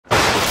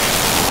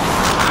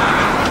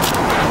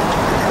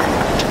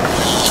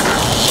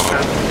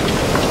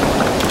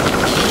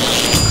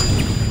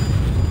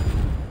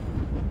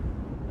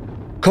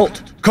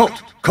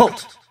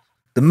Cult.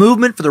 The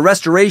movement for the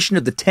restoration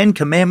of the Ten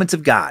Commandments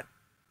of God.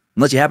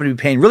 Unless you happen to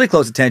be paying really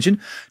close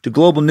attention to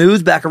global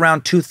news back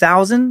around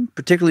 2000,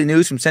 particularly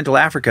news from Central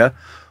Africa,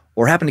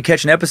 or happen to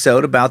catch an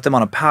episode about them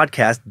on a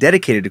podcast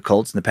dedicated to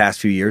cults in the past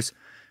few years,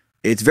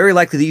 it's very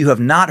likely that you have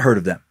not heard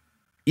of them,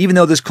 even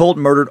though this cult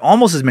murdered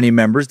almost as many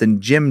members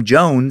than Jim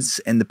Jones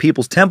and the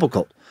People's Temple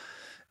cult,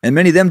 and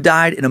many of them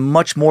died in a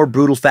much more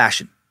brutal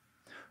fashion.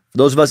 For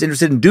those of us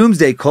interested in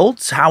doomsday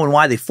cults, how and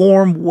why they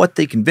form, what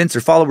they convince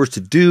their followers to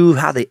do,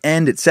 how they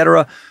end,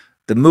 etc.,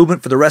 the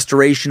movement for the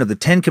restoration of the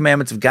Ten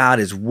Commandments of God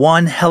is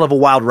one hell of a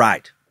wild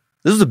ride.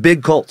 This was a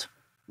big cult.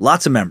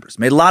 Lots of members,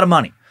 made a lot of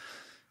money,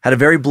 had a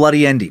very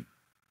bloody ending.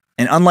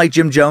 And unlike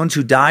Jim Jones,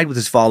 who died with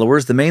his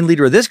followers, the main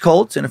leader of this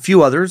cult and a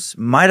few others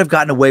might have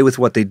gotten away with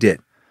what they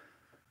did.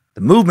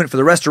 The movement for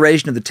the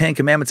restoration of the Ten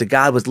Commandments of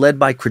God was led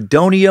by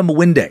Credonia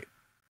Mwinde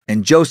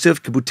and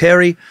Joseph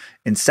Kabuteri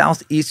in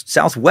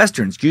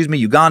southwestern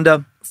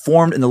Uganda,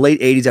 formed in the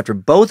late 80s after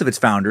both of its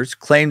founders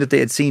claimed that they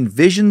had seen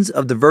visions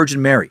of the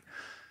Virgin Mary,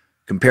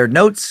 compared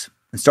notes,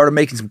 and started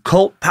making some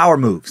cult power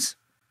moves.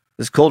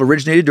 This cult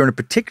originated during a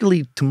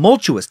particularly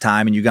tumultuous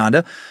time in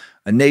Uganda,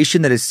 a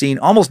nation that has seen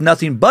almost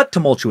nothing but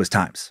tumultuous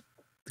times.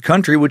 The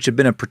country, which had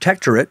been a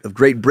protectorate of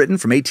Great Britain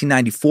from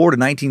 1894 to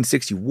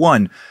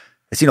 1961,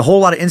 has seen a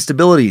whole lot of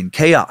instability and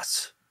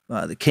chaos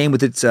that came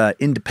with its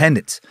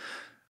independence.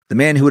 The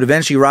man who would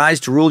eventually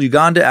rise to rule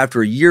Uganda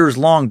after a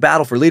years-long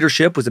battle for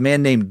leadership was a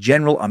man named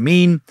General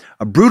Amin,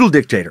 a brutal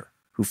dictator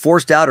who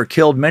forced out or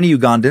killed many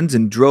Ugandans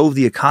and drove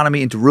the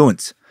economy into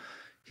ruins.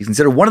 He's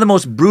considered one of the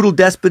most brutal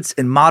despots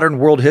in modern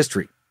world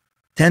history.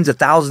 Tens of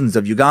thousands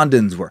of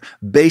Ugandans were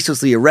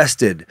baselessly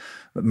arrested,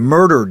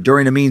 murdered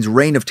during Amin's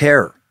reign of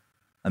terror.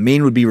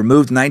 Amin would be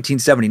removed in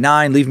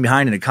 1979, leaving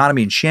behind an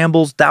economy in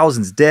shambles,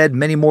 thousands dead,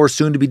 many more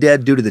soon to be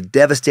dead due to the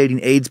devastating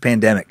AIDS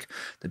pandemic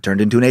that turned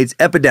into an AIDS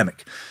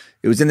epidemic.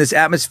 It was in this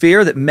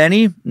atmosphere that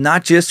many,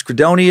 not just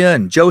Credonia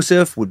and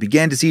Joseph, would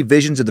begin to see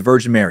visions of the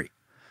Virgin Mary.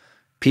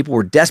 People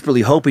were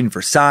desperately hoping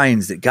for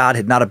signs that God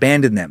had not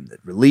abandoned them,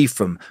 that relief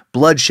from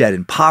bloodshed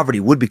and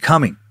poverty would be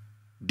coming.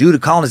 Due to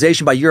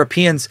colonization by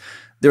Europeans,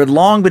 there had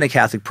long been a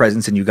Catholic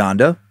presence in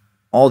Uganda.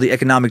 All the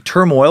economic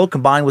turmoil,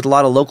 combined with a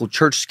lot of local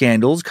church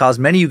scandals, caused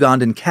many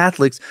Ugandan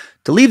Catholics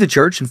to leave the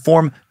church and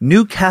form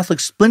new Catholic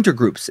splinter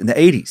groups in the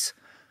 80s.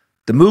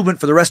 The movement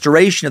for the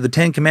restoration of the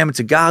Ten Commandments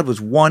of God was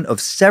one of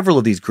several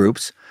of these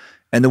groups,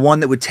 and the one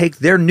that would take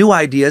their new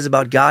ideas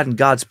about God and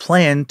God's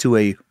plan to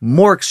a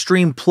more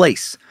extreme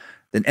place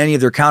than any of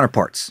their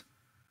counterparts.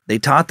 They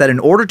taught that in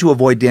order to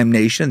avoid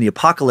damnation and the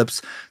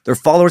apocalypse, their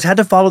followers had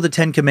to follow the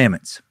Ten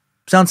Commandments.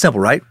 Sounds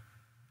simple, right?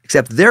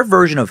 Except their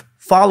version of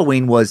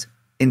following was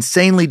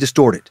insanely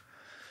distorted.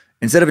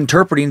 Instead of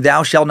interpreting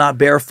 "thou shalt not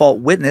bear false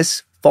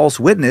witness,"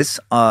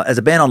 as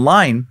a ban on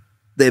lying,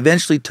 they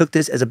eventually took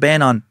this as a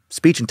ban on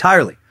speech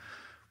entirely,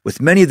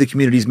 with many of the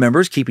community's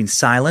members keeping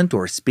silent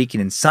or speaking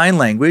in sign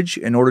language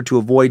in order to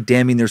avoid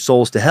damning their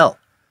souls to hell.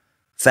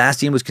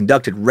 Fasting was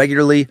conducted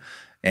regularly,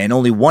 and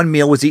only one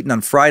meal was eaten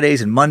on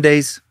Fridays and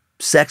Mondays.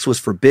 Sex was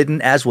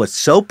forbidden, as was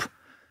soap,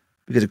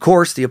 because, of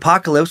course, the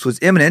apocalypse was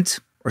imminent,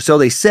 or so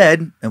they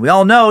said, and we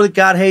all know that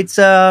God hates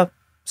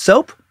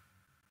soap.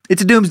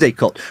 It's a doomsday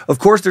cult. Of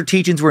course, their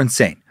teachings were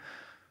insane.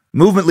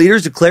 Movement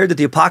leaders declared that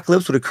the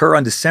apocalypse would occur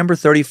on December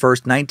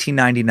 31st,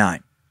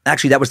 1999.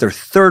 Actually, that was their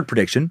third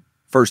prediction.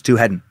 First two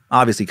hadn't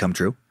obviously come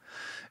true.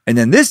 And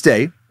then this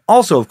day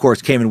also, of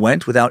course, came and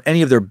went without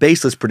any of their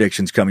baseless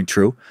predictions coming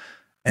true.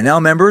 And now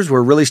members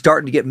were really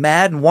starting to get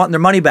mad and wanting their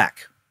money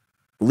back.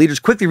 The leaders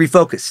quickly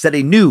refocused, set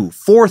a new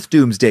fourth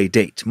doomsday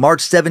date, March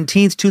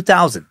 17th,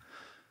 2000.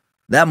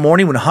 That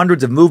morning, when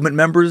hundreds of movement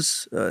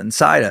members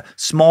inside a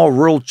small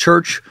rural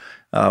church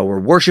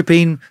were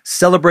worshiping,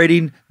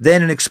 celebrating,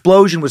 then an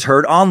explosion was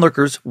heard.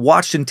 Onlookers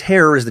watched in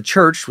terror as the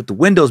church, with the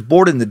windows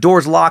boarded and the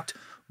doors locked,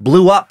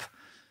 blew up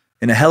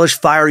in a hellish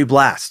fiery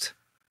blast.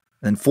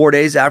 Then 4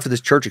 days after this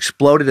church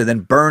exploded and then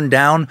burned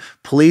down,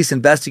 police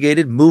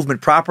investigated movement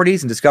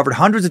properties and discovered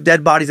hundreds of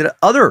dead bodies at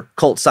other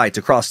cult sites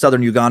across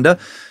southern Uganda.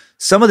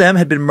 Some of them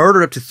had been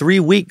murdered up to 3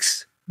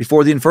 weeks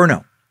before the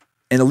inferno,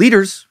 and the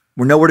leaders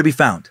were nowhere to be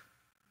found.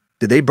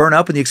 Did they burn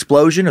up in the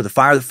explosion or the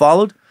fire that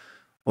followed?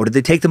 Or did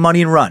they take the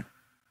money and run?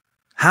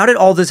 How did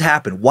all this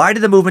happen? Why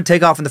did the movement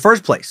take off in the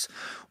first place?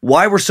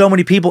 Why were so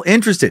many people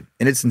interested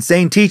in its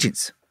insane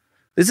teachings?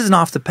 This is an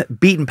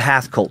off-the-beaten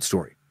path cult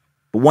story,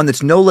 but one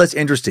that's no less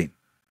interesting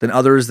than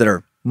others that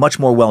are much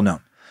more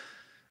well-known.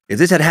 If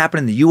this had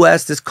happened in the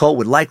U.S., this cult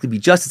would likely be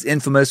just as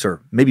infamous,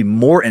 or maybe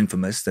more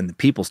infamous, than the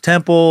People's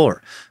Temple,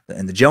 or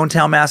the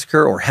Jonestown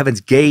Massacre, or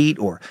Heaven's Gate,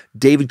 or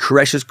David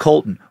Koresh's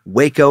cult in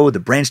Waco, the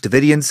Branch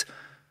Davidians.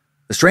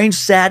 The strange,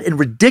 sad, and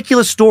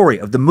ridiculous story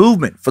of the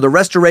movement for the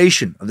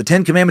restoration of the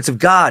Ten Commandments of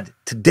God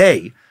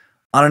today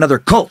on another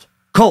cult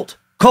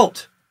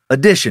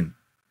edition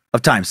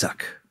of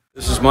Timesuck.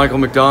 This is Michael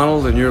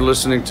McDonald, and you're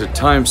listening to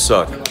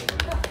Timesuck.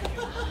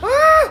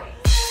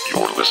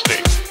 You're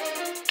listening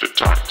to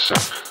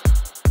Timesuck.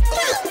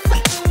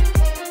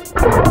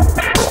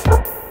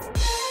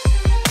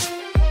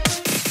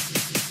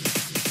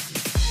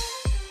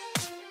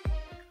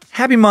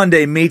 Happy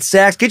Monday, meat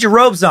sacks. Get your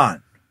robes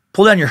on.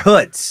 Pull down your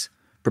hoods.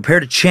 Prepare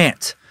to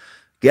chant.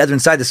 Gather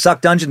inside the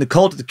Suck Dungeon, the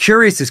cult of the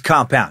Curious's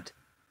compound.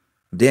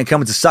 Dan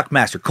Cummins, a Suck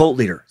Master, cult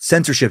leader,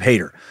 censorship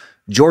hater,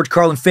 George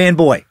Carlin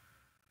fanboy.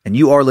 And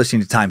you are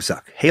listening to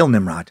Timesuck. Hail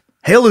Nimrod.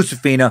 Hail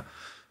Lucifina.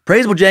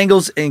 Praise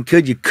Bojangles. And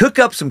could you cook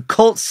up some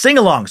cult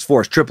sing-alongs for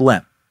us, Triple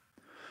M?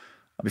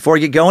 Before I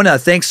get going,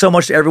 thanks so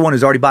much to everyone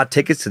who's already bought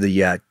tickets to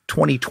the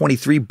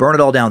 2023 Burn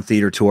It All Down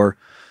Theater Tour.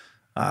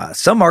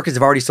 Some markets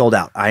have already sold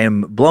out. I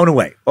am blown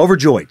away,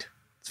 overjoyed.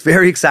 It's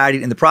very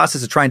exciting. In the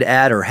process of trying to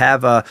add or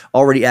have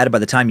already added by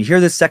the time you hear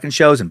this, second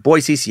shows in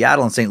Boise,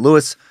 Seattle, and St.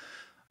 Louis.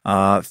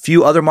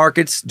 Few other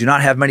markets do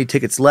not have many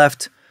tickets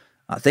left.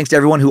 Thanks to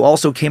everyone who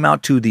also came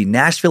out to the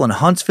Nashville and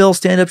Huntsville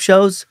stand-up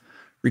shows.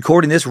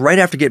 Recording this right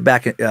after getting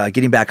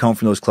back home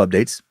from those club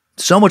dates.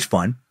 So much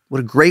fun.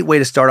 What a great way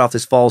to start off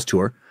this fall's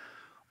tour.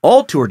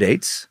 All tour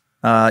dates,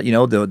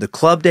 the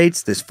club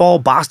dates this fall,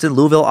 Boston,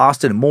 Louisville,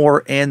 Austin, and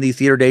more, and the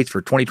theater dates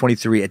for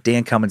 2023 at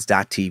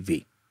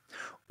dancummins.tv.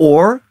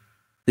 Or,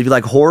 if you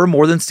like horror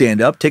more than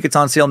stand-up, tickets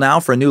on sale now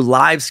for a new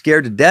live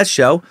Scared to Death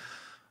show.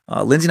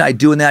 Lindsay and I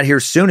doing that here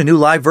soon, a new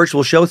live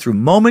virtual show through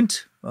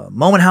Moment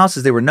House,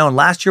 as they were known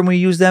last year when we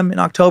used them in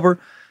October.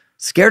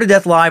 Scared to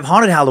Death Live,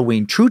 Haunted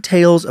Halloween, True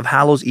Tales of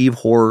Hallows Eve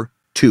Horror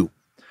 2.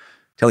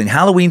 Telling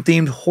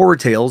Halloween-themed horror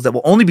tales that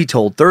will only be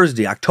told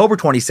Thursday, October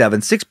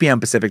 27th, 6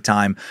 p.m. Pacific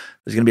time.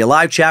 There's going to be a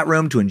live chat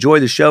room to enjoy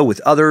the show with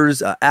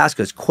others, ask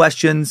us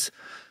questions.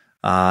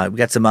 We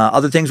got some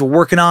other things we're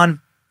working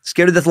on.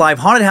 Scared to Death Live,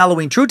 Haunted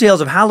Halloween, True Tales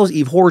of Hallows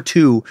Eve Horror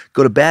 2.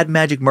 Go to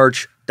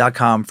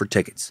badmagicmerch.com for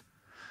tickets.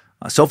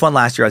 So fun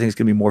last year. I think it's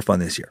going to be more fun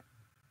this year.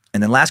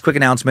 And then last quick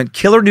announcement,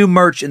 killer new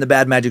merch in the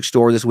Bad Magic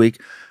store this week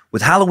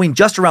with Halloween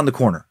just around the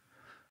corner.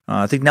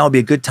 I think now would be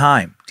a good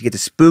time to get the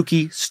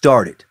spooky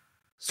started.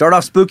 Start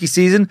off spooky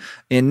season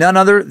in none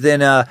other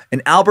than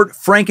an Albert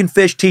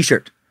Frankenfish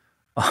t-shirt.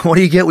 What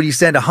do you get when you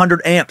send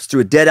 100 amps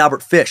through a dead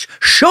Albert Fish?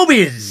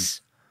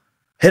 Showbiz!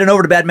 Head on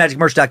over to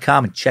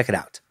badmagicmerch.com and check it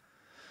out.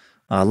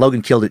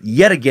 Logan killed it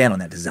yet again on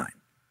that design.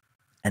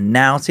 And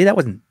now, see, that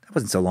wasn't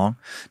so long.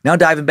 Now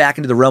diving back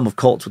into the realm of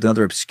cults with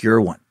another obscure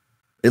one,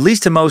 at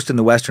least to most in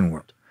the Western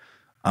world,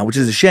 which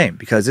is a shame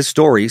because this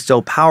story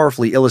so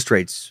powerfully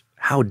illustrates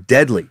how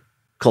deadly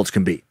cults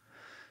can be.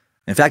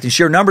 In fact, in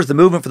sheer numbers, the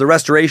movement for the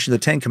restoration of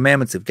the Ten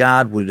Commandments of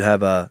God would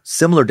have a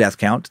similar death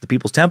count to the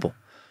People's Temple,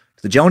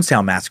 to the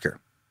Jonestown Massacre,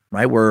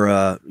 right,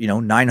 where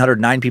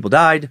 909 people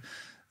died.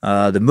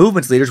 The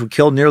movement's leaders would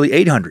kill nearly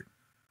 800.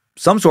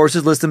 Some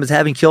sources list them as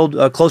having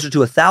killed closer to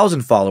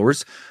 1,000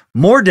 followers,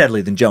 more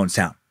deadly than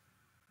Jonestown.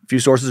 A few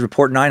sources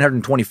report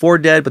 924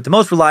 dead, but the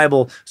most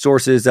reliable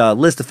sources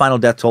list the final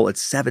death toll at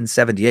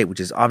 778, which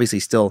is obviously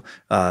still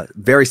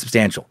very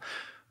substantial.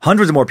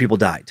 Hundreds of more people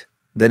died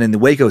than in the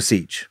Waco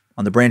siege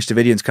on the Branch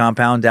Davidians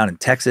compound down in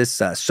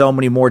Texas. So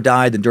many more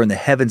died than during the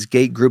Heaven's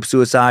Gate group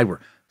suicide,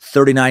 where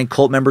 39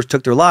 cult members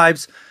took their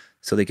lives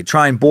so they could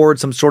try and board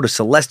some sort of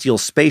celestial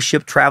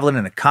spaceship traveling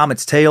in a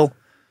comet's tail.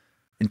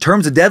 In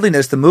terms of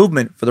deadliness, the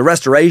movement for the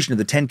restoration of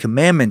the Ten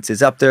Commandments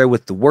is up there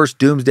with the worst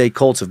doomsday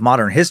cults of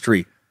modern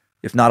history,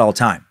 if not all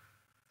time.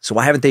 So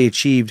why haven't they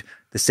achieved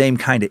the same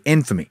kind of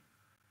infamy?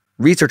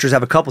 Researchers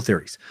have a couple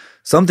theories.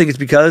 Some think it's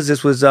because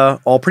this was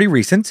all pretty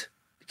recent.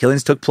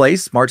 Killings took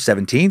place March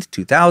 17th,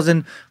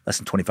 2000, less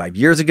than 25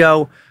 years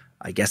ago.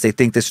 I guess they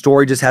think this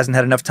story just hasn't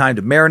had enough time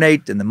to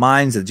marinate in the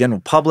minds of the general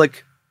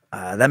public.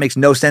 That makes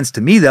no sense to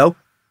me, though.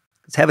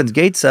 It's Heaven's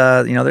Gates,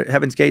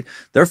 Heaven's Gate,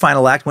 their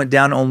final act went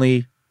down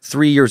only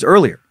 3 years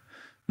earlier,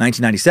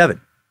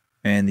 1997.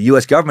 And the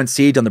U.S. government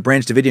siege on the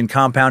Branch Davidian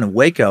compound in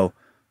Waco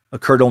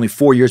occurred only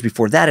 4 years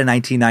before that in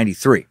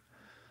 1993.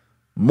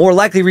 More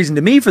likely reason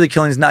to me for the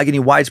killings not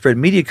getting widespread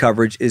media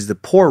coverage is the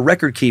poor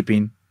record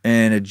keeping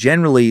and a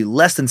generally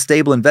less than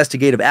stable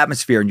investigative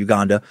atmosphere in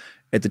Uganda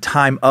at the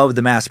time of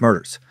the mass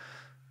murders.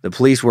 The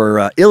police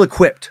were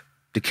ill-equipped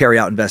to carry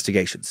out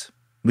investigations.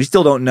 We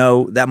still don't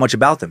know that much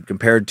about them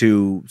compared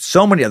to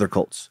so many other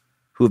cults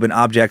who have been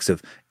objects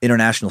of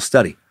international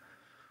study.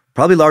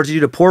 Probably largely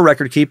due to poor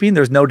record keeping.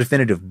 There's no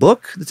definitive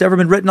book that's ever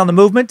been written on the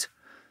movement.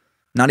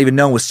 Not even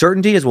known with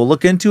certainty, as we'll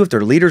look into, if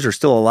their leaders are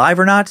still alive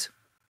or not.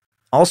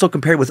 Also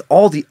compared with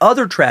all the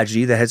other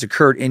tragedy that has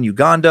occurred in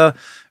Uganda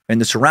and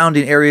the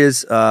surrounding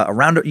areas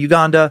around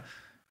Uganda,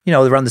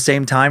 around the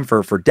same time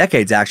for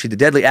decades, actually, the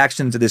deadly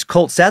actions of this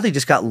cult sadly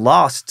just got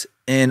lost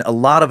in a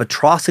lot of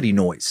atrocity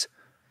noise.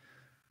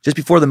 Just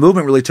before the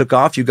movement really took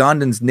off,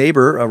 Ugandan's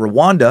neighbor,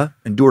 Rwanda,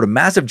 endured a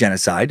massive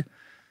genocide.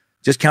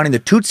 Just counting the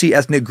Tutsi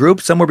ethnic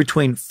group, somewhere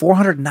between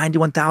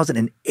 491,000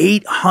 and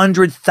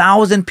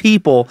 800,000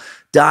 people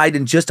died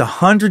in just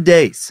 100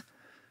 days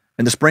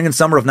in the spring and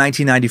summer of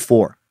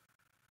 1994.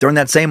 During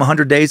that same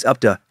 100 days, up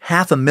to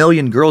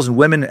 500,000 girls and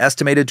women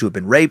estimated to have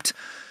been raped.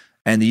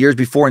 And the years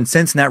before and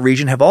since in that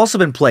region have also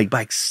been plagued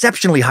by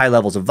exceptionally high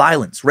levels of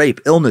violence,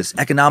 rape, illness,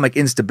 economic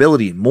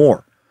instability, and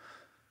more.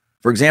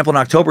 For example, in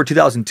October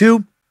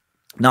 2002,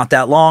 not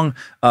that long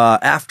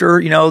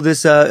after,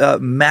 this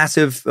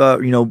massive,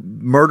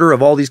 murder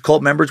of all these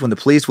cult members, when the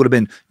police would have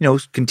been,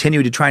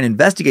 continuing to try and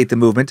investigate the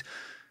movement,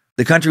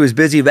 The country was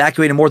busy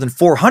evacuating more than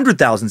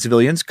 400,000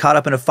 civilians caught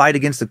up in a fight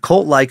against the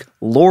cult-like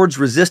Lord's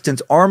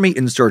Resistance Army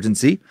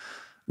insurgency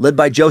led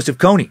by Joseph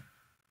Kony.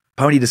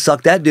 Probably need to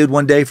suck that dude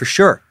one day for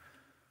sure.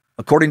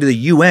 According to the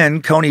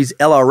UN, Kony's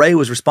LRA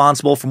was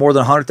responsible for more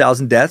than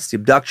 100,000 deaths, the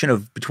abduction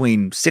of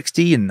between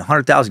 60 and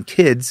 100,000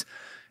 kids,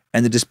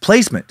 and the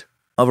displacement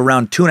of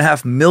around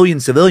 2.5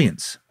 million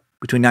civilians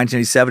between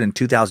 1987 and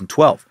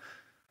 2012.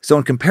 So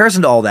in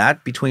comparison to all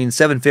that, between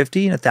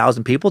 750 and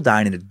 1,000 people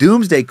dying in a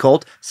doomsday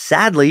cult,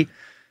 sadly,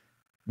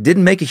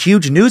 didn't make a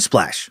huge news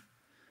splash.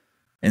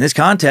 In this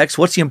context,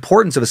 what's the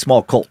importance of a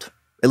small cult,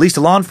 at least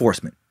to law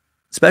enforcement,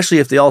 especially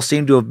if they all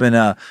seem to have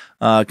been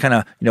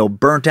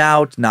burnt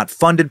out, not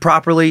funded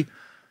properly?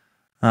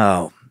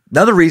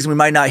 Another reason we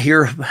might not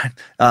hear,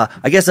 I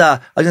was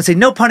going to say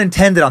no pun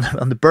intended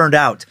on the burned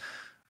out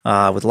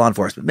with law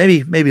enforcement.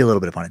 Maybe a little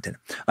bit of pun intended.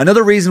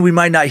 Another reason we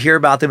might not hear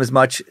about them as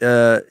much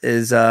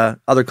as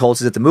other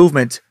cults is that the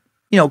movement,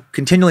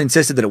 continually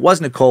insisted that it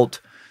wasn't a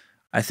cult.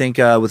 I think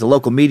with the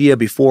local media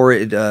before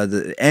it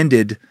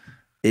ended,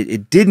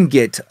 it didn't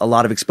get a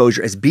lot of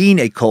exposure as being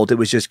a cult. It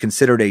was just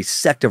considered a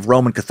sect of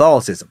Roman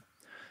Catholicism.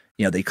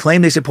 They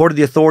claimed they supported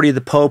the authority of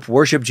the Pope,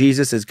 worshiped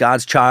Jesus as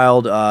God's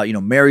child,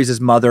 Mary's his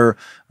mother.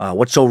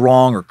 What's so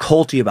wrong or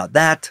culty about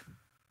that?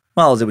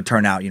 Well, as it would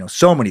turn out,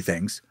 so many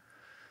things.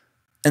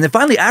 And then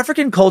finally,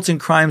 African cults and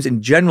crimes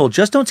in general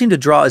just don't seem to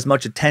draw as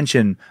much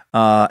attention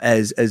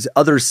as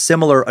other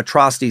similar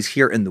atrocities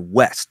here in the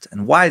West.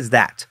 And why is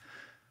that?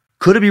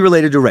 Could it be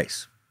related to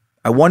race?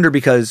 I wonder,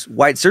 because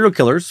white serial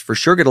killers for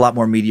sure get a lot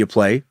more media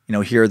play,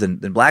 here than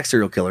black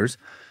serial killers.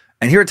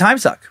 And here at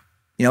Timesuck,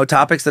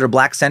 topics that are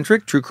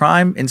black-centric, true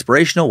crime,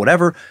 inspirational,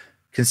 whatever,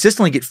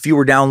 consistently get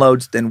fewer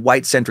downloads than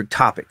white-centric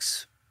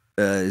topics.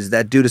 Is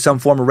that due to some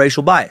form of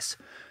racial bias?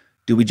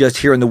 Do we just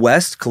here in the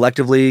West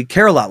collectively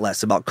care a lot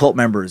less about cult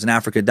members in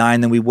Africa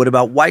dying than we would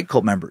about white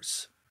cult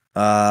members?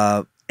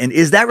 And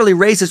is that really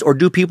racist, or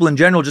do people in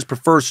general just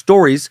prefer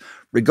stories,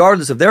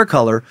 regardless of their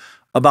color,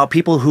 about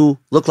people who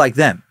look like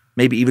them,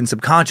 maybe even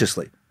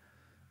subconsciously?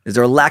 Is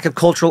there a lack of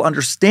cultural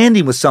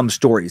understanding with some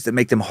stories that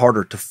make them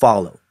harder to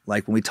follow?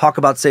 Like when we talk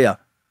about, say, a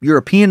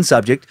European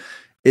subject,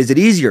 is it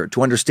easier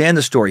to understand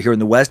the story here in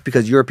the West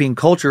because European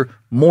culture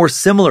more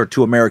similar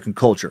to American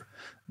culture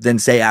than,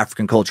 say,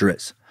 African culture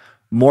is?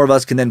 More of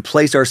us can then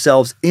place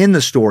ourselves in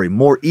the story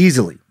more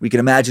easily. We can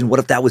imagine, what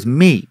if that was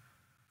me?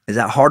 Is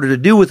that harder to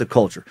do with a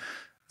culture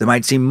that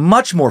might seem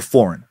much more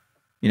foreign,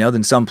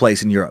 than some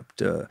place in Europe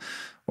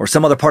or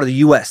some other part of the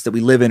U.S. that we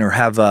live in or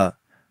have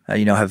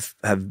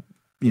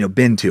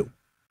been to?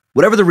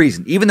 Whatever the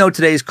reason, even though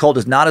today's cult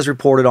is not as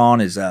reported on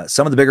as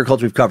some of the bigger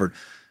cults we've covered,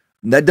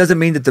 that doesn't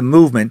mean that the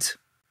movement,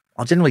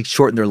 I'll generally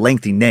shorten their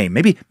lengthy name.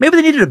 Maybe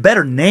they needed a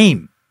better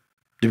name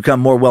to become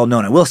more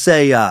well-known. I will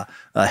say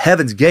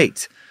Heaven's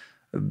Gate,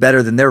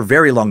 better than their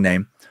very long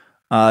name,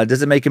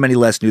 doesn't make him any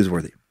less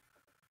newsworthy.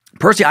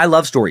 Personally, I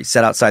love stories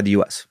set outside the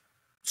U.S.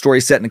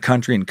 Stories set in a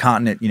country and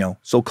continent,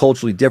 so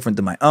culturally different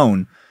than my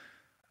own.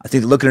 I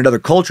think that looking at other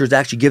cultures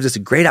actually gives us a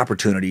great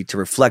opportunity to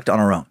reflect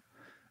on our own.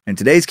 In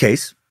today's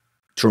case,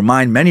 to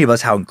remind many of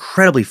us how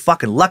incredibly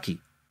fucking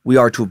lucky we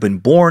are to have been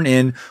born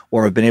in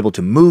or have been able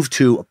to move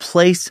to a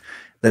place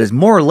that is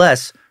more or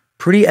less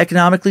pretty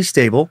economically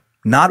stable,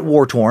 not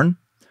war-torn,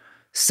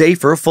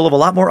 safer, full of a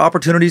lot more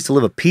opportunities to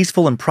live a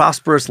peaceful and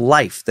prosperous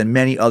life than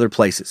many other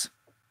places.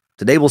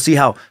 Today, we'll see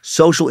how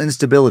social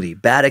instability,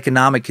 bad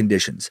economic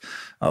conditions,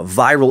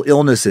 viral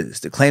illnesses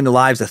that claim the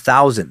lives of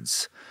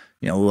thousands,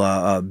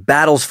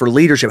 battles for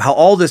leadership, how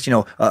all this,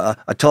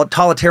 a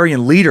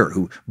totalitarian leader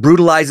who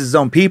brutalizes his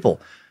own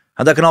people,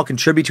 how that can all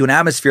contribute to an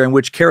atmosphere in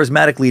which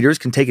charismatic leaders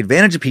can take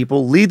advantage of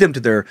people, lead them to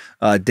their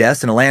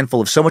deaths in a land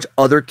full of so much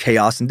other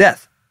chaos and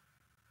death.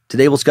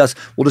 Today, we'll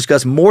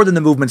discuss more than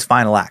the movement's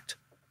final act.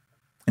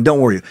 And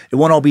don't worry, it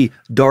won't all be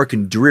dark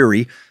and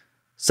dreary.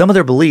 Some of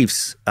their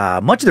beliefs,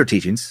 much of their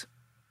teachings,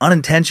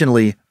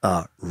 unintentionally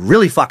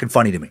really fucking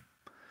funny to me.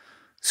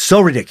 So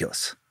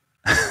ridiculous.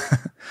 A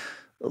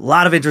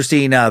lot of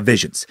interesting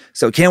visions.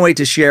 So can't wait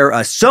to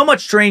share so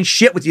much strange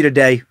shit with you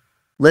today.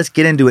 Let's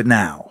get into it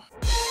now.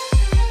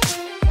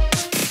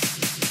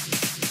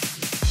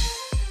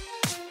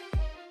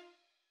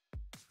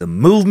 The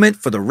movement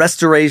for the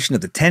restoration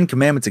of the Ten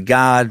Commandments of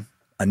God,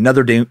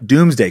 another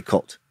doomsday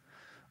cult.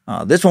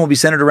 This one will be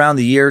centered around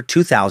the year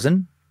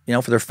 2000,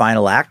 for their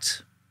final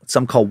act, what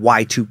some call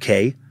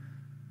Y2K.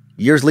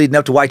 Years leading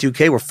up to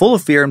Y2K were full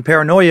of fear and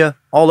paranoia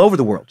all over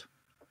the world.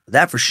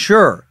 That for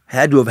sure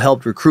had to have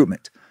helped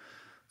recruitment.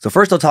 So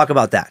first I'll talk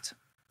about that.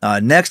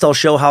 Next, I'll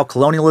show how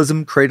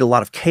colonialism created a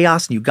lot of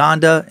chaos in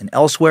Uganda and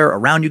elsewhere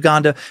around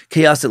Uganda,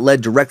 chaos that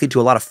led directly to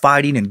a lot of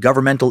fighting and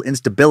governmental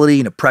instability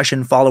and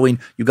oppression following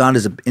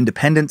Uganda's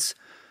independence.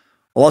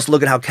 I'll also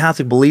look at how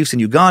Catholic beliefs in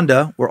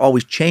Uganda were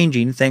always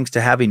changing thanks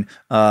to having,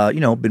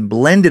 been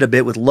blended a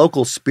bit with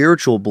local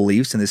spiritual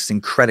beliefs in this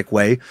syncretic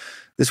way.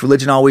 This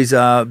religion always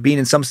being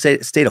in some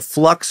state of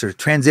flux or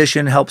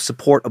transition helps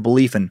support a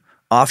belief in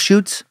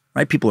offshoots,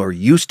 right? People are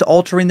used to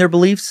altering their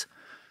beliefs.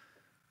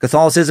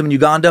 Catholicism in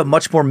Uganda,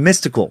 much more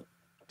mystical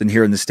than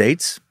here in the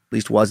States, at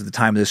least was at the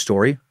time of this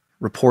story.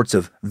 Reports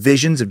of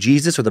visions of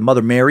Jesus or the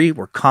Mother Mary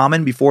were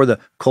common before the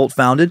cult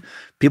founded.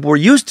 People were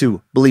used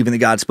to believing that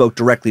God spoke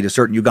directly to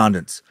certain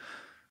Ugandans.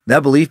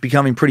 That belief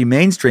becoming pretty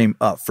mainstream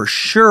for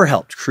sure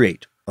helped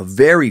create a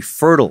very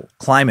fertile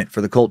climate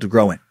for the cult to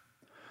grow in.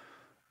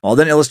 I'll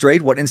then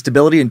illustrate what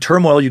instability and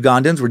turmoil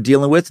Ugandans were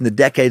dealing with in the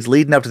decades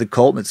leading up to the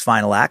cult and its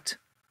final act,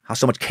 how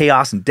so much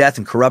chaos and death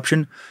and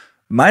corruption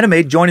might have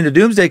made joining the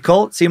Doomsday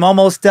cult seem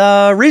almost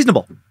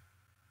reasonable.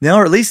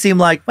 Or at least seem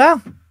like,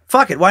 well,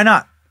 fuck it, why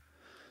not?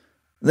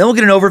 Then we'll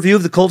get an overview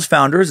of the cult's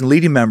founders and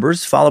leading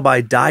members, followed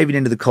by diving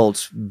into the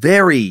cult's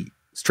very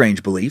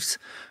strange beliefs,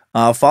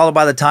 followed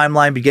by the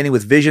timeline beginning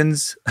with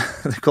visions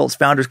the cult's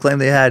founders claim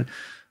they had.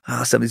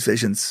 Some of these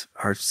visions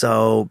are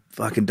so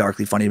fucking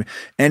darkly funny,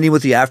 ending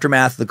with the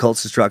aftermath of the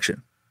cult's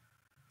destruction.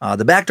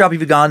 The backdrop of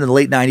Uganda in the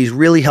late 90s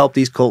really helped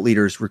these cult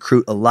leaders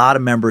recruit a lot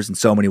of members in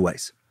so many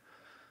ways.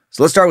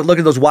 So let's start with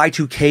looking at those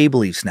Y2K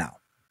beliefs now.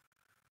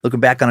 Looking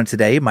back on it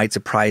today, it might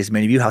surprise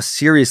many of you how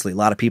seriously a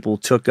lot of people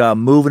took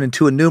moving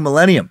into a new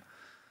millennium.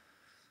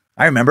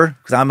 I remember,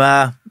 because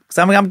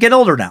I'm getting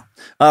older now.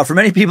 For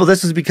many people,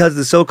 this was because of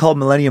the so-called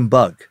millennium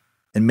bug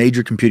in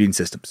major computing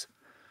systems.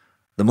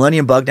 The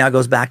millennium bug now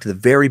goes back to the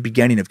very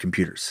beginning of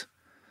computers.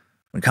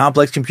 When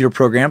complex computer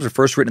programs were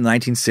first written in the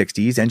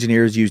 1960s,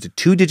 engineers used a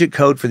 2-digit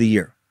code for the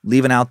year,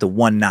 leaving out the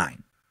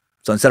 19.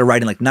 So instead of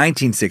writing like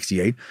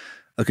 1968,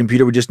 a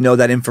computer would just know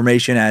that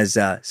information as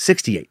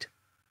 68.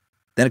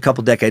 Then a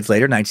couple decades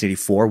later,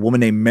 1984, a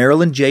woman named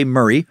Marilyn J.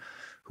 Murray,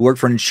 who worked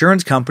for an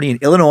insurance company in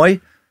Illinois,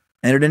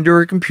 entered into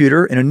her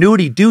computer an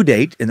annuity due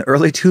date in the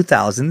early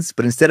 2000s,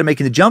 but instead of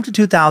making the jump to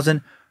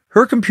 2000,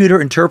 her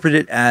computer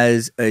interpreted it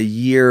as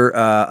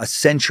a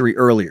century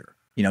earlier.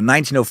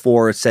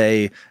 1904,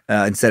 say,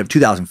 instead of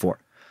 2004.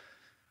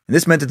 And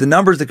this meant that the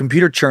numbers the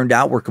computer churned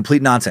out were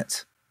complete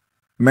nonsense.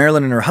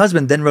 Marilyn and her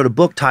husband then wrote a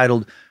book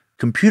titled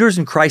Computers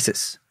in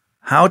Crisis: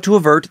 How to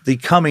Avert the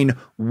Coming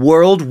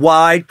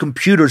Worldwide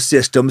Computer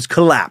Systems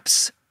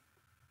Collapse.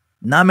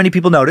 Not many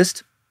people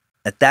noticed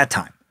at that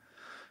time.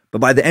 But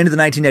by the end of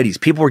the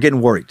 1980s, people were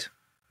getting worried.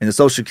 In the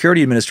Social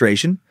Security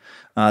Administration,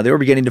 they were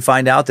beginning to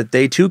find out that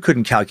they too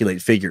couldn't calculate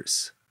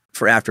figures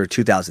for after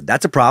 2000.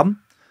 That's a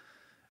problem.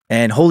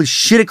 And holy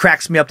shit, it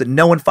cracks me up that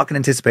no one fucking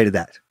anticipated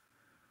that.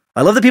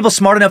 I love that people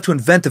smart enough to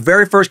invent the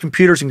very first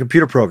computers and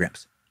computer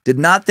programs did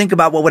not think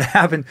about what would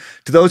happen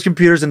to those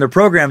computers and their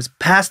programs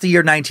past the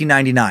year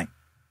 1999.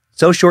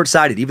 So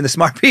short-sighted, even the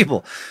smart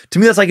people. To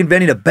me, that's like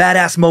inventing a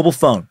badass mobile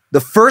phone, the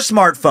first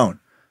smartphone,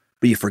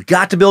 but you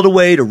forgot to build a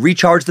way to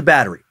recharge the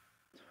battery.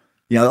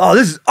 Oh,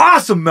 this is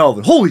awesome,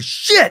 Melvin. Holy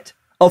shit!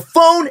 A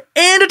phone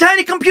and a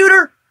tiny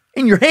computer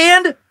in your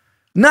hand,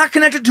 not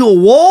connected to a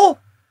wall?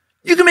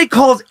 You can make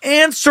calls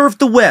and surf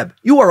the web.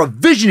 You are a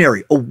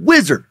visionary, a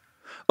wizard.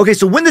 Okay,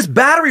 so when this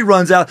battery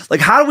runs out, like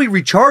how do we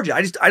recharge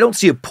it? I don't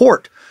see a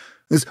port.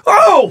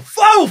 Oh,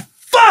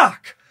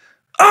 fuck!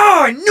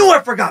 Oh, I knew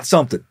I forgot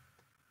something.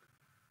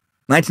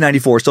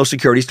 1994, Social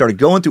Security started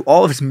going through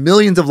all of its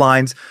millions of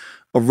lines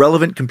of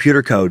relevant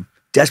computer code,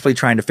 desperately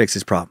trying to fix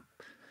this problem.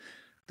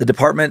 The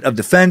Department of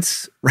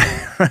Defense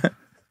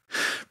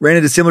ran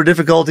into similar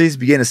difficulties,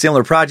 began a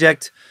similar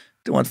project.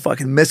 Don't want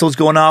fucking missiles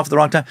going off at the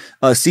wrong time.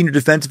 A senior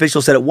defense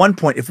official said at one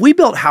point, if we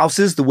built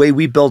houses the way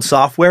we build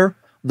software,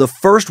 the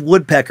first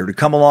woodpecker to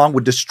come along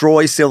would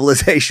destroy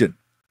civilization.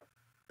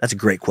 That's a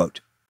great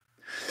quote.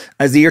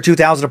 As the year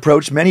 2000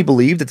 approached, many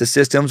believed that the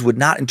systems would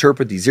not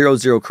interpret the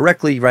 00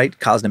 correctly, right,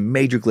 causing a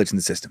major glitch in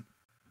the system.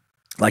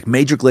 Like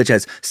major glitch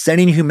as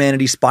sending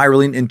humanity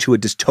spiraling into a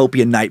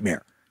dystopian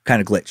nightmare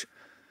kind of glitch.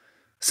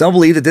 Some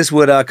believe that this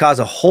would cause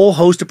a whole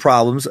host of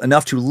problems,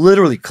 enough to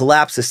literally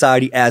collapse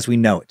society as we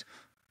know it.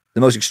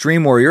 The most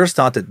extreme warriors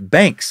thought that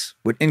banks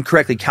would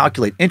incorrectly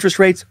calculate interest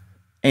rates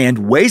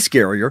and, way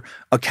scarier,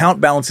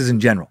 account balances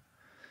in general.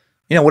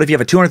 What if you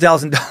have a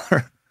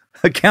 $200,000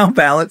 account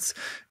balance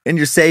in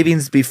your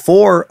savings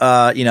before,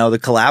 the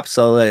collapse?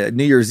 So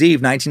New Year's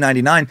Eve,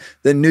 1999,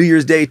 then New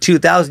Year's Day,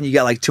 2000, you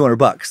got like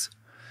 $200.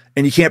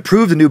 And you can't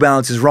prove the new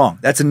balance is wrong.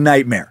 That's a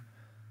nightmare.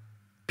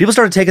 People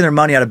started taking their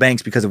money out of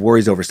banks because of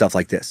worries over stuff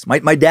like this.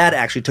 My dad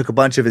actually took a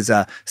bunch of his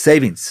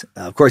savings.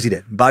 Of course he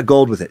did. Bought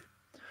gold with it.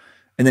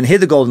 And then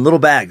hid the gold in little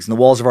bags in the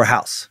walls of our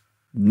house.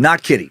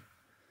 Not kidding.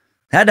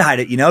 Had to hide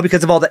it,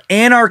 because of all the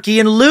anarchy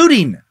and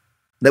looting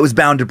that was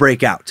bound to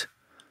break out.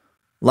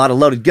 A lot of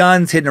loaded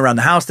guns hidden around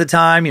the house at the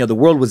time. The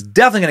world was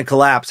definitely going to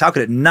collapse. How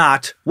could it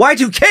not?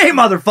 Y2K,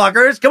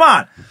 motherfuckers! Come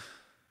on!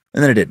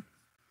 And then it didn't.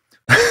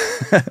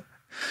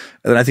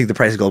 And then I think the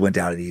price of gold went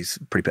down and he's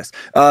pretty pissed.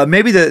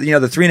 Maybe the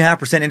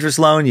 3.5% interest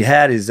loan you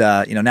had is,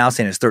 now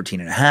saying it's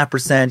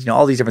 13.5%.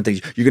 All these different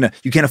things.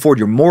 You can't afford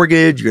your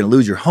mortgage. You're going to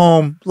lose your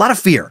home. A lot of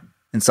fear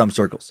in some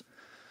circles.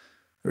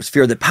 There's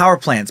fear that power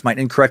plants might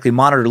incorrectly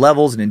monitor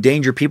levels and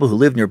endanger people who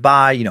live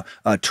nearby.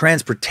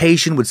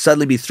 Transportation would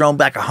suddenly be thrown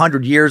back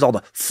 100 years. All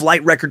the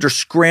flight records are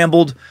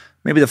scrambled.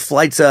 Maybe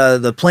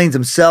the planes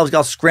themselves got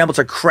all scrambled,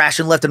 start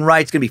crashing left and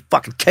right. It's going to be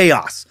fucking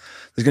chaos.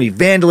 There's going to be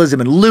vandalism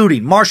and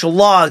looting. Martial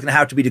law is going to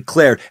have to be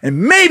declared.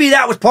 And maybe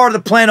that was part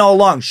of the plan all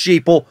along,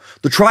 sheeple.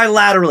 The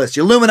Trilateralists,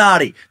 the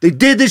Illuminati, they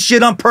did this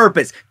shit on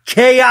purpose.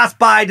 Chaos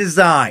by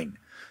design.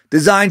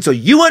 Designed so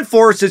UN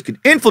forces could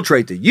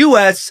infiltrate the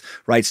U.S.,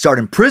 right, start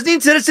imprisoning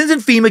citizens in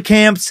FEMA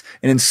camps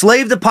and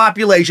enslave the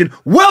population.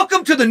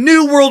 Welcome to the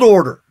New World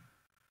Order.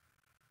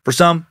 For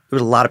some, there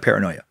was a lot of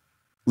paranoia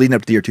leading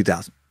up to the year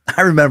 2000.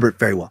 I remember it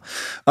very well.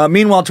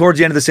 Meanwhile, towards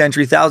the end of the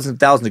century, thousands and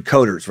thousands of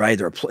coders, right,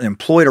 they're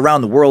employed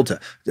around the world to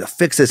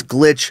fix this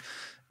glitch,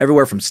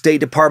 everywhere from state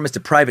departments to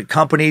private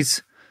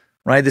companies,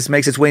 right? This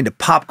makes its way into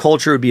pop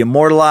culture. It would be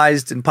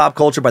immortalized in pop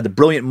culture by the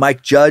brilliant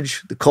Mike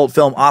Judge, the cult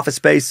film Office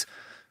Space,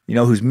 you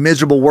know, whose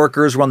miserable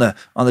workers were on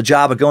the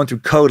job of going through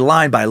code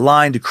line by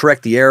line to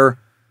correct the error.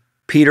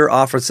 Peter,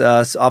 Office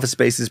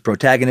Space's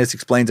protagonist,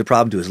 explains the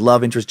problem to his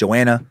love interest,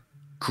 Joanna.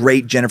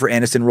 Great Jennifer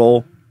Aniston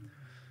role.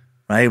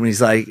 Right? When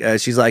he's like,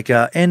 she's like,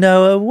 what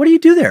do you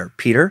do there,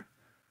 Peter?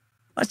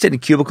 I sit in a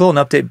cubicle and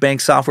update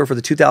bank software for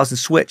the 2000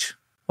 Switch.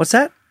 What's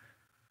that?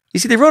 You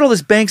see, they wrote all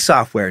this bank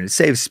software and it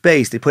saves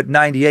space. They put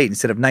 98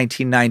 instead of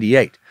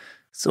 1998.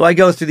 So I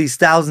go through these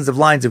thousands of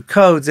lines of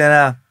codes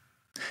and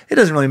it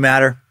doesn't really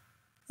matter.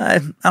 I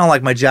don't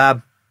like my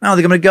job. I don't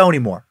think I'm going to go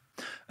anymore.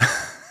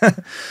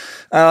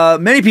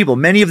 Many people,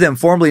 many of them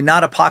formerly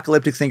not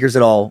apocalyptic thinkers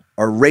at all,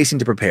 are racing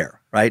to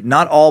prepare, right?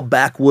 Not all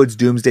backwoods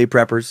doomsday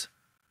preppers.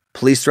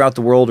 Police throughout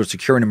the world are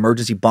securing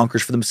emergency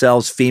bunkers for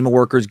themselves. FEMA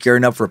workers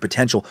gearing up for a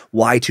potential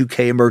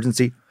Y2K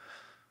emergency.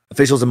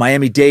 Officials in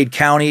Miami-Dade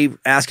County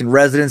asking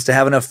residents to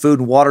have enough food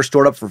and water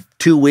stored up for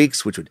 2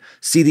 weeks, which would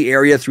see the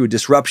area through a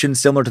disruption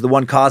similar to the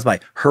one caused by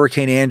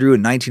Hurricane Andrew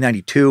in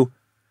 1992.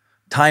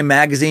 Time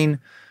magazine,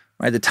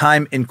 right? The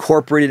Time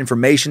Incorporated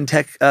Information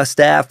Tech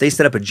staff, they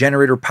set up a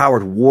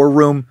generator-powered war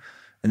room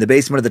in the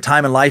basement of the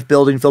Time and Life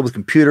building filled with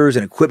computers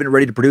and equipment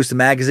ready to produce the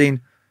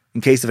magazine in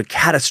case of a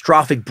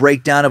catastrophic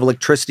breakdown of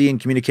electricity and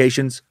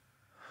communications.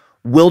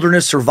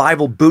 Wilderness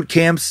survival boot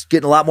camps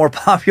getting a lot more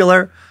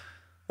popular.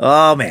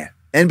 Oh, man.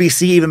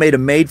 NBC even made a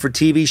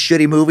made-for-TV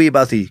shitty movie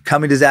about the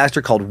coming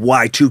disaster called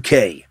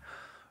Y2K,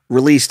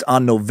 released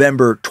on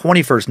November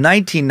 21st,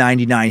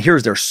 1999.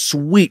 Here's their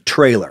sweet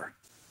trailer.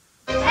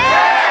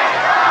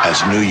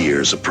 As New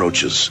Year's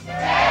approaches,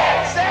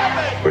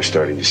 We're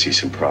starting to see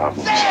some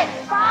problems.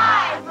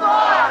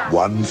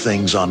 one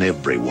thing's on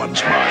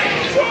everyone's mind.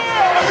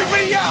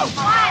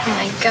 Oh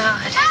my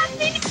God.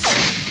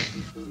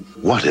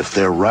 What if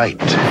they're right?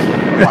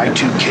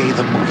 Y2K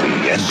the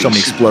movie, NBC, So many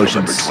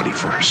explosions. November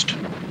 21st.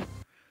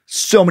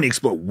 So many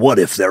what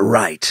if they're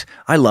right?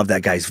 I love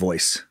that guy's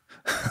voice.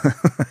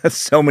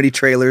 So many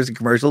trailers and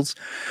commercials.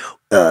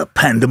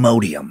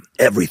 Pandemonium.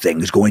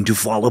 Everything is going to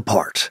fall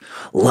apart.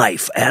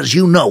 Life, as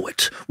you know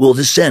it, will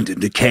descend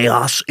into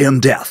chaos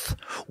and death.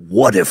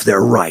 What if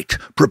they're right?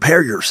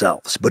 Prepare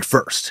yourselves. But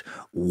first,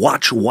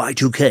 watch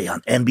Y2K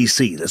on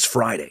NBC this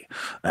Friday.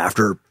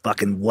 After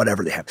fucking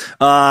whatever they have.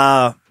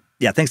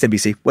 Yeah, thanks,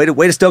 NBC. Way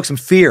to stoke some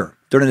fear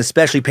during an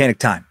especially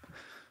panicked time.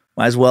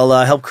 Might as well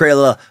help create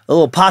a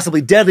little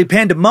possibly deadly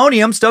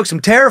pandemonium, stoke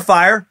some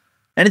terrifier.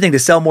 Anything to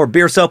sell more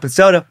beer, soap, and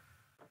soda.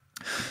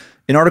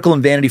 An article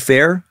in Vanity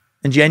Fair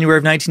in January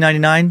of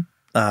 1999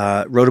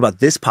 wrote about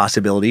this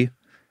possibility.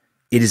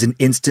 It is an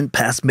instant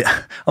past I'm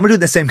going to do it in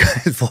the same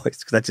guy's voice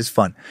because that's just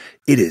fun.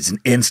 It is an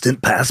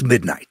instant past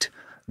midnight.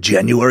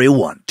 January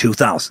 1,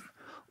 2000.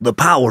 The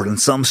power in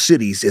some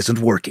cities isn't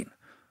working.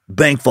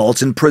 Bank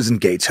vaults and prison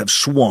gates have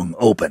swung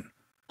open.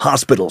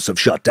 Hospitals have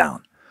shut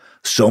down.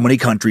 So many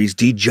countries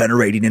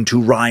degenerating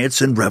into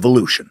riots and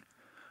revolution.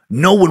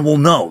 No one will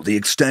know the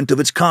extent of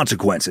its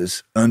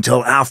consequences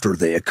until after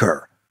they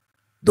occur.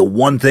 The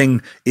one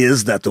thing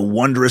is that the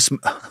one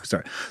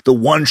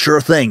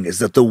sure thing is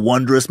that the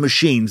wondrous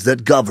machines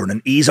that govern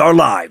and ease our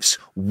lives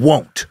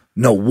won't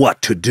know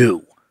what to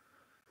do.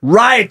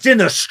 Riots in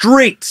the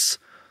streets.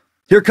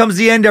 Here comes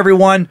the end,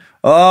 everyone.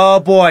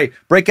 Oh boy,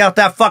 break out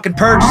that fucking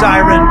purge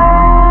siren.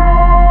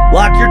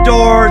 Lock your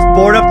doors,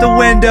 board up the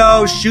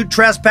windows, shoot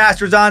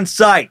trespassers on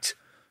sight.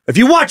 If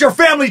you want your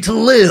family to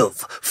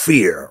live,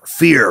 Fear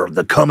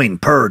the coming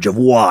purge of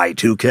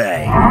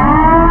Y2K.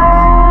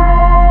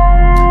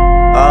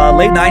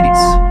 Late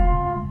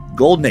 90s.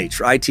 Golden age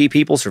for IT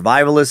people,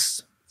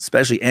 survivalists,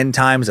 especially end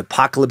times,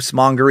 apocalypse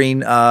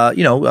mongering,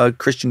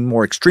 Christian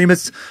more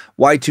extremists.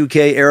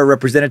 Y2K era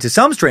represented to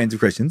some strains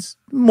of Christians,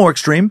 more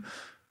extreme.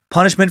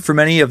 Punishment for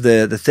many of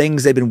the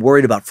things they've been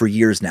worried about for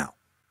years now.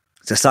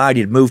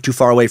 Society had moved too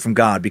far away from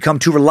God, become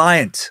too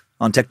reliant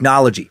on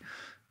technology,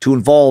 too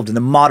involved in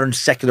the modern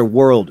secular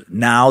world.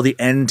 Now the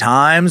end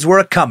times were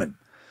a-coming.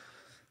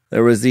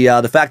 There was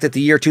the fact that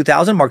the year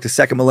 2000 marked the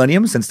second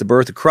millennium since the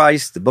birth of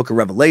Christ. The book of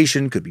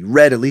Revelation could be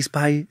read, at least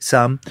by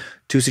some,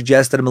 to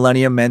suggest that a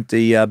millennium meant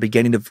the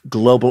beginning of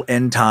global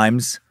end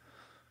times.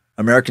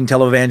 American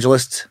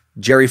televangelist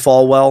Jerry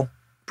Falwell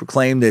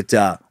proclaimed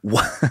that,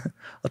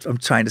 I'm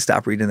trying to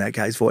stop reading that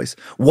guy's voice.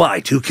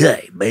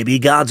 Y2K may be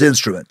God's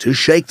instrument to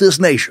shake this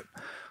nation,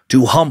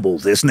 to humble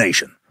this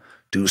nation,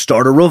 to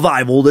start a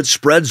revival that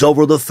spreads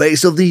over the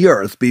face of the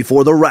earth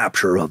before the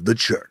rapture of the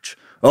church.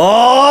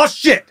 Oh,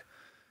 shit!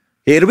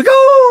 Here we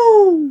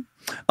go.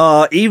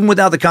 Even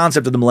without the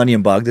concept of the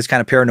millennium bug, this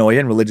kind of paranoia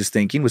and religious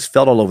thinking was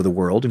felt all over the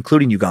world,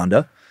 including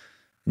Uganda.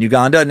 In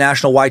Uganda, a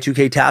national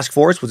Y2K task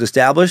force was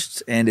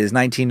established, and as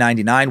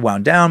 1999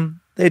 wound down,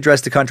 they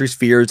addressed the country's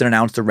fears and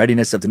announced the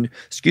readiness of the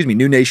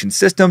new nation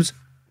systems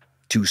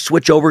to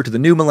switch over to the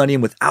new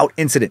millennium without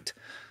incident.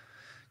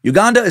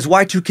 Uganda is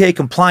Y2K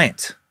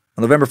compliant.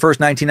 On November 1st,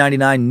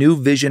 1999,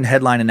 New Vision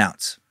headline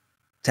announced.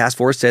 Task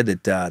force said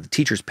that the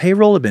teachers'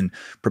 payroll had been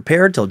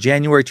prepared till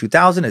January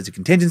 2000 as a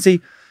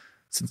contingency,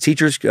 since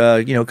teachers,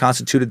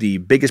 constituted the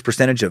biggest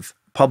percentage of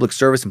public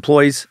service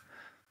employees.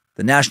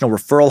 The National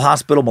Referral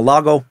Hospital,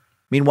 Malago,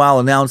 meanwhile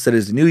announced that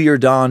as the new year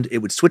dawned, it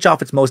would switch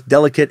off its most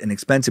delicate and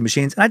expensive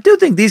machines. And I do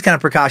think these kind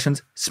of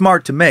precautions,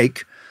 smart to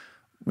make,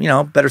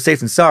 better safe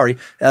than sorry.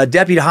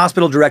 Deputy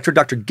Hospital Director,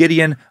 Dr.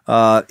 Gideon,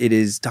 it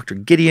is Dr.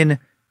 Gideon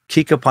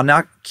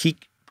Kikam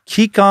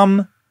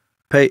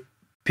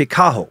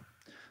Pikaho,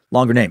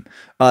 longer name,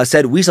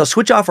 said, "We shall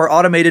switch off our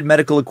automated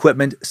medical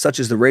equipment, such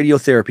as the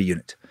radiotherapy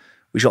unit.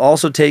 We shall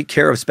also take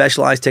care of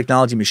specialized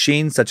technology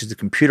machines, such as the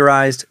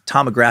computerized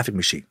tomographic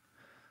machine."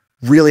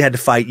 Really had to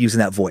fight using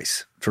that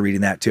voice for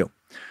reading that, too.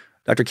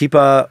 Dr.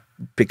 Kipa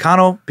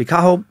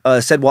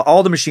Pikaho said, while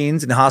all the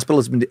machines in the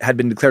hospital had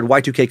been declared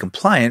Y2K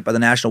compliant by the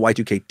National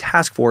Y2K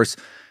Task Force,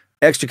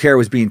 extra care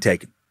was being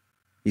taken.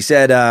 He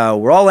said,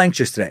 "We're all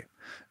anxious today.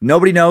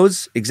 Nobody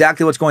knows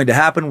exactly what's going to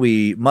happen.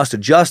 We must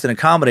adjust and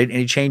accommodate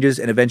any changes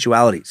and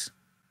eventualities."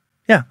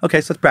 Yeah, okay,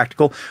 so that's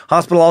practical.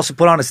 Hospital also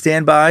put on a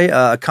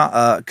standby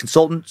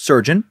consultant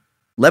surgeon,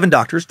 11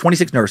 doctors,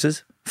 26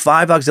 nurses,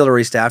 5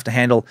 auxiliary staff to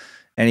handle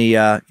any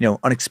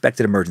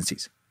unexpected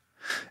emergencies.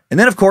 And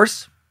then, of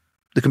course,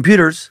 the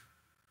computers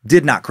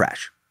did not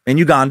crash in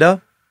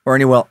Uganda or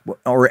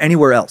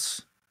anywhere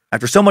else.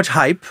 After so much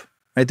hype,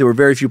 right, there were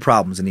very few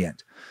problems in the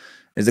end.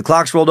 As the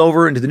clocks rolled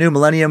over into the new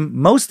millennium,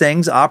 most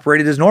things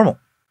operated as normal.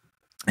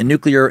 A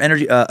nuclear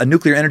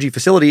energy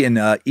facility in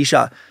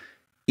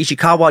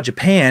Ishikawa,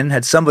 Japan,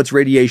 had some of its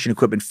radiation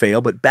equipment fail,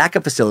 but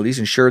backup facilities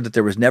ensured that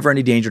there was never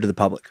any danger to the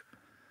public.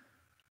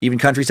 Even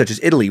countries such as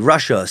Italy,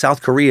 Russia,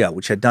 South Korea,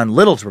 which had done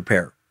little to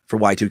prepare for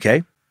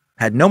Y2K,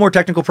 had no more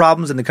technical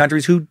problems than the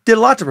countries who did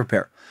a lot to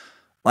prepare,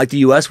 like the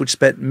U.S., which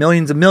spent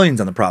millions and millions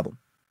on the problem.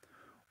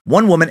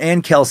 One woman,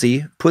 Ann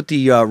Kelsey, put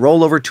the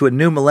rollover to a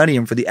new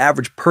millennium for the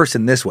average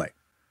person this way.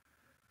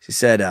 She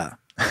said,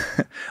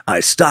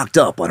 "I stocked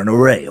up on an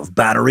array of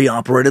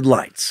battery-operated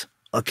lights,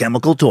 a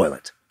chemical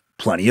toilet,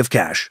 plenty of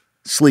cash,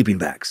 sleeping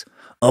bags,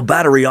 a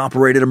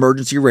battery-operated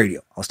emergency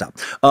radio." I'll stop.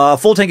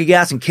 Full tank of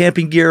gas and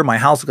camping gear. My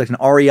house looked like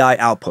an REI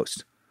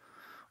outpost.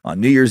 On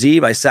New Year's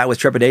Eve, I sat with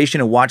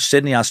trepidation and watched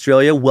Sydney,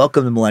 Australia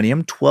welcome the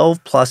millennium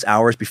 12-plus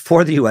hours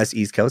before the U.S.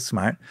 East Coast.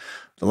 Smart.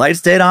 The lights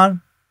stayed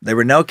on. There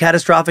were no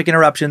catastrophic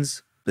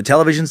interruptions. The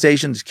television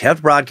stations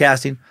kept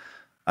broadcasting.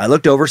 I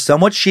looked over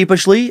somewhat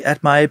sheepishly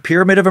at my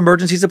pyramid of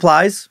emergency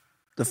supplies.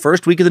 The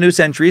first week of the new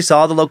century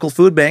saw the local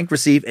food bank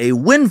receive a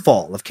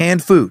windfall of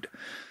canned food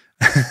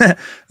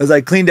as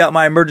I cleaned out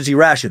my emergency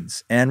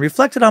rations and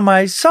reflected on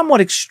my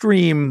somewhat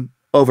extreme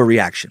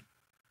overreaction.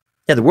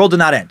 Yeah, the world did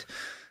not end.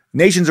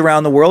 Nations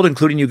around the world,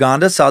 including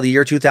Uganda, saw the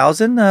year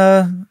 2000,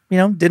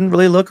 didn't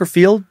really look or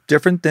feel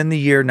different than the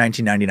year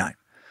 1999.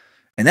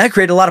 And that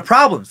created a lot of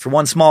problems for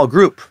one small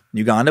group,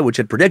 Uganda, which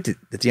had predicted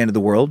that the end of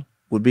the world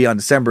would be on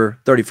December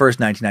 31st,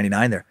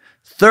 1999. Their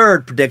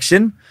third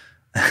prediction,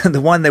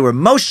 the one they were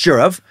most sure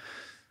of,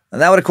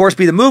 and that would, of course,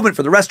 be the movement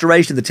for the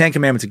restoration of the Ten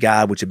Commandments of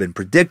God, which had been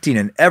predicting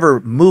an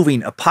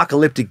ever-moving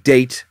apocalyptic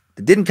date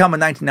that didn't come in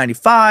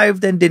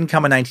 1995, then didn't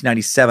come in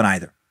 1997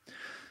 either.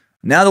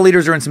 Now the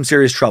leaders are in some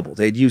serious trouble.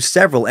 They'd used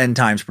several end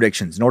times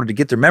predictions in order to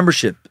get their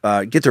members to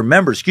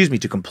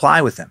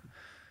comply with them,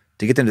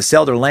 to get them to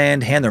sell their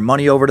land, hand their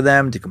money over to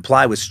them, to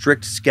comply with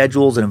strict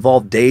schedules that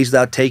involved days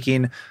without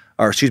talking,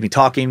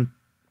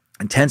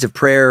 intensive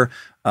prayer,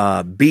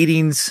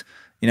 beatings,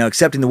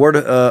 accepting the word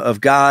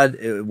of God.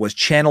 It was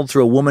channeled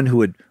through a woman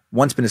who had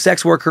once been a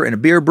sex worker and a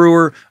beer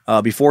brewer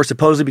before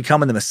supposedly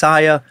becoming the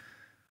Messiah.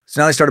 So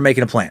now they started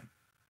making a plan,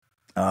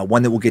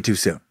 one that we'll get to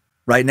soon.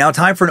 Right now,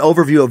 time for an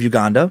overview of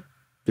Uganda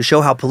to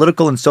show how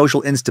political and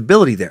social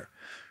instability there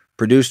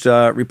produced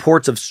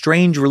reports of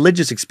strange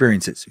religious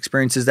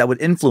experiences that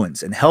would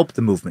influence and help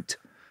the movement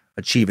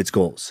achieve its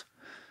goals.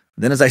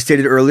 Then, as I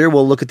stated earlier,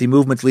 we'll look at the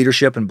movement's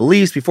leadership and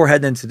beliefs before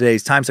heading into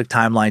today's Timesuck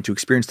timeline to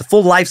experience the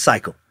full life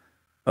cycle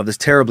of this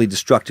terribly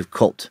destructive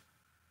cult.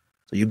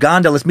 So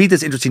Uganda, let's meet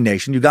this interesting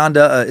nation.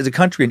 Uganda is a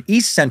country in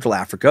East Central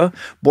Africa,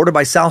 bordered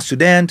by South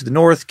Sudan to the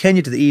north,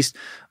 Kenya to the east,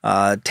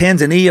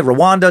 Tanzania,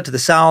 Rwanda to the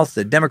south,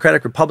 the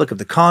Democratic Republic of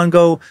the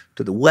Congo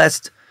to the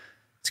west.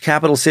 Its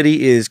capital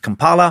city is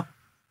Kampala,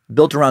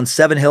 built around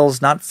 7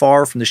 hills, not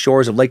far from the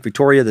shores of Lake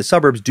Victoria. The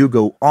suburbs do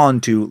go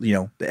on to,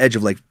 the edge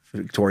of Lake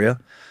Victoria.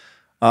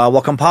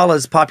 While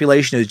Kampala's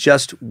population is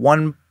just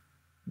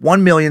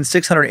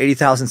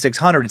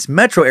 1,680,600, its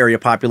metro area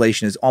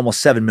population is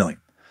almost 7 million.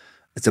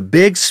 It's a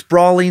big,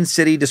 sprawling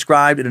city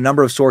described in a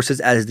number of sources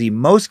as the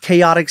most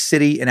chaotic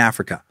city in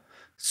Africa.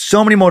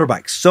 So many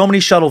motorbikes, so many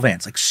shuttle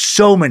vans.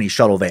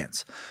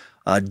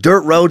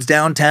 Dirt roads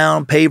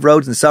downtown, paved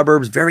roads in the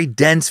suburbs, very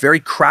dense, very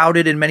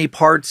crowded in many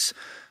parts.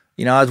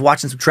 You know, I was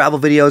watching some travel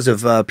videos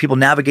of people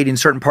navigating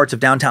certain parts of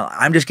downtown.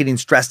 I'm just getting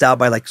stressed out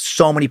by like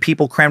so many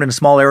people crammed in a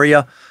small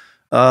area.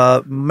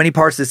 Many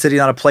parts of the city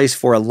not a place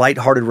for a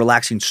lighthearted,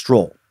 relaxing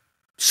stroll.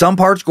 Some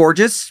parts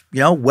gorgeous. You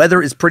know,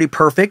 weather is pretty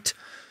perfect.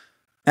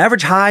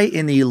 Average high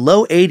in the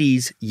low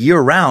 80s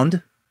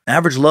year-round.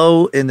 Average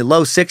low in the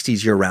low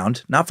 60s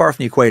year-round. Not far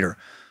from the equator.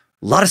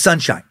 A lot of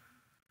sunshine.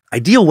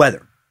 Ideal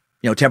weather,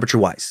 you know,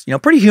 temperature-wise. You know,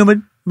 pretty humid.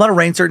 A lot of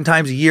rain certain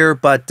times a year,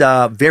 but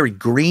very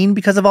green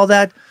because of all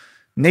that.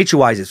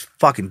 Nature-wise, is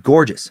fucking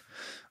gorgeous.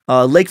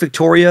 Lake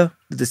Victoria,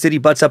 the city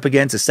butts up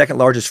against the second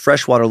largest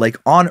freshwater lake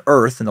on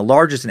Earth and the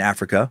largest in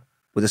Africa,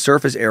 with a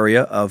surface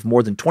area of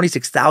more than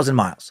 26,000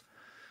 miles.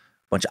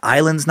 Bunch of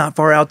islands not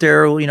far out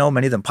there, you know,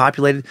 many of them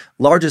populated.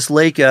 Largest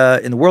lake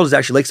in the world is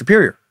actually Lake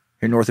Superior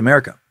here in North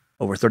America,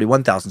 over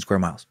 31,000 square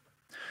miles.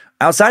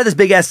 Outside of this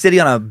big-ass city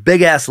on a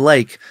big-ass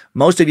lake,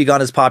 most of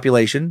Uganda's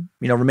population,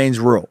 you know, remains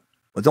rural,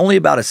 with only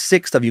about a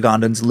sixth of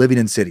Ugandans living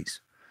in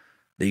cities.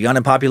 The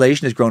Ugandan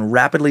population has grown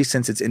rapidly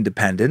since its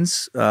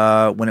independence,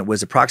 when it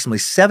was approximately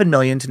 7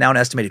 million to now an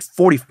estimated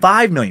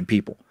 45 million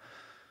people.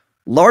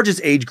 Largest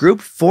age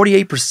group,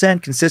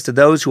 48%, consists of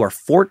those who are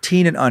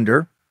 14 and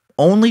under.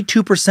 Only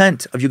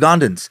 2% of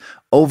Ugandans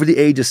over the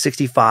age of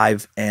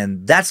 65,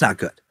 and that's not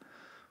good.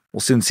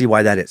 We'll soon see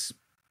why that is.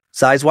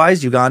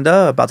 Size-wise,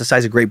 Uganda, about the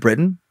size of Great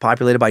Britain,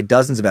 populated by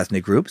dozens of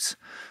ethnic groups,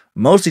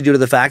 mostly due to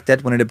the fact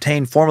that when it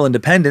obtained formal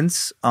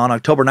independence on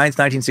October 9th,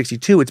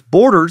 1962, its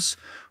borders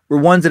were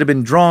ones that had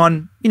been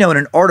drawn, you know, in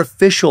an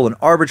artificial and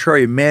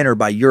arbitrary manner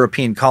by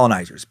European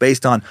colonizers,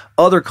 based on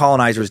other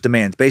colonizers'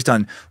 demands, based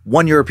on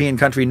one European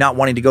country not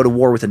wanting to go to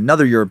war with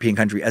another European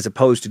country, as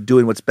opposed to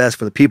doing what's best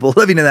for the people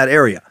living in that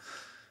area.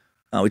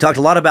 We talked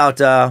a lot about,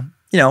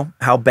 you know,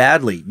 how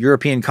badly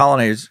European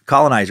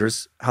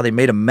colonizers, how they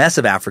made a mess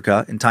of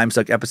Africa in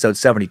Timesuck episode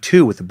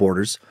 72 with the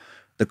borders,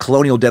 the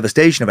colonial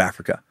devastation of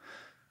Africa.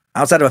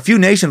 Outside of a few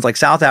nations like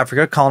South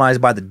Africa, colonized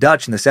by the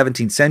Dutch in the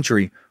 17th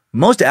century,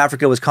 most of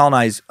Africa was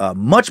colonized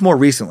much more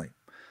recently.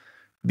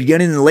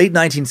 Beginning in the late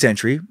 19th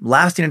century,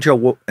 lasting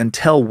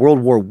until World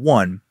War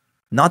I,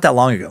 not that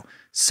long ago,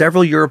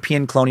 several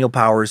European colonial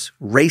powers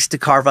raced to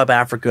carve up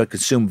Africa,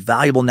 consume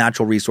valuable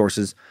natural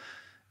resources,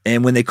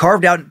 and when they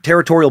carved out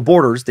territorial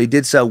borders, they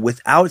did so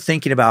without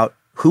thinking about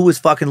who was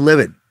fucking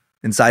living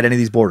inside any of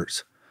these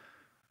borders.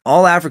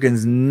 All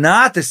Africans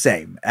not the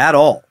same at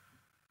all.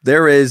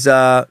 There is,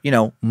 you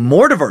know,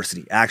 more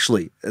diversity,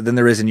 actually, than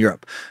there is in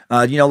Europe.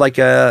 You know, like,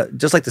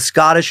 just like the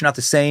Scottish are not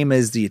the same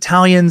as the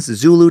Italians, the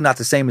Zulu not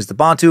the same as the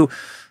Bantu.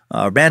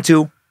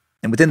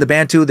 And within the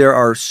Bantu, there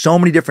are so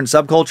many different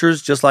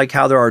subcultures, just like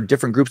how there are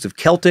different groups of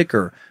Celtic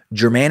or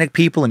Germanic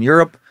people in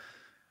Europe.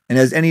 And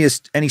as any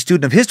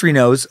student of history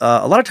knows,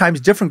 a lot of times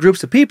different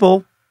groups of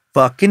people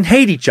fucking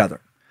hate each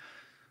other,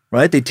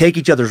 right? They take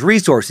each other's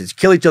resources,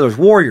 kill each other's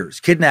warriors,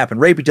 kidnap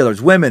and rape each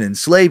other's women,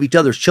 enslave each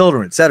other's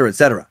children, etc.,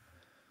 etc.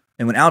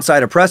 And when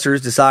outside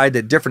oppressors decide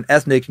that different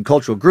ethnic and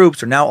cultural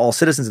groups are now all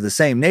citizens of the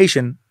same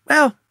nation,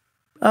 well,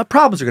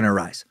 problems are going to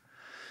arise.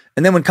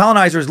 And then when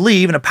colonizers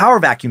leave and a power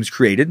vacuum is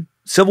created,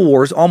 civil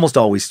wars almost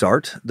always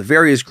start. The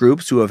various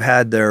groups who have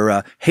had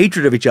their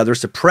hatred of each other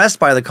suppressed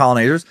by the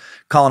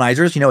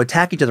colonizers, you know,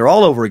 attack each other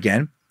all over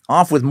again,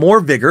 off with more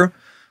vigor,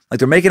 like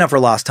they're making up for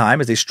lost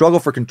time as they struggle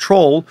for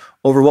control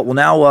over what will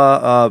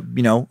now,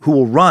 you know, who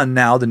will run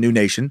now the new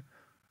nation,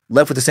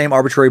 left with the same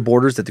arbitrary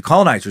borders that the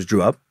colonizers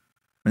drew up.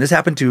 And this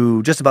happened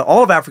to just about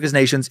all of Africa's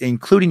nations,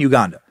 including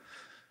Uganda.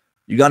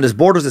 Uganda's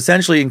borders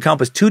essentially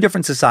encompass two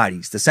different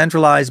societies, the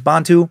centralized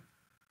Bantu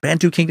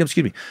kingdom,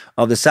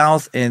 of the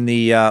south and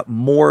the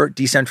more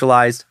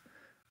decentralized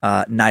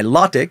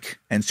Nilotic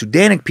and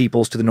Sudanic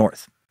peoples to the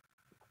north.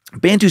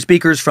 Bantu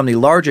speakers from the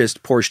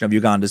largest portion of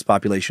Uganda's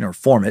population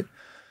form it,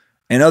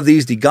 and of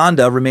these, the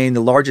Ganda remain the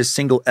largest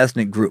single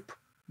ethnic group,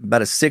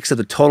 about a sixth of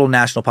the total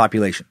national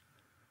population.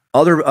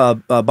 Other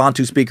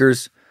Bantu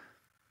speakers,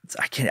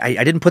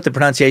 I didn't put the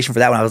pronunciation for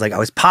that one. I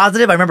was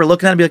positive. I remember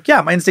looking at it and be like,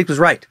 yeah, my instinct was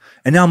right.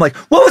 And now I'm like,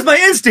 what was my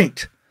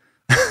instinct?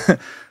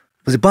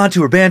 Was it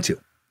Bantu or Bantu?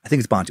 I think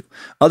it's Bantu.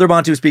 Other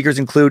Bantu speakers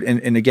include,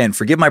 and again,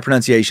 forgive my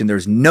pronunciation,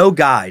 there's no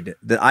guide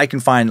that I can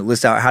find that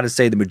lists out how to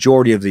say the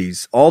majority of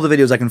these. All the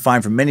videos I can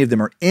find from many of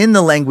them are in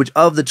the language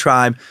of the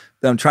tribe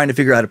that I'm trying to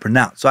figure out how to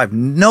pronounce. So I have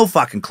no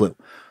fucking clue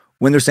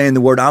when they're saying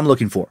the word I'm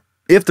looking for,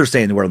 if they're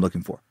saying the word I'm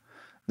looking for.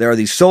 There are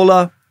the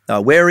Sola,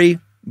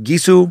 Weri,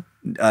 Gisu,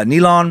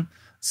 Nilon,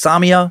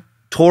 Samia,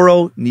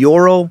 Toro,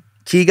 Nioro,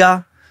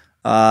 Kiga,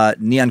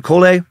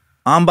 Nyankole,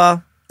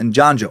 Amba, and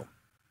Janjo.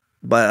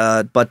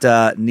 But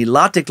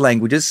Nilotic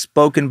languages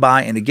spoken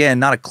by, and again,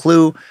 not a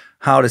clue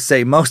how to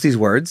say most of these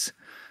words,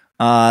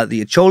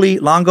 the Acholi,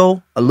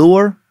 Lango,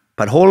 Alur,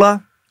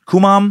 Padhola,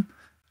 Kumam,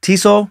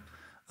 Tiso,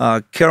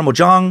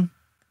 Karamojang,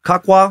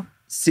 Kakwa,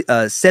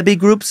 Sebi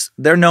groups,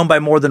 they're known by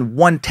more than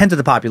 1/10 of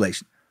the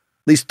population.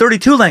 At least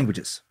 32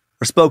 languages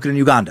are spoken in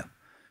Uganda.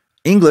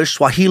 English,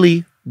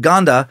 Swahili,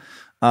 Ganda,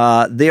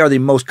 they are the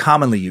most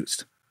commonly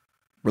used.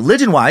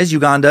 Religion-wise,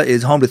 Uganda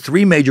is home to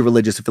three major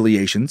religious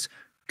affiliations: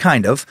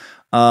 kind of,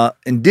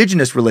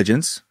 indigenous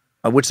religions,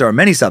 of which there are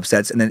many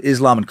subsets, and then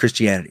Islam and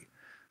Christianity.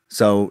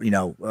 So,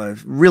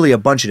 really a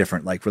bunch of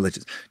different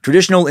religions.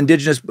 Traditional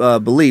indigenous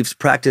beliefs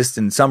practiced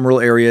in some rural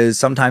areas,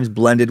 sometimes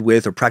blended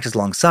with or practiced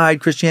alongside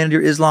Christianity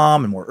or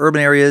Islam in more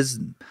urban areas.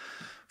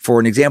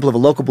 For an example of a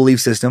local belief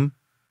system,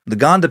 the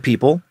Ganda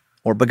people,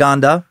 or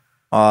Baganda,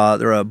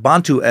 they're a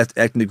Bantu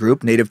ethnic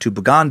group native to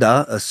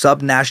Buganda, a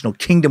subnational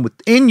kingdom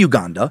within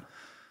Uganda.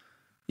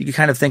 You can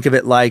kind of think of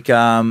it like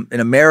in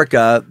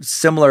America,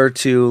 similar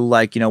to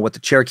what the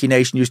Cherokee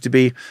Nation used to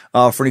be.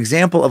 For an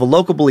example of a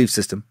local belief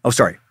system. Oh,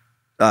 sorry.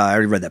 I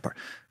already read that part.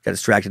 Got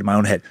distracted in my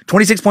own head.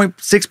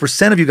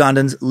 26.6% of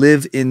Ugandans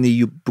live in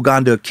the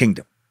Buganda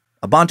kingdom,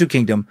 a Bantu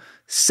kingdom,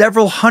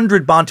 several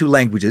hundred Bantu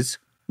languages,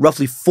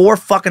 roughly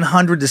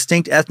 400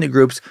 distinct ethnic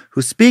groups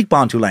who speak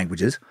Bantu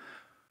languages.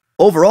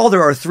 Overall,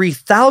 there are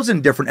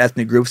 3,000 different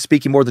ethnic groups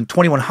speaking more than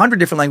 2,100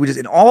 different languages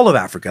in all of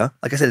Africa.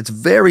 Like I said, it's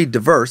very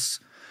diverse.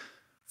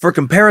 For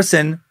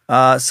comparison,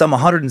 some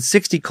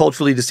 160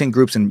 culturally distinct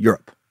groups in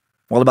Europe,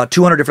 while about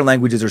 200 different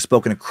languages are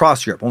spoken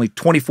across Europe, only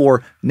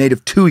 24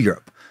 native to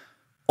Europe.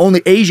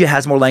 Only Asia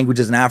has more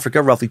languages than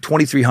Africa, roughly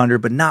 2,300,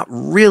 but not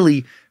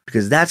really,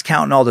 because that's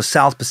counting all the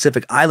South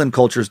Pacific island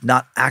cultures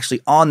not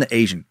actually on the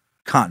Asian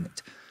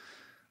continent.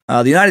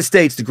 The United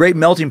States, the great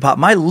melting pot,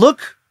 might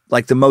look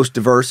like the most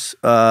diverse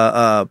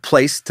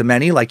place to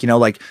many, like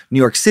New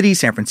York City,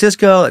 San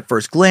Francisco. At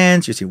first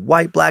glance, you see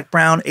white, black,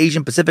 brown,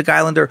 Asian, Pacific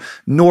Islander,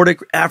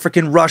 Nordic,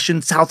 African,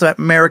 Russian, South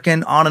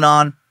American, on and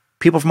on.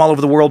 People from all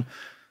over the world.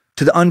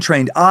 To the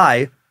untrained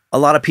eye, a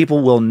lot of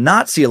people will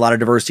not see a lot of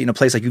diversity in a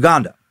place like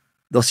Uganda.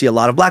 They'll see a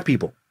lot of black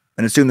people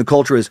and assume the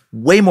culture is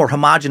way more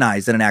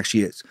homogenized than it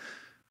actually is.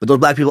 But those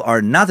black people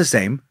are not the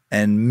same,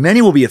 and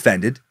many will be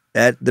offended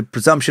at the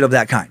presumption of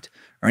that kind,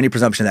 or any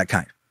presumption of that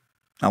kind.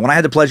 When I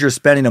had the pleasure of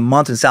spending a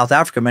month in South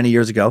Africa many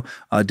years ago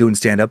doing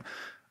stand-up,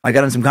 I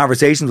got in some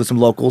conversations with some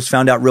locals,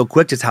 found out real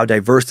quick just how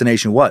diverse the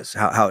nation was,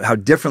 how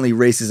differently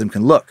racism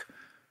can look.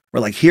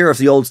 We're like, here, if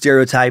the old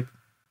stereotype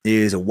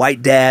is a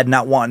white dad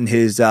not wanting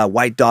his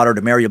white daughter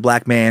to marry a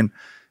black man,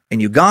 in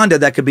Uganda,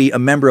 that could be a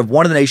member of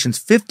one of the nation's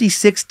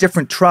 56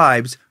 different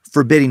tribes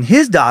forbidding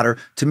his daughter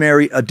to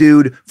marry a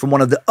dude from one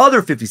of the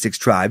other 56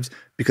 tribes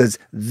because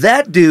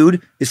that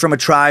dude is from a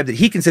tribe that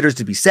he considers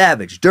to be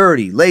savage,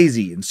 dirty,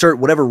 lazy, insert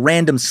whatever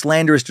random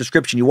slanderous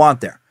description you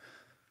want there.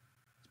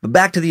 But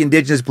back to the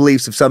indigenous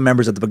beliefs of some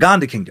members of the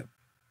Baganda kingdom.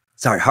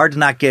 Sorry, hard to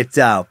not get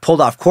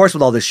pulled off course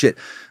with all this shit.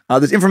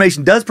 This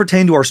information does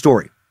pertain to our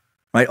story.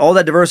 Right, all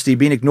that diversity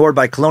being ignored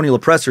by colonial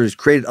oppressors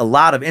created a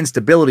lot of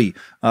instability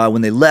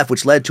when they left,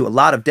 which led to a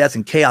lot of death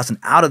and chaos. And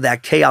out of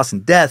that chaos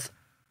and death,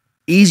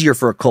 easier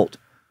for a cult,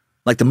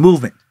 like the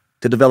movement,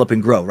 to develop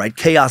and grow. Right,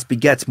 chaos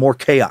begets more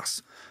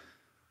chaos.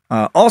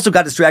 Also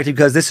got distracted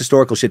because this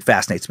historical shit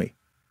fascinates me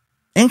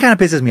and kind of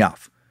pisses me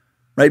off.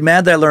 Right,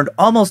 mad that I learned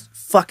almost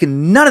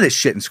fucking none of this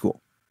shit in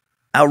school.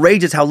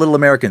 Outrageous how little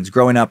Americans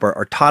growing up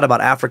are taught about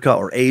Africa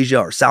or Asia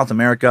or South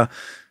America.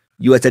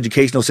 U.S.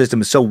 educational system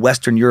is so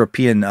Western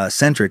European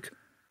centric.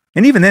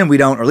 And even then we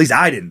don't, or at least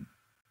I didn't,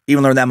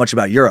 even learn that much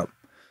about Europe.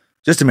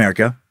 Just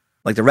America.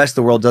 Like the rest of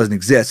the world doesn't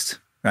exist,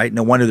 right?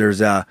 No wonder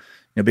there's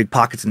big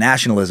pockets of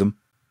nationalism.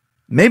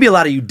 Maybe a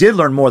lot of you did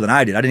learn more than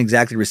I did. I didn't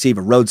exactly receive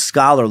a Rhodes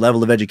Scholar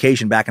level of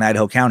education back in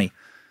Idaho County.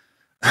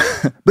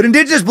 But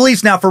indigenous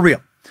beliefs now for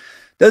real.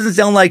 Doesn't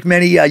sound like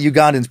many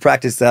Ugandans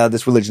practice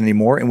this religion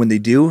anymore. And when they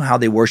do, how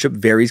they worship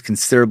varies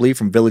considerably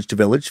from village to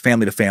village,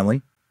 family to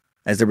family.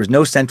 As there was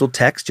no central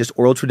text, just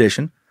oral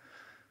tradition.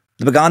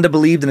 The Baganda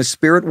believed in a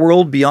spirit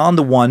world beyond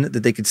the one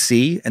that they could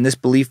see, and this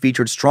belief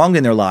featured strongly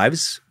in their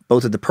lives,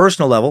 both at the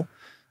personal level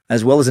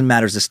as well as in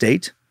matters of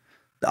state.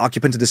 The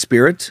occupants of the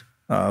spirit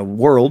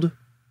world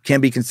can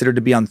be considered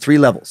to be on three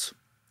levels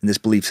in this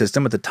belief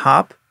system. At the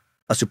top,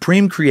 a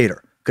supreme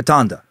creator,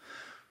 Katanda.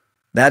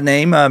 That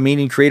name,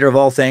 meaning creator of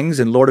all things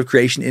and Lord of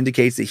creation,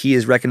 indicates that he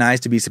is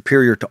recognized to be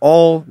superior to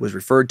all, was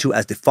referred to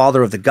as the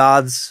father of the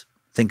gods.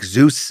 Think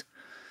Zeus.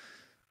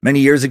 Many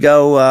years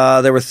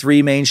ago, there were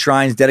three main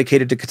shrines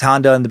dedicated to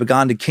Katanda in the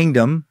Baganda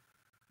kingdom.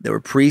 There were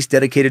priests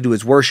dedicated to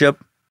his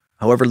worship.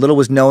 However, little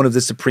was known of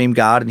this supreme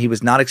god, and he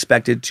was not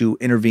expected to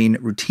intervene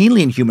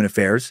routinely in human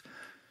affairs.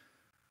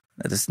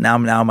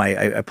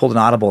 I pulled an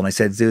audible and I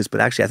said Zeus, but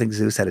actually I think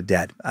Zeus had a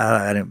dad.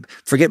 I didn't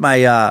forget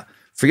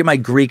my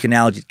Greek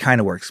analogy. It kind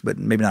of works, but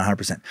maybe not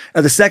 100%.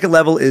 The second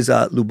level is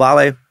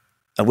Lubale,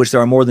 of which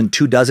there are more than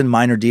 24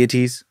 minor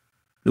deities.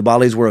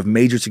 Lubales were of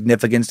major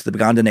significance to the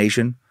Baganda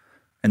nation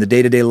and the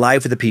day-to-day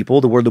life of the people.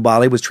 The word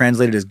Lubale was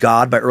translated as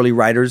God by early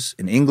writers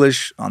in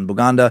English on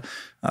Buganda,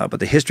 but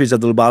the histories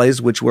of the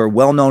Lubales, which were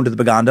well known to the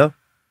Baganda,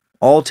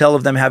 all tell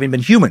of them having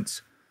been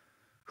humans,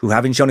 who,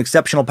 having shown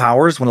exceptional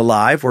powers when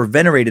alive, were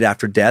venerated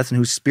after death, and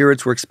whose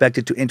spirits were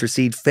expected to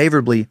intercede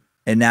favorably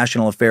in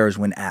national affairs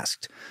when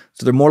asked.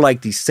 So they're more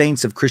like the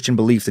saints of Christian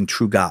belief than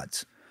true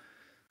gods.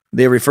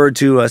 They are referred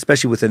to,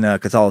 especially within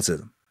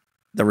Catholicism,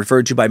 they're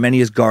referred to by many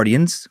as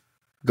guardians.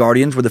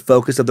 Guardians were the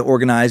focus of the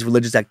organized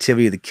religious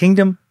activity of the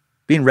kingdom,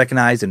 being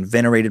recognized and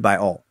venerated by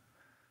all.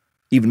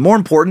 Even more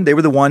important, they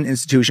were the one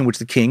institution which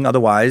the king,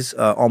 otherwise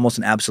almost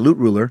an absolute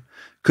ruler,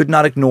 could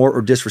not ignore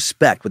or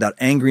disrespect without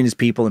angering his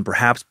people and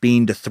perhaps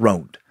being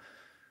dethroned.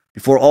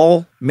 Before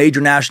all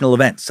major national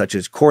events, such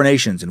as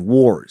coronations and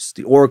wars,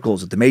 the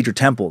oracles at the major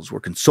temples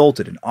were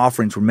consulted and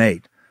offerings were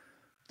made.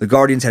 The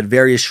guardians had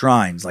various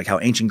shrines, like how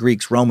ancient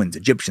Greeks, Romans,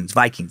 Egyptians,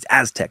 Vikings,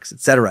 Aztecs,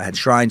 etc. had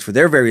shrines for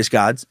their various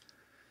gods.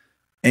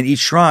 And each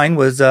shrine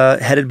was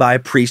headed by a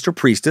priest or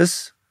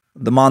priestess,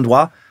 the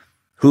mandwa,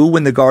 who,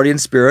 when the guardian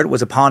spirit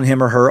was upon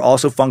him or her,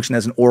 also functioned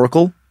as an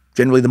oracle.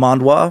 Generally, the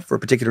mandwa for a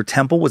particular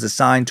temple was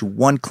assigned to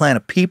one clan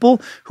of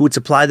people who would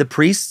supply the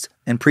priests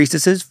and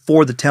priestesses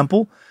for the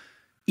temple.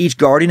 Each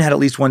guardian had at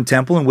least one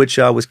temple in which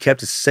was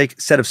kept a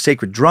set of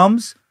sacred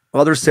drums,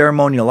 other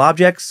ceremonial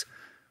objects.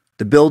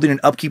 The building and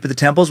upkeep of the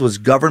temples was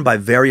governed by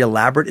very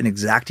elaborate and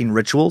exacting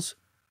rituals.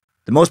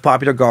 The most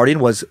popular guardian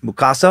was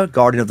Mukasa,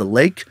 guardian of the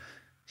lake.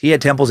 He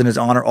had temples in his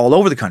honor all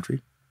over the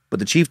country, but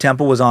the chief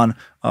temple was on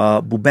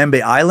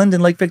Bubembe Island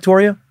in Lake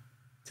Victoria.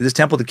 To this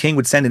temple, the king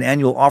would send an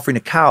annual offering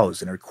of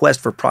cows and a request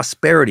for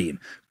prosperity and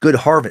good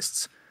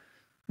harvests.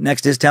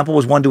 Next to his temple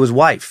was one to his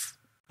wife,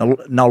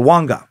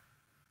 Nalwanga,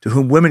 to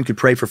whom women could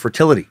pray for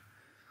fertility.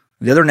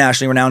 The other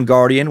nationally renowned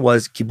guardian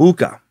was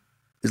Kibuka.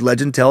 His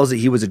legend tells that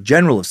he was a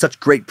general of such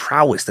great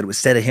prowess that it was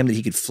said of him that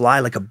he could fly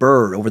like a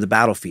bird over the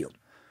battlefield.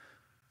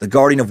 The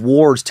Guardian of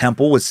War's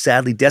temple was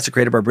sadly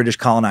desecrated by British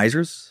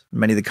colonizers.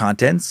 Many of the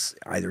contents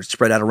either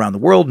spread out around the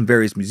world in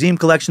various museum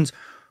collections,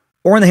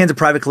 or in the hands of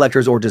private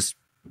collectors, or just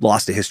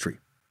lost to history.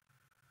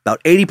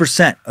 About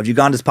 80% of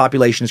Uganda's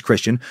population is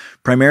Christian,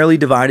 primarily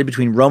divided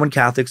between Roman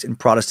Catholics and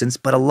Protestants,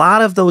 but a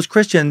lot of those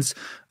Christians,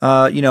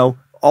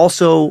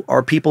 also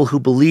are people who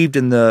believed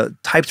in the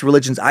types of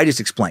religions I just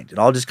explained. It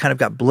all just kind of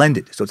got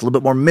blended, so it's a little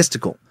bit more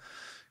mystical.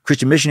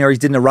 Christian missionaries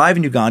didn't arrive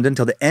in Uganda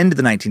until the end of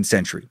the 19th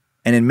century,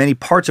 and in many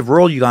parts of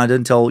rural Uganda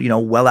until,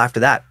 well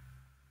after that.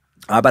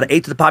 About an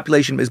eighth of the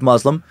population is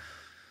Muslim,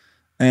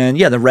 and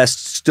the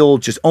rest still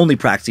just only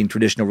practicing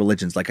traditional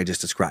religions like I just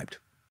described.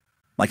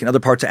 Like in other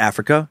parts of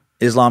Africa,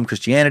 Islam,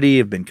 Christianity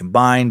have been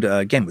combined,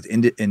 again, with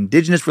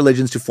indigenous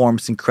religions to form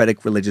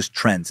syncretic religious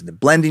trends. And the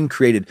blending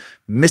created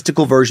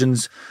mystical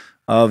versions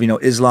of,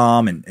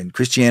 Islam and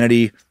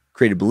Christianity,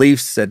 created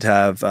beliefs that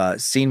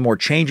have seen more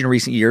change in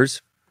recent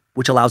years,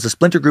 which allows the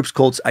splinter groups,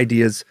 cults,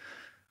 ideas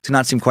to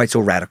not seem quite so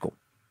radical.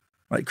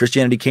 Right?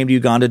 Christianity came to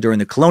Uganda during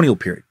the colonial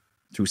period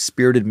through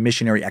spirited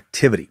missionary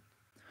activity.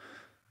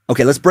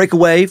 Okay, let's break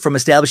away from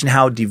establishing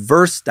how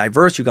diverse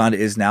Uganda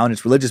is now in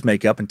its religious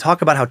makeup and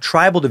talk about how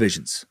tribal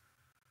divisions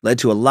led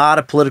to a lot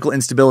of political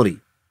instability,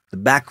 the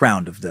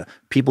background of the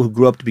people who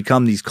grew up to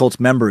become these cults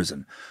members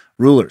and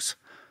rulers.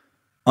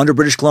 Under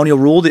British colonial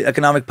rule, the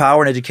economic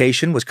power and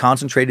education was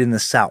concentrated in the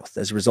South.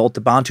 As a result,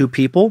 the Bantu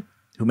people,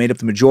 who made up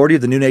the majority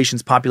of the new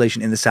nation's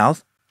population in the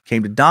South,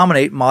 came to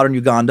dominate modern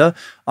Uganda,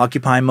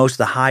 occupying most of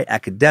the high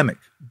academic,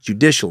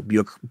 judicial,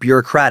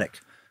 bureaucratic,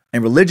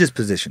 and religious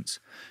positions,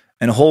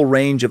 and a whole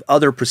range of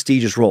other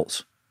prestigious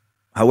roles.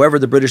 However,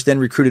 the British then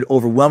recruited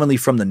overwhelmingly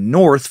from the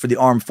north for the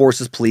armed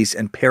forces, police,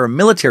 and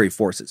paramilitary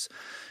forces.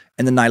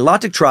 And the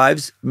Nilotic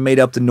tribes made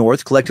up the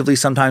north, collectively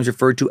sometimes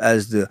referred to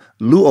as the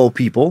Luo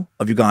people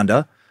of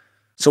Uganda.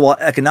 So while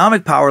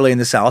economic power lay in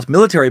the south,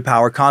 military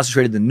power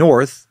concentrated in the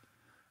north.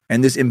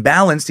 And this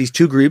imbalance, these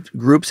two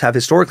groups have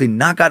historically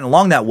not gotten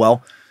along that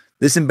well.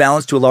 This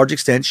imbalance, to a large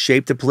extent,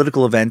 shaped the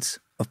political events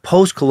of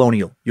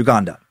post-colonial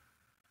Uganda.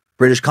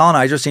 British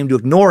colonizers seemed to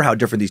ignore how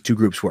different these two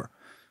groups were,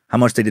 how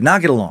much they did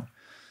not get along.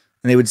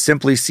 And they would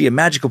simply see a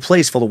magical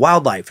place full of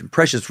wildlife and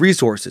precious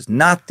resources,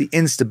 not the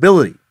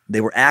instability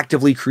they were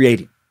actively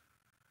creating.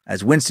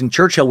 As Winston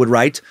Churchill would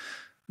write,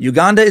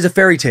 Uganda is a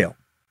fairy tale.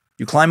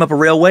 You climb up a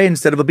railway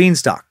instead of a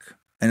beanstalk.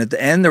 And at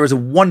the end, there is a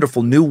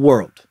wonderful new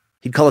world.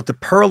 He'd call it the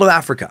Pearl of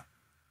Africa.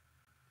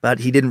 But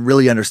he didn't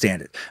really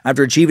understand it.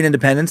 After achieving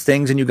independence,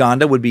 things in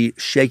Uganda would be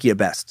shaky at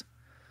best.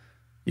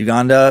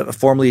 Uganda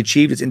formally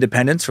achieved its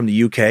independence from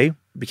the UK,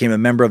 became a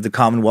member of the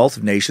Commonwealth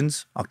of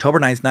Nations, October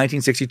 9th,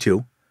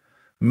 1962.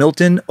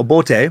 Milton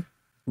Obote,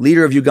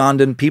 leader of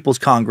Ugandan People's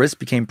Congress,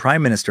 became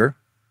prime minister.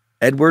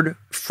 Edward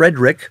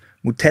Frederick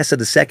Mutesa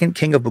II,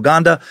 king of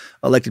Buganda,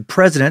 elected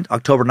president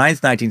October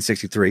 9th,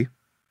 1963.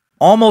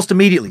 Almost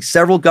immediately,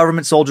 several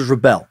government soldiers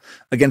rebel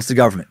against the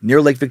government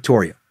near Lake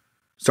Victoria.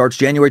 Starts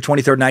January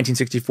 23rd,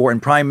 1964,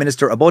 and Prime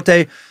Minister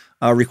Obote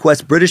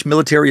requests British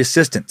military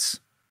assistance.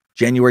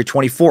 January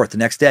 24th, the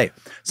next day.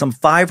 Some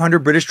 500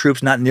 British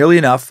troops, not nearly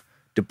enough,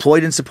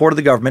 deployed in support of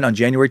the government on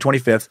January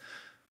 25th,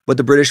 but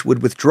the British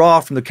would withdraw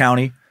from the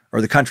country,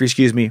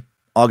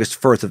 August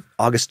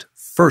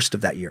 1st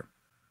of that year.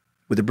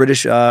 With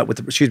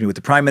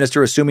the Prime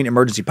Minister assuming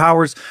emergency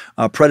powers,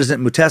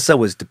 President Mutesa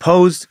was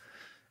deposed,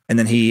 and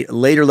then he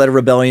later led a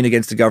rebellion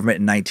against the government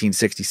in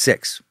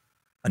 1966.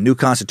 A new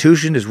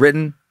constitution is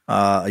written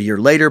a year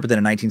later, but then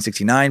in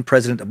 1969,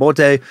 President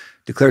Obote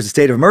declares a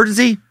state of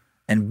emergency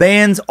and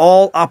bans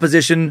all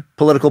opposition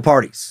political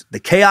parties. The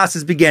chaos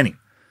is beginning.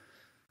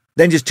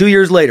 Then just 2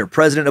 years later,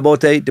 President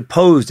Obote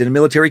deposed in a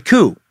military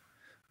coup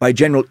by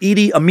General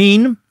Idi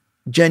Amin,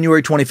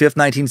 January 25th,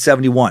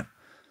 1971.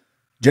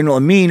 General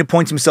Amin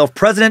appoints himself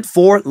president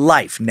for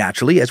life,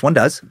 naturally, as one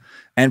does,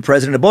 and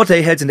President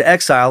Obote heads into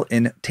exile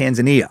in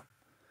Tanzania.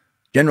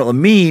 General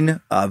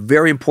Amin,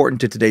 very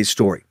important to today's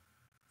story.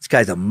 This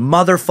guy's a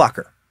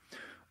motherfucker.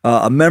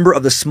 A member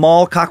of the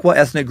small Kakwa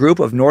ethnic group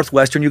of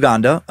northwestern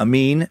Uganda,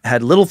 Amin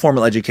had little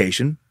formal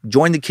education,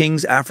 joined the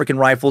King's African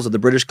Rifles of the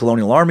British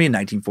Colonial Army in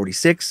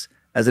 1946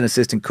 as an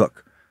assistant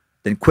cook,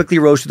 then quickly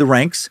rose through the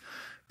ranks,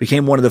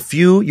 became one of the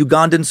few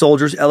Ugandan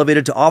soldiers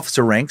elevated to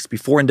officer ranks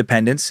before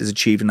independence is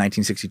achieved in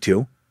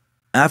 1962.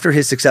 After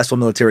his successful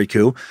military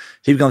coup,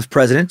 he becomes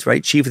president,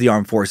 right, chief of the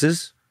armed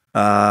forces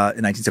in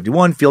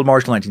 1971, field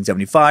marshal in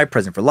 1975,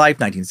 president for life,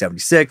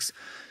 1976.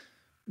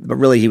 But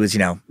really, he was,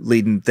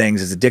 leading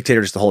things as a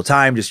dictator just the whole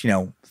time. Just,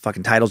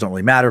 fucking titles don't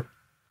really matter.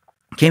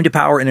 Came to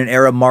power in an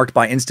era marked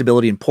by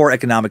instability and poor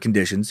economic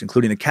conditions,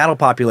 including a cattle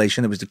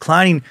population that was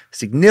declining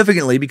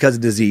significantly because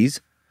of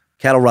disease,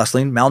 cattle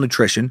rustling,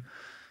 malnutrition,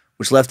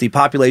 which left the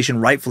population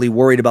rightfully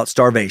worried about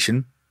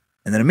starvation.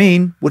 And then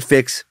Amin would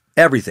fix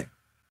everything.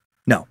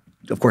 No,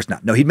 of course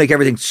not. No, he'd make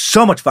everything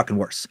so much fucking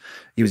worse.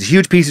 He was a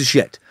huge piece of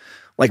shit.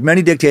 Like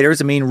many dictators,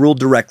 Amin ruled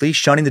directly,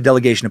 shunning the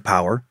delegation of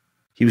power.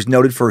 He was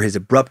noted for his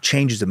abrupt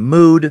changes of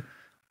mood,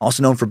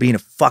 also known for being a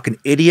fucking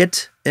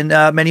idiot in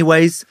many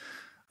ways.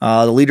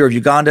 The leader of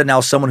Uganda, now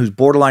someone who's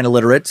borderline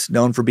illiterate,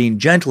 known for being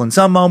gentle in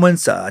some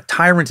moments, a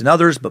tyrant in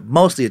others, but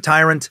mostly a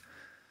tyrant.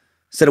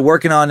 Instead of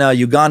working on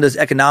Uganda's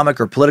economic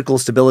or political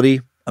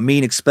stability,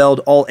 Amin expelled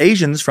all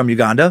Asians from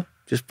Uganda,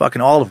 just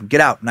fucking all of them.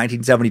 Get out,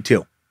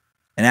 1972.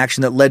 An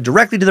action that led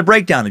directly to the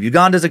breakdown of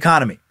Uganda's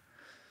economy.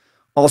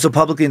 Also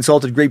publicly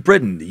insulted Great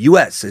Britain, the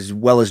U.S., as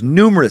well as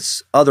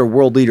numerous other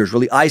world leaders,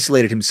 really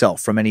isolated himself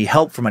from any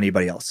help from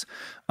anybody else.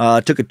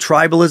 He took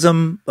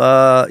tribalism,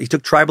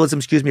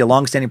 a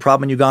long-standing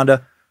problem in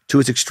Uganda,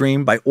 to its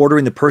extreme by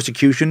ordering the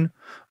persecution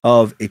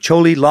of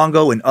Acholi,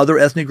 Longo, and other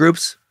ethnic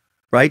groups,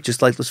 right?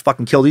 Just like, let's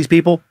fucking kill these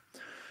people.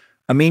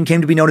 Amin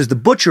came to be known as the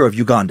Butcher of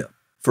Uganda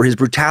for his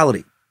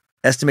brutality.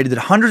 Estimated that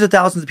hundreds of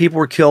thousands of people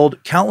were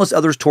killed, countless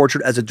others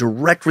tortured as a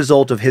direct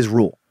result of his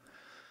rule.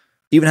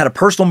 Even had a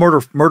personal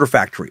murder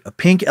factory, a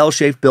pink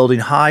L-shaped building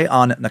high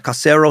on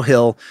Nakasero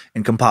Hill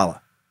in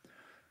Kampala.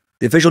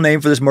 The official name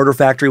for this murder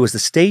factory was the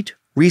State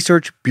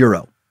Research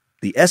Bureau.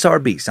 The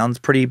SRB sounds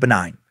pretty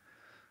benign.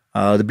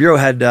 The Bureau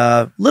had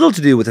little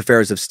to do with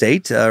affairs of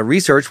state.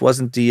 Research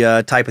wasn't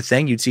the type of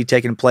thing you'd see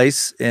taking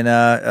place in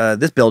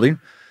this building.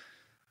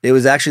 It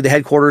was actually the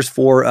headquarters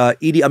for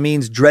Idi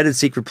Amin's dreaded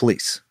secret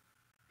police.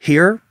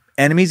 Here,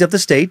 enemies of the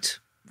state,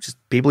 just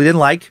people he didn't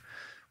like,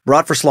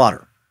 brought for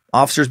slaughter.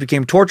 Offices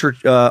became torture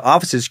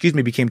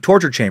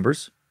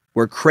chambers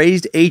where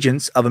crazed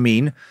agents of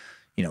Amin,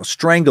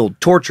 strangled,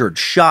 tortured,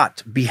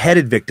 shot,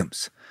 beheaded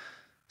victims.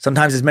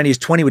 Sometimes as many as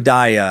 20 would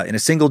die in a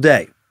single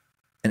day.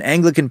 An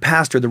Anglican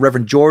pastor, the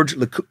Reverend George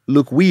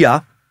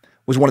Lukwia,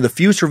 was one of the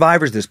few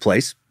survivors of this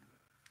place.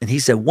 And he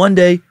said, one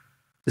day,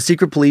 the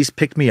secret police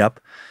picked me up,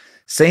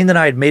 saying that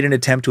I had made an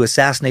attempt to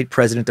assassinate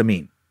President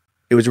Amin.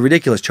 It was a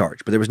ridiculous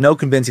charge, but there was no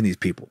convincing these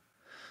people.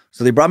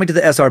 So they brought me to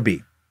the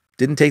SRB.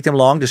 Didn't take them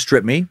long to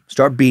strip me,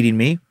 start beating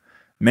me.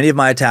 Many of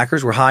my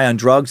attackers were high on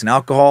drugs and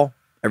alcohol.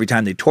 Every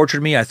time they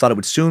tortured me, I thought it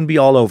would soon be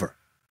all over.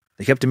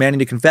 They kept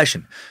demanding a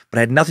confession, but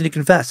I had nothing to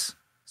confess.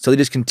 So they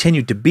just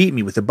continued to beat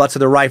me with the butts of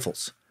their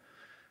rifles.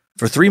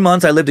 For 3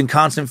 months, I lived in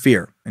constant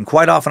fear, and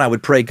quite often I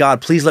would pray,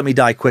 God, please let me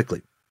die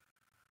quickly.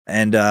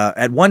 And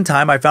at one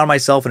time, I found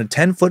myself in a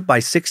 10 by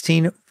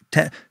 16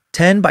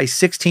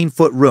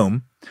 foot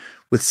room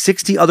with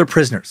 60 other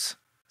prisoners.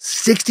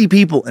 60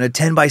 people in a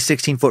 10 by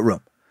 16 foot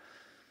room.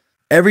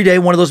 Every day,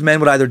 one of those men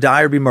would either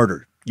die or be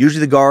murdered. Usually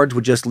the guards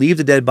would just leave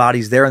the dead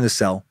bodies there in the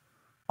cell.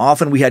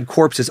 Often we had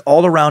corpses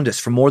all around us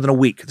for more than a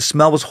week. The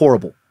smell was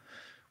horrible.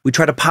 We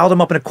tried to pile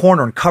them up in a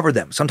corner and cover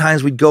them.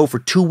 Sometimes we'd go for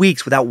 2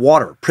 weeks without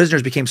water.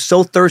 Prisoners became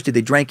so thirsty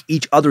they drank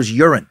each other's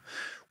urine.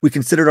 We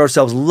considered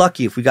ourselves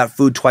lucky if we got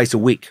food twice a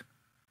week.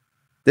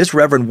 This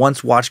reverend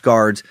once watched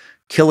guards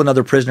kill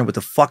another prisoner with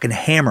a fucking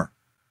hammer.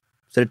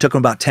 Said it took him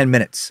about 10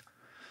 minutes.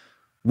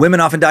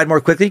 Women often died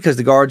more quickly because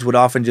the guards would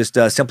often just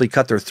simply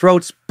cut their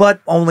throats,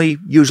 but only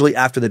usually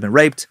after they'd been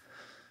raped.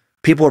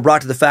 People were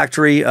brought to the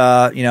factory,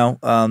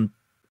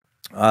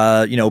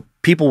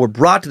 people were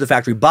brought to the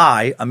factory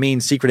by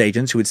Amin's secret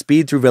agents who would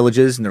speed through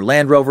villages in their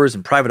Land Rovers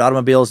and private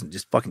automobiles and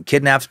just fucking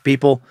kidnap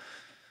people.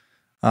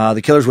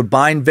 The killers would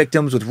bind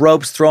victims with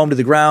ropes, throw them to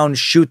the ground,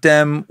 shoot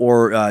them,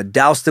 or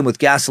douse them with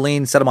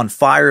gasoline, set them on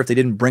fire if they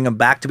didn't bring them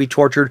back to be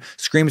tortured.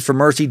 Screams for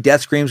mercy,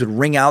 death screams would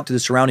ring out to the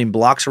surrounding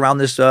blocks around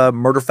this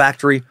murder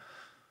factory.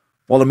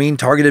 While Amin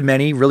targeted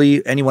many,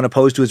 really anyone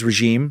opposed to his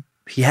regime,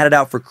 he had it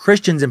out for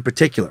Christians in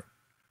particular.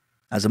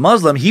 As a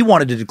Muslim, he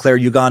wanted to declare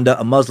Uganda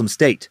a Muslim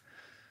state,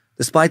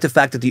 despite the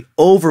fact that the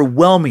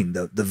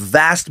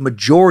vast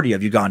majority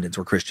of Ugandans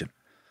were Christian.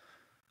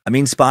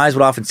 Amin's spies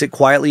would often sit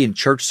quietly in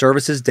church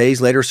services.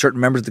 Days later, certain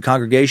members of the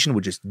congregation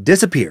would just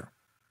disappear.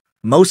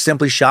 Most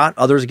simply shot,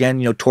 others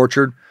again,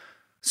 tortured.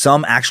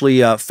 Some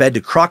actually fed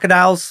to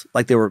crocodiles,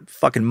 like they were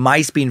fucking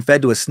mice being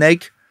fed to a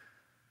snake.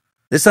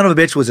 This son of a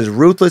bitch was as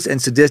ruthless and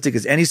sadistic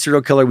as any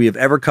serial killer we have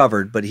ever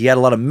covered, but he had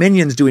a lot of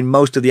minions doing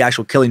most of the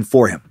actual killing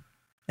for him,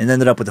 and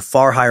ended up with a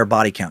far higher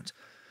body count.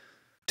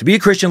 To be a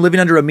Christian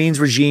living under Amin's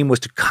regime was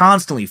to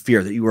constantly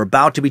fear that you were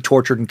about to be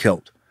tortured and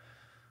killed.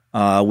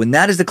 When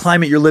that is the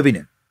climate you're living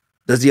in,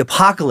 does the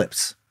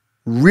apocalypse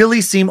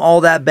really seem all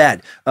that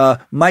bad?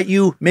 Might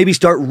you maybe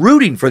start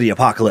rooting for the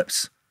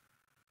apocalypse?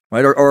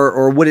 Right?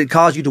 Or would it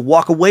cause you to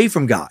walk away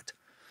from God?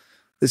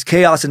 This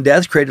chaos and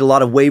death created a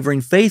lot of wavering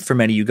faith for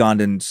many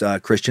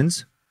Ugandan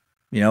Christians.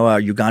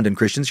 Ugandan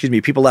Christians,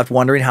 People left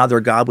wondering how their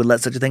God would let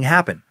such a thing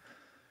happen.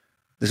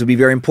 This would be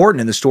very important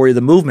in the story of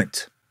the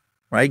movement,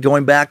 right?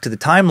 Going back to the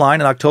timeline,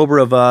 in October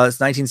of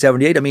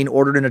 1978, Amin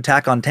ordered an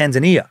attack on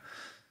Tanzania.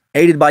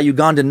 Aided by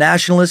Ugandan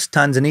nationalists,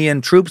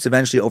 Tanzanian troops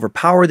eventually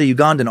overpowered the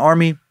Ugandan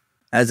army.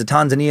 As the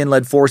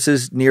Tanzanian-led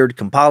forces neared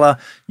Kampala,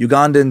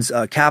 Ugandan's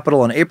capital,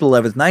 on April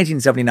 11th,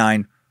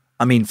 1979,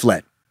 Amin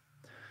fled.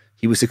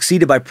 He was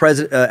succeeded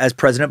as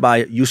president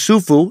by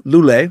Yusufu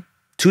Lule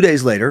 2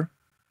 days later.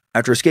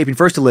 After escaping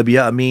first to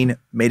Libya, Amin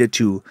made it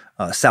to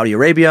Saudi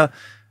Arabia,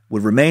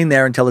 would remain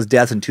there until his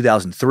death in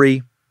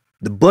 2003.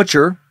 The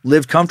Butcher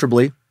lived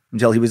comfortably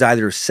until he was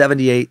either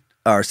 77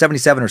 or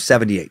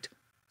 78.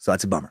 So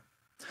that's a bummer.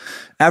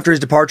 After his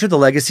departure, the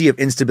legacy of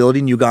instability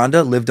in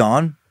Uganda lived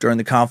on during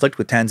the conflict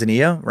with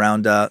Tanzania.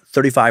 Around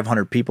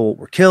 3,500 people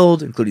were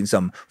killed, including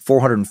some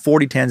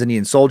 440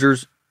 Tanzanian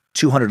soldiers,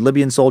 200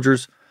 Libyan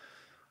soldiers.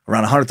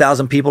 Around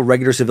 100,000 people,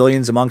 regular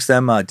civilians amongst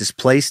them,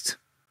 displaced.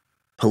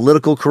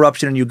 Political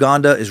corruption in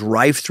Uganda is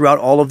rife throughout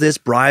all of this.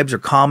 Bribes are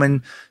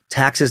common.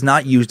 Taxes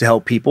not used to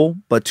help people,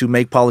 but to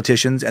make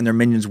politicians and their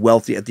minions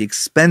wealthy at the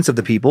expense of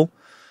the people.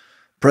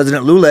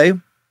 President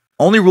Lule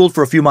only ruled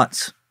for a few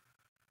months.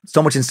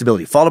 So much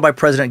instability. Followed by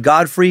President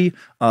Godfrey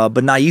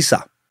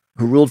Banaisa,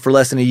 who ruled for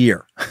less than a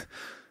year.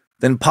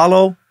 Then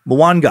Paulo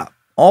Mwanga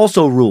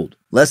also ruled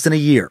less than a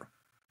year.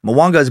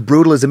 Mwanga is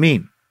brutal as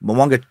Amin.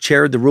 Mwanga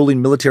chaired the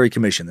ruling military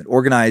commission that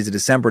organized the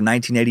December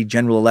 1980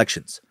 general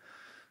elections.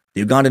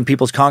 The Ugandan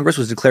People's Congress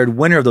was declared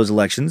winner of those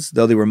elections,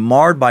 though they were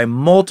marred by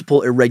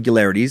multiple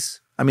irregularities.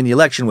 The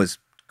election was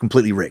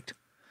completely rigged.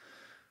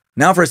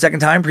 Now, for a second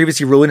time,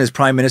 previously ruling as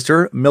Prime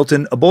Minister,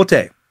 Milton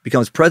Obote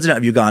becomes president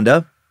of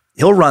Uganda.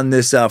 He'll run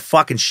this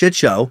fucking shit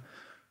show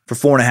for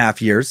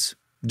 4.5 years.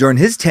 During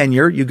his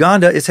tenure,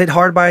 Uganda is hit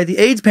hard by the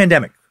AIDS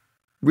pandemic.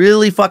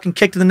 Really fucking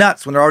kicked in the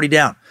nuts when they're already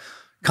down.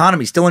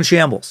 Economy still in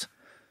shambles.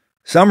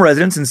 Some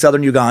residents in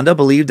southern Uganda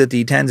believe that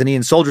the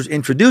Tanzanian soldiers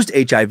introduced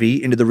HIV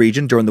into the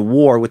region during the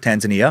war with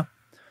Tanzania,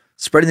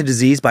 spreading the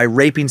disease by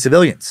raping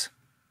civilians.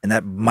 And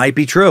that might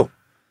be true.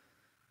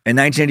 In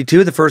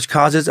 1982, the first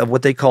causes of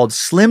what they called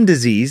slim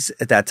disease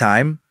at that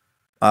time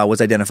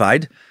was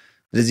identified.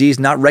 The disease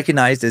not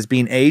recognized as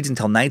being AIDS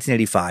until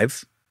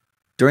 1985.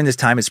 During this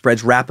time, it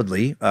spreads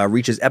rapidly,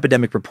 reaches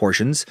epidemic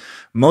proportions.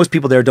 Most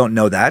people there don't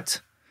know that.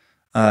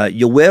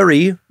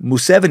 Yoweri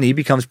Museveni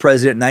becomes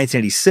president in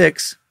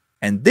 1986.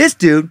 And this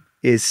dude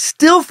is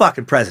still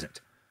fucking president.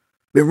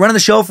 Been running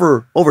the show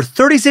for over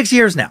 36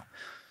 years now.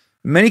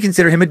 Many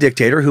consider him a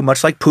dictator who,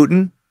 much like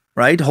Putin,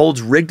 right,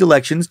 holds rigged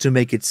elections to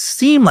make it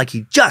seem like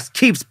he just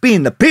keeps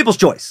being the people's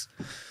choice.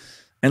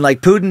 And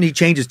like Putin, he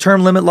changes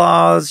term limit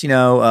laws,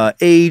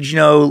 age,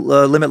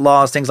 limit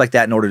laws, things like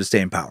that in order to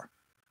stay in power.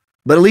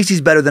 But at least he's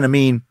better than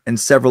Amin and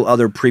several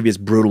other previous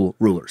brutal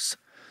rulers.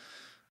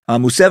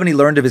 Museveni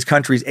learned of his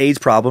country's AIDS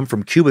problem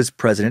from Cuba's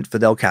president,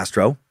 Fidel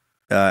Castro.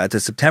 At the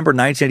September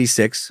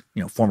 1986,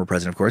 former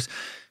president, of course,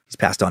 he's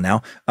passed on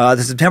now. The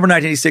September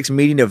 1986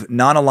 meeting of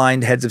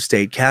non-aligned heads of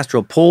state,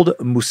 Castro pulled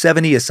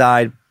Museveni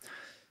aside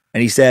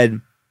and he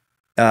said,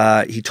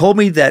 he told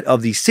me that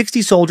of the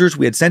 60 soldiers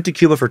we had sent to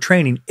Cuba for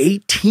training,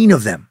 18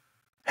 of them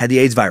had the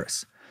AIDS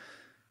virus.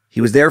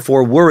 He was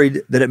therefore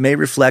worried that it may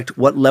reflect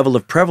what level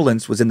of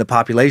prevalence was in the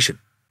population.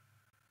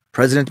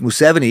 President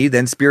Museveni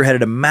then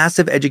spearheaded a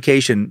massive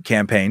education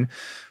campaign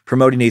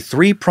promoting a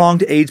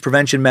three-pronged AIDS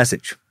prevention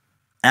message.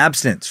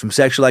 Abstinence from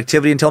sexual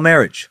activity until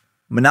marriage,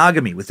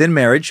 monogamy within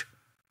marriage,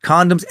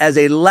 condoms as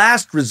a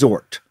last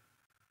resort.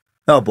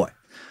 Oh boy.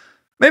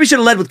 Maybe should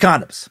have led with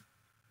condoms.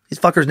 These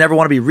fuckers never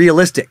want to be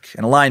realistic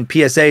and align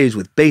PSAs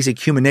with basic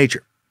human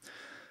nature.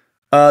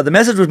 The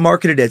message was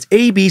marketed as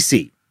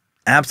ABC.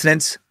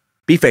 Abstinence,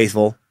 be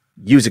faithful,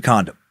 use a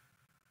condom.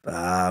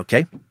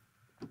 Okay.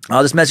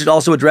 This message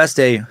also addressed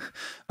a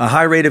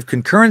high rate of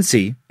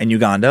concurrency in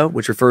Uganda,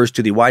 which refers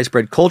to the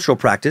widespread cultural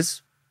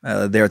practice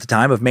there at the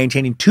time of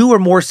maintaining 2 or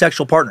more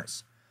sexual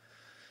partners,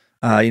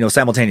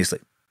 simultaneously.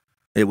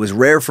 It was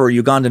rare for a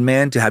Ugandan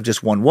man to have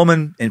just one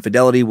woman.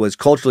 Infidelity was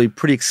culturally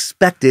pretty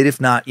expected, if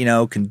not,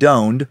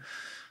 condoned.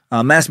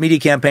 Mass media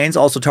campaigns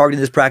also targeting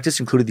this practice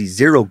included the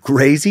zero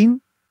grazing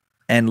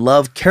and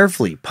love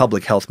carefully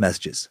public health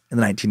messages in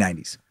the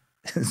 1990s.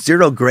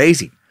 Zero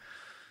grazing.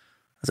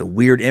 That's a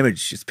weird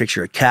image. Just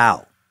picture a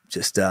cow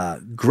just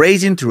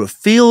grazing through a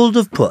field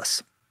of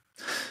puss.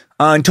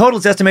 In total,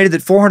 it's estimated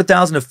that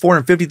 400,000 to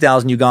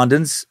 450,000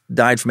 Ugandans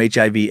died from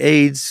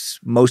HIV/AIDS,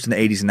 most in the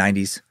 80s and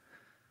 90s.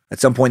 At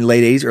some point in the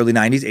late 80s, early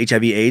 90s,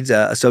 HIV/AIDS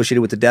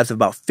associated with the death of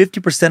about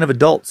 50% of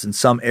adults in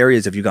some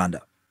areas of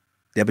Uganda.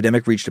 The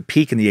epidemic reached a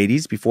peak in the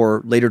 80s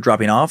before later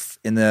dropping off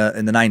in the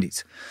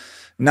 90s.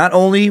 Not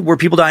only were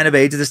people dying of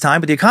AIDS at this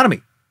time, but the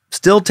economy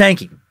still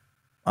tanking.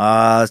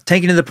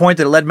 Tanking to the point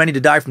that it led many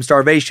to die from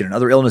starvation and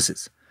other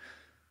illnesses.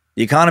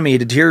 The economy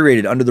had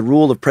deteriorated under the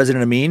rule of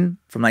President Amin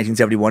from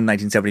 1971 to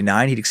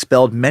 1979. He'd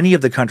expelled many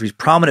of the country's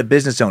prominent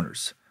business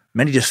owners.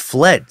 Many just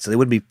fled so they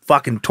wouldn't be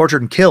fucking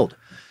tortured and killed.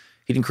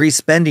 He'd increased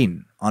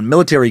spending on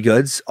military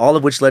goods, all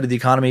of which led to the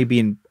economy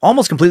being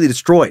almost completely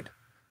destroyed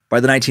by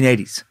the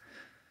 1980s.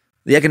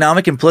 The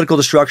economic and political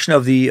destruction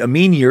of the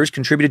Amin years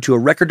contributed to a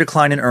record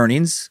decline in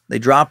earnings. They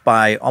dropped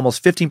by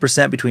almost 15%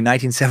 between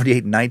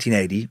 1978 and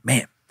 1980.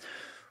 Man.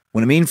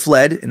 When Amin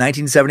fled in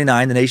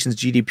 1979, the nation's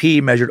GDP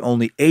measured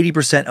only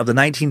 80% of the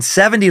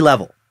 1970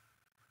 level.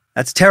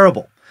 That's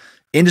terrible.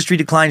 Industry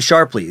declined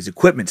sharply as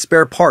equipment,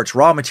 spare parts,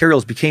 raw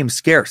materials became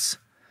scarce.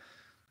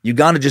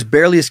 Uganda just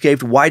barely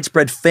escaped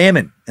widespread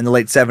famine in the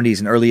late 70s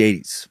and early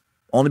 80s,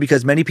 only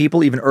because many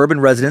people, even urban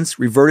residents,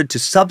 reverted to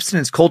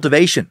subsistence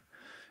cultivation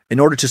in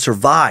order to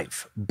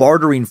survive,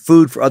 bartering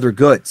food for other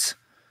goods.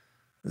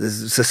 The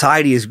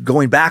society is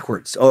going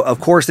backwards. Of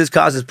course, this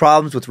causes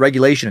problems with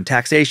regulation and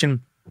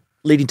taxation,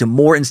 leading to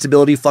more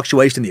instability,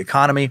 fluctuation in the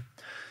economy.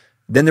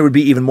 Then there would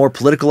be even more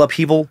political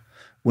upheaval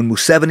when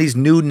Museveni's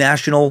new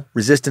national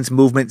resistance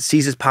movement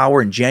seizes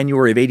power in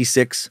January of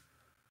 86.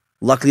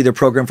 Luckily, their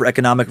program for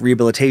economic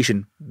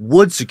rehabilitation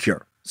would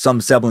secure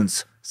some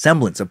semblance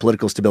of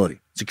political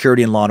stability,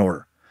 security, and law and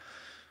order.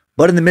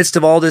 But in the midst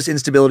of all this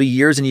instability,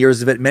 years and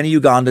years of it, many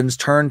Ugandans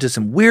turned to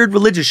some weird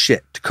religious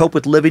shit to cope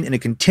with living in a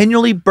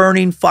continually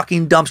burning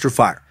fucking dumpster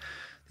fire.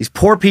 These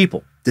poor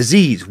people,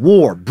 disease,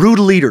 war,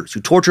 brutal leaders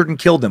who tortured and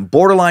killed them,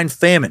 borderline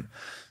famine,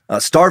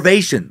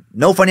 starvation,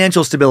 no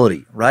financial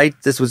stability, right?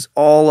 This was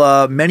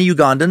all many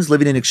Ugandans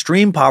living in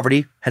extreme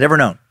poverty had ever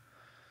known.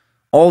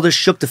 All this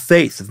shook the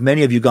faith of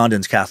many of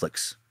Ugandans'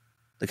 Catholics.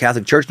 The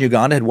Catholic Church in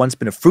Uganda had once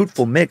been a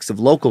fruitful mix of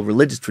local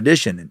religious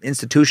tradition and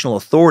institutional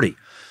authority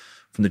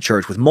from the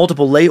church, with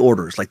multiple lay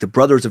orders like the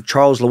Brothers of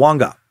Charles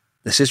Lwanga,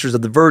 the Sisters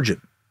of the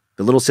Virgin,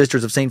 the Little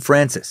Sisters of St.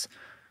 Francis.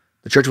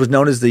 The church was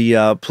known as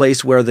the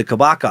place where the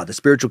Kabaka, the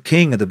spiritual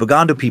king of the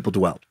Baganda people,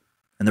 dwelt,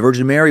 and the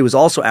Virgin Mary was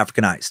also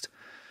Africanized.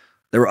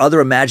 There were other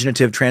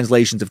imaginative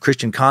translations of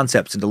Christian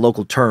concepts into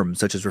local terms,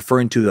 such as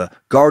referring to the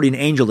guardian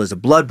angel as a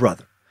blood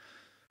brother.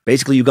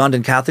 Basically,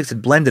 Ugandan Catholics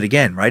had blended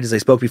again, right? As I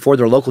spoke before,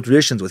 their local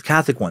traditions with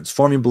Catholic ones,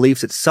 forming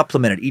beliefs that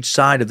supplemented each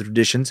side of the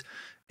traditions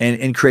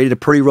and created a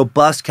pretty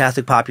robust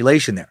Catholic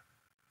population there.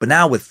 But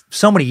now with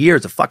so many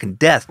years of fucking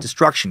death,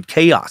 destruction,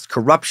 chaos,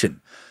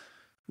 corruption,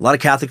 a lot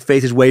of Catholic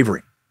faith is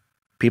wavering.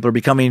 People are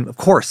becoming, of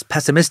course,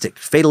 pessimistic,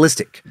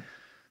 fatalistic.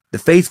 The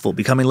faithful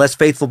becoming less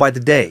faithful by the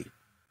day.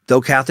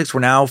 Though Catholics were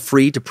now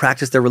free to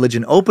practice their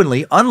religion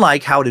openly,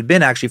 unlike how it had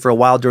been actually for a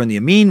while during the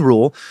Amin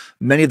rule,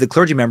 many of the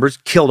clergy members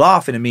killed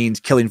off in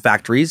Amin's killing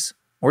factories,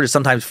 or just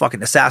sometimes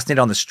fucking assassinated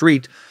on the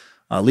street,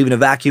 leaving a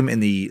vacuum in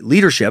the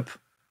leadership.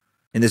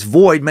 In this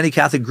void, many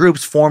Catholic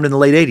groups formed in the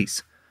late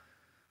 80s.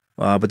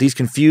 But these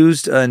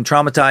confused and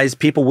traumatized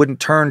people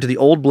wouldn't turn to the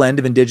old blend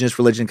of indigenous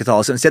religion and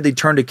Catholicism. Instead, they'd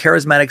turn to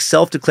charismatic,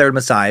 self-declared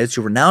messiahs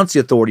who renounce the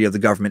authority of the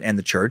government and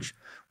the church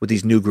with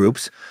these new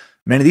groups.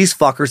 Many of these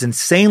fuckers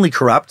insanely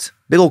corrupt,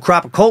 big old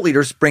crop of cult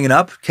leaders springing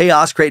up,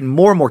 chaos, creating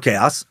more and more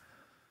chaos.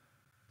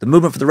 The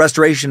movement for the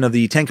restoration of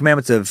the Ten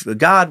Commandments of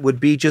God would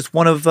be just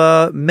one of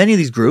many of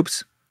these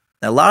groups.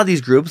 Now, a lot of these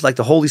groups, like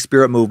the Holy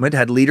Spirit movement,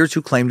 had leaders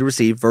who claimed to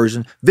receive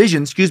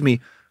visions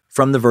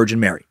from the Virgin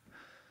Mary,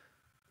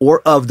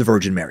 or of the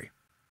Virgin Mary.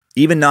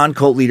 Even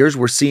non-cult leaders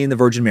were seeing the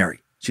Virgin Mary.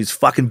 She was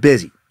fucking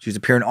busy. She was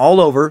appearing all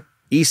over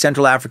East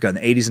Central Africa in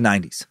the 80s and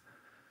 90s.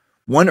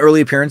 One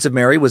early appearance of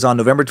Mary was on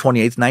November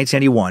 28th,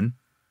 1981,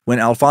 when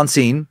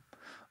Alphonsine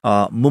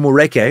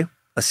Mumureke,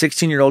 a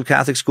 16-year-old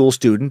Catholic school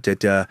student at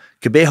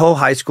Kibeho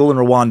High School in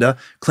Rwanda,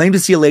 claimed to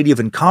see a lady of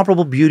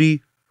incomparable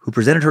beauty who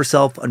presented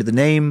herself under the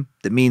name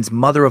that means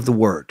Mother of the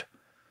Word.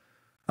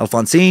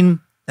 Alphonsine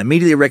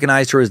immediately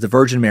recognized her as the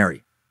Virgin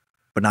Mary,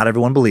 but not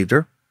everyone believed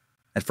her.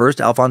 At first,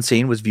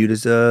 Alphonsine was viewed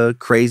as a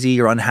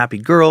crazy or unhappy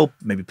girl,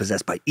 maybe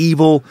possessed by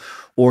evil,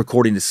 or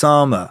according to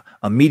some,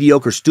 a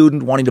mediocre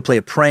student wanting to play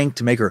a prank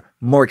to make her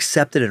more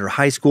accepted at her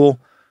high school.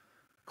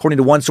 According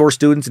to one source,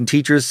 students and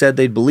teachers said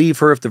they'd believe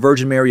her if the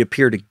Virgin Mary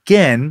appeared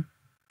again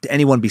to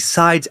anyone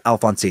besides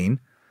Alphonsine.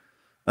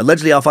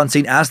 Allegedly,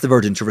 Alphonsine asked the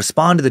Virgin to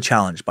respond to the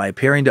challenge by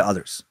appearing to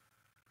others.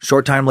 A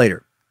short time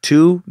later,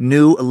 two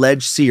new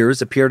alleged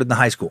seers appeared in the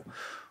high school,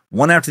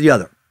 one after the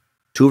other,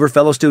 two of her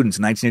fellow students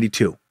in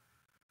 1982.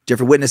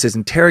 Different witnesses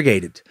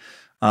interrogated,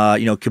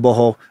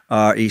 Kiboho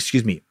High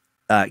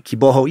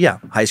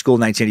School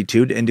in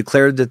 1982, and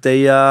declared that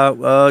they,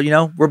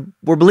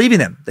 were believing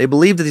them. They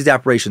believed that these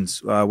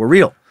apparitions were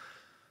real.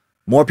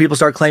 More people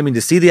start claiming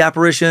to see the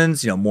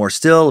apparitions, more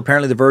still.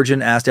 Apparently the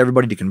Virgin asked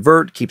everybody to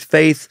convert, keep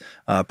faith,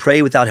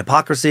 pray without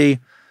hypocrisy,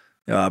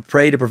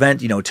 pray to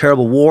prevent,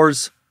 terrible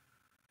wars.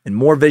 And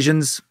more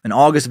visions. In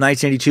August of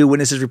 1982,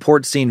 witnesses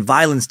report seeing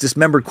violence,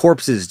 dismembered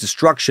corpses,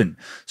 destruction.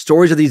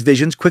 Stories of these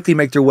visions quickly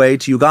make their way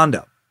to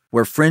Uganda,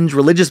 where fringe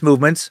religious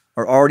movements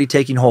are already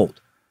taking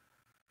hold.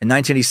 In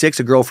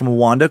 1986, a girl from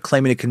Rwanda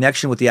claiming a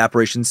connection with the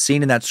apparitions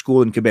seen in that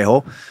school in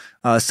Kibeho,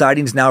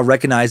 sightings now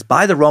recognized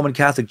by the Roman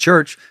Catholic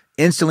Church,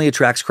 instantly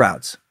attracts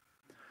crowds.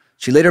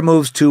 She later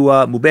moves to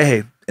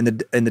Mubehe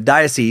in the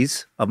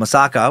diocese of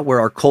Masaka, where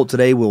our cult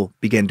today will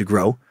begin to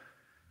grow.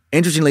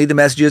 Interestingly, the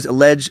messages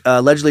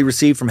allegedly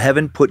received from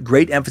heaven put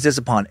great emphasis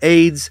upon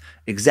AIDS,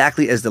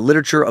 exactly as the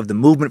literature of the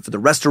movement for the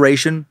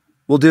restoration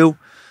will do.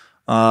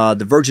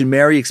 The Virgin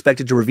Mary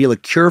expected to reveal a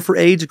cure for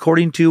AIDS,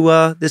 according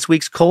to this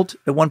week's cult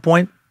at one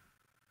point.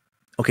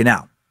 Okay,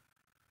 now,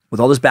 with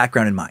all this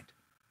background in mind,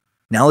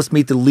 now let's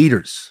meet the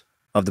leaders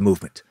of the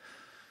movement.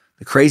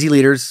 The crazy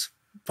leaders,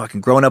 fucking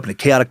growing up in a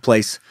chaotic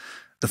place.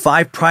 The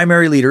 5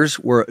 primary leaders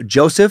were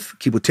Joseph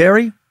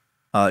Kibuteri,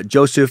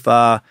 Joseph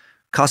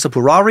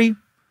Kasapurari,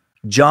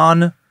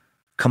 John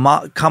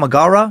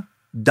Kamagara,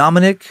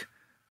 Dominic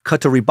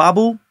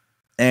Kataribabu,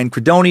 and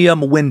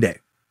Credonia Mwinde.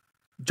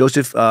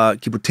 Joseph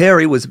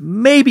Kibuteri was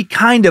maybe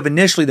kind of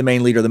initially the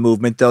main leader of the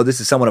movement, though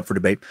this is somewhat up for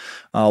debate.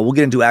 We'll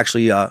get into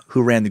actually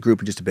who ran the group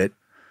in just a bit.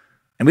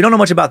 And we don't know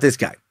much about this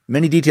guy.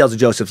 Many details of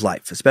Joseph's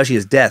life, especially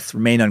his death,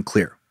 remain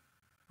unclear.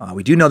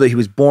 We do know that he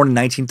was born in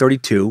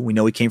 1932. We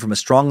know he came from a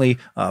strongly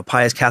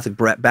pious Catholic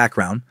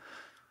background,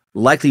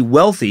 likely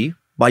wealthy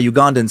by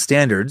Ugandan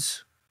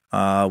standards.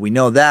 We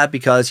know that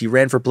because he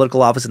ran for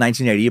political office in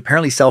 1980,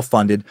 apparently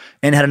self-funded,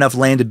 and had enough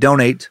land to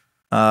donate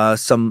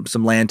some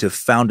land to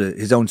found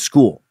his own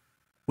school,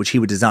 which he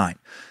would design.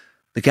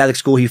 The Catholic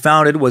school he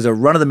founded was a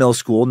run-of-the-mill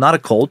school, not a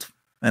cult,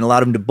 and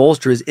allowed him to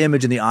bolster his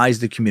image in the eyes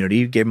of the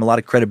community, gave him a lot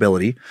of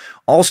credibility.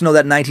 Also know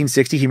that in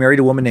 1960, he married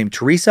a woman named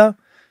Teresa.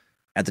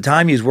 At the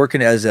time, he was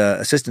working as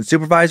an assistant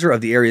supervisor of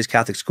the area's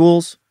Catholic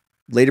schools,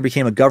 later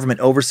became a government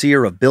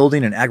overseer of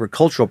building and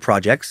agricultural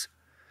projects.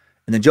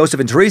 And then Joseph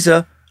and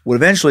Teresa would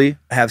eventually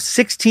have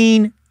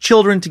 16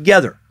 children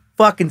together.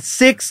 Fucking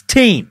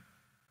 16!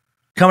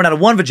 Coming out of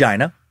one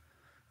vagina.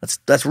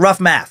 That's rough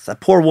math.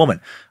 That poor woman.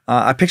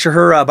 I picture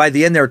her by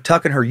the end there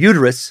tucking her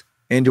uterus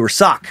into her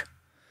sock.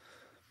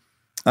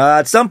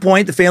 At some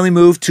point, the family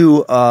moved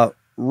to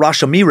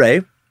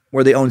Rashamire,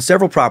 where they owned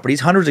several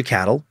properties, hundreds of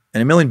cattle,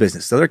 and a milling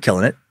business. So they're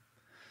killing it.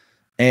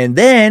 And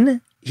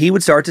then he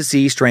would start to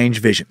see strange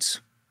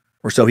visions,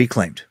 or so he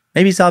claimed.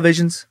 Maybe he saw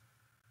visions.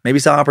 Maybe he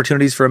saw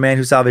opportunities for a man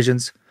who saw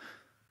visions.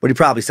 But he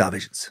probably saw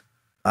visions.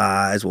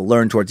 As we'll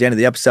learn towards the end of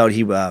the episode,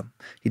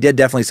 he did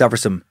definitely suffer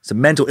some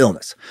mental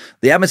illness.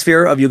 The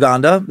atmosphere of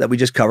Uganda that we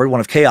just covered, one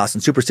of chaos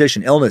and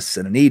superstition, illness,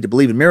 and a need to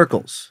believe in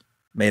miracles,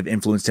 may have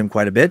influenced him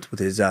quite a bit with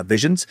his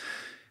visions.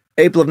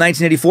 April of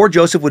 1984,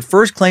 Joseph would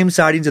first claim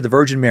sightings of the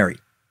Virgin Mary.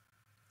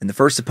 In the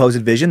first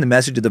supposed vision, the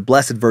message of the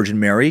Blessed Virgin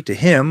Mary to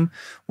him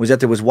was that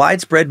there was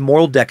widespread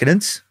moral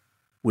decadence,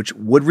 which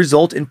would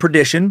result in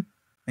perdition.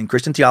 In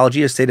Christian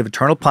theology, a state of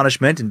eternal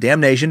punishment and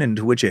damnation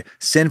into which a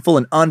sinful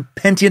and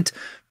unpenitent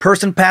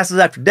person passes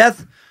after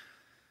death.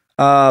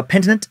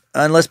 Penitent,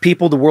 unless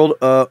people the world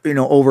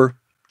over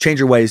change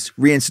their ways,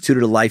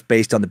 reinstituted a life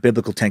based on the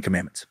biblical 10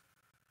 Commandments.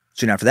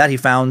 Soon after that, he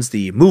founds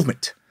the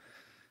movement.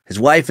 His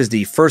wife is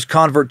the first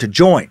convert to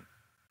join.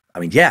 I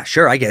mean, yeah,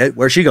 sure, I get it.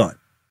 Where's she going?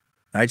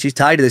 All right, she's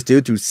tied to this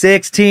dude through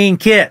 16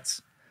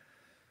 kids.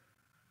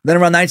 Then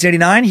around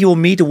 1989, he will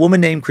meet a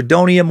woman named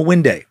Credonia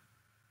Mwinde,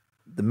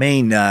 the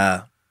main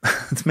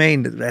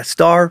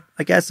star,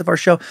 I guess, of our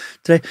show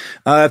today.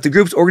 If the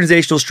group's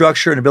organizational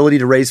structure and ability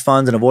to raise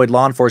funds and avoid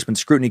law enforcement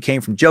scrutiny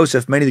came from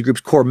Joseph, many of the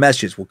group's core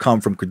messages will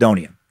come from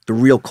Credonia, the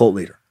real cult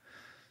leader.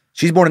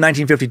 She's born in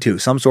 1952.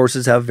 Some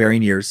sources have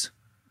varying years.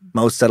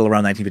 Most settle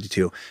around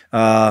 1952.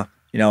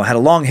 Had a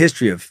long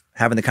history of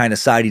having the kind of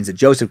sightings that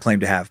Joseph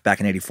claimed to have back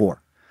in 84.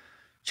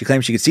 She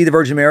claimed she could see the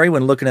Virgin Mary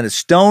when looking at a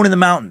stone in the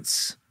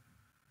mountains,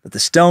 that the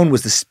stone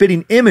was the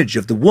spitting image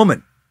of the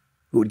woman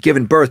who had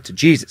given birth to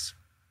Jesus.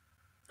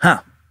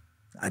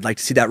 I'd like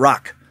to see that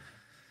rock.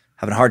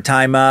 Having a hard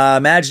time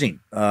imagining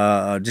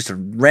just a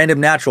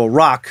random natural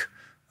rock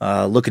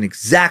looking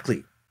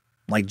exactly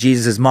like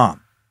Jesus'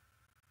 mom.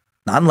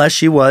 Not unless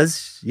she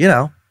was,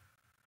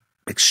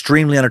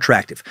 extremely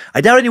unattractive.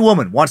 I doubt any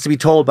woman wants to be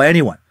told by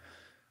anyone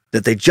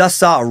that they just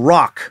saw a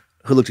rock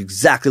who looked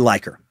exactly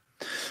like her.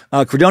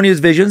 Credonia's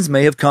visions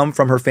may have come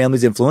from her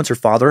family's influence. Her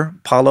father,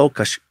 Paulo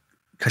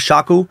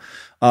Kashaku,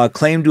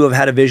 claimed to have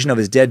had a vision of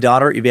his dead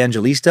daughter,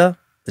 Evangelista,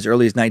 as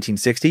early as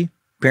 1960.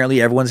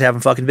 Apparently, everyone's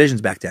having fucking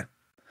visions back then.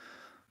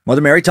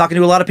 Mother Mary talking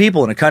to a lot of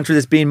people in a country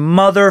that's being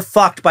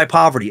motherfucked by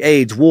poverty,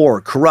 AIDS,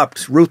 war,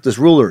 corrupt, ruthless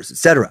rulers,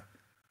 etc.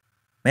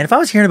 Man, if I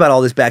was hearing about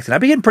all this back then,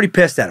 I'd be getting pretty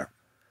pissed at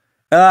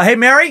her. Hey,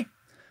 Mary,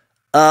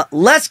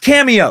 less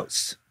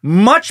cameos,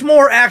 much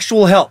more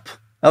actual help,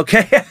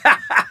 okay?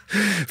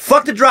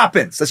 Fuck the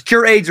drop-ins. Let's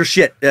cure AIDS or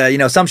shit,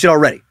 some shit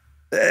already.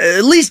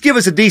 At least give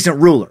us a decent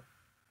ruler.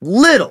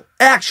 Little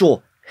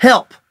actual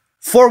help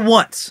for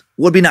once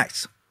would be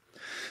nice.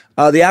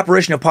 The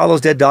apparition of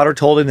Paulo's dead daughter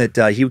told him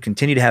that he would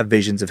continue to have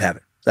visions of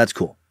heaven. That's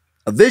cool.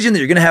 A vision that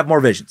you're going to have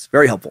more visions.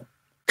 Very helpful.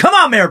 Come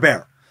on, Mayor Bear.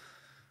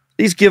 At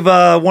least give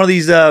one of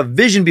these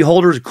vision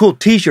beholders a cool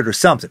t-shirt or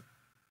something.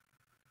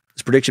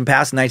 This prediction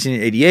passed in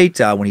 1988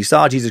 when he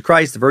saw Jesus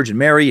Christ, the Virgin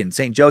Mary, and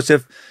St.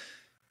 Joseph.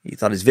 He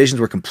thought his visions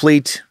were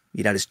complete.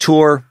 He'd had his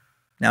tour.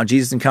 Now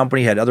Jesus and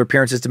company had other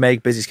appearances to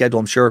make. Busy schedule,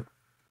 I'm sure.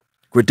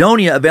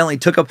 Credonia evidently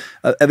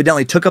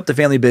took up the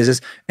family business,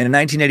 and in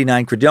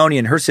 1989, Credonia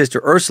and her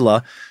sister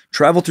Ursula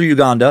traveled through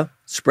Uganda,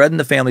 spreading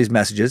the family's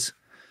messages.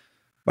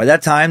 By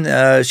that time,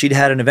 she'd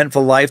had an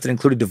eventful life that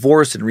included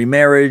divorce and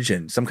remarriage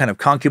and some kind of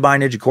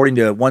concubinage, according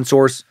to one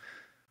source.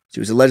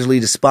 She was allegedly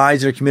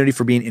despised in her community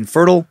for being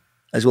infertile,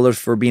 as well as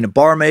for being a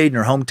barmaid in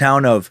her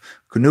hometown of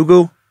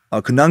Kunungu.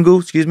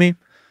 A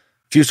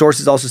few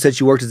sources also said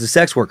she worked as a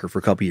sex worker for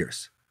a couple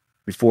years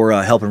before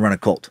helping run a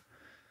cult.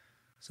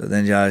 So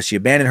then she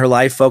abandoned her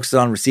life, focused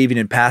on receiving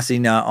and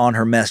passing on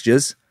her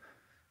messages.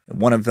 In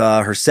one of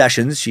her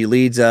sessions, she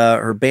leads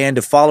her band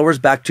of followers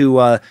back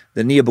to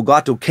the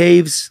Nyabugoto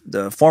caves,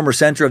 the former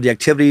center of the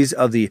activities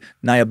of the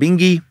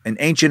Nyabingi, an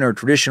ancient or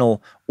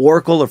traditional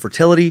oracle of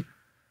fertility.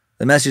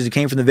 The messages that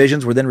came from the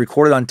visions were then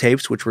recorded on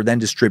tapes, which were then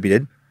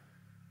distributed.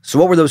 So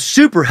what were those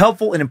super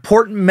helpful and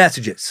important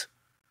messages?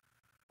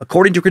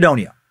 According to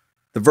Credonia,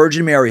 the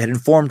Virgin Mary had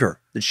informed her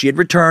that she had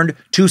returned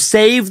to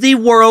save the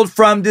world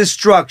from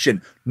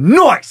destruction.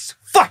 Nice!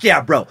 Fuck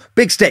yeah, bro.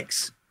 Big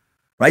stakes.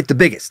 Right? The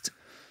biggest.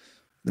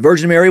 The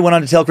Virgin Mary went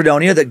on to tell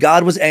Credonia that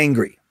God was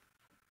angry.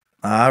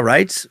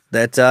 Right?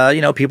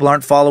 That, people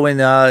aren't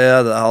following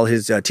all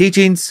his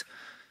teachings.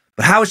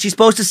 But how is she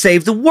supposed to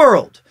save the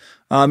world?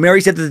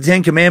 Mary said that the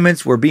Ten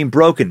Commandments were being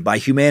broken by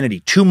humanity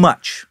too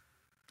much.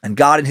 And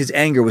God in his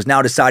anger was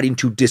now deciding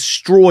to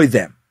destroy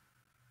them,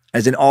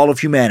 as in all of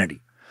humanity.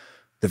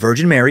 The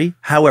Virgin Mary,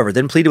 however,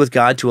 then pleaded with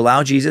God to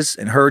allow Jesus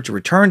and her to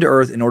return to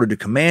earth in order to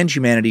command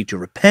humanity to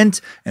repent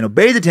and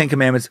obey the Ten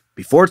Commandments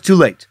before it's too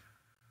late.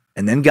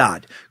 And then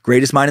God,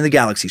 greatest mind in the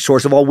galaxy,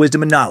 source of all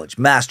wisdom and knowledge,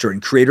 master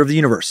and creator of the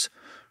universe,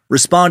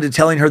 responded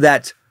telling her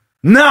that,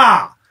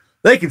 nah,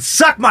 they can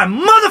suck my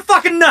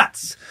motherfucking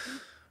nuts.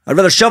 I'd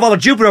rather shove all the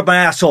Jupiter up my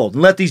asshole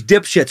than let these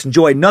dipshits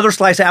enjoy another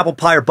slice of apple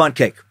pie or bundt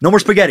cake. No more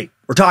spaghetti,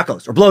 or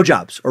tacos, or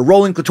blowjobs, or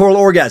rolling clitoral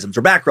orgasms,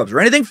 or back rubs, or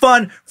anything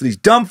fun for these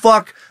dumb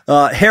fuck,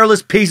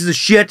 hairless pieces of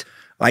shit.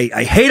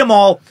 I hate them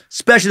all,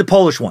 especially the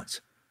Polish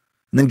ones.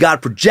 And then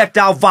God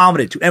projectile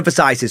vomited to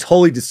emphasize his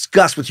holy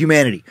disgust with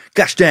humanity.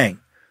 Gosh dang.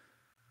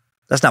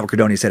 That's not what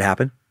Credonia said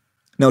happened.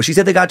 No, she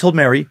said that God told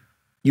Mary,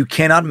 you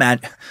cannot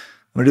I'm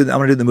going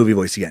to do the movie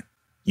voice again.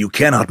 You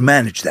cannot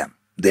manage them.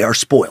 They are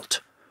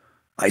spoilt.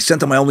 I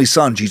sent them my only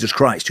son, Jesus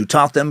Christ, who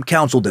taught them,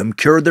 counseled them,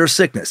 cured their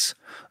sickness,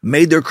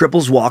 made their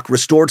cripples walk,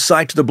 restored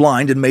sight to the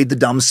blind, and made the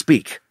dumb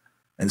speak.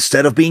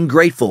 Instead of being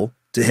grateful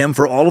to him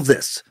for all of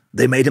this,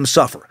 they made him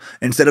suffer.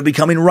 Instead of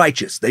becoming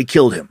righteous, they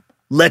killed him.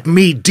 Let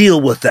me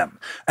deal with them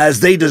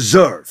as they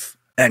deserve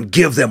and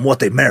give them what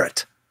they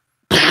merit.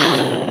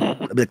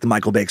 Like the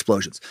Michael Bay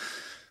explosions.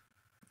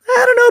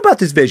 I don't know about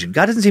this vision.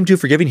 God doesn't seem too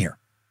forgiving here.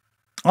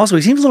 Also,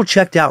 he seems a little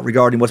checked out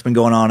regarding what's been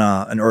going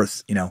on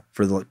Earth,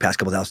 for the past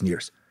couple thousand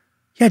years.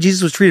 Yeah,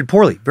 Jesus was treated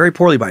poorly, very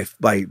poorly by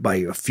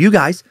a few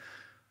guys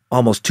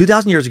almost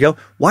 2,000 years ago.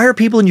 Why are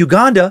people in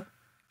Uganda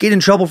getting in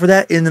trouble for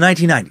that in the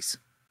 1990s?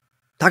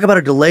 Talk about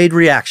a delayed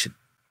reaction.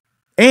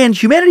 And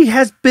humanity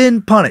has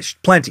been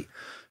punished plenty.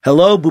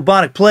 Hello,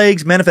 bubonic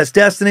plagues, manifest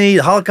destiny,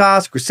 the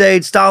Holocaust,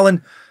 Crusade,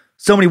 Stalin,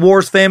 so many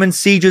wars, famines,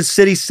 sieges,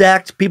 cities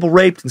sacked, people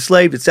raped,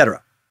 enslaved,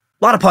 etc.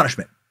 A lot of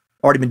punishment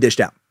already been dished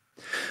out.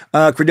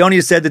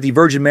 Credonia said that the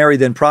Virgin Mary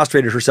then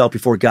prostrated herself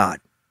before God,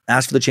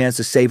 asked for the chance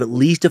to save at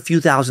least a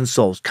few thousand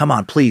souls, come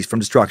on, please, from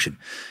destruction.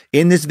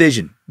 In this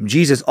vision,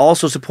 Jesus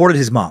also supported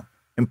his mom,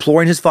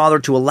 imploring his father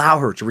to allow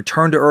her to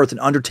return to earth and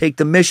undertake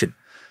the mission.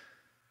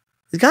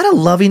 Is God a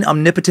loving,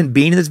 omnipotent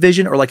being in this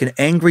vision, or like an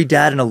angry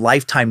dad in a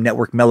Lifetime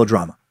network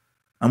melodrama?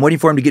 I'm waiting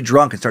for him to get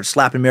drunk and start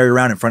slapping Mary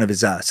around in front of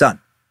his son.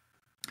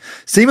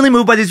 Seemingly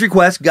moved by these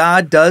requests,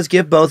 God does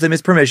give both of them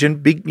his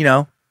permission.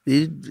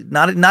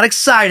 Not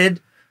excited,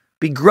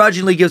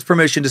 begrudgingly gives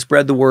permission to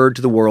spread the word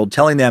to the world,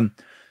 telling them,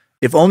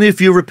 if only a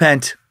few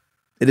repent,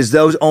 it is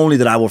those only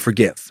that I will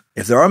forgive.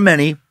 If there are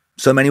many,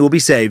 so many will be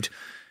saved.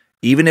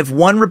 Even if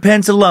one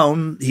repents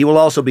alone, he will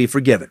also be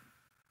forgiven.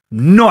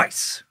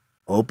 Nice.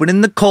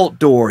 Opening the cult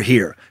door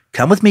here.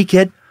 Come with me,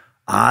 kid.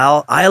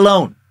 I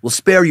alone will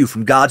spare you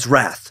from God's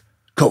wrath.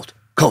 Cult,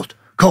 cult,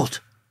 cult.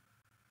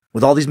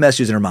 With all these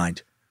messages in her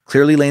mind,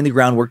 clearly laying the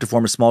groundwork to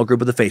form a small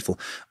group of the faithful,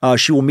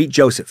 she will meet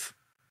Joseph.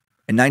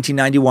 In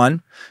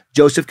 1991,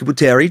 Joseph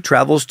Kibuteri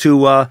travels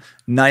to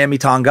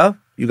Nyamitanga,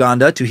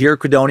 Uganda, to hear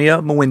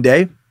Credonia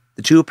Mwinde.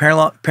 The two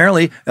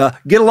apparently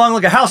get along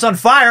like a house on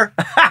fire.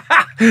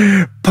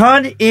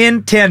 Pun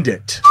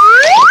intended.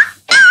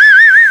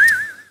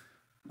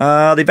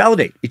 They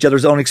validate each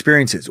other's own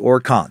experiences or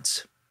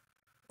cons.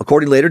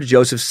 According later to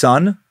Joseph's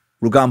son,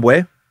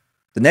 Rugambwe,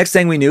 the next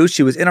thing we knew,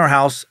 she was in our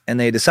house and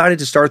they decided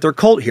to start their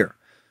cult here.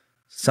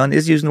 Son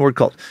is using the word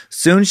cult.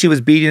 Soon she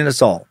was beating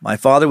us all. My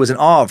father was in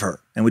awe of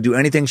her and would do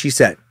anything she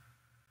said.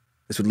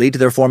 This would lead to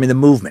their forming the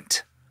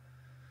movement.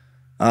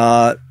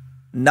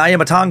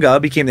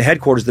 Nyamatanga became the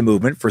headquarters of the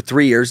movement for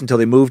 3 years until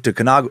they moved to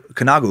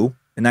Kanagu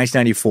in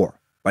 1994.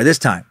 By this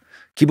time,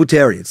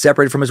 Kibuteri had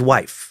separated from his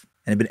wife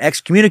and had been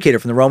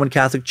excommunicated from the Roman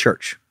Catholic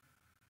Church.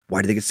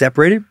 Why did they get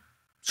separated?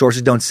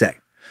 Sources don't say.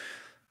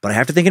 But I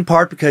have to think in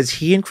part because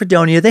he and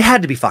Credonia, they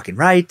had to be fucking,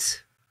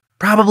 right?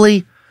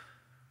 Probably.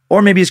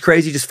 Or maybe his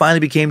crazy just finally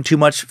became too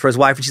much for his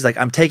wife, and she's like,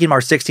 I'm taking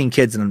our 16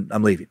 kids and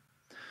I'm leaving.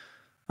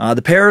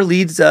 The pair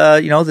leads,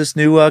 this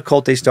new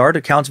cult they start.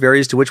 Accounts vary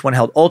as to which one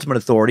held ultimate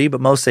authority,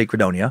 but most say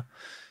Credonia.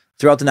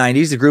 Throughout the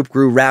 90s, the group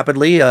grew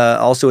rapidly,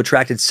 also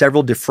attracted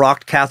several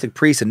defrocked Catholic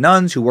priests and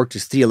nuns who worked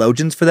as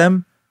theologians for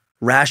them,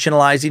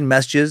 rationalizing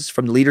messages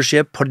from the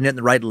leadership, putting it in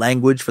the right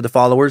language for the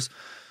followers.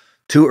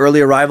 Two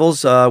early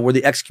arrivals were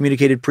the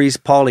excommunicated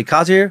priest Paul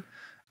Ikazir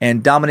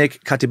and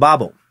Dominic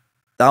Katibabo.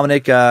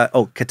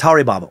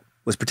 Kataribabo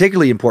was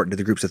particularly important to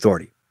the group's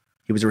authority.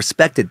 He was a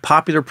respected,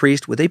 popular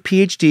priest with a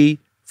PhD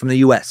from the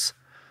U.S.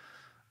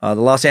 The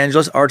Los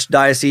Angeles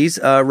Archdiocese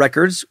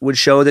records would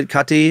show that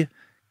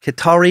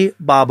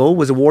Kataribabo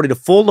was awarded a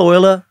full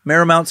Loyola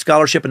Marymount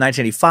Scholarship in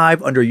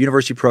 1985 under a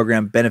university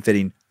program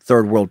benefiting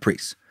Third World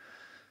priests.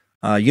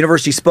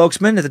 University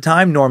spokesman at the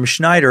time, Norm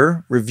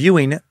Schneider,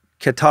 reviewing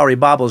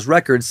Kataribabo's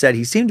records, said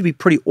he seemed to be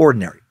pretty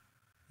ordinary.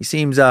 He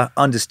seems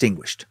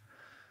undistinguished.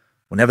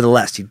 Well,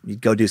 nevertheless, he'd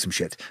go do some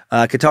shit.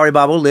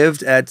 Kataribabo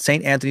lived at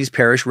St. Anthony's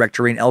Parish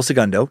Rectory in El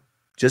Segundo,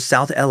 just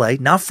south of L.A.,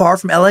 not far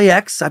from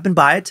LAX. I've been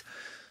by it.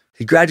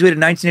 He graduated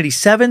in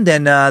 1987.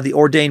 Then the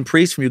ordained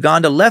priest from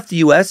Uganda left the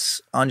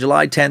U.S. on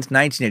July 10th,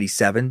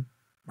 1987.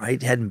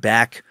 Right, heading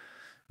back.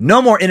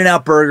 No more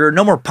In-N-Out Burger.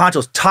 No more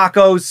Pancho's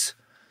Tacos.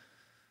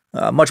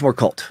 Much more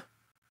cult.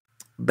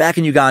 Back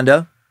in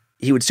Uganda,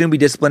 he would soon be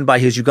disciplined by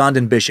his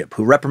Ugandan bishop,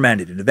 who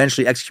reprimanded and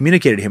eventually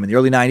excommunicated him in the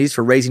early 90s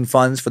for raising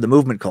funds for the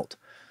movement cult.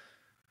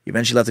 He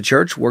eventually left the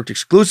church, worked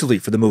exclusively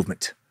for the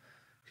movement.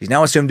 He's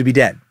now assumed to be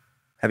dead,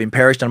 having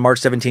perished on March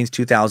 17,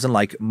 2000,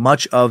 like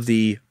much of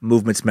the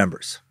movement's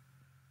members.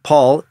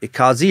 Paul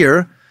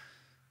Ikazir,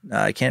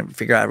 I can't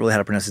figure out really how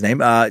to pronounce his name.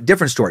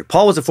 Different story.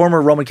 Paul was a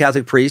former Roman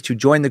Catholic priest who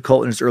joined the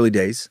cult in his early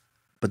days,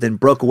 but then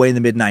broke away in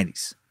the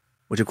mid-90s,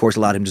 which of course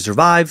allowed him to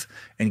survive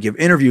and give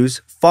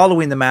interviews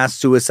following the mass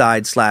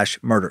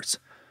suicide/murders.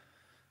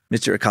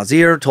 Mr.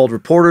 Ikazir told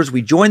reporters,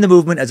 "We joined the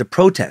movement as a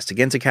protest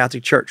against the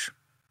Catholic Church.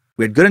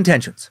 We had good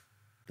intentions.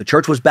 The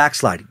church was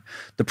backsliding.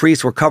 The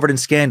priests were covered in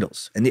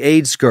scandals, and the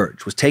AIDS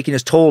scourge was taking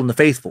its toll on the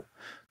faithful.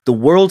 The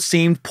world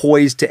seemed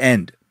poised to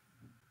end."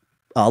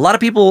 A lot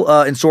of people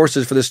in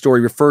sources for this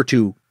story refer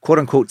to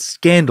quote-unquote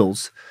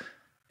scandals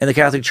in the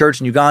Catholic Church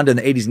in Uganda in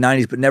the 80s and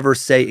 90s, but never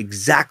say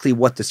exactly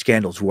what the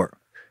scandals were.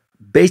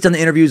 Based on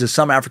the interviews of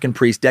some African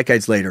priests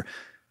decades later,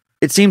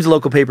 it seems the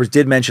local papers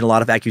did mention a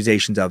lot of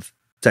accusations of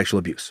sexual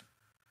abuse.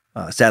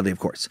 Sadly, of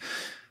course.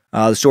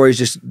 The stories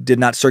just did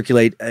not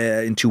circulate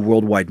into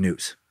worldwide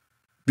news.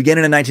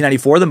 Beginning in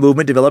 1994, the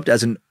movement developed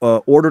as an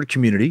ordered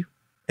community,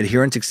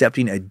 adherents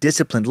accepting a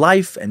disciplined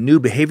life and new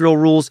behavioral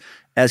rules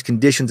as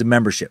conditions of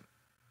membership.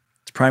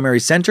 Its primary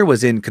center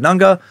was in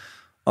Kanunga.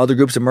 Other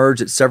groups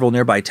emerged at several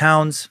nearby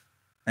towns,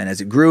 and as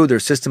it grew, their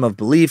system of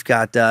belief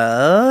got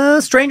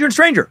stranger and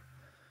stranger,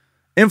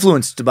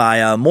 influenced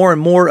by more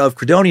and more of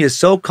Credonia's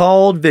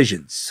so-called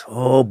visions.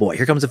 Oh boy,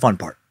 here comes the fun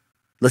part.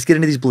 Let's get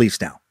into these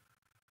beliefs now.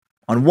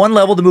 On one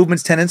level, the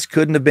movement's tenets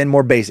couldn't have been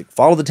more basic.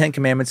 Follow the 10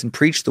 Commandments and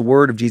preach the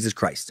word of Jesus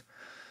Christ.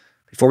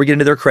 Before we get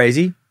into their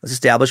crazy, let's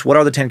establish what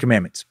are the 10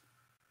 Commandments.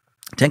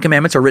 10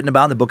 Commandments are written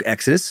about in the book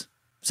Exodus,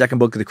 second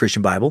book of the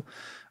Christian Bible,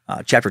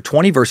 chapter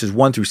 20, verses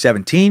 1 through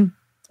 17.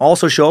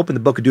 Also show up in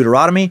the book of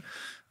Deuteronomy,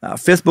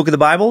 fifth book of the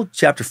Bible,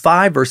 chapter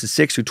 5, verses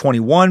 6 through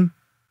 21,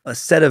 a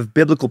set of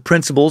biblical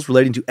principles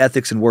relating to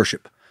ethics and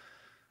worship.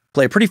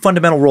 Play a pretty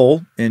fundamental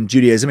role in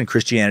Judaism and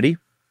Christianity.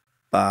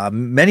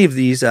 Many of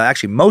these,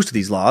 most of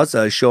these laws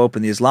show up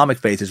in the Islamic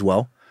faith as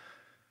well.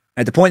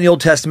 At the point in the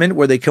Old Testament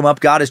where they come up,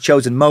 God has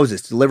chosen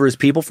Moses to deliver his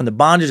people from the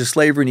bondage of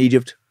slavery in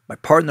Egypt by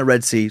parting the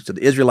Red Sea so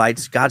the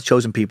Israelites, God's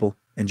chosen people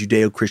in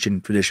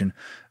Judeo-Christian tradition,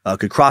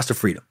 could cross to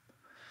freedom.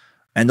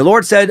 And the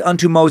Lord said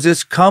unto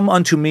Moses, "Come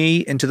unto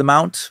me into the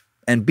mount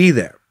and be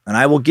there, and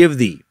I will give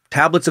thee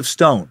tablets of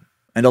stone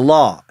and a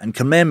law and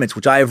commandments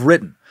which I have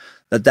written,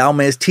 that thou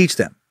mayest teach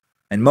them."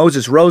 And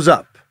Moses rose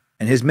up,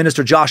 and his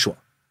minister Joshua,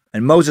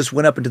 and Moses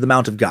went up into the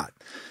mount of God.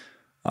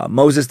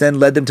 Moses then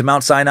led them to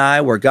Mount Sinai,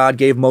 where God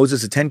gave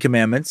Moses the 10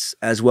 Commandments,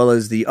 as well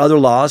as the other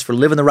laws for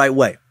living the right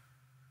way.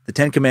 The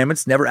 10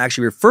 Commandments, never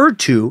actually referred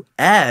to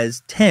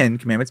as 10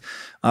 Commandments,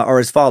 are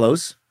as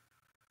follows: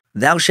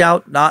 Thou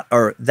shalt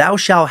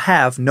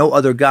have no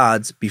other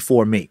gods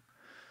before me.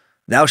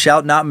 Thou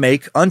shalt not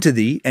make unto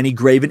thee any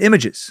graven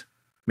images,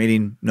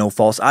 meaning no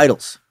false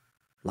idols.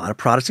 A lot of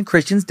Protestant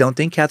Christians don't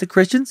think Catholic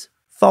Christians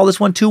follow this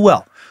one too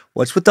well.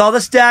 What's with all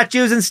the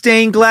statues and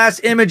stained glass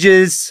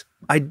images?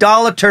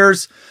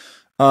 Idolaters.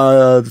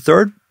 The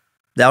third,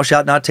 thou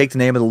shalt not take the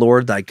name of the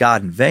Lord thy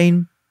God in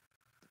vain.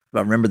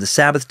 Remember the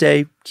Sabbath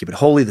day, keep it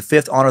holy. The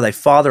fifth, honor thy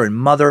father and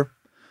mother.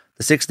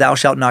 The sixth, thou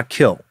shalt not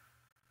kill.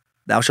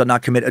 Thou shalt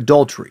not commit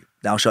adultery.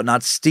 Thou shalt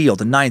not steal.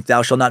 The ninth,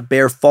 thou shalt not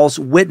bear false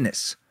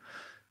witness.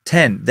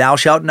 10, thou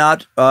shalt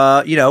not,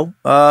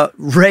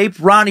 rape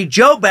Ronnie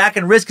Joe back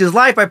and risk his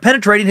life by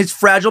penetrating his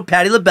fragile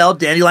Patti LaBelle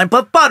dandelion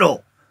puff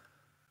butthole.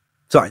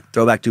 Sorry,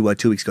 throw back to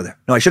 2 weeks ago there.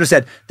 No, I should have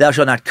said, thou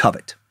shalt not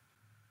covet.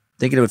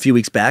 Thinking of a few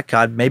weeks back,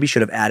 God maybe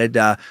should have added,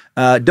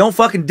 don't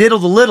fucking diddle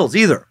the littles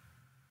either.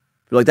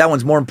 I feel like that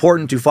one's more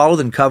important to follow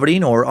than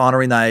coveting or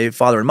honoring thy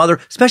father and mother,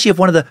 especially if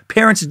one of the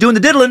parents is doing the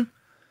diddling.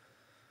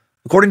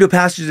 According to a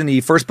passage in the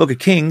first book of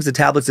Kings, the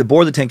tablets that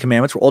bore the Ten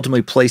Commandments were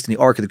ultimately placed in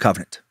the Ark of the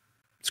Covenant.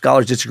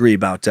 Scholars disagree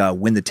about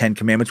when the Ten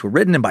Commandments were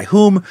written and by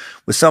whom,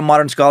 with some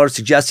modern scholars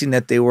suggesting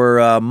that they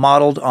were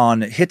modeled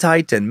on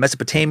Hittite and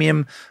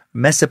Mesopotamian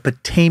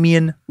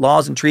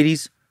laws and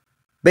treaties.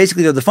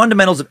 Basically, they're the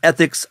fundamentals of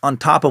ethics on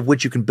top of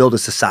which you can build a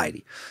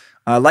society.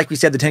 Like we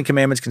said, the Ten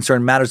Commandments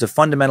concern matters of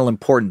fundamental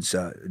importance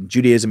in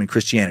Judaism and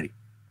Christianity.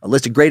 A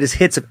list of greatest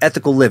hits of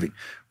ethical living,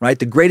 right?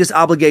 The greatest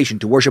obligation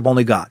to worship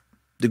only God.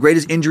 The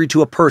greatest injury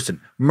to a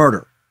person,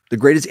 murder. The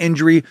greatest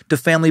injury to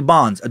family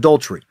bonds,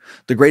 adultery.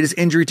 The greatest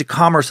injury to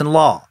commerce and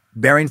law,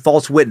 bearing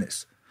false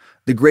witness.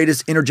 The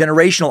greatest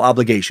intergenerational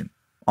obligation,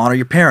 honor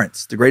your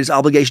parents. The greatest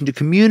obligation to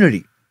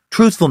community,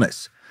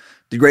 truthfulness.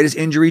 The greatest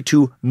injury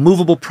to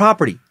movable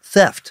property,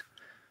 theft.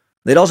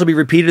 They'd also be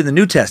repeated in the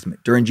New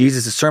Testament during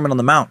Jesus' Sermon on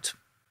the Mount,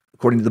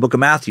 according to the book of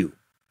Matthew,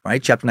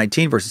 right? Chapter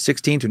 19, verses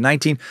 16 through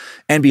 19.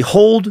 And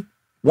behold,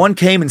 one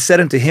came and said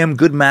unto him,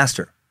 Good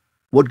master,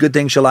 what good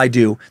thing shall I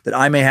do that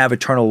I may have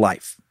eternal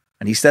life?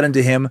 And he said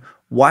unto him,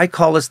 Why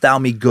callest thou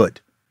me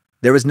good?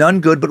 There is none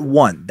good but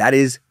one, that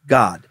is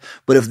God.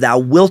 But if thou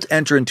wilt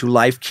enter into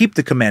life, keep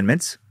the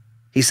commandments.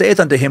 He saith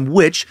unto him,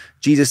 which?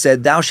 Jesus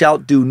said, Thou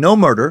shalt do no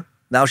murder,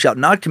 thou shalt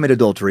not commit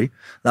adultery,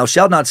 thou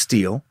shalt not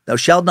steal, thou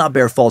shalt not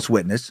bear false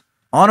witness,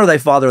 honor thy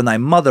father and thy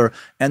mother,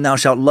 and thou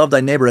shalt love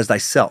thy neighbor as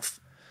thyself.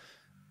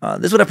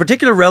 This would have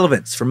particular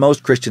relevance for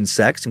most Christian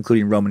sects,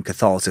 including Roman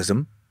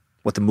Catholicism,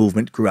 what the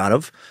movement grew out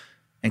of.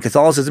 In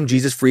Catholicism,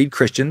 Jesus freed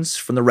Christians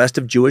from the rest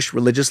of Jewish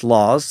religious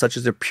laws, such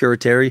as their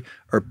purity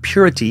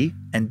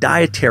and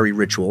dietary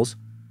rituals,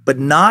 but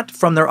not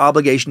from their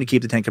obligation to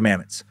keep the Ten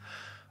Commandments.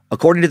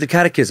 According to the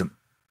Catechism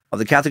of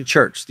the Catholic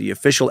Church, the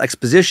official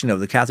exposition of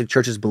the Catholic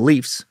Church's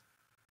beliefs,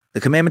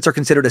 the commandments are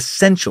considered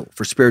essential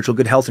for spiritual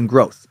good health and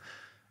growth,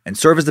 and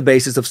serve as the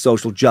basis of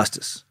social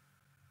justice.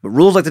 But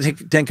rules like the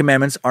Ten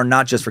Commandments are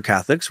not just for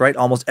Catholics, right?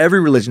 Almost every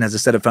religion has a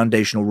set of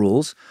foundational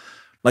rules,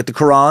 like the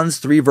Quran's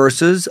 3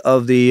 verses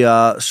of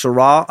the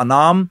Surah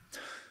Anam,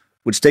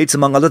 which states,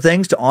 among other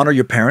things, to honor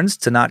your parents,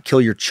 to not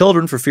kill your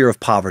children for fear of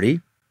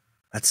poverty.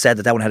 That's sad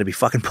that one had to be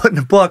fucking put in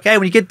a book. Hey,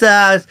 when you get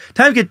times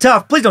get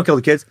tough, please don't kill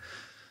the kids.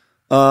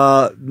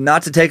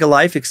 Not to take a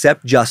life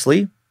except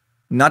justly,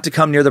 not to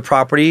come near the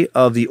property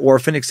of the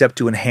orphan except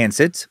to enhance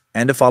it,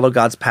 and to follow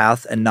God's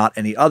path and not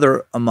any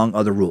other, among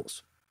other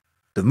rules.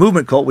 The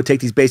movement cult would take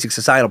these basic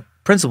societal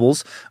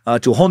principles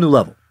to a whole new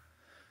level.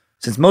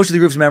 Since most of the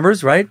group's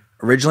members, right,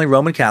 originally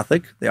Roman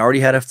Catholic, they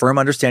already had a firm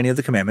understanding of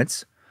the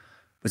commandments.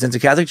 But since the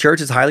Catholic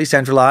Church is highly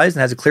centralized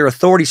and has a clear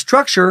authority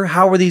structure,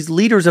 how were these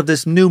leaders of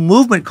this new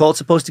movement cult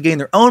supposed to gain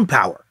their own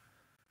power?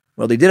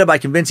 Well, they did it by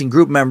convincing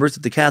group members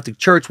that the Catholic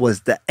Church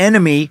was the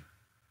enemy,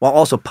 while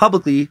also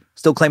publicly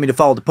still claiming to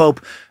follow the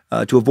Pope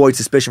to avoid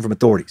suspicion from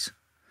authorities.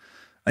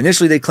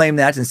 Initially, they claimed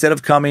that instead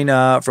of coming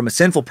from a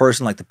sinful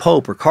person like the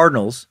Pope or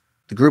cardinals,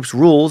 the group's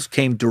rules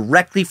came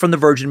directly from the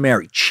Virgin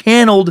Mary,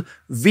 channeled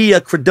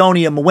via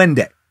Credonia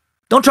Muende.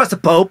 Don't trust the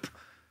Pope.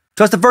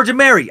 Trust the Virgin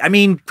Mary. I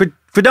mean,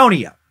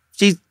 Credonia.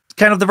 She's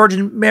kind of the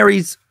Virgin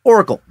Mary's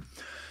oracle.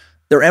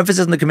 Their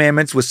emphasis on the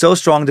commandments was so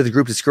strong that the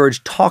group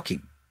discouraged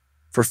talking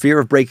for fear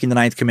of breaking the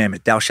 9th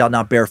commandment. Thou shalt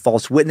not bear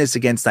false witness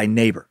against thy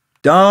neighbor.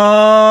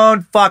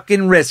 Don't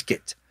fucking risk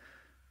it.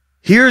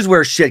 Here's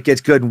where shit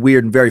gets good and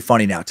weird and very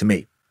funny now, to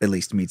me, at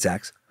least, meat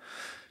sacks.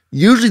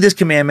 Usually this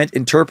commandment is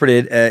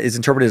interpreted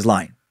as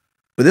lying.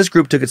 But this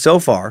group took it so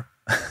far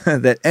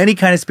that any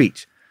kind of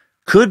speech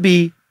could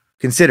be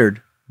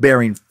considered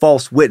bearing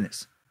false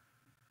witness.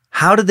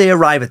 How did they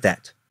arrive at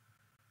that?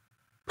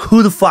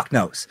 Who the fuck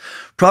knows?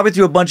 Probably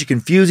through a bunch of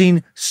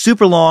confusing,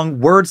 super long,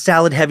 word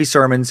salad heavy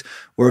sermons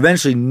where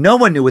eventually no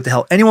one knew what the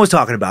hell anyone was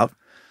talking about.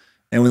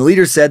 And when the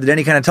leaders said that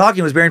any kind of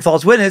talking was bearing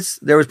false witness,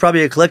 there was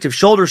probably a collective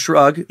shoulder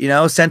shrug,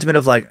 sentiment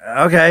of like,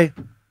 okay,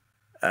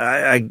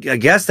 I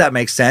guess that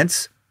makes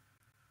sense.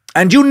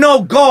 And you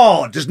know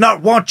God does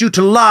not want you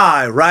to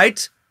lie,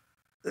 right?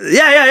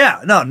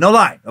 Yeah. No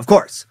lying, of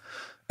course.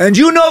 And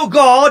you know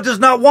God does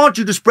not want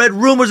you to spread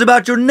rumors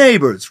about your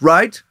neighbors,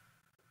 right?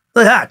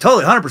 Yeah,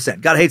 totally, 100%.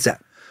 God hates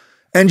that.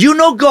 And you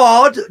know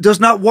God does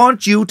not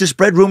want you to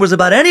spread rumors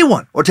about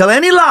anyone or tell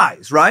any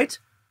lies, right?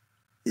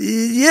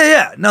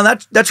 Yeah. No,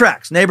 that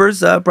tracks.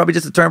 Neighbors, probably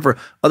just a term for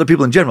other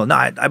people in general. No,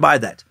 I buy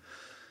that.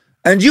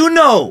 And you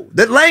know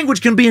that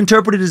language can be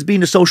interpreted as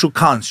being a social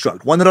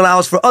construct, one that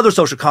allows for other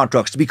social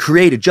constructs to be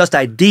created, just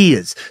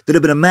ideas that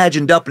have been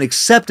imagined up and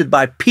accepted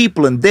by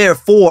people and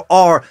therefore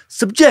are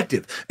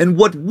subjective. And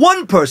what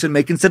one person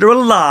may consider a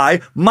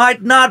lie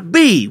might not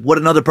be what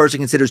another person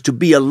considers to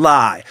be a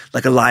lie,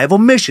 like a lie of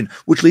omission,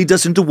 which leads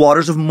us into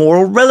waters of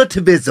moral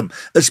relativism,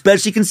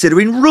 especially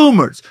considering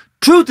rumors.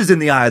 Truth is in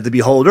the eye of the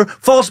beholder.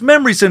 False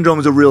memory syndrome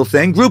is a real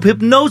thing. Group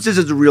hypnosis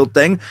is a real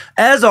thing,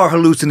 as are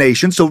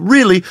hallucinations. So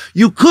really,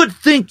 you could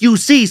think you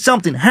see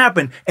something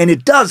happen, and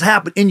it does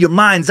happen in your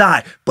mind's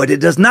eye, but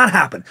it does not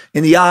happen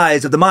in the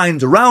eyes of the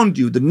minds around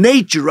you. The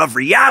nature of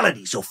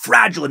reality, so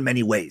fragile in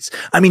many ways.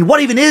 I mean,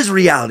 what even is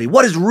reality?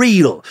 What is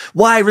real?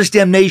 Why risk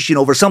damnation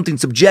over something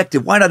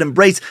subjective? Why not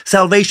embrace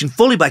salvation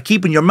fully by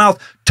keeping your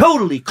mouth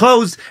totally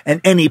closed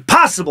and any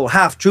possible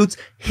half-truths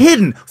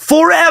hidden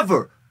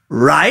forever?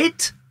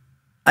 Right?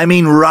 I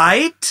mean,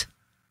 right?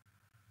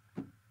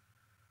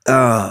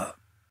 Wow.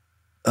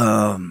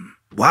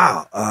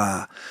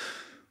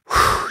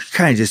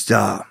 Kind of just,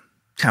 kind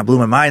of blew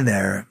my mind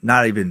there.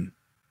 Not even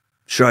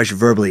sure I should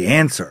verbally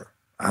answer.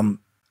 I'm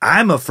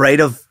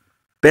afraid of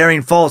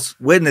bearing false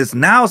witness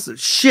now. So,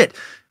 shit.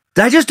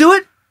 Did I just do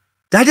it?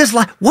 Did I just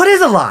lie? What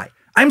is a lie?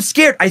 I'm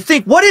scared. I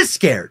think. What is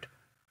scared?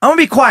 I'm going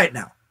to be quiet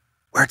now.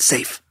 Where it's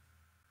safe.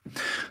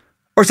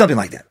 Or something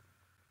like that.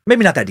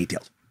 Maybe not that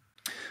detailed.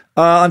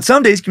 On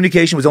some days,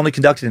 communication was only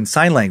conducted in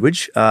sign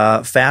language.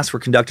 Fasts were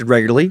conducted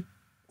regularly.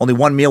 Only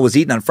one meal was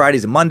eaten on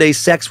Fridays and Mondays.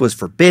 Sex was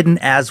forbidden,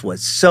 as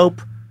was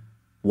soap.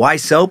 Why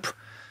soap?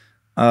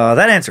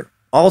 That answer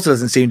also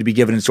doesn't seem to be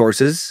given in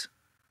sources.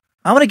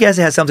 I'm going to guess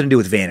it has something to do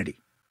with vanity,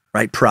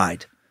 right?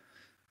 Pride.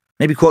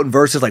 Maybe quoting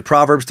verses like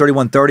Proverbs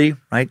 31:30,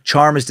 right?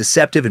 Charm is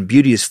deceptive and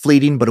beauty is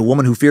fleeting, but a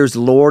woman who fears the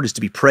Lord is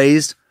to be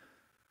praised.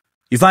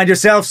 You find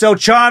yourself so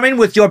charming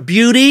with your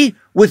beauty,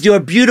 with your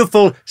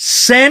beautiful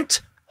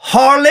scent,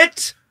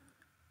 harlot.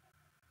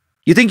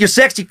 You think your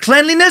sexy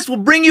cleanliness will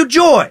bring you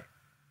joy.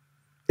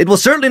 It will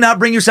certainly not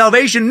bring you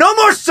salvation. No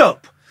more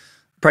soap.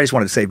 Probably just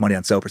wanted to save money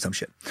on soap or some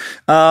shit.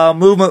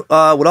 Movement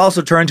would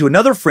also turn to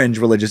another fringe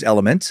religious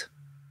element,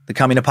 the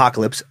coming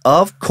apocalypse.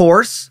 Of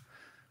course,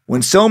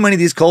 when so many of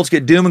these cults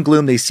get doom and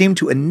gloom, they seem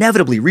to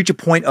inevitably reach a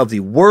point of the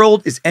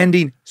world is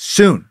ending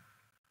soon.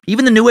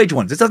 Even the New Age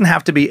ones. This doesn't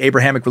have to be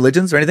Abrahamic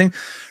religions or anything,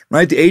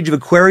 right? The age of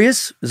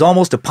Aquarius is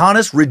almost upon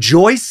us.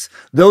 Rejoice.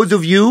 Those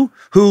of you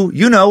who,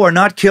 you know, are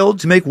not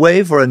killed to make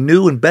way for a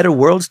new and better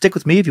world. Stick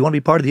with me if you want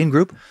to be part of the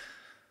in-group.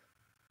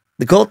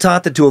 The cult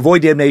taught that to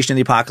avoid damnation in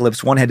the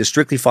apocalypse, one had to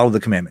strictly follow the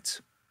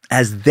commandments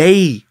as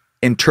they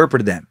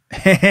interpreted them.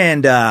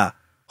 And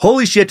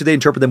holy shit, do they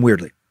interpret them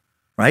weirdly,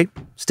 right?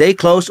 Stay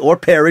close or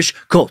perish.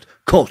 Cult,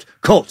 cult,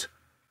 cult.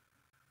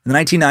 In the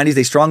 1990s,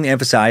 they strongly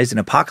emphasized an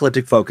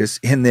apocalyptic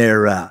focus in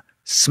their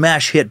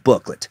smash hit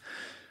booklet,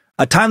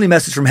 A Timely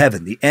Message from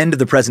Heaven, The End of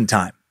the Present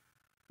Time.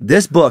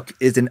 This book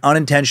is an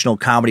unintentional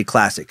comedy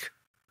classic.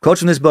 Quotes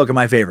from this book are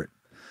my favorite,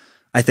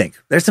 I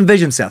think. There's some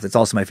vision stuff that's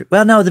also my favorite.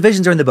 Well, no, the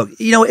visions are in the book.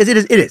 You know, it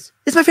is.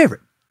 It's my favorite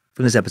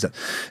from this episode.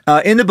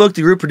 In the book,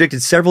 the group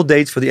predicted several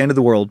dates for the end of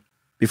the world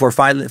before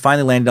finally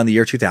landed on the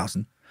year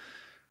 2000.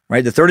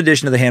 Right, the third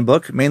edition of the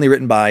handbook, mainly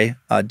written by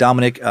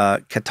Dominic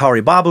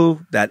Katari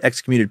Babu, that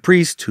excommunicated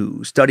priest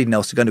who studied in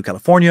El Segundo,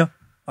 California,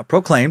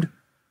 proclaimed,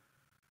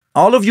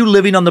 all of you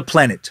living on the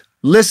planet,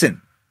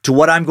 listen to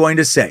what I'm going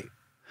to say.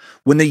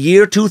 When the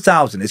year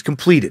 2000 is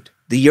completed,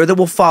 the year that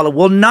will follow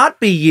will not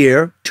be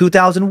year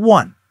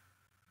 2001.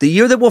 The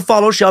year that will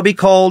follow shall be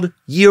called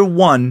year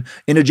one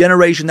in a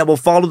generation that will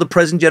follow the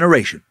present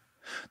generation.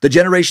 The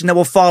generation that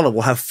will follow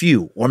will have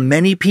few or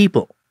many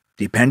people,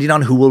 depending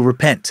on who will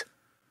repent.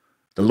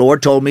 The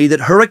Lord told me that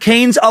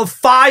hurricanes of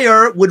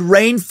fire would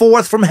rain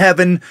forth from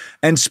heaven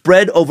and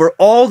spread over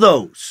all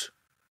those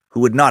who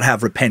would not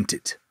have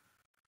repented.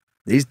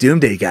 These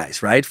doomsday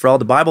guys, right? For all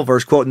the Bible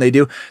verse quoting they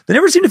do, they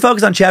never seem to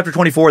focus on chapter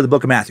 24 of the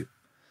book of Matthew.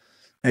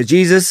 As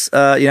Jesus,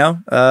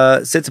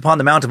 sits upon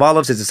the Mount of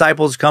Olives, his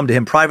disciples come to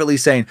him privately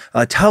saying,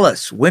 tell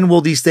us, when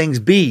will these things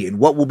be and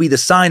what will be the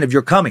sign of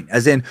your coming?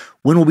 As in,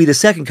 when will be the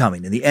second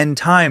coming and the end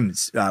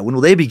times? When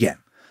will they begin?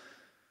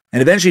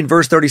 And eventually in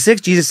verse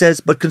 36, Jesus says,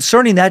 but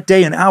concerning that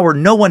day and hour,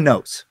 no one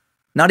knows,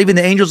 not even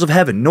the angels of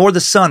heaven, nor the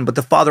Son, but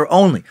the Father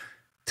only.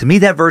 To me,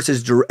 that verse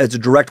is a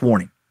direct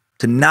warning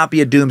to not be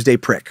a doomsday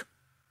prick,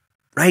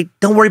 right?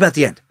 Don't worry about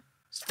the end.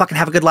 Just fucking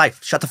have a good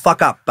life. Shut the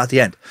fuck up about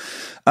the end.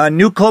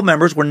 New cult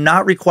members were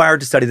not required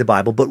to study the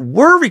Bible, but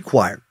were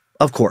required,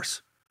 of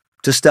course,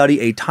 to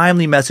study A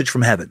Timely Message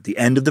from Heaven, The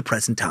End of the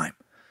Present Time,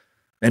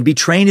 and be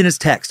trained in its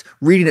text,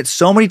 reading it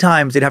so many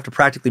times they'd have to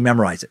practically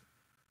memorize it.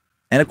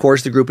 And of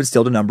course, the group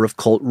instilled a number of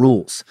cult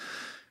rules.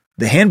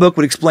 The handbook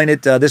would explain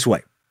it this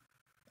way.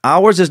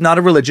 Ours is not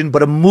a religion,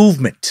 but a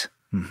movement,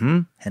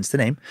 hence the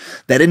name,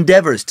 that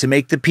endeavors to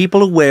make the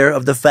people aware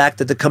of the fact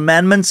that the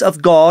commandments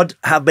of God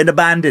have been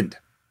abandoned.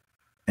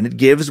 And it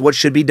gives what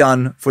should be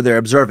done for their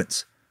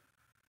observance.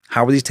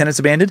 How were these tenets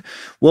abandoned?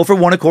 Well, for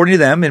one, according to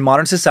them, in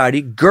modern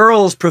society,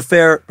 girls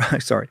prefer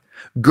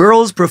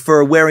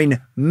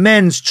wearing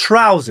men's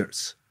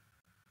trousers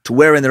to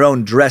wearing their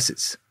own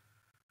dresses.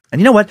 And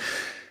you know what?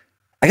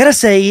 I gotta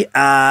say,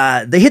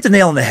 they hit the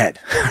nail on the head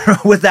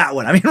with that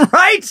one. I mean,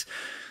 right?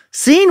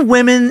 Seeing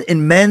women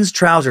in men's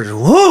trousers,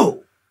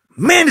 whoo,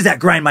 man, does that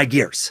grind my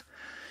gears.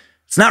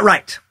 It's not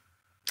right.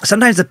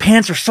 Sometimes the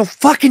pants are so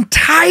fucking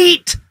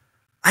tight.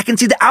 I can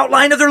see the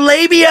outline of their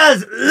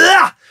labias.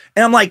 Ugh!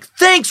 And I'm like,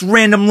 thanks,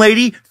 random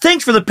lady.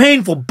 Thanks for the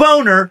painful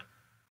boner.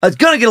 I was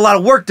going to get a lot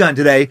of work done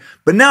today,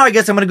 but now I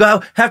guess I'm going to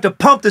go have to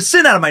pump the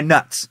sin out of my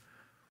nuts.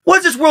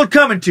 What's this world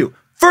coming to?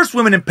 First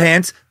women in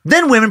pants,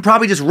 then women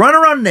probably just run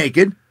around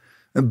naked,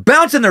 and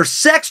bouncing their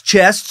sex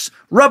chests,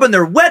 rubbing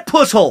their wet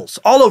puss holes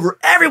all over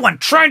everyone,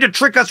 trying to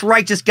trick us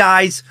righteous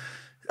guys,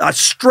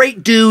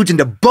 straight dudes,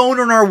 into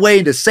bonering our way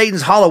into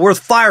Satan's hollow earth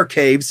fire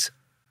caves.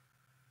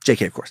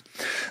 JK, of course.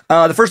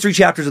 The first 3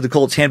 chapters of the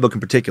Cult's Handbook in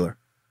particular,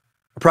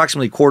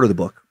 approximately a quarter of the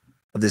book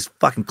of this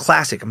fucking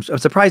classic. I'm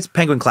surprised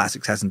Penguin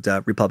Classics hasn't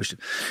republished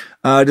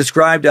it.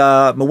 Described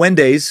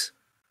Mwende's,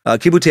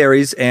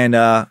 Kibuteri's, and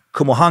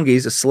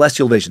Kumohangi's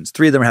celestial visions.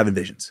 3 of them are having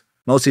visions,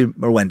 mostly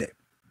Mwende.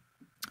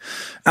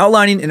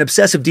 Outlining in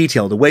obsessive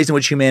detail the ways in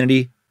which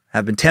humanity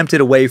have been tempted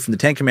away from the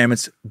 10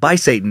 Commandments by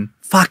Satan.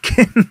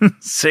 Fucking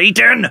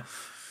Satan!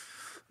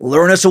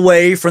 Luring us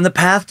away from the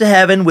path to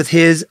heaven with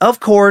his, of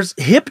course,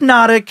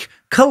 hypnotic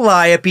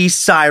calliope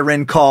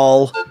siren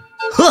call.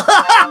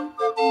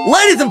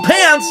 Ladies in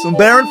pants and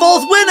bearing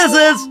false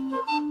witnesses.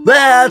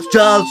 That's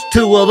just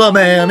 2 of the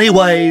many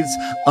ways.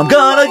 I'm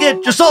gonna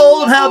get your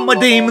soul and have my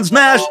demons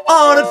mash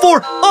on it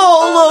for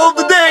all of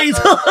the days.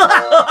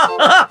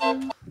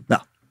 No.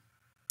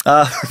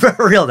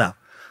 For real now.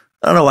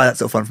 I don't know why that's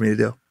so fun for me to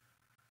do.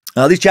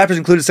 These chapters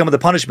included some of the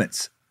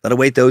punishments that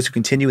await those who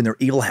continue in their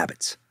evil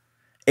habits.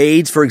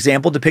 AIDS, for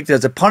example, depicted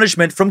as a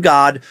punishment from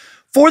God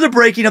for the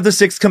breaking of the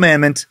 6th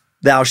commandment,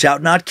 thou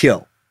shalt not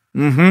kill.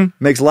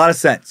 Makes a lot of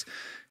sense.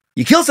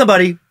 You kill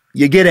somebody,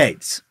 you get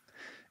AIDS.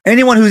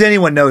 Anyone who's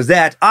anyone knows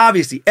that.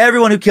 Obviously,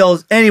 everyone who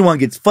kills anyone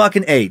gets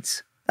fucking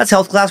AIDS. That's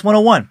Health Class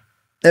 101.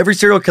 Every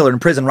serial killer in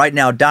prison right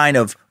now dying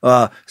of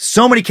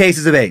so many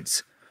cases of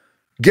AIDS.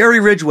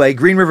 Gary Ridgway,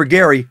 Green River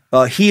Gary,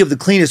 he of the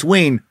cleanest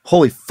ween.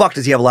 Holy fuck,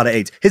 does he have a lot of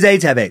AIDS. His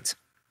AIDS have AIDS.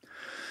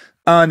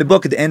 In the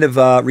book, at the end of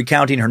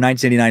recounting her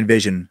 1989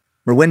 vision,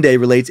 Mwende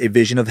relates a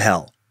vision of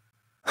hell.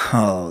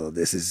 Oh,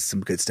 this is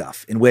some good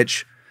stuff. In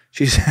which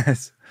she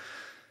says,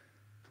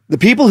 the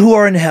people who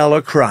are in hell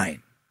are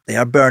crying. They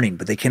are burning,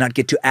 but they cannot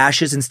get to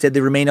ashes. Instead,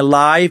 they remain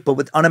alive, but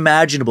with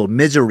unimaginable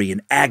misery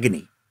and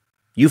agony.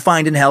 You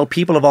find in hell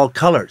people of all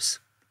colors,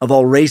 of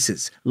all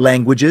races,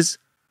 languages,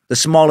 the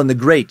small and the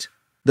great,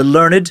 the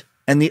learned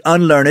and the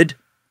unlearned,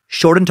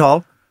 short and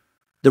tall,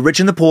 the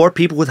rich and the poor,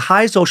 people with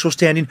high social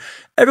standing,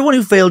 everyone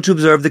who failed to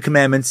observe the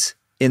commandments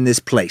in this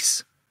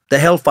place. The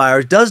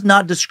hellfire does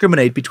not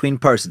discriminate between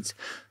persons.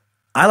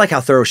 I like how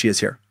thorough she is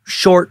here.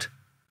 Short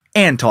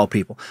and tall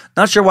people.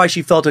 Not sure why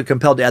she felt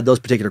compelled to add those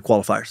particular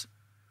qualifiers.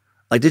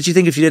 Like, did you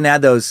think if you didn't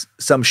add those,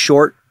 some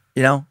short,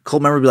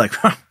 cult member would be like,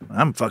 huh,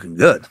 I'm fucking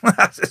good.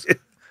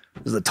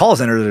 The tall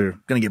centers are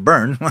going to get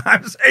burned.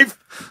 I'm safe.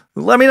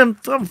 I'm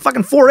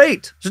fucking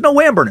 4'8". There's no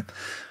way I'm burning.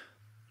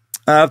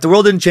 If the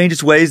world didn't change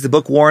its ways, the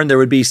book warned there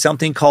would be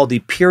something called the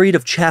period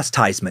of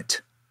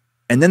chastisement,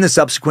 and then the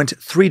subsequent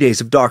 3 days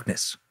of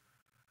darkness.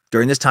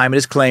 During this time, it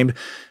is claimed,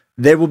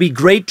 there will be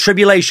great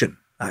tribulation.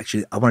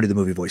 Actually, I want to do the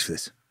movie voice for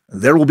this.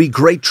 There will be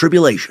great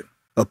tribulation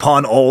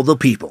upon all the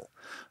people,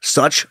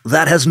 such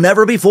that has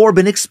never before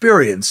been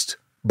experienced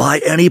by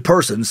any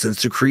person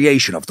since the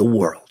creation of the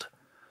world.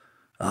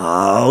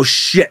 Oh,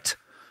 shit.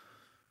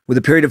 Would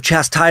the period of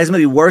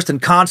chastisement be worse than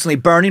constantly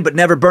burning but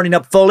never burning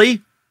up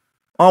fully?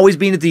 Always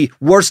being at the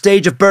worst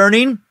stage of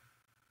burning?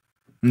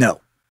 No.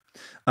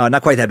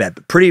 Not quite that bad,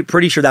 but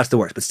pretty sure that's the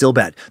worst, but still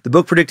bad. The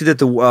book predicted that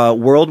the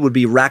world would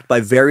be racked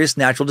by various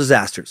natural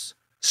disasters,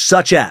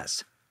 such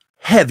as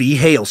heavy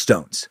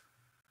hailstones.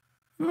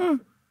 Not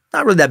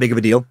really that big of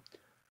a deal.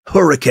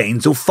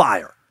 Hurricanes of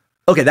fire.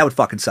 Okay, that would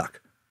fucking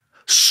suck.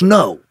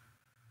 Snow.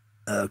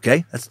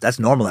 Okay, that's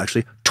normal,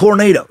 actually.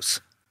 Tornadoes.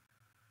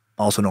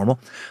 Also normal.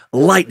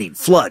 Lightning,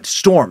 floods,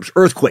 storms,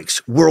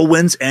 earthquakes,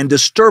 whirlwinds, and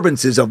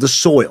disturbances of the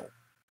soil.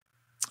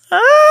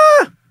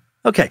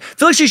 Okay. I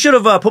feel like she should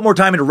have put more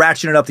time into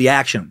ratcheting up the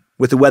action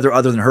with the weather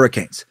other than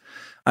hurricanes.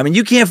 I mean,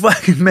 you can't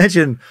fucking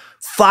mention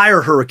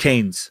fire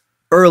hurricanes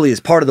early as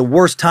part of the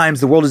worst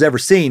times the world has ever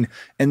seen,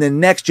 and then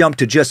next jump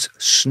to just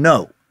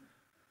snow.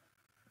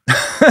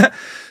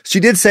 She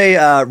did say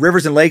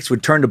rivers and lakes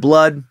would turn to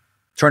blood,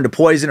 turn to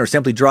poison, or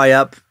simply dry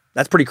up.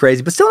 That's pretty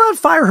crazy, but still not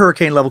fire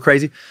hurricane level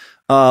crazy.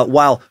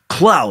 While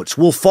clouds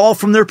will fall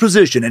from their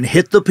position and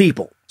hit the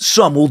people,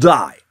 some will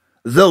die.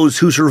 Those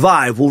who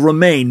survive will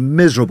remain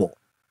miserable.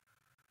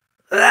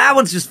 That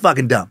one's just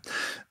fucking dumb.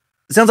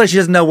 It sounds like she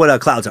doesn't know what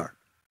clouds are.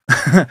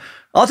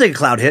 I'll take a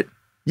cloud hit.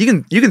 You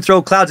can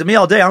throw clouds at me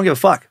all day. I don't give a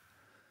fuck.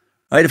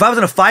 All right, if I was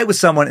in a fight with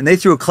someone and they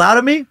threw a cloud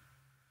at me,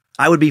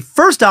 I would be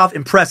first off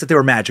impressed that they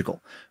were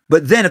magical.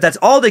 But then if that's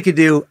all they could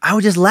do, I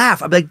would just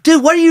laugh. I'd be like,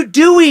 dude, what are you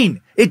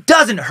doing? It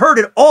doesn't hurt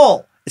at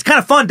all. It's kind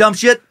of fun, dumb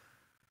shit.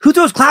 Who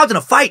throws clouds in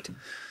a fight?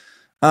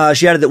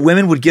 She added that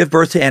women would give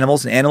birth to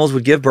animals and animals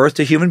would give birth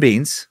to human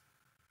beings.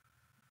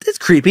 It's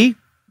creepy,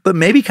 but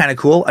maybe kind of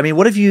cool. I mean,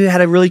 what if you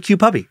had a really cute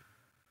puppy?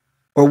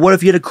 Or what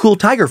if you had a cool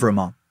tiger for a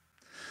mom?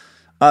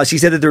 She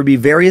said that there would be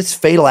various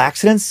fatal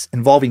accidents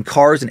involving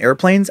cars and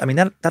airplanes. I mean,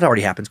 that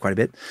already happens quite a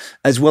bit.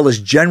 As well as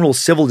general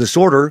civil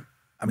disorder.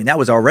 I mean, that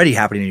was already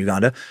happening in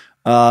Uganda.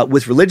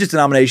 With religious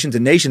denominations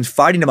and nations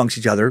fighting amongst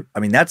each other. I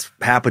mean, that's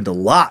happened a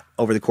lot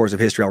over the course of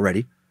history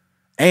already.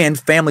 and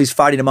families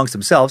fighting amongst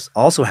themselves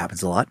also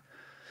happens a lot.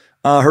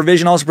 Her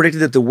vision also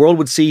predicted that the world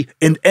would see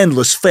an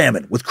endless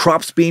famine with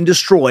crops being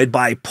destroyed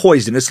by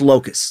poisonous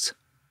locusts.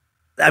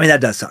 I mean,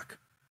 that does suck.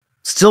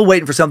 Still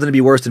waiting for something to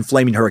be worse than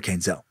flaming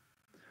hurricanes, though.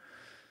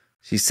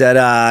 She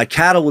said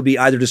cattle would be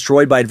either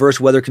destroyed by adverse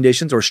weather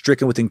conditions or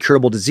stricken with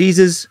incurable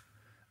diseases.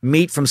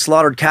 Meat from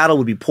slaughtered cattle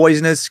would be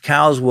poisonous.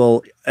 Cows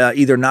will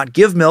either not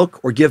give milk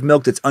or give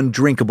milk that's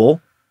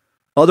undrinkable.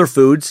 Other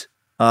foods,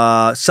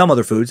 some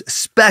other foods,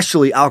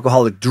 especially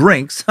alcoholic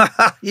drinks,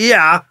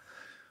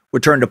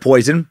 would turn to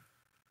poison.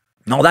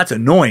 No, that's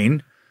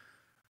annoying.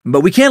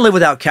 But we can't live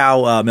without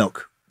cow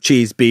milk,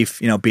 cheese, beef,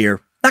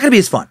 beer. Not going to be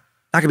as fun.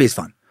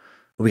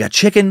 But we got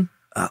chicken.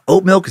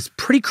 Oat milk is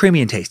pretty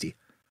creamy and tasty.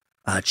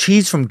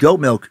 Cheese from goat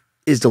milk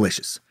is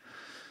delicious.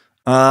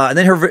 And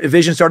then her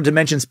vision started to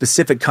mention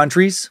specific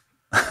countries.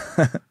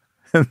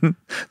 The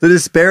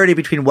disparity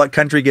between what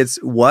country gets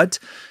what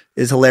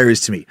is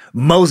hilarious to me.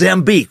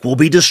 Mozambique will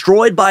be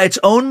destroyed by its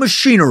own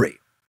machinery.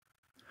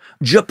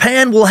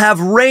 Japan will have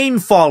rain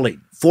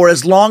falling for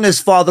as long as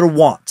father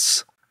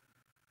wants.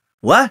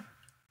 What?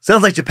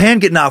 Sounds like Japan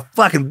getting off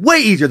fucking way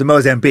easier than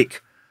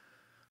Mozambique.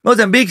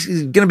 Mozambique's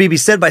going to be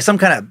beset by some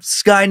kind of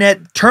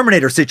Skynet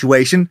Terminator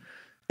situation,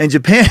 and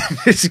Japan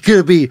is going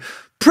to be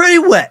pretty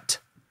wet.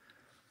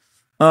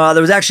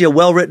 There was actually a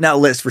well-written out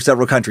list for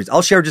several countries.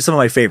 I'll share just some of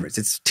my favorites.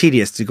 It's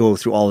tedious to go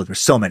through all of them. There's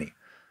so many.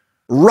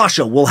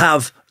 Russia will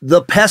have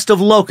the pest of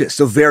locusts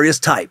of various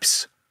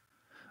types.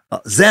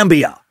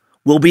 Zambia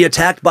will be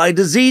attacked by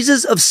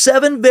diseases of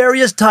 7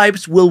 various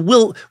types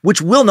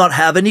which will not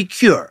have any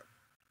cure.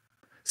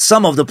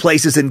 Some of the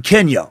places in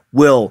Kenya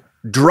will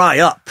dry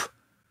up.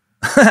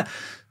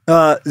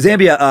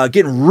 Zambia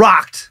getting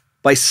rocked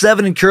by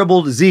 7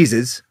 incurable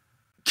diseases.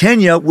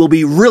 Kenya will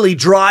be really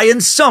dry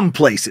in some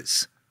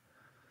places.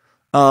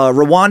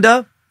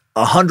 Rwanda,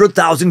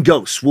 100,000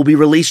 ghosts will be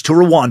released to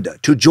Rwanda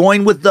to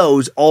join with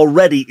those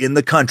already in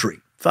the country.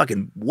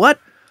 Fucking what?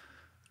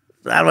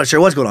 I'm not sure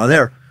what's going on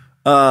there.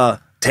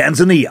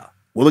 Tanzania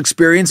will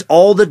experience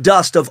all the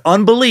dust of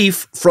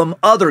unbelief from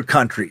other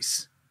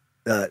countries.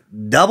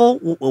 Double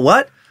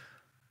what?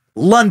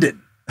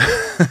 London.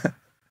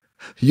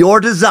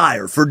 Your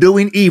desire for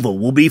doing evil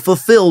will be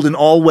fulfilled in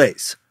all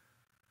ways.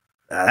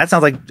 That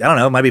sounds like, I don't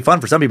know, it might be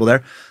fun for some people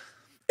there.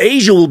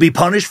 Asia will be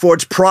punished for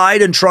its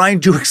pride in trying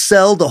to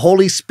excel the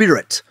Holy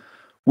Spirit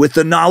with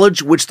the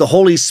knowledge which the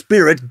Holy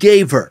Spirit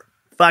gave her.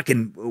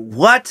 Fucking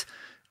what?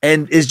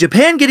 And is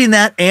Japan getting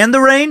that and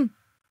the rain?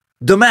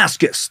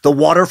 Damascus, the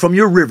water from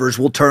your rivers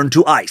will turn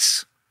to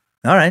ice.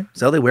 All right,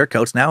 so they wear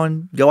coats now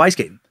and go ice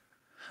skating.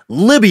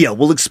 Libya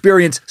will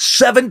experience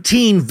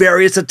 17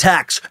 various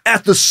attacks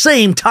at the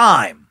same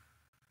time.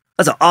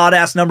 That's an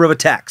odd-ass number of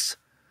attacks.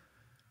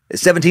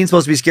 Is 17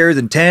 supposed to be scarier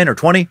than 10 or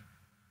 20?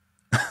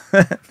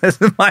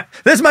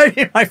 This might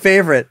be my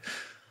favorite.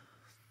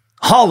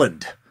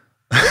 Holland.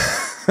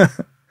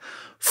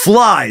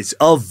 Flies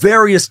of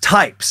various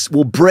types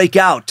will break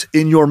out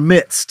in your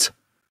midst.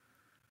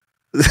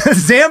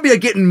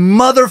 Zambia getting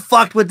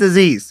motherfucked with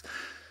disease.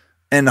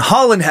 And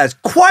Holland has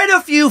quite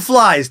a few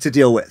flies to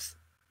deal with.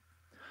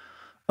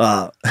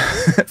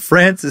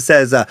 Francis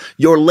says,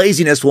 your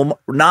laziness will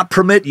not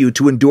permit you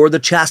to endure the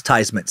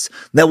chastisements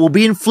that will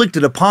be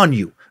inflicted upon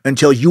you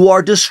until you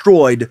are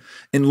destroyed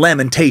in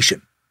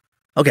lamentation.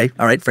 Okay,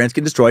 all right, France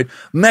getting destroyed.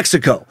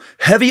 Mexico,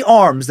 heavy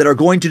arms that are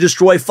going to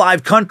destroy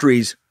 5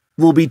 countries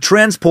will be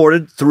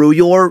transported through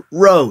your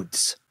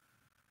roads.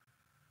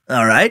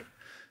 All right.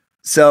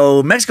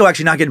 So Mexico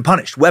actually not getting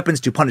punished. Weapons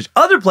to punish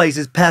other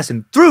places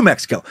passing through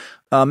Mexico.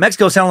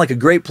 Mexico sounded like a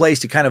great place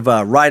to kind of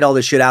ride all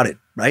this shit out in,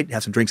 right?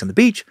 Have some drinks on the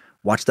beach,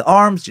 watch the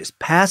arms, just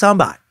pass on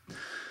by.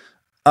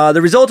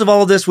 The result of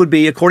all of this would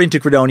be, according to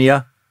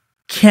Credonia,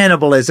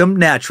 cannibalism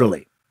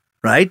naturally,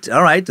 right?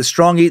 All right, the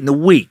strong eating the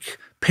weak,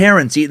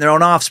 parents eating their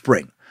own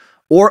offspring,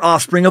 or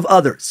offspring of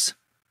others.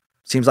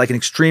 Seems like an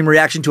extreme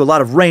reaction to a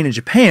lot of rain in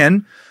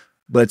Japan,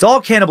 but it's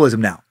all cannibalism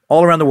now,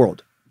 all around the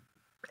world.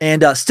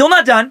 And still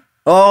not done.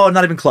 Oh,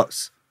 not even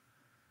close.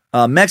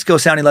 Mexico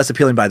sounding less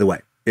appealing, by the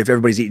way, if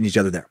everybody's eating each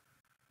other there.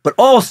 But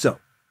also,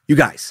 you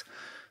guys,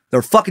 there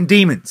are fucking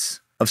demons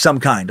of some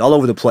kind all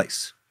over the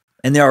place.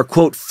 And there are,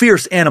 quote,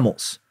 fierce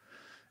animals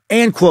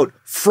and, quote,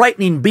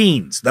 frightening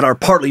beings that are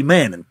partly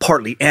man and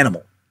partly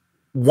animal,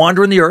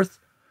 wandering the earth,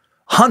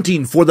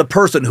 hunting for the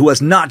person who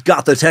has not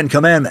got the 10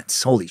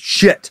 Commandments. Holy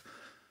shit.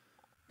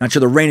 Not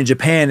sure the rain in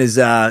Japan is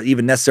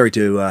even necessary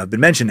to have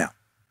been mentioned now.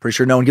 Pretty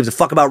sure no one gives a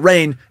fuck about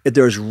rain if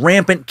there's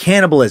rampant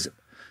cannibalism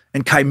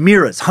and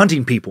chimeras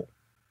hunting people.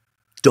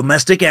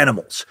 Domestic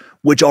animals,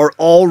 which are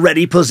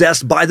already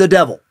possessed by the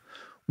devil,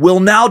 will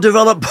now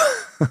develop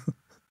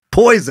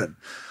poison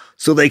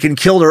so they can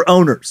kill their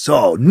owners.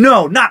 Oh,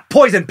 no, not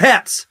poison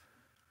pets.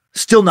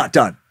 Still not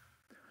done.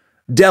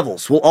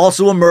 Devils will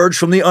also emerge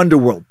from the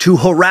underworld to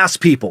harass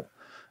people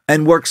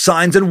and work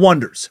signs and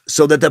wonders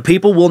so that the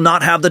people will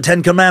not have the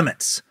 10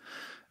 Commandments.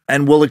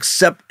 And will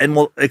accept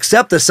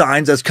the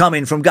signs as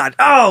coming from God.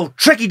 Oh,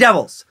 tricky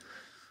devils.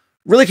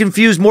 Really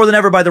confused more than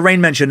ever by the rain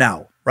mention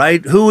now,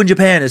 right? Who in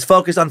Japan is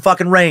focused on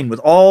fucking rain with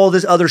all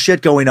this other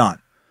shit going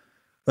on?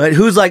 Right?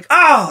 Who's like,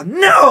 oh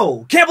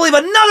no, can't believe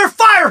another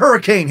fire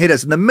hurricane hit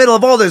us in the middle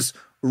of all this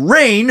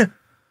rain.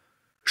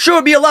 Sure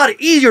would be a lot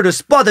easier to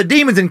spot the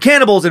demons and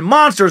cannibals and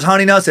monsters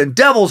hunting us and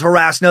devils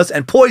harassing us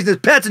and poisonous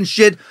pets and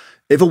shit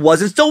if it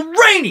wasn't so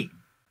rainy.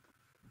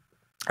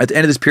 At the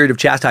end of this period of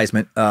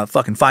chastisement,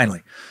 fucking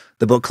finally,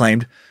 the book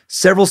claimed,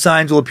 several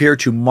signs will appear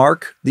to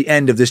mark the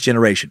end of this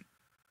generation.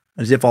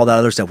 As if all that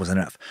other stuff wasn't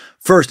enough.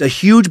 First, a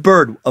huge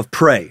bird of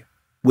prey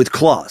with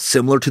claws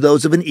similar to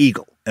those of an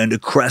eagle and a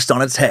crest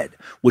on its head,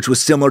 which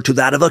was similar to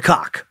that of a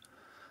cock,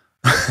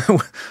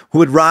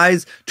 would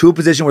rise to a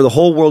position where the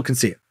whole world can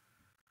see it.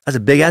 That's a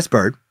big-ass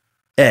bird,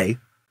 A,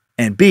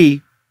 and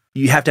B,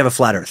 you have to have a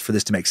flat earth for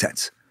this to make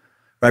sense,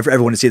 right? For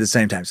everyone to see it at the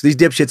same time. So these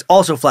dipshits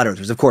also flat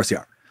earthers, of course they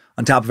are,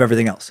 on top of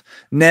everything else.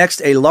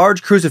 Next, a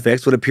large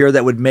crucifix would appear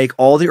that would make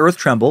all the earth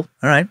tremble,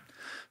 all right?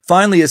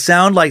 Finally, a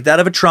sound like that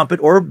of a trumpet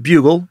or a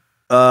bugle,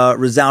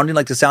 resounding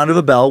like the sound of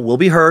a bell, will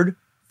be heard,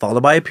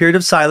 followed by a period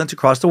of silence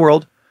across the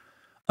world,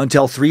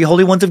 until 3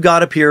 holy ones of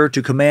God appear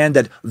to command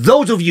that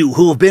those of you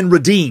who have been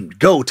redeemed,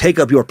 go take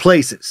up your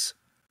places.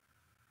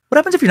 What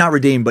happens if you're not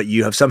redeemed, but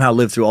you have somehow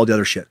lived through all the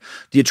other shit?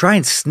 Do you try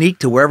and sneak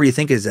to wherever you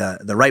think is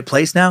the right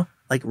place now?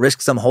 Like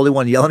risk some holy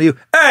one yelling at you,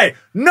 hey,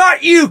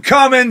 not you,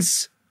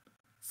 Cummins!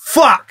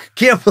 Fuck!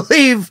 Can't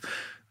believe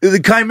the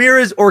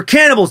chimeras or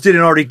cannibals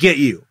didn't already get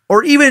you.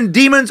 Or even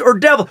demons or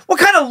devils. What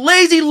kind of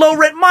lazy,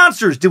 low-rent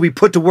monsters did we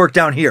put to work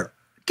down here?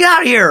 Get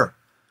out of here.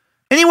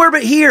 Anywhere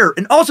but here.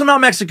 And also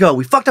not Mexico.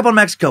 We fucked up on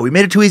Mexico. We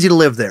made it too easy to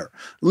live there.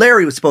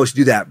 Larry was supposed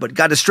to do that, but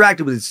got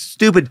distracted with his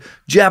stupid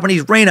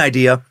Japanese rain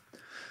idea.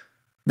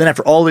 Then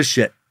after all this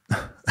shit,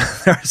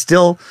 there are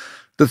still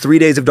the 3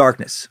 days of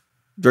darkness,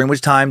 during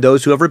which time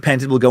those who have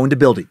repented will go into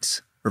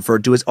buildings,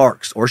 referred to as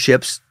arks or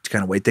ships, to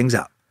kind of wait things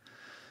out.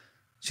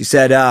 She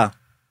said,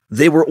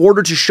 they were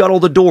ordered to shut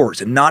all the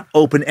doors and not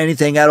open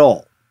anything at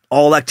all.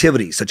 All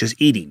activities such as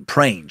eating,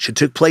 praying, should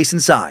take place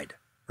inside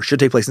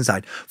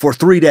for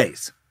 3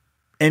 days.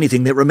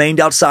 Anything that remained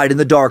outside in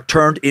the dark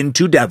turned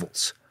into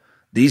devils.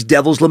 These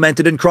devils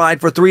lamented and cried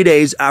for 3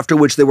 days, after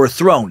which they were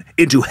thrown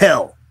into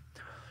hell.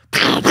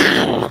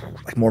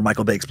 Like more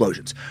Michael Bay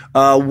explosions.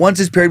 Once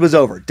this period was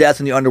over, death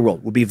in the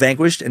underworld would be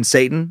vanquished, and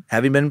Satan,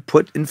 having been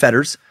put in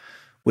fetters,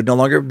 would no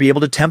longer be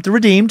able to tempt the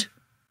redeemed,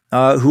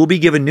 who will be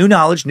given new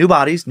knowledge, new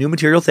bodies, new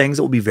material things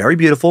that will be very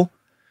beautiful.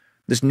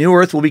 This new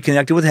earth will be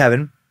connected with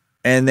heaven,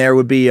 and there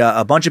would be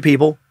a bunch of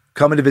people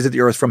coming to visit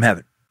the earth from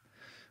heaven.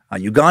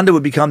 Uganda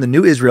would become the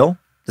new Israel,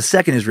 the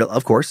second Israel,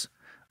 of course,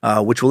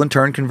 which will in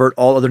turn convert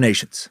all other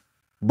nations.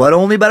 But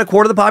only about a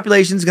quarter of the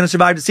population is going to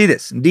survive to see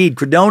this. Indeed,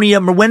 Credonia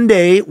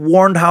Mwende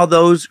warned how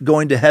those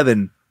going to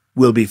heaven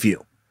will be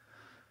few.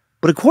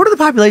 But a quarter of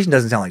the population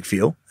doesn't sound like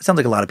few. It sounds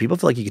like a lot of people. I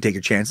feel like you could take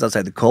your chances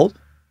outside the cult.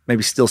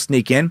 Maybe still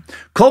sneak in.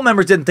 Cult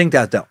members didn't think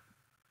that, though.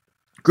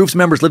 Group's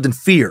members lived in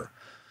fear,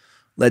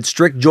 led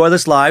strict,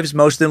 joyless lives,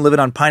 most of them living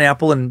on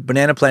pineapple and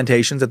banana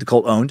plantations that the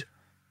cult owned.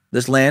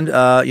 This land,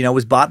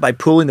 was bought by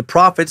pooling the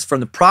profits from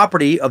the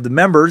property of the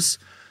members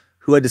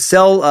who had to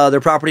sell their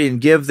property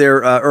and give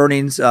their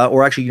earnings,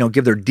 or actually,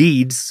 give their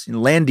deeds,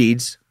 land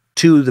deeds,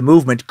 to the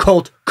movement.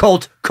 Cult.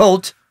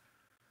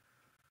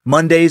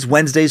 Mondays,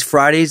 Wednesdays,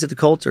 Fridays at the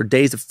cult are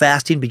days of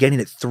fasting beginning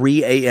at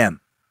 3 a.m.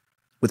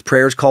 with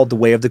prayers called the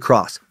Way of the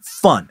Cross.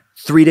 Fun.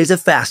 3 days of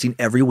fasting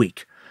every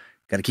week.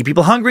 Got to keep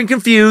people hungry and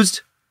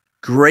confused.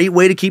 Great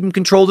way to keep them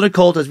controlled in a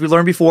cult, as we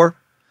learned before.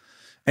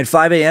 At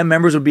 5 a.m.,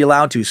 members would be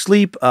allowed to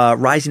sleep,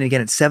 rising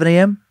again at 7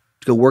 a.m.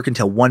 to go work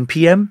until 1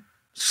 p.m.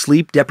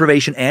 Sleep,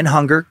 deprivation, and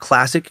hunger.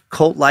 Classic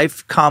cult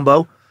life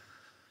combo.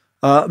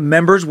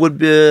 Members would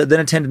then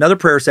attend another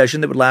prayer session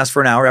that would last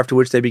for an hour, after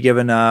which they'd be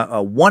given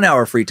a 1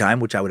 hour free time,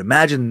 which I would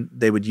imagine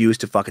they would use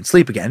to fucking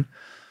sleep again.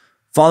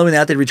 Following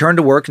that, they'd return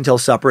to work until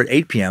supper at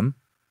 8 p.m.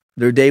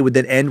 Their day would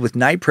then end with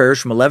night prayers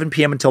from 11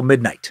 p.m. until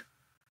midnight.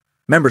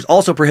 Members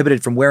also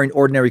prohibited from wearing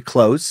ordinary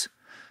clothes,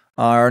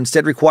 are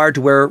instead required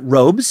to wear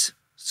robes,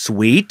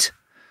 sweet,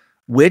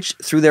 which,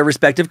 through their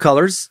respective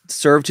colors,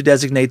 serve to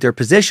designate their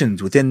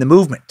positions within the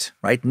movement,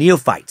 right?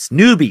 Neophytes,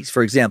 newbies,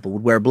 for example,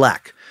 would wear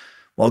black,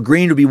 while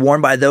green would be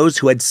worn by those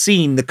who had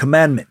seen the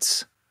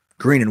commandments.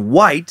 Green and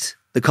white,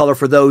 the color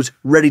for those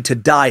ready to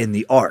die in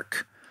the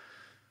ark.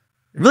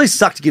 It really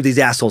sucked to give these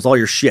assholes all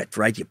your shit,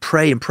 right? You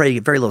pray, you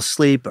get very little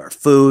sleep or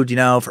food,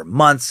 for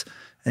months,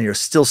 and you're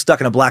still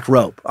stuck in a black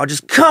robe. Oh,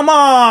 just come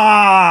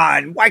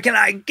on! Why can't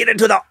I get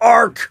into the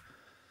ark?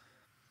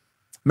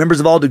 Members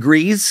of all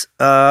degrees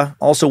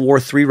also wore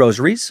 3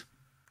 rosaries,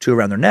 2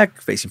 around their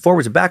neck, facing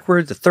forwards and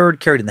backwards, the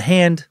third carried in the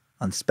hand.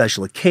 On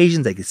special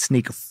occasions, they could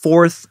sneak a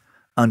 4th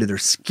under their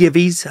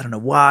skivvies. I don't know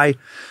why.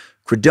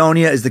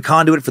 Credonia is the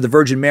conduit for the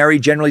Virgin Mary,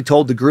 generally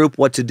told the group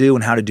what to do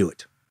and how to do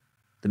it.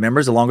 The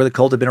members, the longer the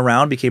cult had been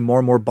around, became more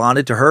and more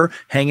bonded to her,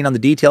 hanging on the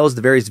details of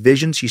the various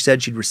visions she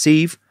said she'd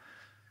receive.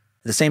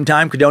 At the same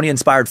time, Credonia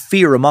inspired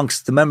fear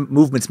amongst the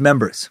movement's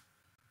members.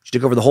 She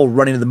took over the whole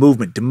running of the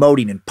movement,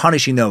 demoting and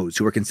punishing those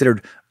who were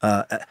considered,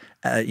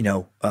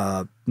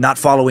 not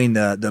following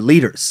the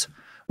leaders,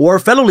 or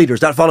fellow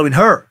leaders not following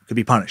her could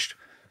be punished.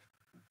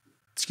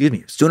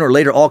 Sooner or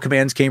later, all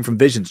commands came from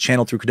visions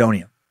channeled through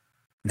Credonia.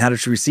 And how did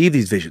she receive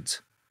these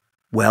visions?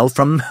 Well,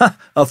 from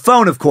a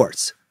phone, of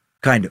course.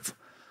 Kind of.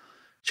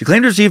 She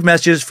claimed to receive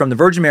messages from the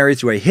Virgin Mary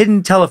through a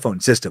hidden telephone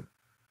system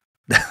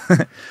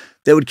that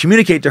would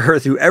communicate to her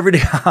through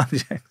everyday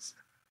objects.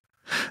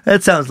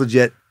 That sounds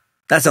legit.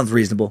 That sounds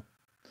reasonable.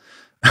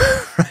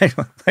 Right?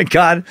 Like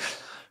God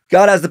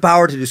has the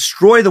power to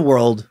destroy the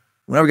world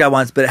whenever God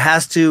wants, but it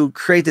has to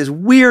create this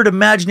weird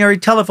imaginary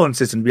telephone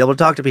system to be able to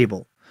talk to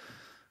people.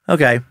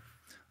 Okay.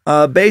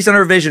 Based on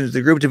her visions,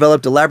 the group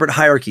developed elaborate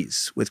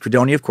hierarchies, with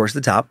Credonia, of course, at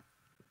the top.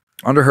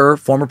 Under her,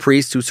 former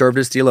priests who served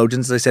as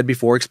theologians, as I said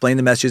before, explained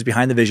the messages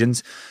behind the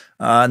visions,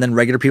 and then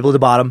regular people at the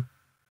bottom.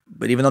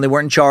 But even though they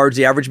weren't in charge,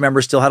 the average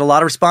member still had a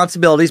lot of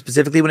responsibility,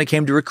 specifically when it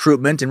came to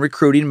recruitment and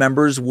recruiting.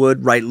 Members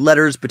would write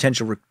letters to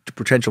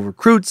potential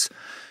recruits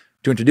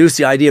to introduce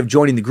the idea of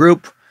joining the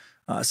group.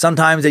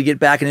 Sometimes they'd get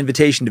back an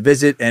invitation to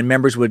visit, and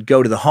members would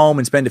go to the home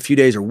and spend a few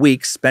days or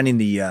weeks spreading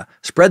the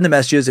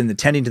messages and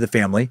attending to the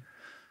family.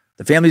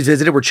 The families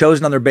visited were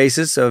chosen on their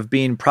basis of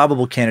being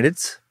probable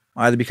candidates,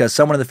 either because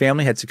someone in the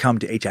family had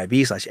succumbed to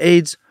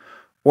HIV/AIDS,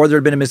 or there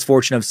had been a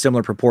misfortune of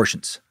similar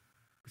proportions.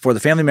 Before the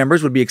family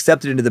members would be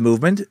accepted into the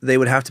movement, they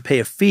would have to pay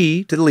a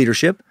fee to the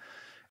leadership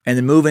and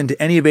then move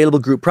into any available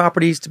group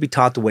properties to be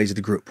taught the ways of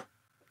the group.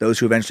 Those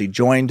who eventually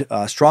joined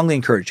strongly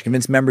encouraged to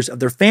convince members of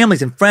their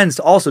families and friends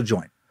to also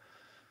join.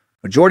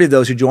 Majority of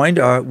those who joined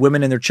are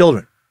women and their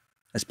children.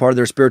 As part of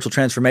their spiritual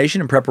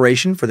transformation and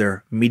preparation for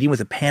their meeting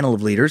with a panel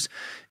of leaders,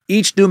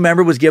 each new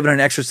member was given an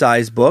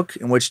exercise book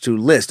in which to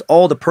list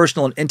all the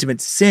personal and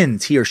intimate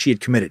sins he or she had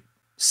committed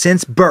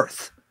since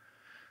birth.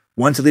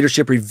 Once the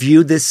leadership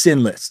reviewed this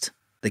sin list,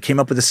 they came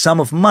up with a sum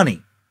of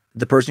money that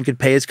the person could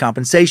pay as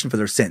compensation for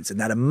their sins, and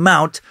that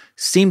amount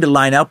seemed to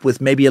line up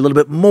with maybe a little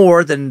bit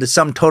more than the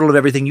sum total of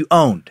everything you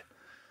owned.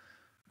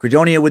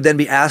 Credonia would then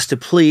be asked to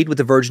plead with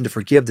the Virgin to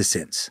forgive the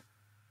sins.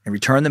 In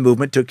return, the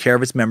movement took care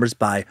of its members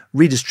by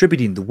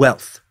redistributing the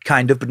wealth,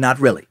 kind of, but not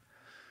really.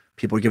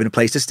 People were given a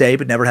place to stay,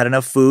 but never had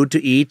enough food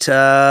to eat,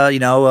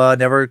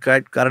 never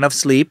got enough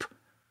sleep.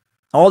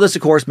 All this,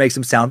 of course, makes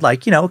them sound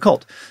like, a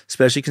cult,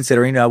 especially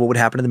considering what would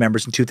happen to the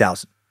members in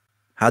 2000.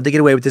 How'd they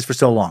get away with this for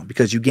so long?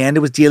 Because Uganda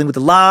was dealing with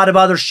a lot of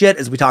other shit,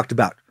 as we talked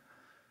about.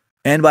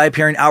 And by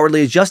appearing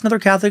outwardly as just another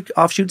Catholic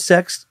offshoot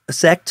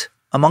sect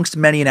amongst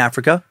many in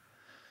Africa.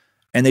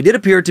 And they did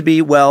appear to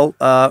be,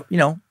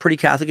 pretty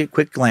Catholic at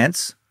quick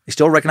glance. They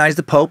still recognized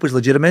the Pope was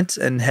legitimate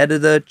and head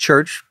of the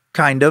church,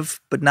 kind of,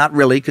 but not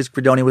really, because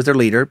Credonia was their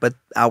leader, but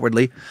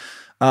outwardly.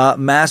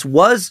 Mass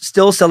was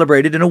still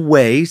celebrated in a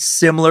way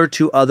similar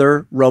to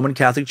other Roman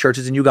Catholic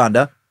churches in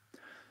Uganda.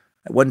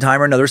 At one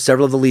time or another,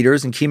 several of the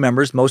leaders and key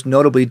members, most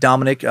notably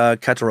Dominic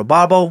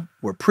Katarababo,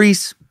 were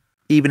priests,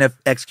 even if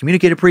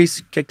excommunicated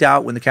priests, kicked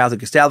out when the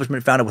Catholic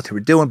establishment found out what they were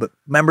doing, but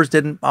members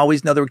didn't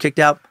always know they were kicked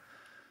out.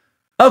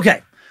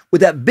 Okay,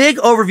 with that big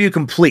overview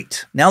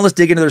complete, now let's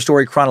dig into their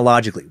story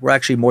chronologically. We're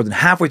actually more than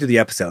halfway through the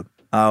episode.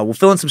 We'll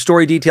fill in some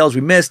story details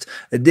we missed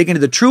and dig into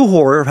the true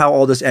horror of how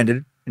all this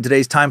ended in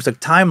today's Timesuck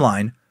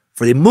timeline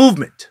for the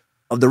movement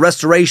of the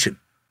restoration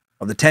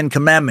of the 10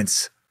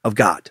 Commandments of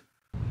God.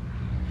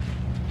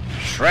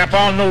 Strap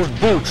on those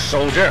boots,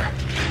 soldier.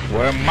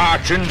 We're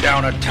marching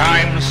down a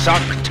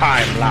Timesuck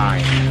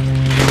timeline.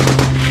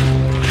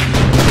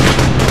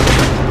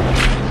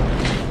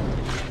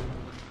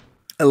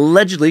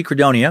 Allegedly,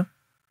 Credonia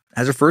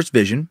has her first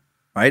vision,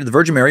 right, of the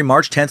Virgin Mary,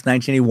 March 10th,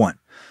 1981.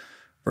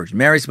 Virgin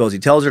Mary supposedly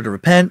tells her to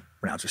repent,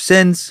 renounce her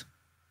sins.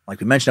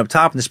 Like we mentioned up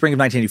top, in the spring of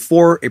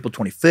 1984, April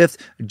 25th,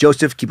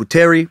 Joseph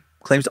Kibuteri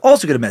claims to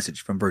also get a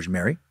message from Virgin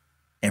Mary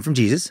and from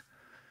Jesus.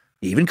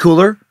 Even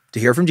cooler to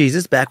hear from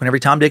Jesus back when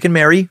every Tom, Dick, and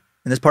Mary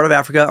in this part of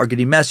Africa are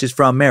getting messages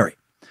from Mary.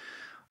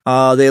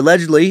 They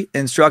allegedly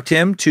instruct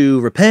him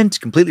to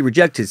repent, completely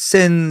reject his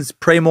sins,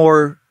 pray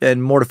more,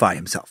 and mortify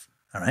himself.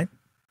 All right?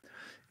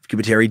 If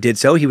Kibuteri did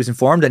so, he was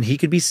informed that he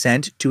could be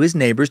sent to his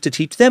neighbors to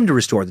teach them to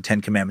restore the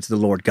 10 Commandments of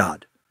the Lord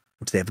God,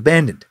 which they have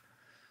abandoned.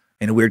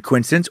 In a weird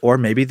coincidence, or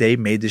maybe they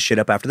made this shit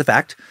up after the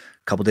fact,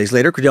 a couple days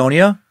later,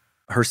 Credonia,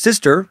 her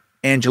sister,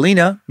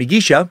 Angelina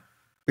Migisha,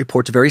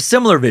 reports a very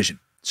similar vision.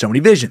 So many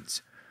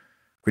visions.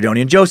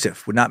 Credonia and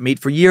Joseph would not meet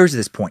for years at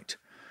this point.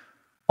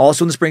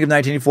 Also in the spring of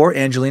 1984,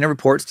 Angelina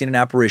reports seeing an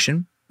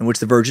apparition in which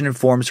the Virgin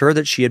informs her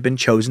that she had been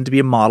chosen to be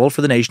a model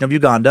for the nation of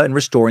Uganda in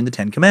restoring the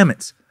 10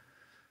 Commandments.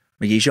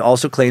 Migisha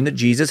also claimed that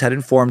Jesus had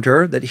informed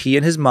her that he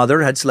and his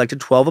mother had selected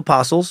 12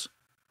 apostles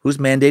whose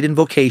mandate and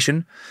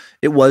vocation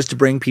it was to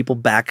bring people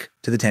back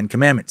to the 10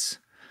 Commandments.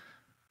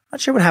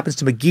 Not sure what happens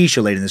to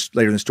Migisha later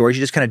in the story. She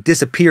just kind of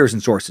disappears in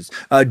sources.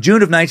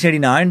 June of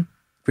 1989,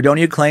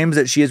 Credonia claims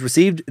that she has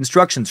received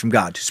instructions from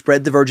God to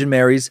spread the Virgin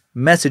Mary's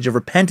message of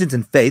repentance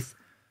and faith.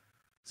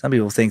 Some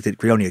people think that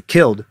Credonia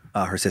killed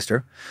her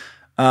sister.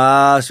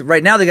 So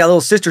right now they got a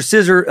little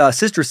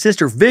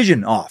sister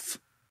vision off.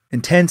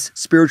 Intense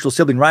spiritual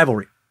sibling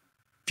rivalry.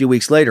 A few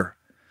weeks later,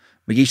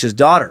 Migisha's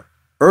daughter,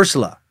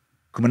 Ursula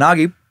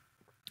Kumanagi,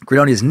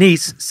 Credonia's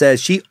niece,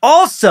 says she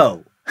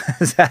also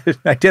has had an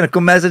identical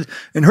message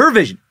in her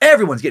vision.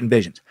 Everyone's getting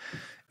visions.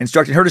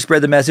 Instructing her to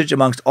spread the message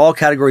amongst all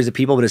categories of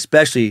people, but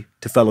especially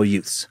to fellow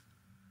youths.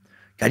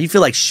 God, you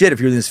feel like shit if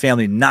you're in this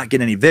family and not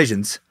getting any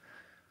visions.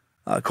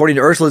 According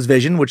to Ursula's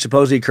vision, which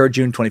supposedly occurred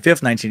June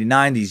 25th,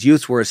 1989, these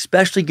youths were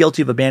especially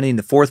guilty of abandoning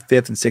the 4th,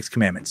 5th, and 6th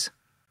commandments.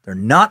 They're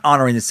not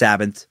honoring the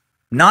Sabbath,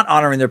 not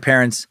honoring their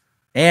parents,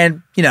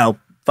 and,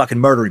 fucking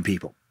murdering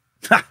people.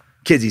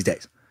 Kids these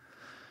days.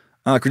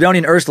 Credoni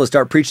and Ursula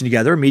start preaching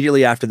together.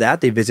 Immediately after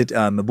that, they visit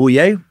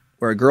Mabuye,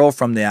 where a girl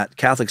from that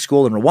Catholic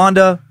school in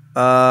Rwanda,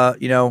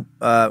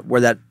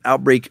 where that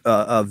outbreak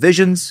of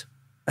visions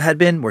had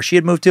been, where she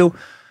had moved to.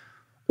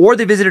 Or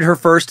they visited her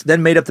first,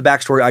 then made up the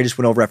backstory I just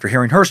went over after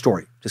hearing her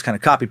story. Just kind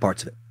of copied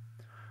parts of it.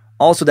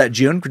 Also that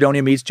June,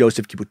 Credonia meets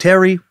Joseph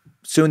Kibuteri.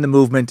 Soon the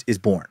movement is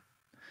born.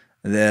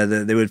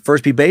 They would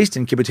first be based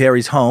in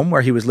Kibuteri's home,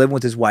 where he was living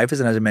with his wife,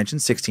 and as I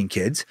mentioned, 16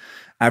 kids.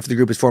 After the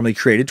group was formally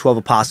created, 12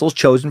 apostles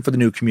chosen for the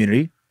new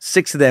community,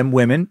 6 of them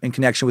women in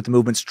connection with the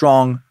movement's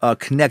strong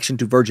connection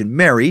to Virgin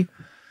Mary.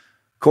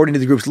 According to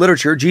the group's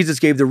literature, Jesus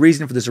gave the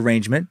reason for this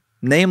arrangement,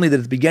 namely that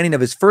at the beginning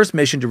of his first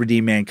mission to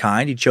redeem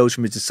mankind, he chose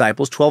from his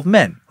disciples 12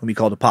 men, whom he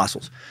called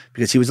apostles,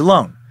 because he was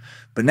alone.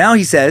 But now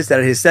he says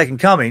that at his second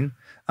coming,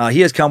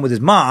 he has come with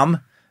his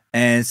mom,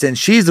 and since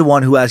she's the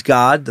one who asked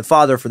God, the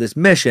Father, for this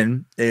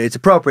mission, it's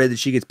appropriate that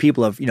she gets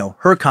people of,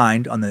 her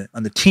kind on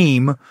the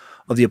team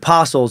of the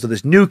apostles of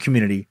this new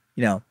community,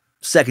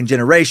 second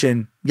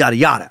generation, yada,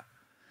 yada.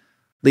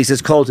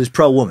 Lisa's cult is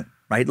pro-woman,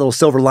 right? Little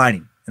silver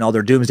lining in all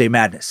their doomsday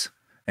madness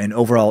and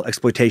overall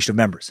exploitation of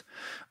members.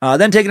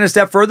 Then taking it a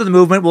step further, the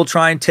movement will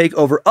try and take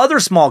over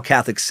other small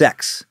Catholic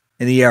sects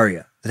in the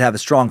area that have a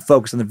strong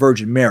focus on the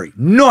Virgin Mary.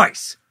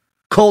 Nice!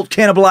 Cult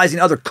cannibalizing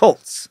other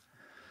cults.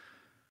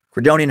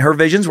 Credonia and her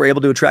visions were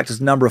able to attract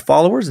a number of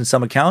followers, in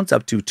some accounts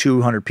up to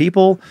 200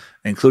 people,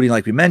 including,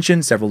 like we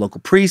mentioned, several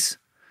local priests,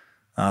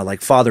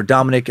 like Father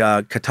Dominic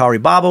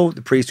Katari Babo,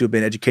 the priest who had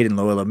been educated in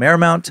Loyola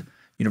Marymount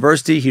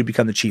University. He would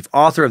become the chief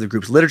author of the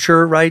group's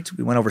literature, right?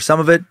 We went over some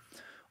of it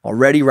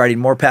already, writing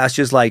more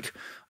passages like,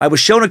 I was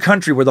shown a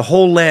country where the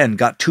whole land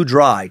got too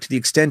dry to the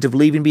extent of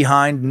leaving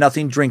behind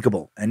nothing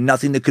drinkable and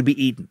nothing that could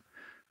be eaten.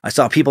 I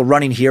saw people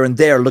running here and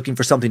there looking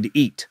for something to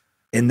eat.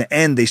 In the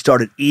end, they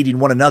started eating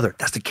one another.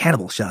 That's the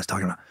cannibal shit I was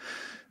talking about.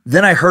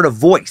 Then I heard a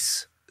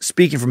voice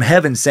speaking from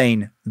heaven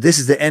saying, this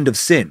is the end of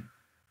sin.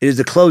 It is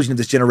the closing of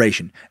this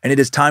generation, and it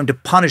is time to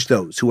punish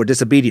those who are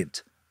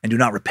disobedient and do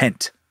not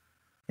repent.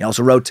 He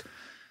also wrote,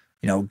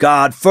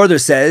 God further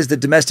says that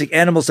domestic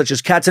animals such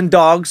as cats and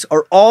dogs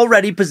are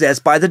already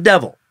possessed by the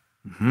devil.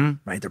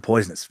 Right, they're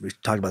poisonous. We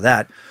talked about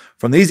that.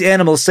 From these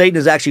animals, Satan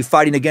is actually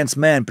fighting against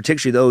man,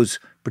 particularly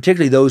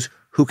those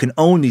who can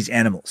own these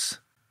animals.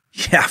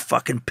 Yeah,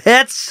 fucking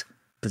pets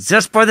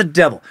possessed by the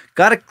devil.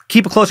 Gotta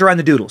keep a closer eye on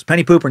the doodles.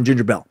 Penny Pooper and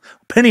Ginger Bell.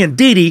 Penny and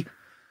Dee Dee,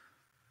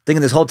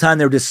 thinking this whole time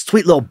they were just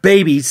sweet little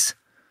babies,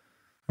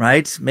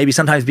 right? Maybe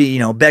sometimes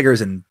be, beggars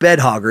and bed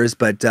hoggers,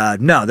 but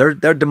no, they're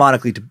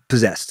demonically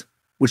possessed,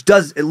 which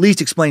does at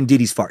least explain Dee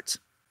Dee's farts.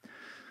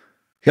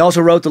 He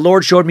also wrote, the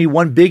Lord showed me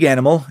one big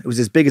animal. It was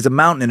as big as a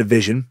mountain in a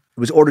vision. It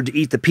was ordered to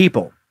eat the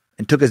people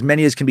and took as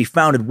many as can be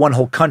found in one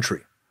whole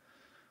country.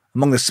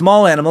 Among the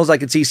small animals, I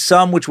could see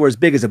some which were as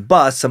big as a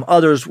bus, some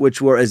others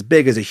which were as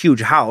big as a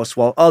huge house,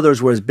 while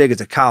others were as big as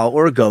a cow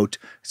or a goat,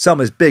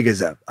 some as big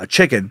as a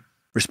chicken,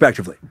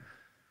 respectively. I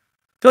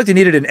feel like they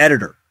needed an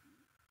editor,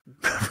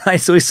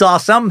 right? So we saw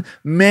some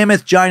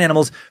mammoth giant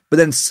animals, but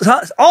then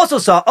also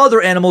saw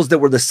other animals that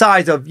were the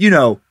size of,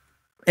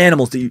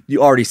 animals that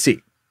you already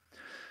see.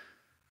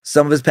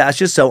 Some of his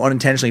passages so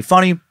unintentionally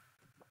funny.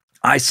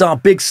 I saw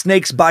big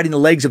snakes biting the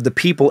legs of the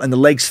people, and the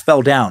legs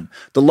fell down.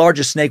 The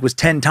largest snake was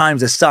 10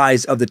 times the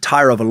size of the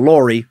tire of a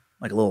lorry,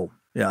 like a little,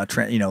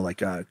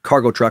 like a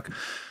cargo truck.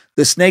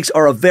 The snakes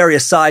are of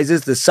various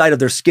sizes. The sight of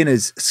their skin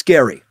is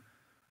scary.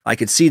 I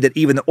could see that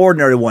even the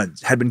ordinary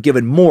ones had been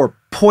given more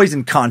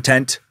poison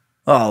content.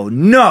 Oh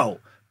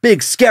no!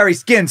 Big scary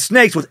skinned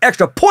snakes with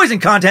extra poison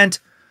content!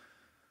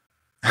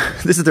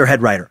 This is their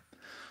head writer.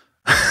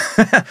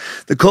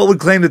 The cult would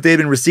claim that they had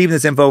been receiving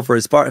this info for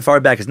as far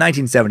back as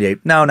 1978.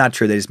 No, not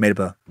true. They just made up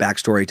a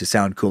backstory to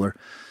sound cooler.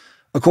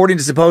 According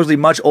to supposedly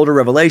much older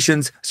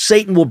revelations,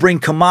 Satan will bring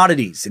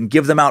commodities and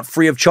give them out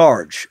free of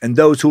charge, and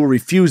those who will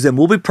refuse them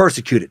will be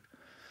persecuted.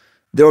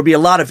 There will be a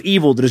lot of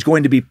evil that is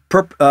going to be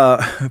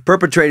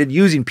perpetrated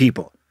using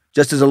people,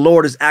 just as the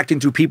Lord is acting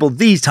through people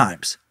these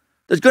times.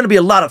 There's going to be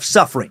a lot of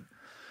suffering.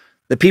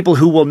 The people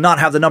who will not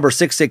have the number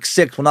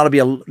 666 will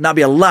not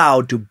be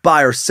allowed to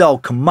buy or sell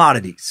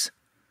commodities.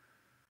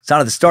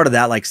 Sounded the start of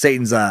that like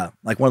Satan's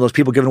like one of those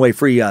people giving away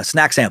free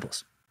snack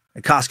samples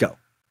at Costco.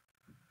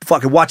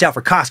 Fucking watch out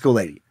for Costco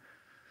lady.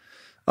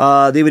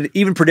 They would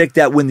even predict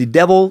that when the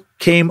devil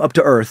came up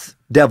to earth,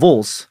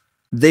 devils,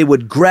 they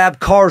would grab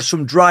cars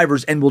from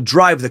drivers and will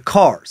drive the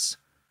cars.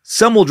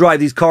 Some will drive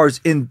these cars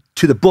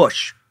into the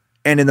bush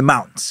and in the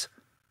mountains.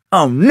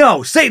 Oh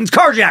no, Satan's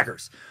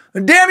carjackers!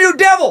 Damn you,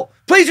 devil!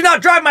 Please do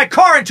not drive my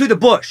car into the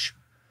bush!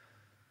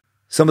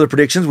 Some of the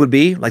predictions would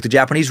be, like the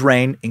Japanese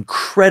rain,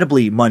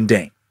 incredibly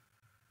mundane.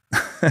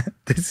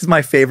 This is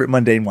my favorite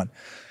mundane one.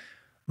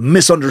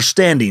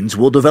 Misunderstandings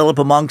will develop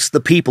amongst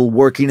the people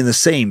working in the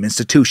same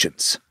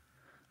institutions.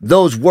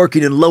 Those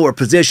working in lower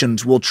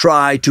positions will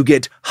try to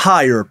get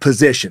higher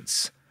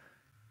positions.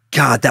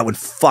 God, that one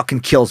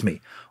fucking kills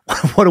me.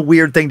 What a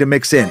weird thing to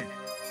mix in.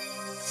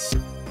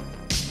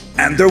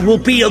 And there will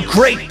be a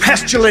great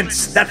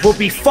pestilence that will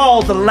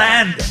befall the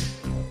land,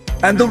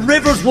 and the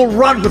rivers will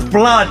run with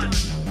blood.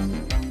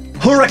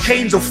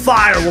 Hurricanes of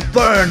fire will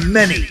burn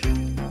many.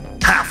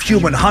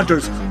 Half-human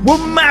hunters will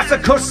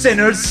massacre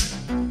sinners,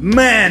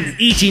 man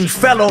eating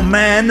fellow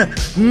man,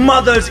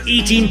 mothers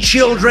eating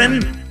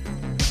children.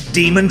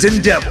 Demons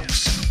and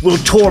devils will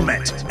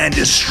torment and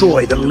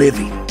destroy the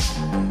living.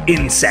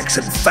 Insects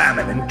and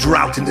famine and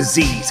drought and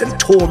disease and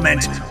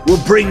torment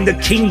will bring the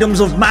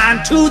kingdoms of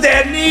man to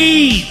their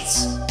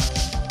knees.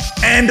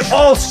 And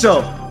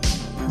also,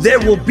 there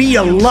will be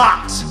a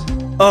lot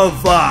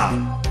of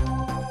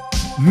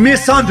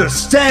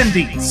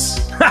misunderstandings.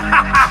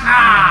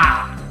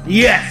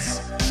 Yes,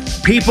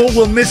 people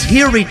will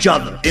mishear each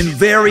other in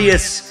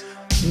various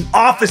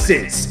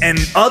offices and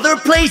other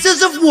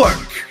places of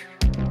work,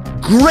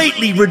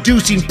 greatly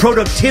reducing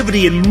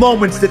productivity in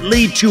moments that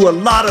lead to a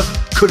lot of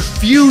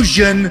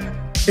confusion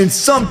and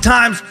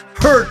sometimes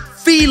hurt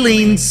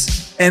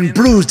feelings and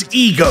bruised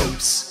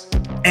egos.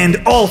 And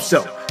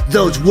also,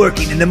 those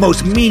working in the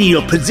most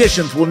menial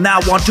positions will now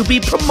want to be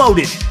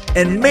promoted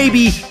and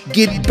maybe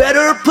get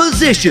better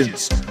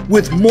positions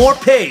with more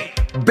pay,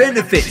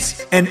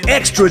 benefits, and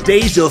extra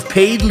days of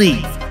paid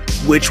leave,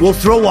 which will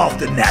throw off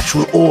the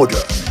natural order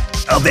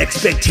of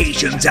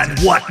expectations and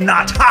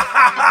whatnot.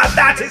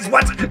 That is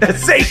what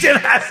Satan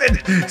has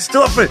in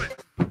store for.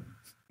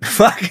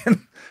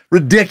 Fucking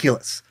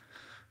ridiculous.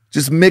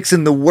 Just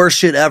mixing the worst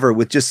shit ever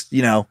with just,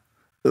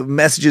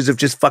 messages of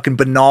just fucking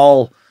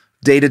banal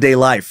day-to-day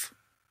life.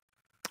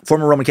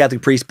 Former Roman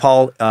Catholic priest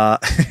Paul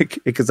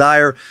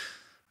Ikazair,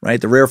 right,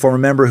 the rare former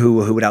member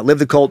who would outlive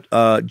the cult,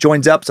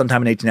 joins up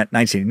sometime in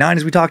 1989,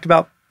 as we talked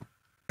about.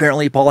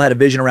 Apparently, Paul had a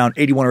vision around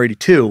 81 or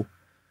 82,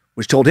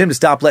 which told him to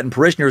stop letting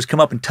parishioners come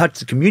up and touch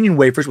the communion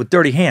wafers with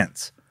dirty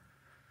hands.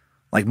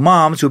 Like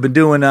moms who have been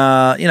doing,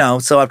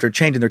 so after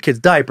changing their kids'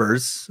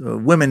 diapers,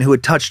 women who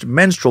had touched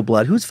menstrual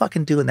blood. Who's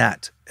fucking doing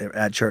that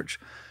at church?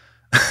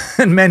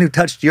 And men who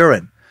touched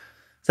urine.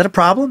 Is that a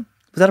problem?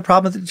 Was that a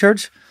problem at the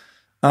church?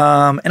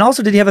 And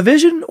also, did he have a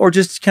vision or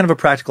just kind of a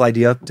practical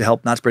idea to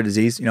help not spread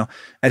disease?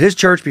 At his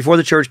church, before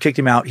the church kicked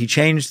him out, he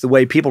changed the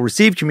way people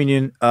receive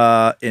communion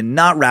in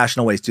not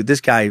rational ways. Dude,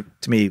 this guy,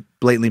 to me,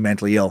 blatantly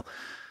mentally ill.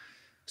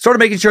 Started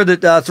making sure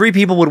that 3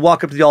 people would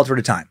walk up to the altar at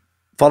a time,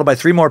 followed by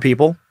 3 more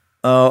people.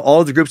 All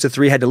of the groups of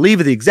 3 had to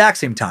leave at the exact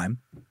same time.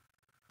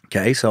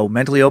 Okay, so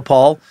mentally ill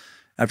Paul,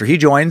 after he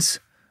joins,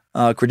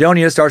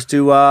 Credonia starts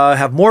to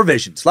have more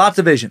visions, lots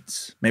of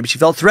visions. Maybe she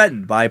felt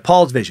threatened by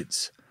Paul's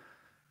visions.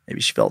 Maybe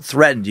she felt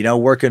threatened,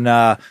 working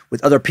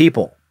with other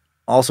people,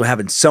 also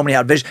having so many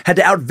outvision, had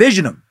to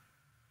outvision them.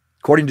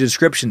 According to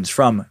descriptions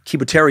from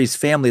Kibuteri's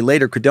family,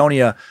 later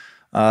Credonia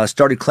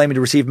started claiming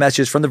to receive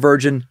messages from the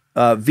Virgin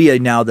via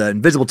now the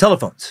invisible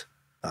telephones,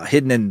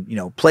 hidden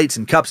in plates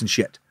and cups and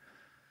shit.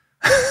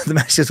 The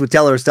messages would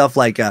tell her stuff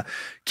like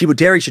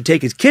Kibuteri should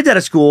take his kids out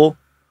of school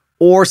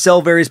or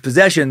sell various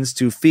possessions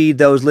to feed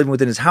those living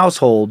within his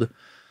household.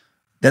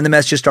 Then the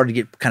messages started to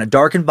get kind of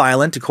dark and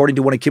violent. According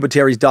to one of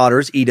Kibuteri's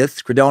daughters,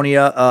 Edith,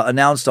 Credonia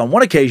announced on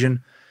one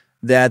occasion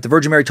that the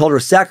Virgin Mary told her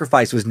a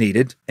sacrifice was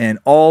needed and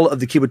all of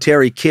the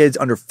Kibuteri kids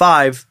under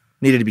 5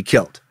 needed to be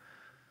killed.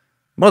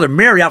 Mother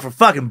Mary out for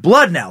fucking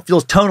blood now.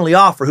 Feels tonally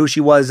off for who she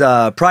was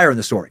prior in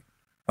the story.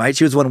 Right?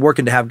 She was the one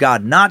working to have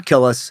God not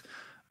kill us.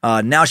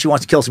 Now she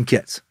wants to kill some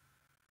kids.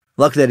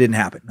 Luckily, that didn't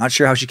happen. Not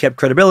sure how she kept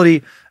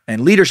credibility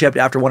and leadership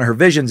after one of her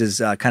visions is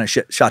kind of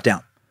shot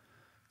down.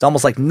 It's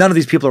almost like none of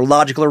these people are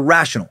logical or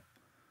rational.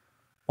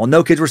 While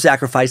no kids were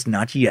sacrificed,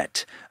 not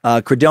yet.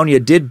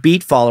 Credonia did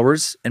beat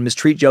followers and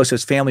mistreat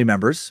Joseph's family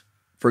members,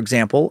 for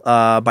example,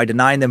 by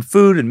denying them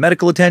food and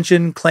medical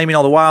attention, claiming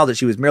all the while that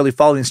she was merely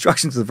following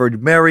instructions of the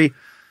Virgin Mary.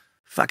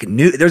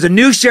 There's a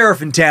new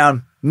sheriff in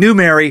town, new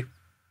Mary.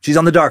 She's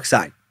on the dark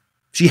side.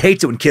 She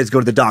hates it when kids go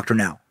to the doctor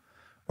now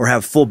or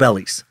have full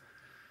bellies.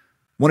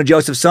 One of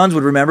Joseph's sons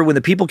would remember when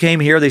the people came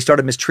here, they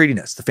started mistreating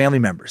us, the family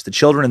members, the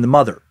children, and the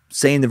mother,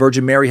 saying the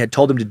Virgin Mary had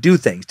told them to do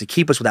things, to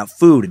keep us without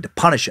food and to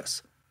punish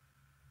us.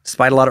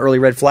 Despite a lot of early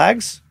red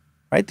flags,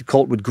 right, the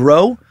cult would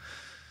grow.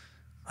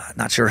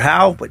 Not sure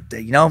how, but,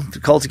 the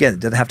cults, again, it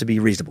doesn't have to be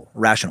reasonable,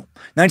 rational.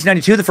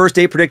 1992, the first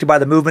date predicted by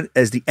the movement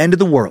as the end of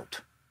the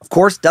world. Of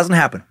course, doesn't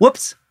happen.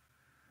 Whoops.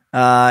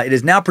 It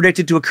is now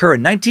predicted to occur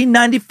in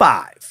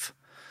 1995.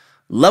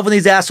 Love when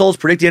these assholes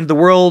predict the end of the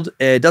world,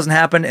 it doesn't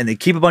happen, and they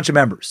keep a bunch of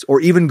members,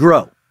 or even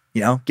grow,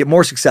 get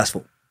more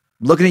successful.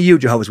 Looking at you,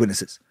 Jehovah's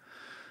Witnesses.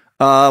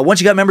 Once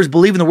you got members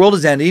believing the world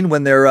is ending,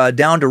 when they're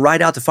down to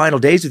ride out the final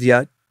days with you,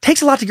 it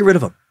takes a lot to get rid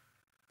of them.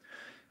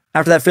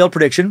 After that failed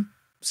prediction,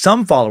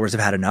 some followers have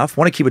had enough.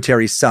 One of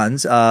Kibuteri's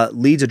sons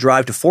leads a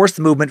drive to force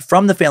the movement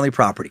from the family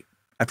property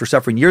after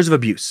suffering years of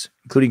abuse,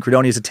 including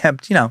Credonia's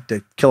attempt,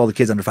 to kill all the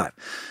kids under 5.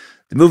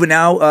 The movement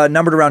now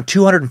numbered around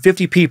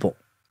 250 people,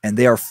 and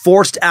they are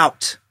forced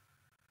out.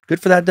 Good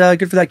for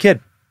that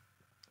kid.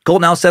 Cult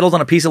now settles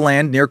on a piece of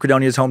land near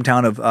Credonia's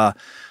hometown of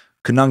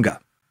Canunga.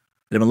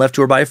 that had been left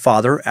to her by a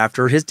father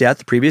after his death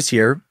the previous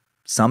year.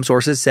 Some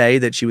sources say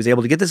that she was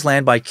able to get this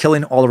land by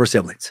killing all of her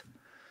siblings.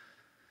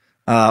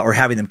 Or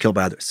having them killed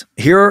by others.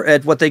 Here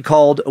at what they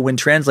called, when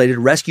translated,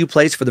 Rescue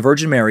Place for the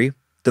Virgin Mary,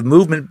 the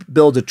movement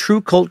builds a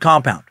true cult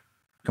compound,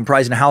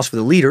 comprising a house for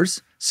the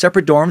leaders,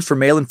 separate dorms for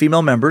male and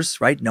female members,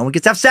 right? No one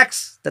gets to have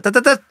sex.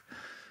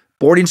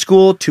 Boarding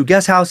school, 2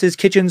 guest houses,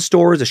 kitchens,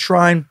 stores, a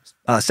shrine,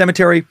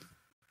 cemetery,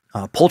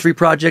 a poultry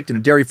project, and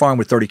a dairy farm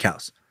with 30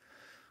 cows.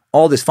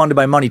 All this funded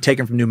by money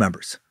taken from new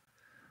members.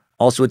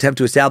 Also attempt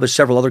to establish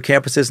several other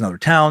campuses in other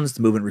towns.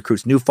 The movement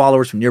recruits new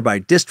followers from nearby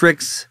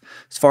districts,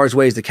 as far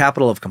away as the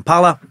capital of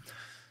Kampala.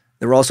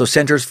 There were also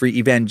centers for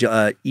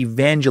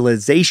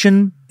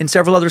evangelization in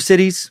several other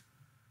cities.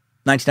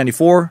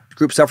 1994, the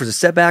group suffers a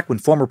setback when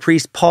former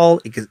priest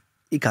Paul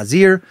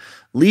Ikazir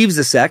leaves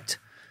the sect,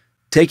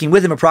 taking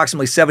with him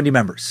approximately 70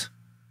 members.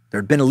 There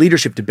had been a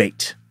leadership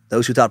debate.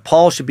 Those who thought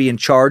Paul should be in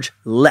charge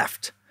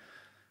left.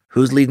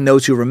 Who's leading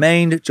those who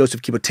remained?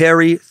 Joseph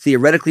Kiboteri,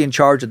 theoretically in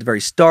charge at the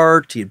very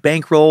start. He had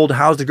bankrolled,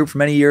 housed the group for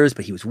many years,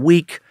 but he was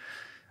weak.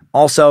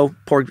 Also,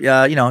 poor,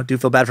 do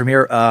feel bad from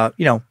here,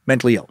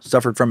 mentally ill,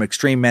 suffered from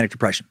extreme manic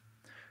depression.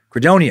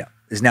 Credonia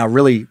is now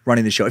really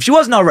running the show. If she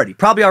wasn't already,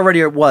 probably already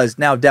it was,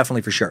 now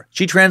definitely for sure.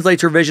 She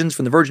translates her visions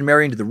from the Virgin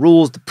Mary into the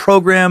rules, the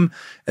program,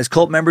 as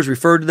cult members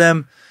refer to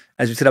them.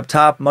 As we said up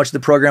top, much of the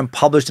program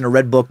published in a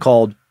red book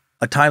called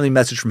A Timely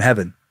Message from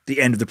Heaven,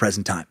 The End of the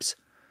Present Times.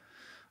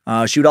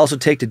 She would also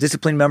take to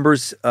discipline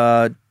members,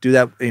 do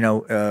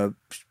that,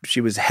 she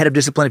was head of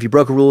discipline. If you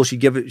broke a rule, she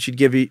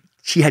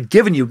had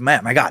given you,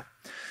 my God.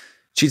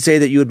 She'd say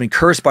that you had been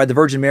cursed by the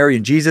Virgin Mary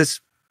and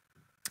Jesus.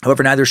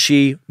 However, neither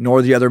she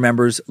nor the other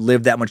members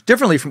lived that much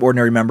differently from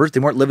ordinary members. They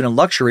weren't living in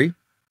luxury,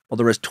 while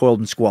the rest toiled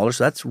in squalor,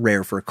 so that's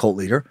rare for a cult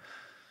leader.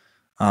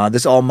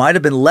 This all might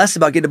have been less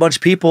about getting a bunch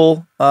of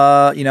people,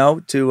 for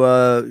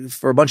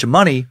a bunch of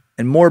money,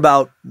 and more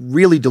about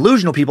really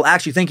delusional people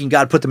actually thinking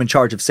God put them in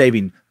charge of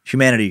saving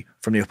humanity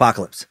from the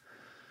apocalypse.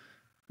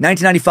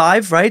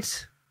 1995,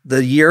 right?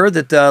 The year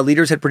that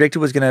leaders had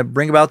predicted was going to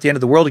bring about the end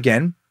of the world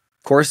again.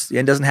 Of course, the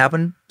end doesn't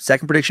happen.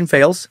 Second prediction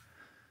fails.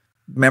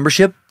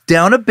 Membership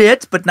down a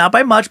bit, but not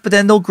by much, but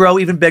then they'll grow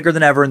even bigger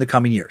than ever in the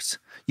coming years.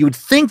 You would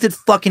think that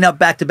fucking up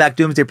back-to-back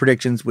doomsday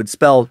predictions would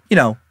spell,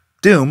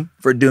 doom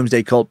for a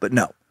doomsday cult, but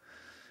no.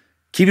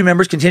 Keeping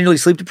members continually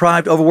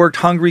sleep-deprived, overworked,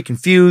 hungry,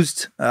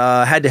 confused,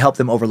 had to help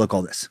them overlook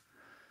all this.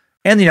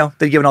 And,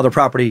 they'd given all their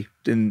property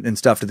and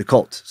stuff to the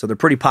cult, so they're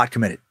pretty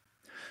pot-committed.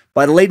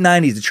 By the late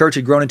 90s, the church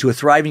had grown into a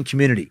thriving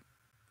community.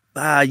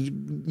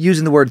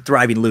 Using the word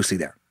thriving loosely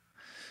there.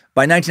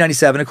 By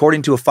 1997,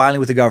 according to a filing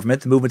with the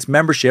government, the movement's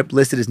membership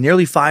listed as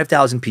nearly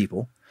 5,000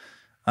 people.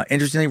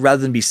 Interestingly,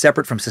 rather than be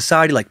separate from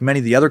society like many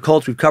of the other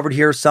cults we've covered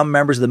here, some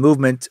members of the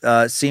movement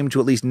seem to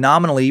at least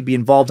nominally be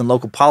involved in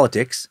local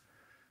politics.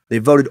 They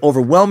voted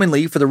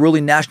overwhelmingly for the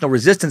ruling National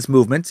Resistance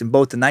movement in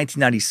both the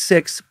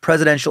 1996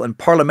 presidential and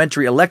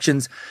parliamentary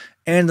elections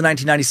and the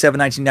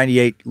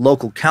 1997-1998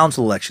 local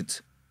council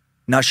elections.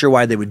 Not sure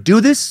why they would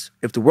do this.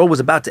 If the world was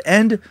about to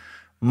end,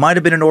 might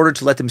have been in order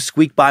to let them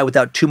squeak by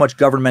without too much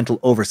governmental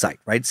oversight,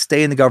 right?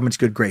 Stay in the government's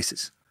good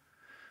graces.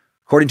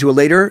 According to a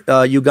later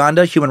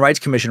Uganda Human Rights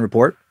Commission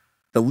report,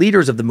 the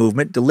leaders of the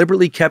movement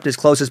deliberately kept as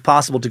close as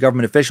possible to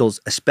government officials,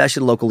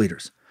 especially local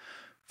leaders.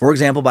 For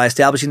example, by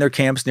establishing their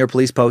camps near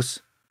police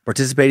posts,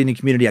 participating in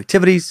community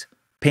activities,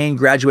 paying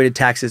graduated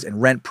taxes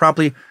and rent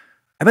promptly.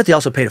 I bet they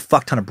also paid a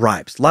fuck ton of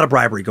bribes. A lot of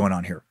bribery going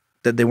on here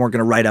that they weren't going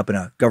to write up in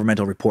a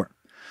governmental report.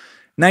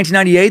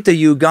 1998,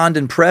 the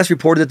Ugandan press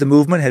reported that the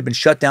movement had been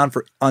shut down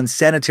for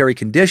unsanitary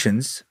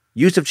conditions,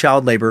 use of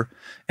child labor,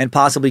 and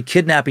possibly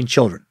kidnapping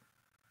children.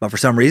 But for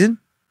some reason,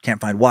 can't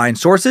find why in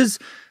sources,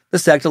 the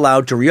sect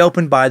allowed to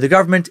reopen by the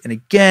government, and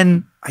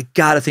again, I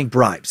gotta think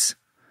bribes.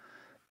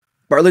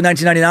 By early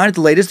 1999, at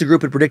the latest, the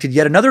group had predicted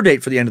yet another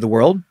date for the end of the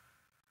world,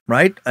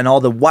 right? And all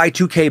the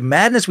Y2K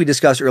madness we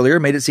discussed earlier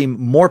made it seem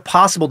more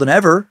possible than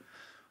ever.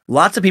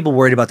 Lots of people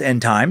worried about the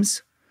end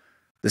times.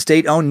 The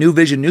state-owned New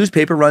Vision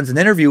newspaper runs an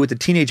interview with a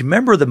teenage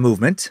member of the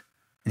movement,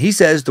 and he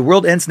says the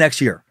world ends next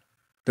year.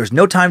 There's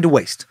no time to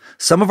waste.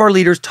 Some of our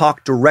leaders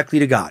talk directly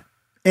to God.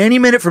 Any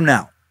minute from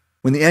now,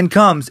 when the end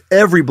comes,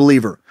 every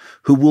believer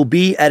who will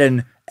be at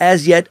an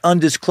as-yet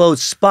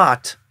undisclosed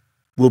spot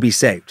will be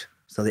saved.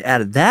 So they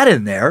added that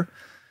in there,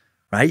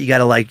 right? You got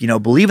to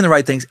believe in the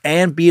right things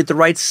and be at the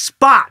right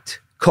spot.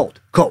 Cult.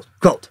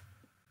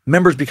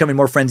 Members becoming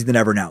more frenzied than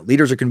ever now.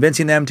 Leaders are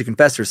convincing them to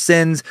confess their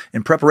sins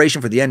in preparation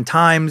for the end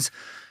times,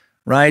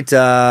 right?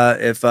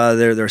 If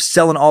they're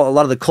selling a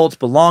lot of the cult's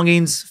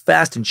belongings,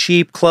 fast and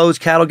cheap, clothes,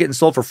 cattle getting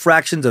sold for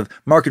fractions of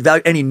market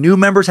value. Any new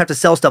members have to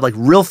sell stuff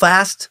real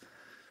fast.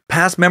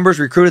 Past members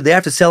recruited, they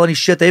have to sell any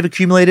shit they've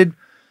accumulated.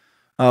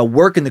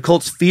 Work in the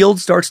cult's field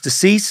starts to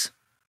cease.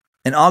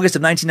 In August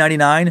of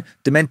 1999,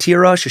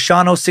 Dementira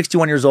Shoshano,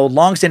 61 years old,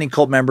 longstanding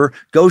cult member,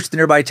 goes to the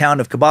nearby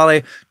town of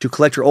Kabale to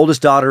collect her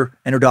oldest daughter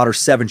and her daughter's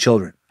 7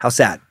 children. How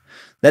sad.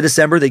 That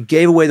December, they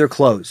gave away their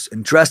clothes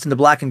and, dressed in the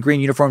black and green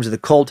uniforms of the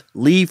cult,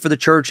 leave for the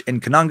church in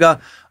Kananga,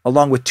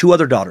 along with 2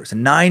 other daughters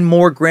and 9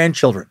 more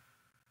grandchildren.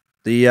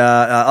 The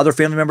other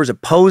family members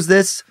opposed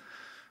this.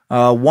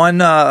 One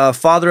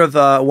father of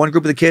one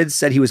group of the kids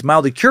said he was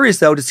mildly curious,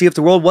 though, to see if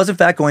the world was in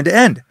fact going to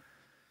end.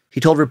 He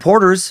told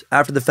reporters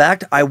after the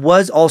fact, "I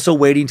was also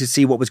waiting to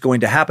see what was going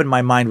to happen.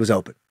 My mind was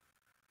open."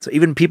 So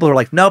even people who are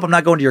like, "Nope, I'm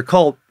not going to your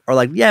cult," are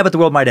like, "Yeah, but the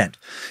world might end."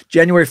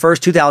 January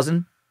 1st,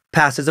 2000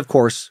 passes, of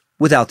course,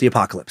 without the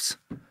apocalypse.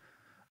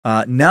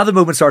 Now the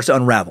movement starts to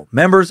unravel.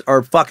 Members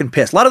are fucking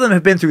pissed. A lot of them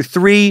have been through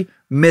 3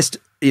 missed,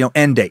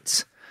 end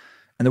dates.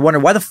 And they're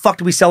wondering, why the fuck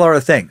do we sell our other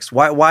things?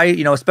 Why,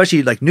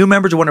 especially like new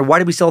members are wondering, why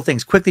did we sell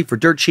things quickly for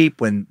dirt cheap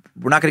when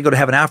we're not going to go to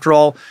heaven after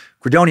all?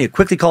 Credonia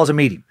quickly calls a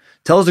meeting,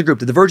 tells the group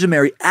that the Virgin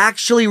Mary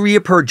actually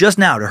reappeared just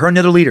now to her and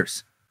the other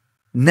leaders.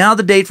 Now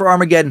the date for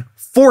Armageddon,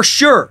 for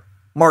sure,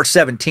 March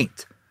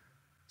 17th.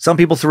 Some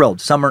people thrilled,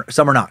 some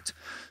are not.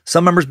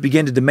 Some members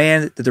begin to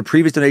demand that their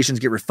previous donations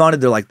get refunded.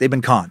 They're like, they've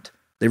been conned.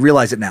 They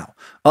realize it now.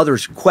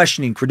 Others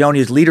questioning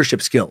Credonia's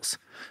leadership skills.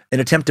 In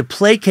an attempt to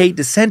placate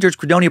dissenters,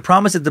 Credonia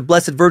promised that the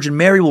Blessed Virgin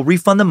Mary will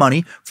refund the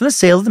money from the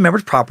sale of the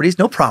members' properties,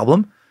 no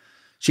problem.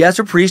 She asked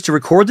her priest to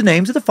record the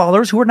names of the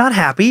followers who are not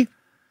happy.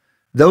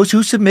 Those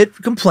who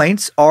submit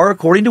complaints are,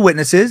 according to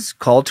witnesses,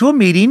 called to a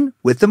meeting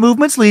with the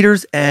movement's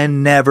leaders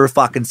and never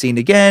fucking seen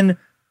again,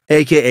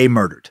 aka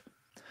murdered.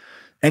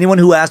 Anyone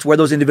who asked where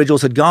those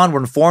individuals had gone were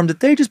informed that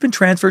they'd just been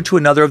transferred to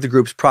another of the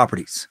group's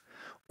properties,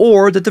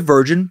 or that the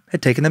Virgin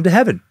had taken them to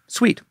heaven.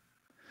 Sweet.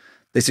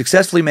 They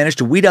successfully managed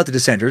to weed out the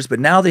dissenters, but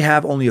now they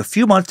have only a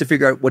few months to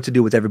figure out what to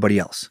do with everybody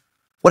else.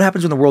 What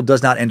happens when the world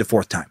does not end a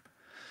 4th time?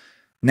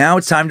 Now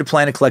it's time to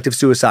plan a collective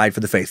suicide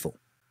for the faithful.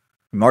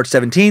 March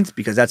 17th,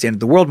 because that's the end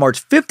of the world,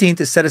 March 15th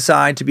is set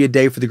aside to be a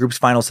day for the group's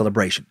final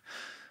celebration.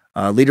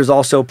 Leaders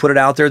also put it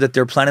out there that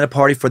they're planning a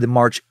party for the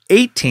March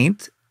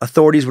 18th.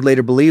 Authorities would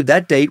later believe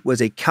that date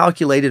was a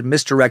calculated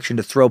misdirection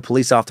to throw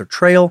police off their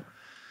trail.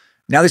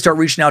 Now they start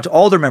reaching out to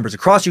all their members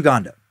across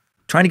Uganda,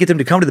 trying to get them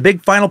to come to the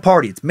big final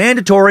party. It's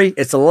mandatory.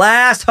 It's the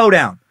last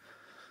hoedown.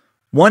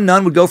 One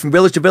nun would go from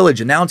village to village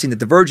announcing that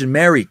the Virgin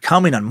Mary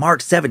coming on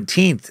March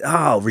 17th.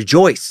 Oh,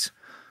 rejoice.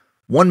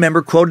 One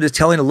member quoted as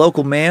telling a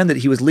local man that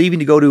he was leaving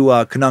to go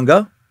to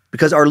Kanunga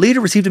because our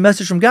leader received a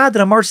message from God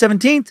that on March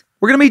 17th,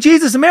 we're going to meet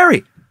Jesus and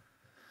Mary.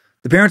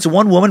 The parents of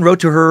one woman wrote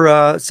to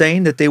her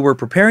saying that they were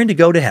preparing to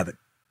go to heaven.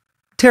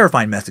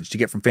 Terrifying message to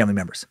get from family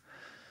members.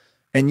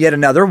 And yet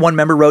another, one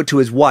member wrote to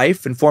his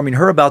wife informing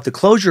her about the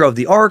closure of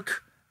the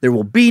ark. There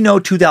will be no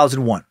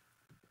 2001.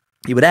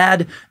 He would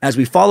add, as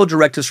we follow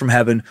directives from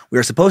heaven, we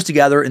are supposed to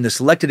gather in the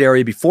selected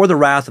area before the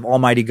wrath of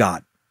Almighty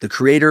God. The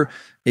Creator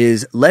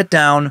is let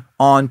down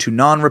on to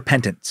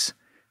non-repentance.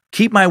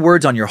 Keep my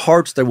words on your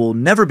hearts. There will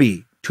never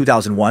be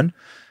 2001.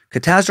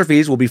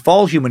 Catastrophes will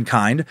befall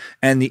humankind,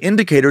 and the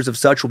indicators of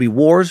such will be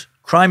wars,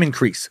 crime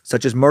increase,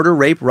 such as murder,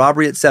 rape,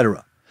 robbery,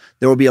 etc.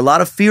 There will be a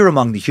lot of fear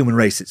among the human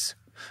races.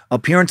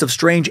 Appearance of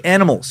strange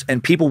animals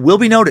and people will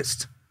be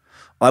noticed.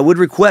 I would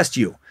request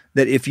you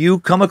that if you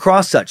come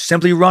across such,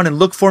 simply run and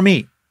look for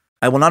me.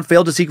 I will not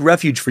fail to seek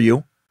refuge for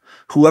you.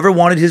 Whoever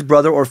wanted his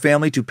brother or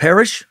family to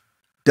perish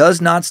does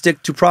not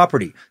stick to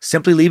property.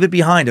 Simply leave it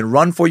behind and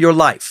run for your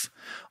life.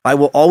 I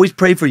will always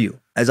pray for you.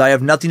 As I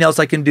have nothing else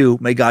I can do,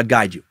 may God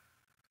guide you.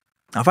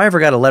 Now, if I ever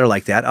got a letter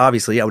like that,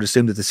 obviously I would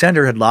assume that the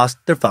sender had lost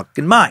their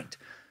fucking mind.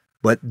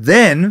 But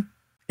then,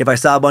 if I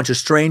saw a bunch of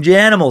strange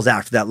animals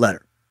after that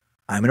letter,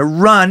 I'm going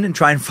to run and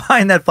try and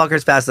find that fucker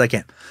as fast as I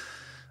can.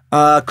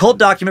 Cult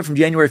document from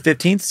January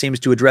 15th seems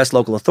to address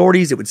local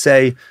authorities. It would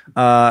say,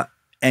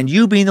 and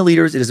you being the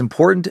leaders, it is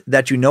important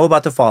that you know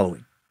about the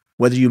following.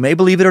 Whether you may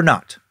believe it or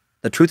not,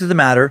 the truth of the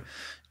matter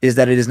is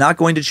that it is not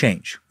going to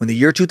change. When the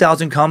year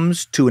 2000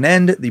 comes to an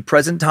end, the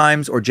present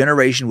times or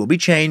generation will be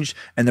changed,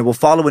 and there will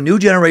follow a new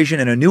generation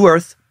and a new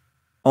earth.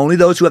 Only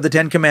those who have the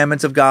 10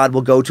 commandments of God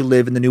will go to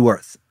live in the new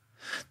earth.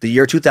 The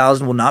year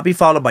 2000 will not be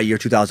followed by year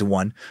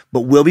 2001,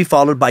 but will be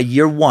followed by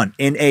year 1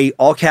 in a,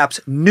 all caps,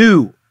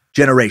 new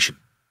generation.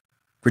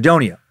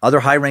 Credonia,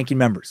 other high-ranking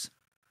members.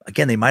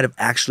 Again, they might have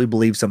actually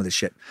believed some of this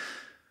shit.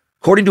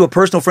 According to a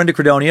personal friend of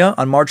Credonia,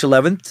 on March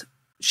 11th,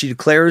 she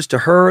declares to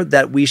her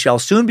that we shall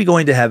soon be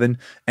going to heaven,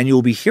 and you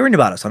will be hearing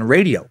about us on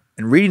radio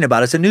and reading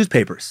about us in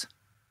newspapers.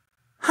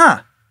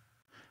 Huh.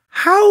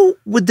 How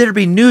would there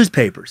be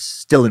newspapers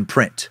still in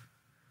print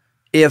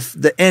if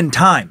the end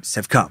times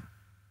have come?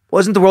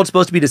 Wasn't the world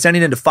supposed to be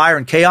descending into fire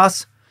and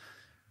chaos?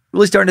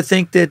 Really starting to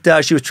think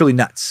that she was truly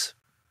nuts.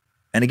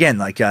 And again,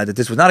 that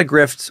this was not a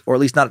grift, or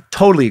at least not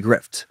totally a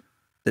grift.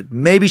 That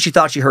maybe she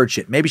thought she heard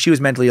shit. Maybe she was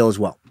mentally ill as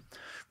well.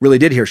 Really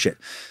did hear shit.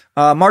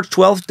 March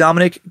 12th,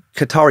 Dominic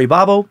Katari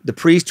Babo, the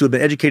priest who had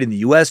been educated in the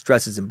U.S.,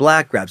 dresses in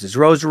black, grabs his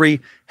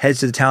rosary, heads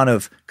to the town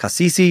of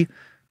Kasisi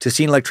to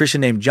see an electrician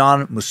named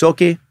John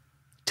Musoke,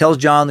 tells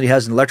John that he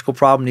has an electrical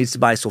problem, needs to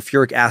buy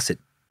sulfuric acid,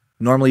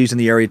 normally used in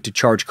the area to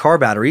charge car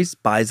batteries,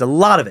 buys a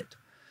lot of it,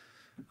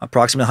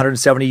 approximately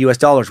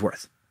 $170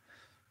 worth.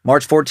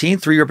 March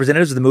 14th, 3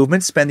 representatives of the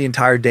movement spend the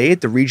entire day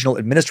at the regional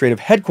administrative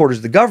headquarters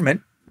of the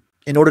government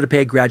in order to pay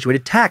a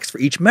graduated tax for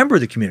each member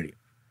of the community.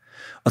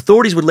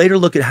 Authorities would later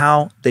look at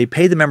how they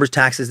pay the members'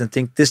 taxes and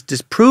think this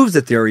disproves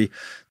the theory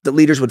that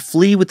leaders would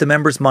flee with the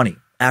members' money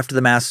after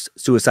the mass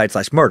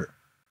suicide/murder.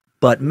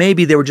 But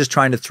maybe they were just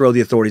trying to throw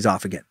the authorities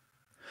off again.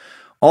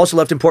 Also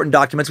left important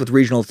documents with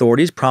regional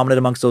authorities. Prominent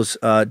amongst those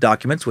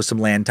documents was some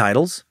land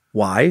titles.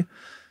 Why?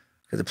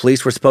 Because the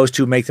police were supposed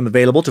to make them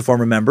available to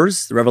former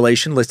members. The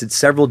revelation listed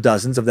several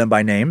dozens of them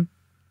by name.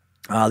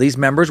 These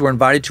members were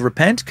invited to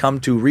repent, come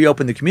to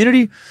reopen the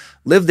community,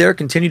 live there,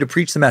 continue to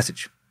preach the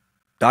message.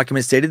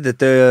 Documents stated that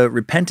the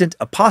repentant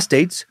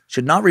apostates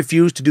should not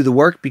refuse to do the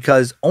work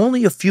because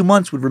only a few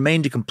months would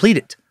remain to complete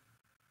it.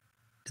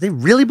 Do they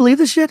really believe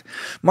this shit?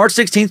 March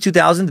 16th,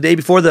 2000, the day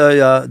before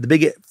the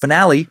big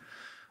finale,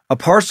 a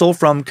parcel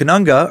from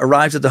Kanunga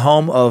arrives at the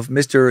home of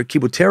Mr.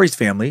 Kibuteri's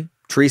family,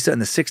 Teresa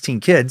and the 16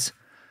 kids.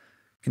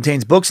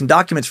 Contains books and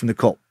documents from the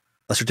cult,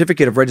 a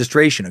certificate of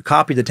registration, a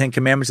copy of the 10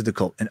 Commandments of the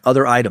cult, and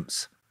other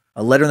items.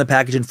 A letter in the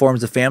package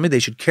informs the family they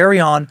should carry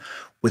on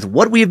with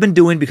what we have been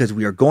doing because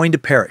we are going to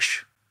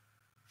perish.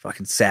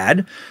 Fucking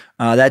sad.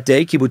 That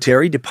day,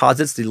 Kibuteri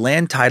deposits the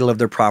land title of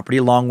their property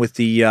along with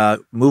the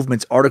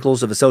movement's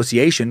Articles of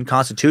Association,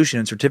 Constitution,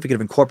 and Certificate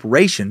of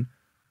Incorporation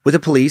with the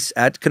police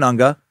at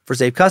Kanunga for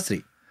safe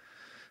custody.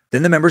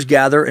 Then the members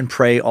gather and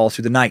pray all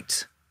through the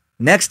night.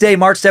 Next day,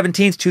 March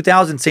 17th,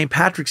 2000, St.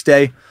 Patrick's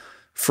Day,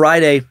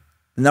 Friday,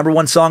 the number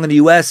one song in the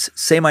U.S.,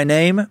 Say My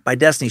Name by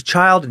Destiny's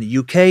Child. In the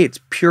U.K., it's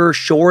Pure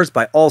Shores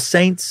by All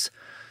Saints.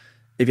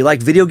 If you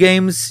like video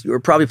games, you were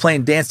probably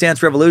playing Dance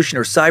Dance Revolution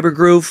or Cyber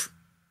Groove.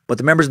 But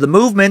the members of the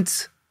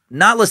movement,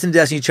 not listening to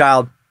Destiny's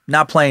Child,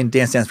 not playing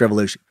Dance Dance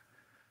Revolution.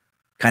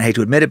 Kind of hate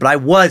to admit it, but I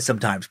was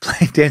sometimes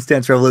playing Dance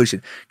Dance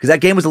Revolution because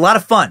that game was a lot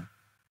of fun,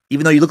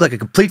 even though you look like a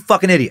complete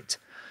fucking idiot.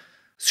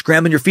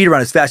 Scrambling your feet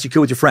around as fast as you could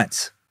with your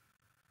friends.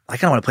 I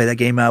kind of want to play that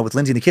game with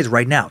Lindsay and the kids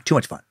right now. Too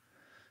much fun.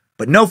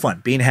 But no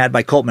fun being had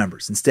by cult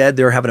members. Instead,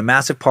 they're having a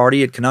massive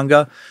party at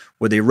Kanunga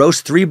where they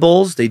roast 3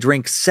 bulls. They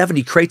drink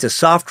 70 crates of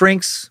soft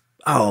drinks.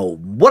 Oh,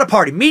 what a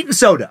party. Meat and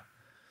soda.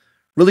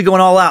 Really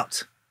going all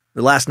out.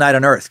 The last night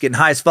on Earth. Getting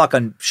high as fuck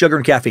on sugar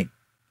and caffeine.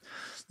 A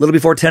little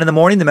before 10 in the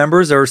morning, the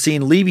members are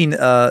seen leaving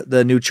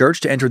the new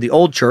church to enter the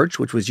old church,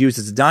 which was used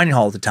as a dining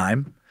hall at the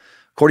time.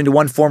 According to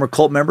one former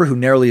cult member who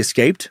narrowly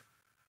escaped,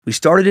 we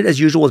started it as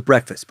usual with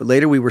breakfast, but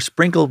later we were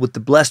sprinkled with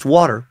the blessed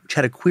water, which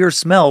had a queer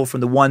smell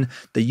from the one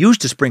they used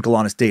to sprinkle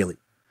on us daily.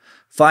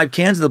 5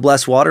 cans of the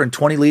blessed water in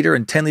 20-liter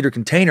and 10-liter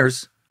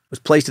containers was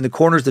placed in the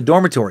corners of the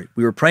dormitory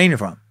we were praying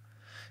from.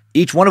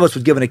 Each one of us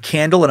was given a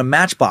candle and a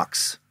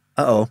matchbox.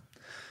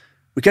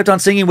 We kept on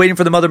singing, waiting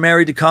for the Mother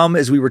Mary to come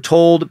as we were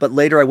told, but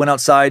later I went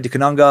outside to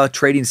Kanunga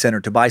Trading Center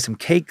to buy some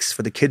cakes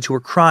for the kids who were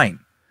crying.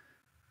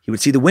 He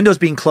would see the windows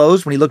being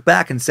closed when he looked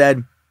back and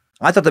said,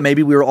 I thought that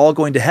maybe we were all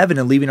going to heaven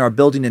and leaving our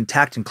building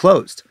intact and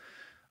closed.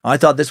 I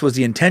thought this was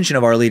the intention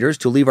of our leaders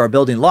to leave our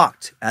building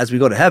locked as we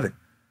go to heaven.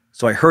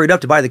 So I hurried up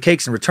to buy the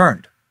cakes and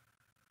returned.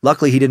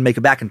 Luckily, he didn't make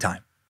it back in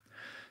time.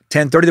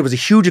 10:30, there was a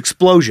huge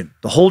explosion.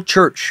 The whole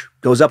church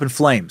goes up in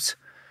flames.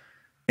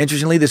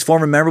 Interestingly, this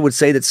former member would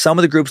say that some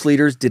of the group's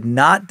leaders did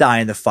not die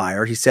in the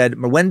fire. He said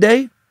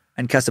Mwende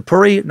and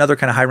Kasapuri, another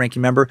kind of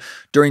high-ranking member,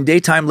 during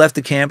daytime left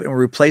the camp and were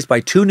replaced by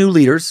 2 new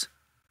leaders.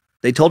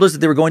 They told us that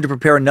they were going to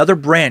prepare another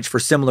branch for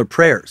similar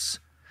prayers.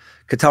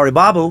 Katari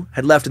Babu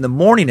had left in the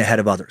morning ahead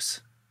of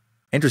others.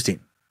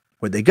 Interesting.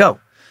 Where'd they go?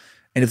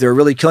 And if they were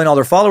really killing all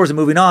their followers and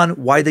moving on,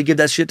 why did they give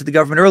that shit to the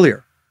government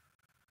earlier?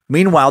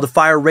 Meanwhile, the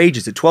fire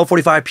rages. At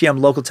 12:45 p.m.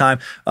 local time,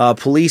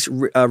 police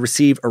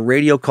receive a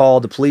radio call.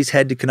 The police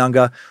head to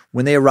Kanunga.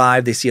 When they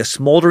arrive, they see a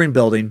smoldering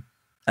building.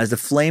 As the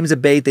flames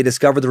abate, they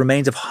discover the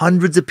remains of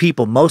hundreds of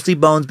people, mostly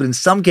bones, but in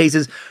some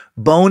cases,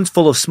 bones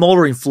full of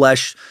smoldering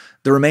flesh.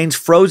 The remains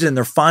frozen in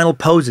their final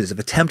poses of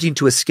attempting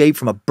to escape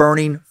from a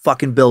burning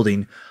fucking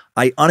building.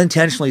 I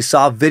unintentionally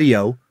saw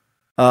video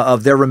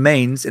of their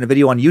remains in a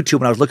video on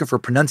YouTube when I was looking for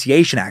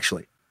pronunciation,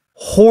 actually.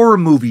 Horror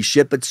movie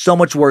shit, but so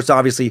much worse,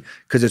 obviously,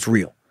 because it's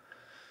real.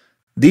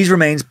 These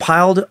remains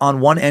piled on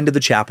one end of the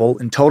chapel,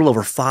 in total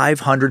over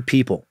 500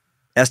 people.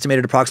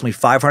 Estimated approximately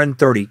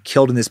 530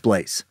 killed in this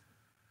blaze.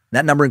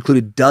 That number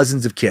included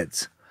dozens of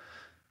kids.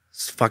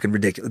 It's fucking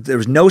ridiculous. There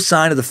was no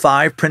sign of the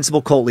 5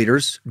 principal cult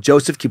leaders,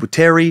 Joseph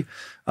Kibuteri,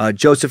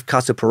 Joseph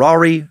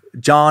Kasapurari,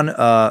 John,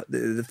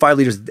 the 5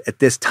 leaders at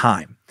this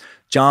time,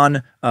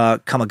 John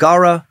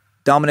Kamagara,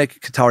 Dominic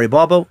Katari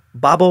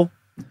Babo,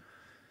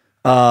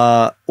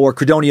 or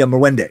Credonia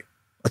Mwende.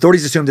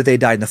 Authorities assumed that they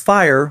died in the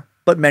fire,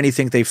 but many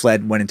think they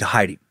fled and went into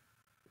hiding.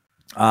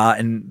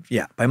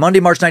 By Monday,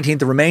 March 19th,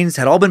 the remains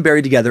had all been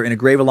buried together in a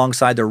grave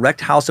alongside their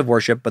wrecked house of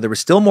worship, but there was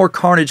still more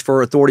carnage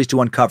for authorities to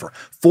uncover.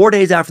 4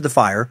 days after the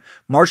fire,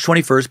 March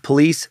 21st,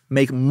 police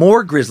make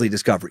more grisly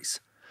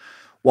discoveries.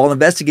 While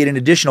investigating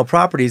additional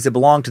properties that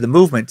belong to the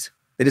movement,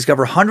 they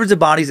discover hundreds of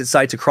bodies at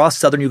sites across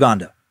southern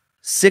Uganda.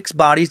 6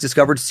 bodies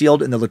discovered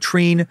sealed in the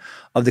latrine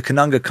of the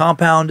Kanunga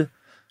compound.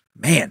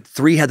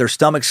 3 had their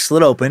stomachs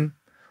slit open.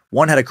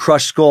 1 had a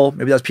crushed skull.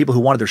 Maybe that was people who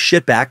wanted their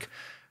shit back.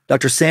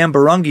 Dr. Sam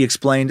Barungi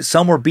explained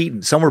some were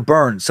beaten, some were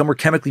burned, some were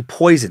chemically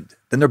poisoned,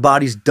 then their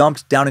bodies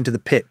dumped down into the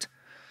pit.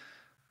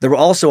 There were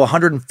also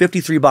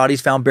 153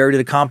 bodies found buried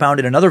at a compound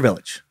in another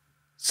village.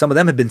 Some of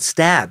them had been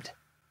stabbed.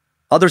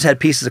 Others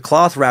had pieces of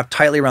cloth wrapped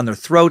tightly around their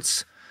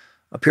throats.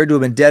 appeared to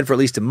have been dead for at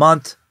least a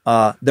month.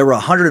 There were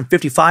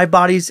 155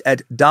 bodies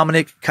at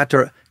Dominic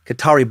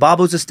Katari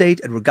Babu's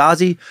estate at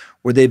Ragazi,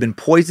 where they'd been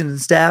poisoned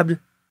and stabbed.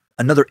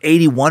 Another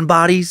 81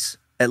 bodies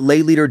at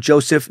lay leader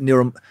Joseph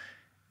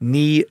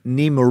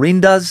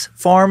Nimurinda's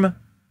farm.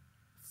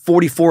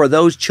 44 of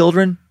those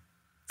children.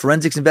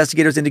 Forensics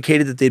investigators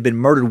indicated that they'd been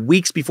murdered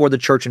weeks before the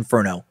church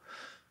inferno. At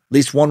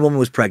least one woman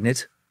was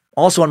pregnant.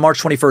 Also on March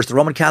 21st, the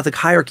Roman Catholic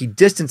hierarchy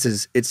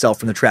distances itself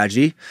from the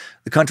tragedy.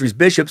 The country's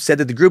bishop said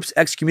that the group's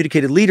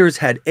excommunicated leaders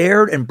had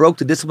erred and broke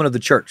the discipline of the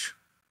church.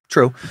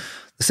 True.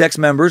 The sect's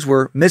members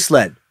were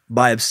misled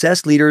by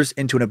obsessed leaders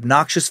into an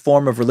obnoxious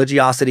form of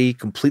religiosity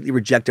completely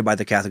rejected by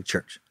the Catholic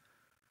Church.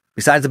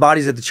 Besides the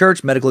bodies at the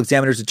church, medical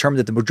examiners determined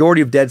that the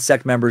majority of dead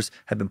sect members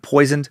had been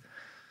poisoned.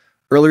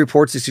 Early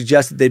reports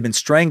suggest that they'd been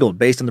strangled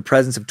based on the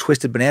presence of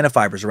twisted banana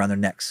fibers around their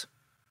necks.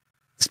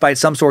 Despite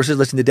some sources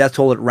listing the death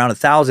toll at around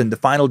 1,000, the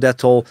final death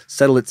toll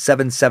settled at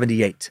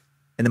 778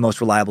 in the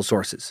most reliable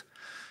sources.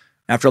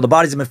 After all the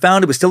bodies had been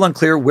found, it was still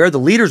unclear where the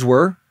leaders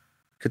were.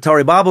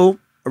 Katari Babu,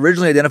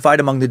 originally identified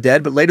among the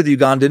dead, but later the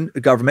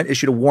Ugandan government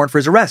issued a warrant for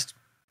his arrest,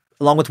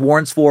 along with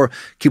warrants for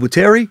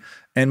Kibuteri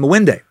and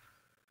Mwinde.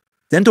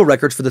 Dental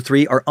records for the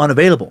three are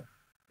unavailable.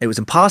 It was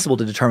impossible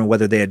to determine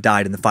whether they had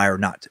died in the fire or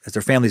not, as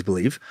their families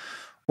believe,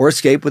 or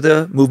escaped with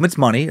the movement's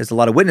money, as a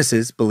lot of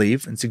witnesses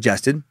believe and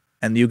suggested,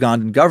 and the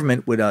Ugandan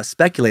government would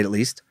speculate at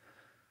least.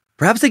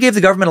 Perhaps they gave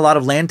the government a lot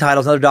of land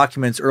titles and other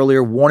documents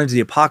earlier warning to the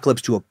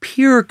apocalypse to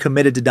appear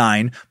committed to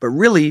dying, but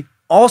really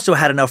also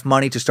had enough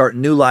money to start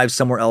new lives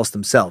somewhere else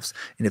themselves.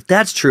 And if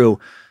that's true,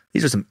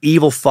 these are some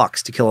evil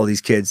fucks to kill all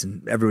these kids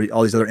and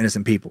all these other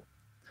innocent people.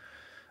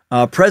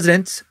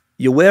 President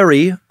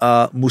Yoweri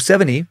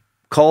Museveni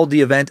called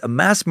the event a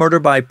mass murder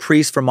by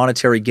priests for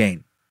monetary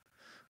gain.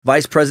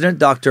 Vice President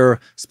Dr.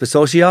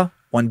 Spesosia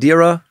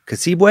Wandira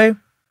Kasibwe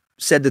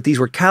said that these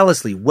were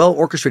callously,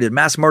 well-orchestrated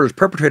mass murders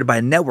perpetrated by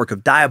a network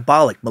of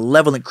diabolic,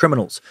 malevolent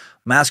criminals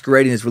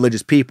masquerading as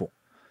religious people.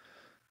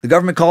 The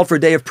government called for a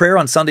day of prayer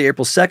on Sunday,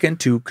 April 2nd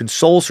to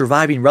console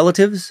surviving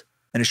relatives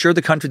and assure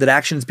the country that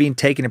action is being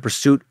taken in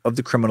pursuit of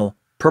the criminal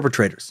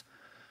perpetrators.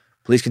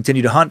 Police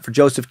continue to hunt for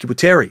Joseph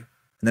Kibuteri, and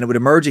then it would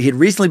emerge that he had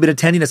recently been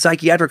attending a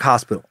psychiatric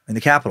hospital in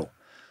the capital,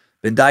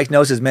 been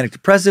diagnosed as manic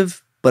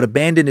depressive, but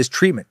abandoned his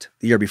treatment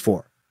the year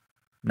before.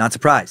 Not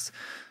surprised.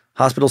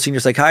 Hospital senior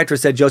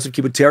psychiatrist said Joseph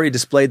Kibuteri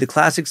displayed the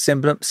classic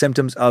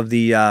symptoms of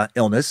the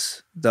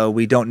illness, though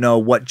we don't know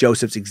what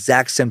Joseph's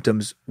exact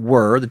symptoms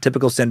were. The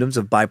typical symptoms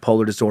of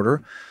bipolar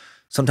disorder,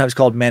 sometimes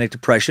called manic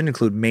depression,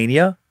 include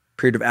mania,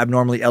 period of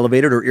abnormally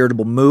elevated or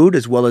irritable mood,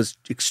 as well as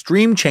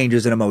extreme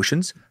changes in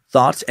emotions,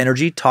 thoughts,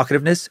 energy,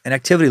 talkativeness, and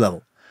activity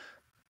level.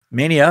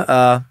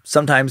 Mania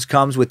sometimes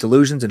comes with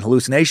delusions and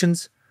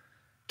hallucinations.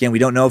 Again, we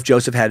don't know if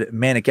Joseph had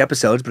manic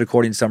episodes, but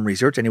according to some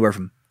research, anywhere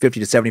from 50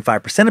 to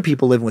 75% of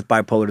people living with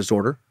bipolar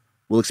disorder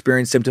will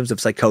experience symptoms of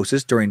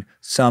psychosis during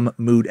some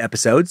mood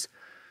episodes.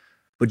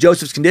 But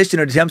Joseph's condition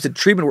and attempts at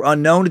treatment were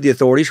unknown to the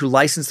authorities, who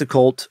licensed the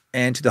cult,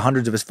 and to the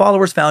hundreds of his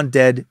followers found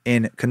dead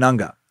in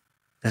Kananga.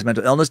 His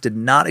mental illness did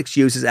not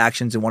excuse his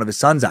actions in one of his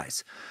son's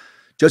eyes.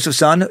 Joseph's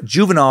son,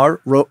 Juvenal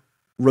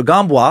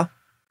Rugambwa,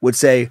 would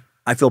say,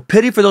 "I feel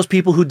pity for those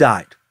people who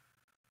died.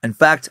 In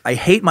fact, I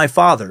hate my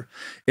father.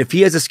 If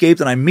he has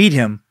escaped and I meet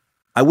him,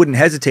 I wouldn't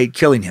hesitate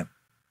killing him."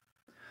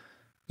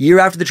 Year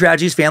after the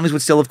tragedies, families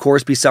would still, of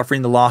course, be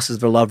suffering the losses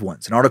of their loved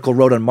ones. An article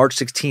wrote on March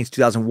 16th,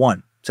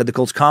 2001, said the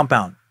cult's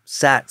compound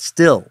sat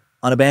still,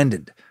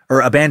 abandoned,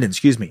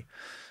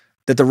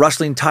 that the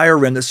rustling tire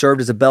rim that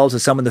served as a bell to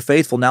summon the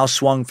faithful now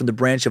swung from the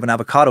branch of an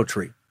avocado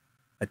tree.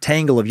 A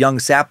tangle of young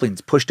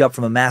saplings pushed up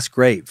from a mass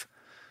grave.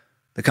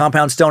 The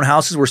compound stone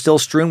houses were still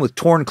strewn with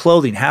torn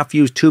clothing,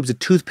 half-used tubes of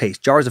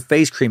toothpaste, jars of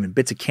face cream, and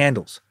bits of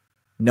candles.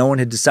 No one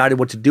had decided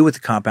what to do with the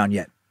compound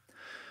yet.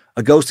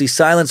 A ghostly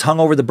silence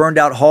hung over the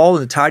burned-out hall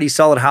and the tidy,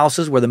 solid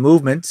houses where the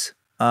movement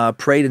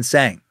prayed and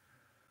sang.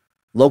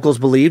 Locals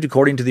believed,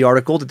 according to the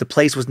article, that the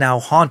place was now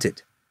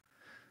haunted.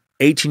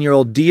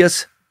 18-year-old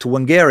Dias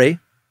Tuwangere,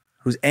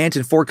 whose aunt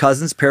and 4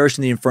 cousins perished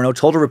in the inferno,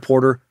 told a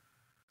reporter,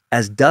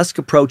 "As dusk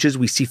approaches,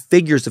 we see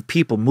figures of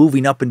people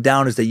moving up and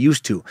down as they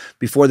used to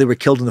before they were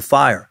killed in the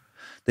fire.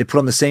 They put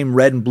on the same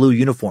red and blue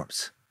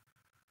uniforms."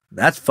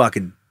 That's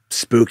fucking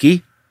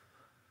spooky.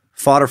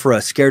 Fodder for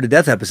a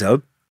scared-to-death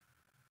episode.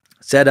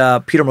 Said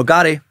Peter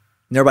Mogade,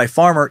 nearby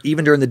farmer,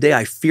 "Even during the day,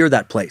 I fear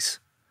that place.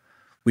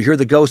 We hear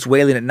the ghosts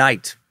wailing at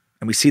night,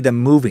 and we see them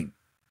moving.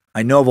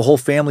 I know of a whole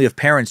family of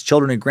parents,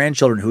 children, and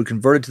grandchildren who had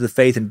converted to the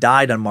faith and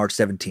died on March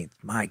 17th.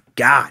 My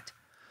God."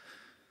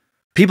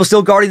 People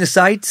still guarding the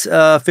site.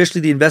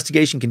 Officially, the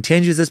investigation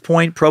continues at this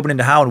point, probing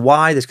into how and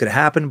why this could have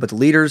happened, but the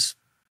leaders,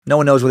 no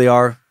one knows where they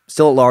are,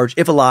 still at large,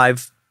 if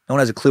alive. No one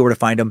has a clue where to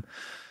find them.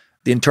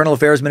 The Internal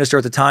Affairs Minister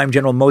at the time,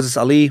 General Moses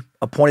Ali,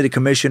 appointed a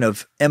commission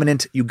of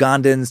eminent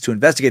Ugandans to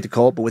investigate the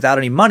cult, but without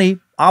any money,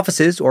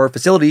 offices, or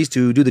facilities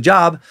to do the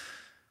job,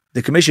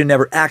 the commission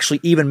never actually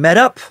even met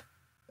up.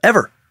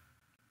 Ever.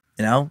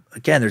 You know,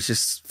 again, there's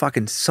just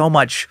fucking so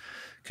much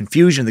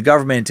confusion of the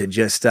government and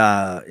just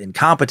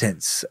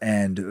incompetence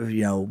and,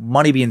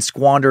 money being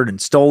squandered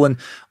and stolen.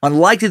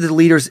 Unlikely that the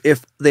leaders,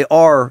 if they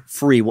are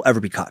free, will ever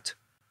be caught.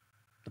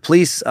 The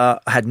police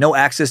had no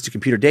access to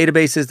computer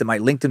databases that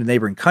might link them to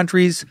neighboring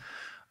countries,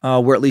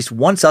 where at least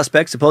one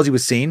suspect supposedly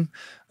was seen.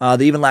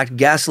 They even lacked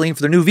gasoline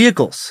for their new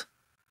vehicles.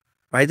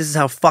 Right? This is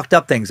how fucked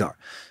up things are.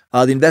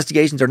 The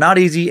investigations are not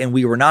easy, and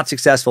we were not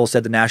successful,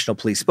 said the National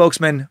Police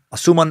spokesman,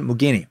 Asuman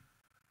Mugini.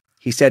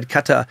 He said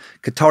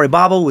Katari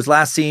Babu was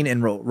last seen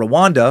in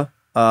Rwanda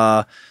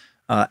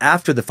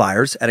after the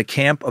fires at a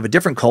camp of a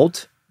different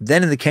cult,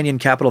 then in the Kenyan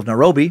capital of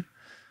Nairobi.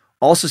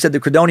 Also said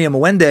that Credonia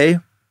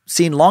Mwende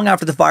seen long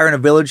after the fire in a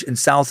village in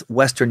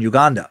southwestern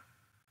Uganda.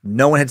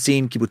 No one had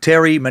seen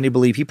Kibuteri. Many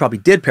believe he probably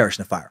did perish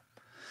in the fire.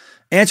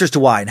 Answers to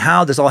why and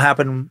how this all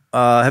happened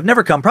have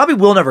never come, probably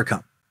will never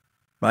come.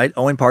 Right?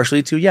 Owing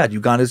partially to,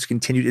 Uganda's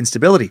continued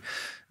instability.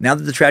 Now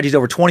that the tragedy is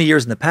over 20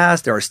 years in the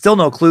past, there are still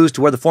no clues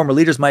to where the former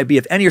leaders might be.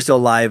 If any are still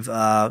alive,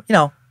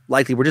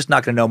 likely we're just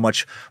not going to know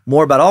much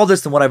more about all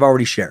this than what I've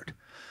already shared.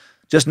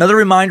 Just another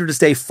reminder to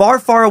stay far,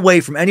 far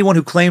away from anyone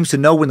who claims to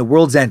know when the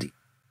world's ending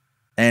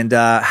and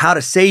how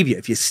to save you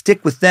if you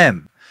stick with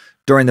them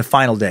during the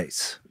final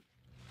days.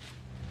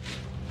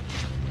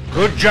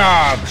 Good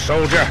job,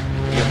 soldier.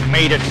 You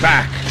made it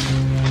back.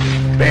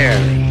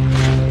 Barely.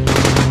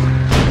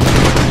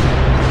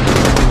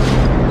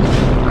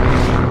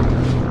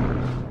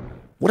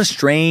 What a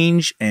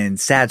strange and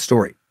sad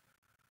story.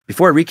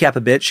 Before I recap a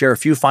bit, share a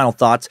few final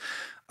thoughts.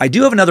 I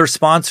do have another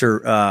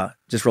sponsor,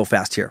 just real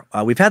fast here.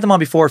 We've had them on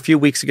before a few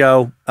weeks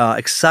ago.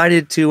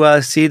 Excited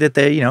to see that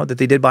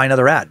they did buy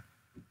another ad.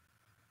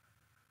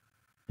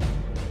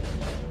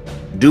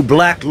 Do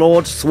Black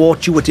Lords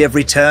thwart you at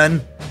every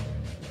turn?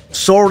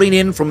 Soaring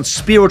in from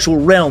spiritual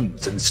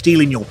realms and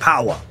stealing your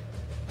power,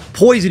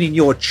 poisoning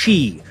your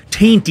chi,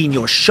 tainting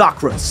your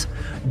chakras,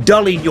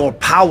 dulling your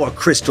power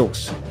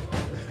crystals.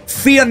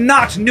 Fear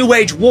not, New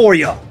Age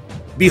warrior.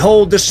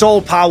 Behold the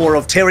soul power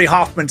of Terry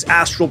Hoffman's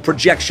astral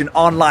projection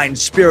online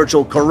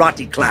spiritual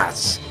karate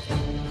class.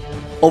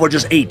 Over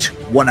just 8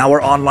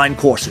 one-hour online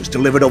courses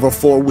delivered over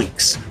 4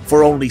 weeks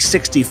for only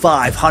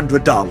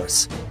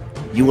 $6,500.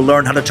 You will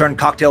learn how to turn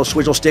cocktail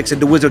swizzle sticks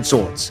into wizard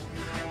swords,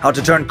 how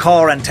to turn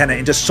car antenna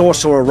into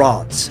sorcerer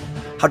rods,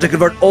 how to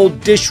convert old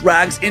dish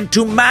rags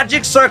into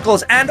magic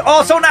circles, and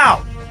also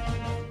now,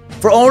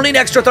 for only an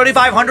extra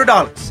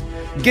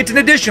 $3,500, get an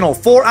additional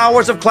 4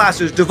 hours of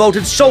classes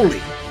devoted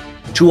solely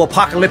to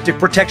apocalyptic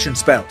protection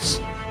spells.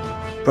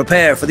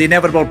 Prepare for the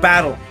inevitable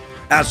battle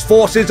as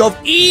forces of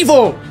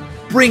evil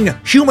bring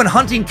human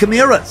hunting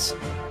chimeras,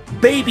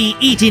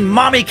 baby-eating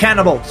mommy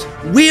cannibals,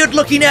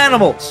 weird-looking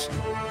animals,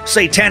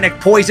 satanic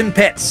poison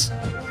pets,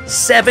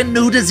 7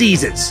 new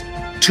diseases,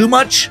 too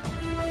much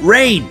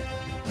rain,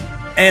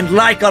 and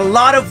like a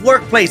lot of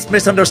workplace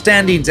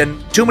misunderstandings and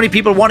too many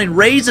people wanting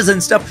raises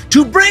and stuff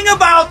to bring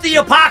about the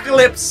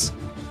apocalypse.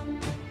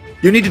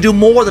 You need to do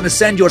more than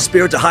ascend your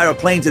spirit to higher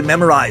planes and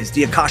memorize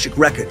the Akashic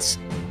records.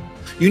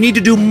 You need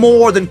to do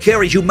more than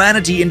carry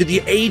humanity into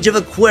the age of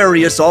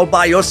Aquarius all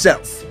by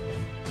yourself.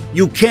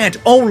 You can't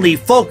only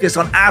focus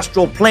on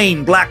astral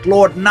plane Black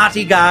Lord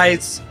naughty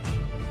guys.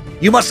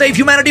 You must save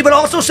humanity, but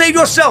also save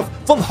yourself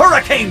from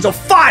hurricanes of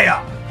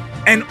fire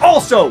and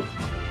also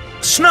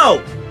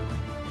snow.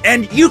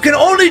 And you can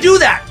only do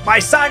that by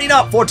signing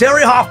up for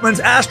Terry Hoffman's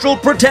Astral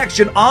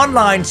Protection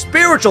online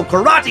spiritual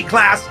karate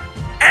class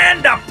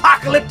and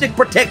apocalyptic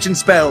protection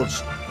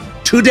spells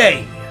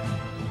today.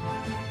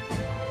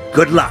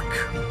 Good luck.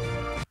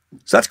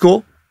 So that's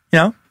cool.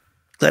 Glad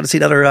to see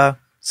another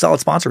solid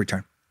sponsor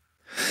return.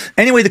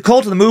 Anyway, the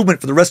cult of the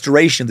movement for the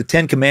restoration of the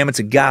 10 Commandments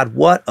of God.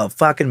 What a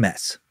fucking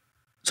mess.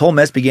 This whole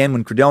mess began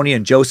when Credonia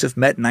and Joseph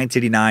met in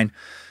 1989.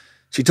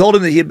 She told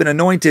him that he had been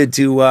anointed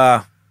to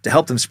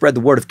help them spread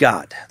the word of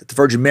God, that the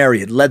Virgin Mary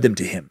had led them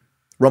to him.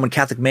 Roman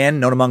Catholic man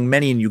known among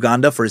many in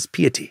Uganda for his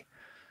piety,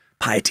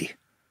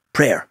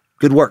 prayer,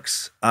 good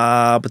works.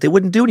 But they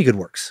wouldn't do any good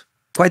works.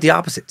 Quite the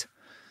opposite.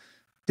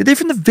 Did they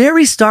from the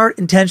very start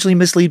intentionally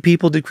mislead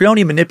people? Did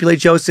Credonia manipulate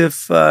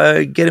Joseph,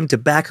 get him to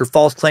back her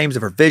false claims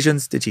of her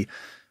visions? Did she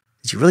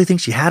really think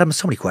she had him?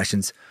 So many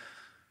questions.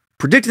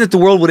 Predicting that the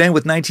world would end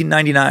with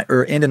 1999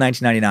 or end in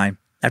 1999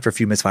 after a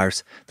few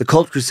misfires, the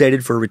cult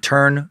crusaded for a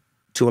return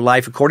to a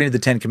life according to the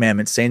 10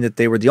 Commandments, saying that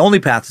they were the only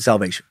path to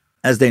salvation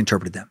as they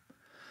interpreted them.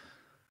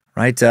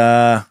 Right?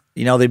 They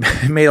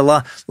made a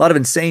lot of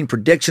insane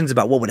predictions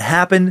about what would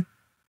happen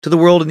to the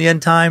world in the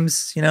end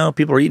times.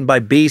 People are eaten by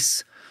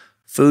beasts.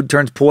 Food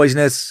turns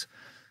poisonous.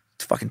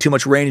 It's fucking too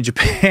much rain in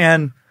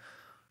Japan.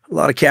 A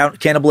lot of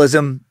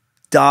cannibalism.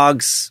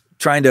 Dogs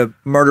trying to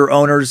murder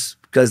owners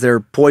because they're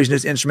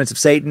poisonous instruments of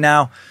Satan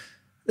now.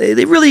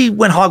 They really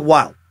went hog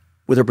wild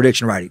with their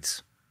prediction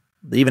writings.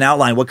 They even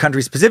outlined what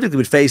countries specifically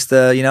would face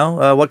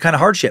what kind of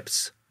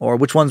hardships or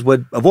which ones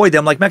would avoid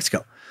them, like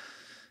Mexico.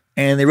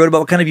 And they wrote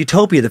about what kind of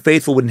utopia the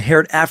faithful would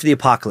inherit after the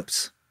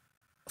apocalypse.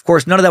 Of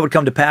course, none of that would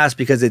come to pass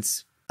because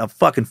it's a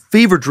fucking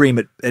fever dream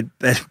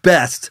at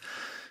best,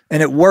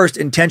 and at worst,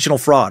 intentional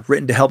fraud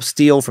written to help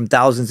steal from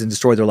thousands and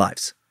destroy their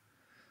lives.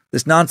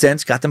 This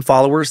nonsense got them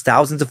followers,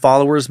 thousands of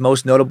followers,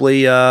 most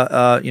notably,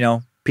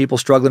 people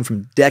struggling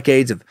from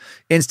decades of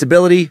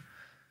instability,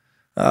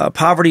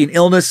 poverty, and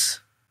illness.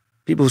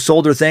 People who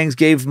sold their things,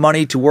 gave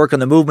money to work on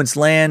the movement's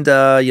land,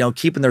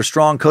 keeping their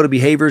strong code of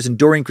behaviors,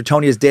 enduring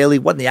Cretonia's daily,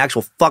 what in the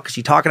actual fuck is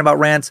she talking about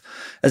rants?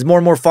 As more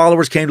and more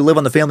followers came to live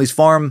on the family's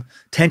farm,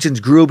 tensions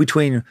grew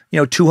between,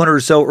 200 or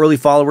so early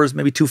followers,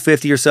 maybe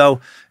 250 or so,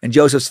 and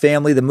Joseph's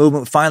family. The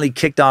movement finally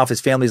kicked off his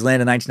family's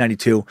land in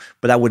 1992,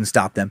 but that wouldn't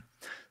stop them.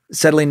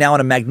 Settling now on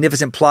a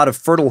magnificent plot of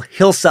fertile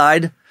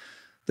hillside,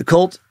 the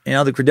cult, the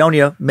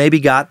Credonia, maybe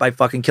got by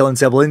fucking killing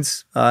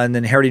siblings and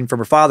then inheriting from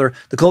her father.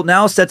 The cult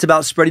now sets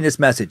about spreading this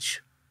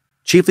message,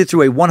 chiefly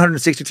through a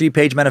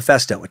 163-page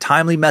manifesto, a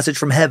timely message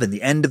from heaven,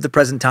 the end of the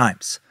present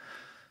times.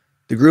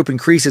 The group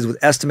increases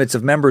with estimates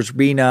of members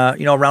being,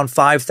 around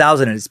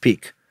 5,000 at its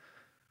peak.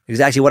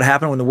 Exactly what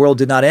happened when the world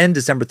did not end,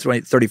 December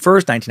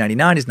 31st,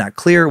 1999, is not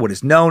clear. What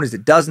is known is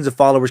that dozens of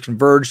followers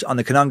converged on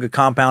the Kanunga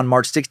compound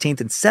March 16th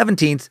and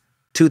 17th,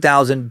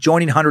 2000,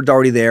 joining hundreds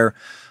already there.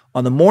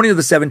 On the morning of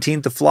the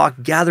 17th, the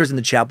flock gathers in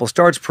the chapel,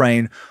 starts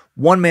praying.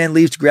 One man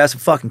leaves to grab some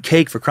fucking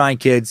cake for crying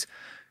kids,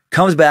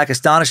 comes back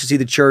astonished to see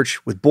the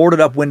church with boarded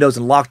up windows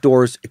and locked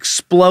doors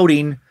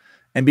exploding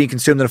and being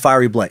consumed in a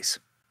fiery blaze.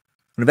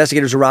 When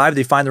investigators arrive,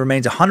 they find the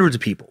remains of hundreds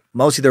of people,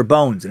 mostly their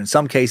bones, and in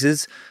some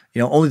cases,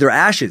 only their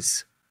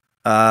ashes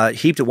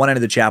heaped at one end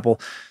of the chapel.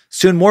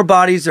 Soon more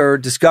bodies are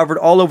discovered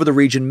all over the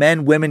region,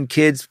 men, women,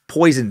 kids,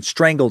 poisoned,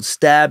 strangled,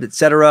 stabbed,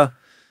 etc.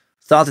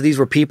 Thought that these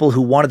were people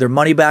who wanted their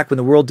money back when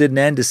the world didn't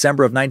end,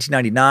 December of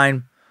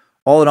 1999.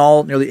 All in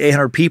all, nearly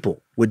 800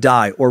 people would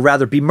die, or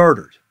rather be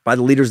murdered, by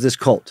the leaders of this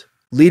cult.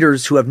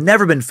 Leaders who have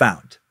never been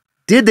found.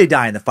 Did they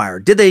die in the fire?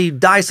 Did they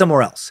die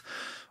somewhere else?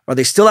 Are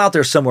they still out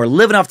there somewhere,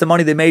 living off the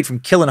money they made from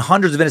killing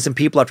hundreds of innocent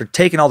people after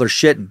taking all their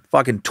shit and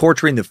fucking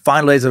torturing the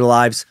final days of their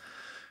lives?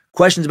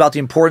 Questions about the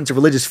importance of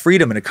religious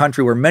freedom in a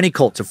country where many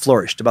cults have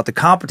flourished, about the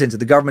competence of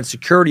the government's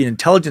security and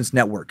intelligence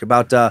network,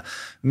 about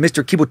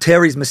Mr.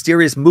 Kibuteri's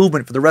mysterious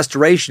movement for the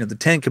restoration of the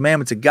Ten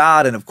Commandments of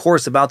God, and of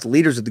course about the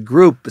leaders of the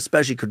group,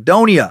 especially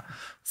Credonia,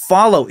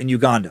 follow in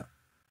Uganda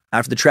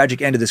after the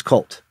tragic end of this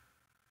cult.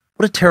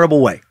 What a terrible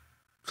way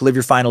to live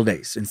your final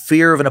days, in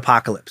fear of an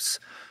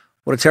apocalypse.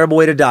 What a terrible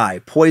way to die,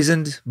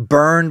 poisoned,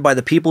 burned by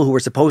the people who were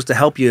supposed to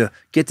help you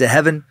get to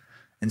heaven,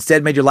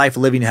 instead made your life a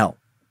living hell.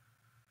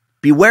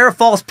 Beware of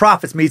false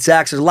prophets, meat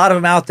sacks. There's a lot of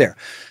them out there.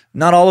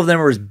 Not all of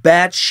them are as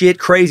batshit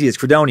crazy as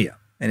Credonia,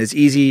 and it's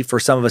easy for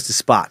some of us to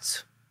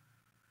spot.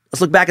 Let's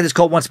look back at this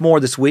cult once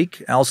more this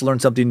week. I also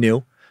learned something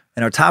new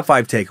and our top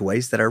 5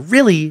 takeaways that are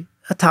really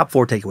a top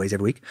 4 takeaways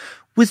every week,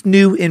 with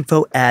new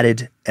info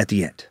added at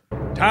the end.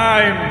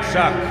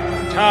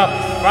 Timesuck Top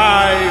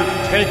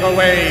 5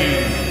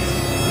 Takeaways.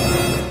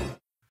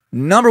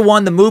 Number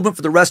 1, the movement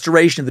for the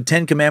restoration of the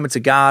Ten Commandments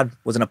of God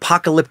was an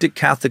apocalyptic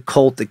Catholic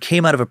cult that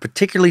came out of a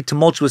particularly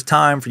tumultuous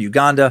time for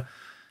Uganda,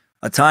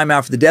 a time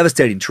after the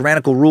devastating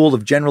tyrannical rule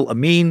of General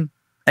Amin,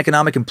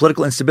 economic and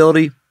political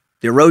instability,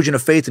 the erosion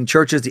of faith in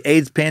churches, the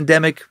AIDS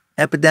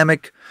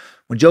epidemic,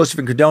 when Joseph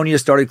and Credonia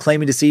started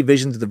claiming to see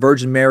visions of the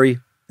Virgin Mary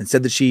and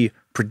said that she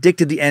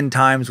predicted the end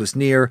times was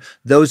near.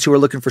 Those who were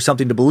looking for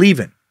something to believe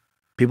in.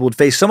 People would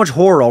face so much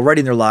horror already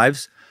in their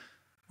lives.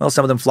 Well,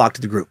 some of them flocked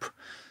to the group.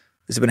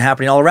 This had been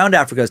happening all around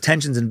Africa as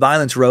tensions and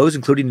violence rose,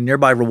 including in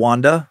nearby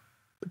Rwanda.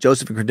 But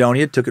Joseph and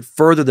Credonia took it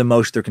further than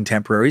most of their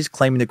contemporaries,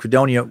 claiming that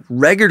Credonia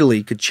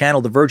regularly could channel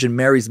the Virgin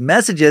Mary's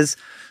messages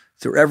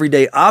through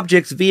everyday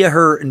objects via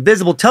her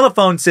invisible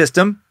telephone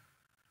system.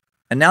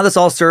 And now this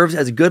all serves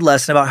as a good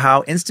lesson about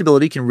how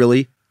instability can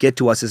really get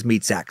to us as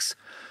meat sacks.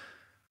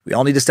 We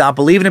all need to stop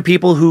believing in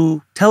people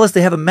who tell us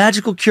they have a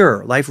magical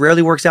cure. Life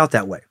rarely works out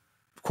that way.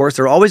 Of course,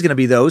 there are always going to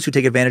be those who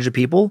take advantage of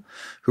people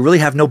who really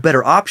have no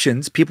better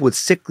options, people with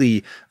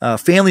sickly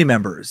family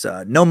members,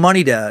 no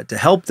money to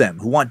help them,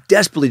 who want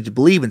desperately to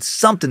believe in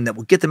something that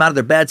will get them out of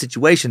their bad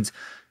situations.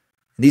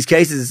 In these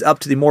cases, it's up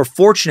to the more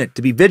fortunate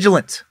to be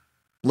vigilant.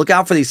 Look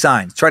out for these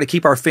signs. Try to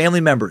keep our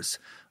family members,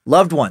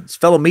 loved ones,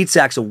 fellow meat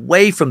sacks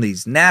away from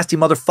these nasty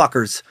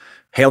motherfuckers.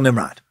 Hail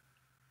Nimrod.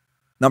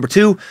 Number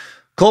 2,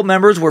 cult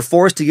members were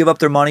forced to give up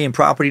their money and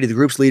property to the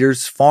group's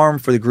leaders, farm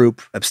for the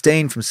group,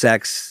 abstain from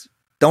sex.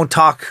 Don't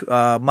talk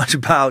much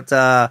about,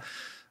 I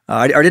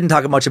didn't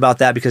talk much about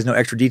that because no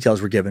extra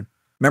details were given.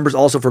 Members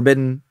also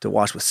forbidden to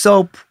wash with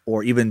soap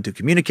or even to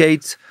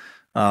communicate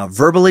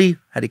verbally,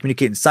 had to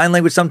communicate in sign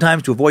language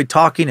sometimes to avoid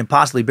talking and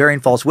possibly bearing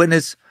false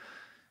witness.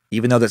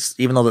 Even though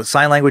the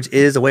sign language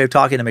is a way of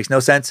talking, it makes no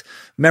sense.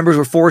 Members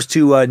were forced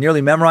to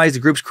nearly memorize the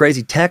group's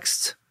crazy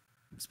texts,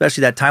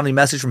 especially that timely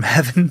message from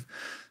heaven.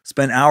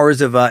 Spend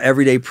hours of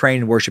everyday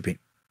praying and worshiping.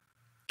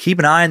 Keep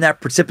an eye on that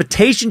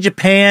precipitation,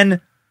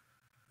 Japan.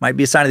 Might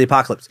be a sign of the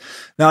apocalypse.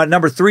 Now, at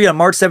number 3, on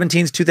March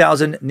 17th,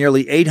 2000,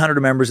 nearly 800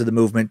 members of the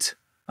movement,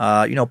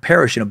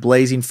 perish in a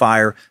blazing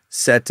fire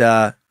set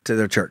to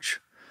their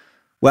church.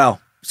 Well,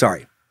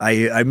 sorry,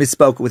 I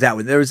misspoke with that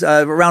one. There was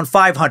around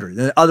 500,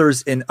 and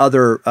others in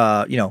other,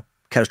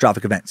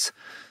 catastrophic events.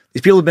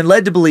 These people have been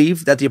led to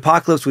believe that the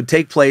apocalypse would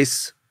take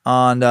place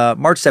on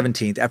March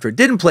 17th, after it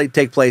didn't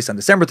take place on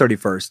December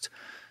 31st.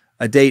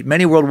 a date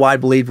many worldwide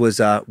believed was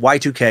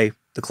Y2K,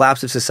 the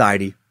collapse of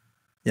society.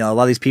 You know, a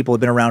lot of these people have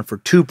been around for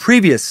 2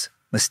 previous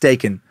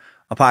mistaken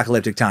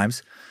apocalyptic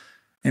times.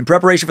 In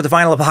preparation for the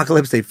final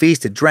apocalypse, they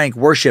feasted, drank,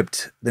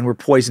 worshipped, then were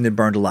poisoned and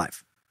burned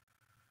alive.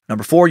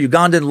 Number 4,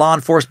 Ugandan law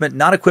enforcement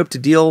not equipped to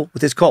deal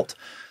with this cult.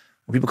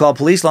 When people call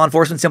police, law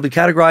enforcement simply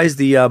categorized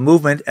the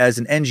movement as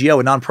an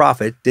NGO, a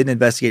nonprofit, didn't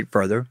investigate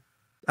further.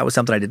 That was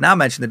something I did not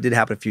mention that did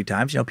happen a few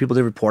times. You know, people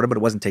did report it, but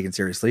it wasn't taken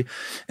seriously.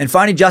 And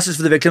finding justice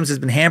for the victims has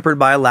been hampered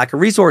by a lack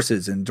of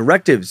resources and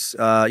directives,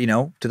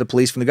 to the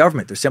police from the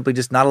government. There's simply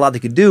just not a lot they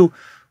could do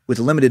with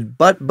a limited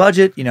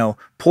budget,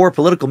 poor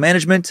political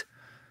management.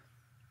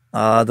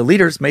 The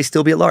leaders may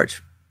still be at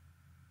large.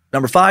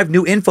 Number 5,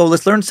 new info.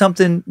 Let's learn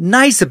something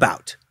nice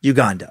about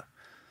Uganda.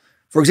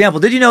 For example,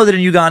 did you know that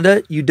in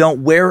Uganda, you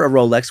don't wear a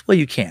Rolex? Well,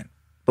 you can,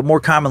 but more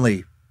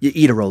commonly, you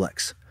eat a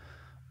Rolex.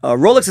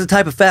 Rolex is a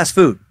type of fast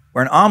food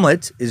where an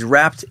omelet is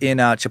wrapped in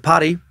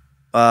chapati.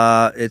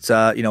 It's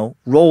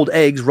rolled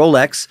eggs,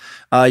 Rolex.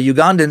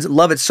 Ugandans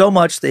love it so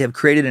much, they have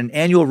created an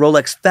annual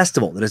Rolex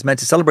festival that is meant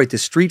to celebrate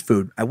this street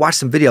food. I watched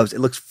some videos. It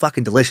looks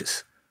fucking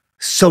delicious.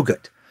 So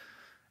good.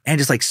 And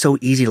just like so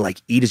easy to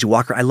like eat as you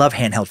walk around. I love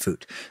handheld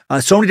food.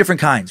 So many different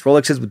kinds.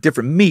 Rolexes with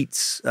different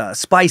meats,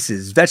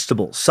 spices,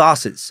 vegetables,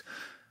 sauces.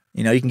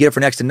 You can get it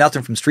for next to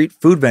nothing from street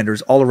food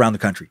vendors all around the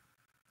country.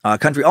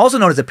 Country also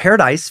known as a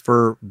paradise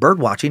for bird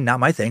watching. Not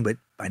my thing, but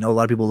I know a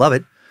lot of people love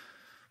it.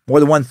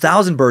 More than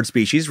 1,000 bird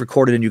species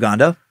recorded in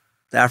Uganda.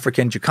 The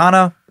African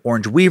jacana,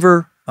 orange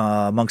weaver,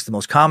 amongst the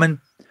most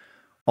common.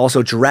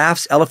 Also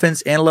giraffes,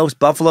 elephants, antelopes,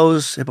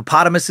 buffaloes,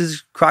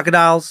 hippopotamuses,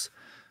 crocodiles.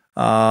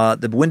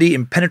 The Bwindi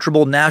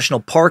Impenetrable National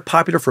Park,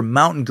 popular for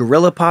mountain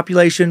gorilla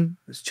population.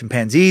 There's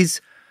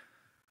chimpanzees.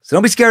 So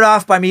don't be scared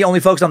off by me only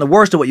focused on the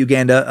worst of what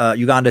Uganda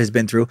has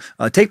been through.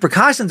 Take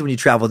precautions when you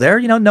travel there.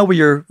 Know where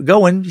you're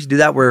going. You should do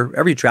that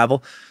wherever you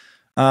travel.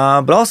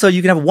 But also,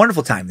 you can have a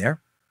wonderful time there.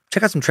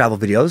 Check out some travel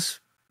videos.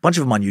 A bunch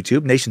of them on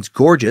YouTube. Nation's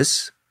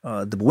gorgeous.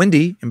 The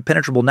Bwindi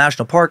Impenetrable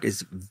National Park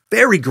is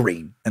very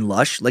green and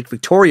lush. Lake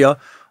Victoria,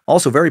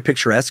 also very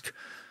picturesque.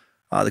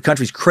 The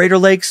country's crater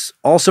lakes,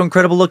 also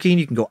incredible looking.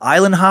 You can go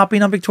island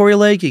hopping on Victoria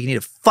Lake. You can eat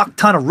a fuck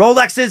ton of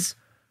Rolexes.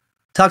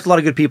 Talk to a lot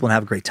of good people and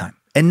have a great time.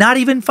 And not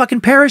even fucking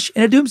perish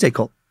in a doomsday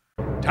cult.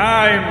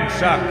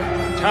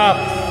 Timesuck Top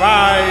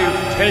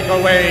 5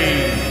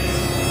 Takeaways.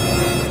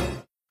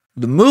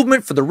 The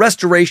movement for the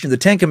restoration of the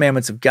 10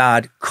 Commandments of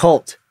God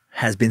cult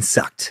has been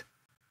sucked.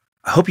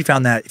 I hope you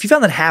found that. If you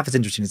found that half as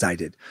interesting as I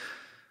did,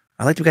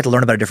 I like that we got to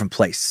learn about a different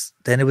place.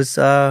 Then it was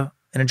an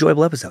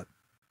enjoyable episode.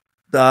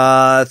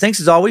 Thanks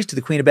as always to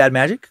the Queen of Bad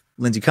Magic,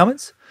 Lindsay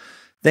Cummins.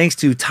 Thanks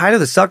to Tyler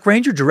the Suck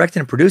Ranger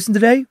directing and producing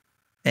today.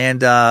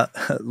 And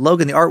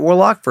Logan the Art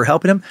Warlock for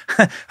helping him.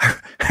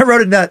 I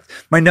wrote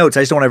my notes.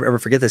 I just don't want to ever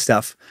forget this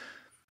stuff.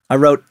 I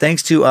wrote,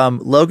 thanks to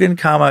Logan,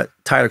 Tyler,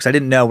 because I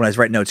didn't know when I was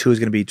writing notes who was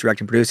going to be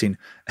directing and producing.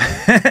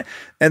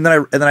 and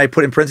then I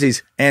put in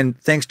parentheses, and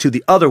thanks to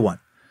the other one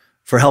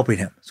for helping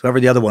him. So whoever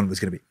the other one was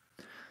going to be.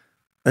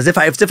 As if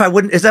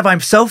I'm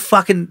so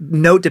fucking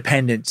note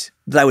dependent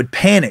that I would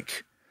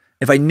panic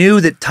if I knew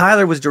that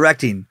Tyler was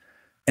directing,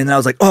 and then I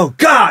was like, "Oh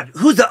God,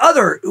 who's the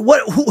other?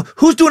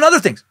 Who's doing other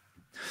things?"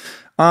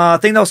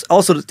 Thanks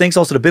also to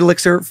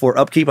BitElixir for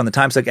upkeep on the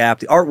Timesuck app,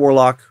 the Art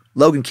Warlock,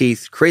 Logan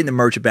Keith, creating the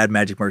merch at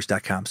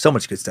badmagicmerch.com. So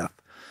much good stuff.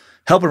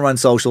 Helping run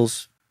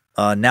socials,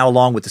 now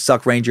along with the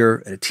Suck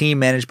Ranger and a team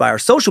managed by our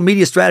social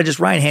media strategist,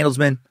 Ryan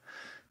Handelsman.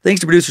 Thanks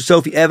to producer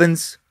Sophie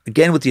Evans,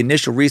 again with the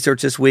initial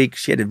research this week.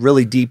 She had a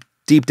really deep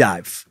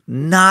dive.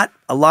 Not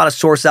a lot of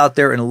source out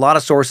there, and a lot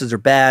of sources are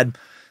bad.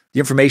 The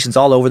information's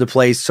all over the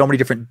place. So many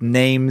different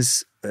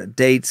names,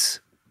 dates.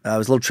 It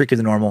was a little trickier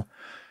than normal.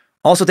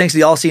 Also, thanks to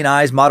the All Seeing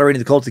Eyes moderating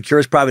the Cult of the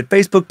Curious private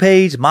Facebook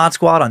page, Mod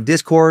Squad on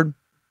Discord.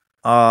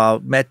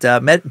 Met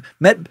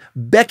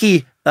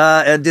Becky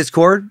on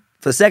Discord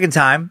for the second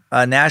time,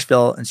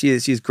 Nashville, and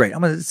she's great.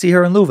 I'm going to see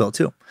her in Louisville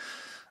too.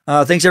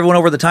 Thanks everyone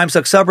over the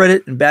Timesuck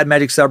subreddit and Bad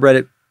Magic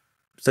subreddit.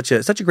 Such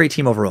a great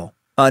team overall.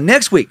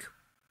 Next week,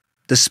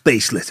 the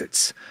Space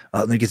Lizards.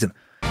 Let me get them.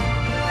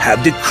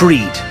 Have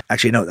decreed.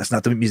 Actually, no, that's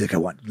not the music I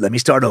want. Let me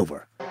start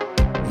over.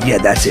 Yeah,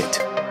 that's it.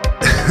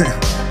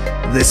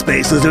 The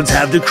Space Lizards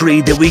have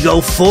decreed that we go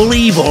full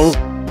evil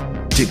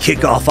to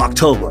kick off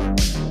October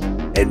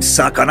and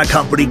suck on a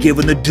company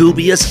given the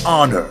dubious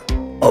honor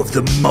of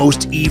the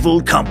most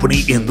evil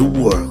company in the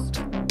world.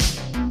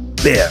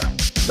 Bear,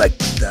 like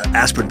the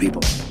aspirin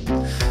people.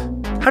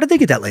 How did they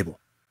get that label?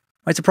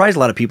 Might surprise a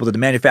lot of people that the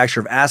manufacture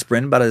of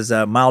aspirin, about as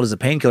mild as the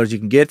painkillers you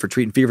can get for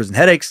treating fevers and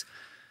headaches,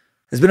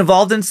 has been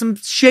involved in some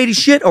shady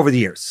shit over the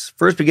years.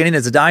 First beginning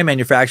as a dye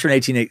manufacturer in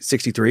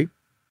 1863.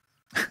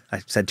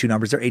 I said two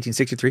numbers there,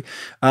 1863.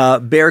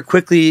 Bayer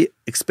quickly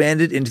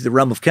expanded into the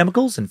realm of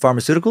chemicals and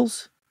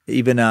pharmaceuticals,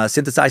 even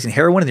synthesizing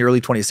heroin in the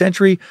early 20th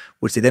century,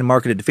 which they then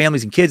marketed to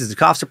families and kids as a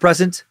cough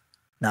suppressant.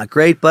 Not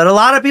great, but a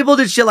lot of people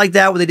did shit like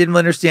that when they didn't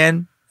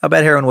understand how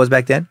bad heroin was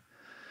back then.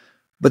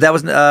 But that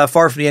was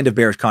far from the end of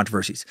Bayer's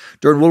controversies.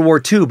 During World War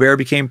II, Bayer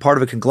became part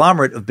of a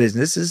conglomerate of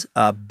businesses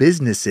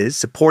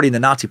supporting the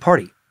Nazi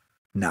Party.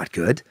 Not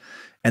good.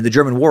 And the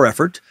German war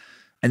effort.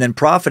 and then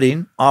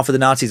profiting off of the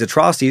Nazis'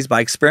 atrocities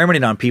by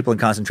experimenting on people in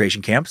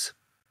concentration camps.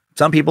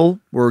 Some people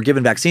were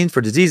given vaccines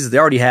for diseases they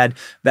already had,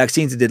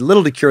 vaccines that did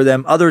little to cure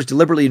them. Others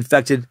deliberately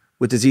infected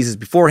with diseases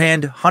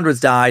beforehand. Hundreds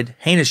died.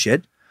 Heinous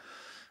shit.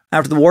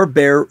 After the war,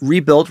 Bayer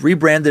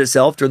rebranded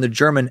itself during the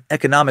German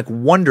economic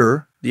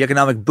wonder, the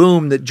economic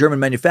boom that German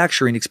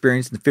manufacturing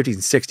experienced in the 50s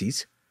and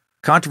 60s.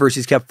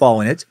 Controversies kept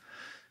following it.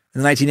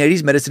 In the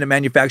 1980s, medicine it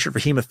manufactured for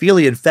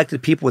hemophilia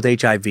infected people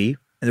with HIV, and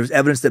there was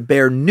evidence that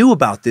Bayer knew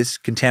about this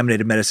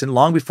contaminated medicine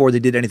long before they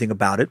did anything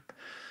about it.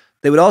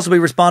 They would also be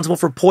responsible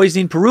for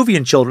poisoning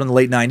Peruvian children in the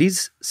late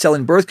 90s,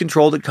 selling birth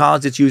control that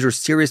caused its users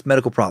serious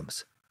medical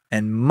problems,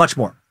 and much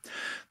more.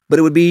 But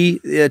it would be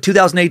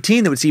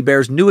 2018 that would see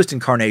Bayer's newest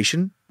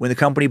incarnation when the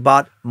company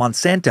bought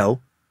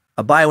Monsanto,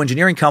 a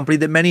bioengineering company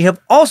that many have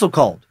also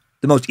called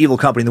the most evil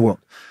company in the world.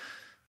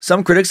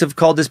 Some critics have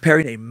called this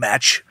pairing a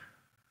match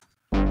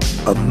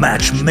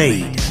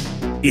made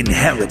in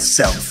hell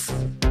itself.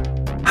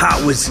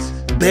 How is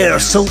Bayer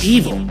so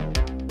evil?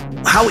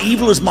 How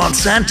evil is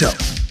Monsanto?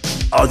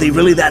 Are they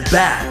really that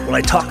bad? Will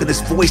I talk in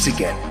this voice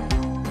again?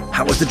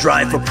 How has the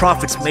drive for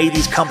profits made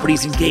these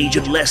companies engage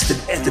in less than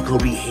ethical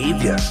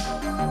behavior?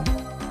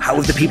 How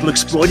have the people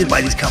exploited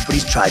by these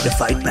companies tried to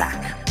fight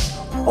back?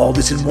 All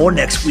this and more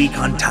next week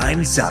on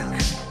Timesuck.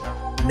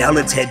 Now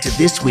let's head to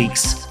this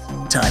week's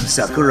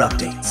Timesucker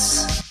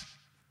Updates.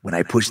 When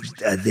I push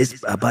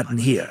this button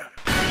here.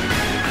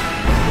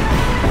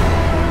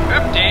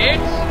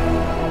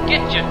 Updates?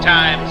 Get your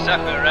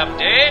Timesucker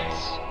updates.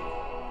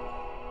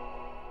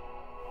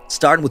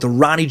 Starting with the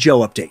Ronnie Joe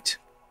update.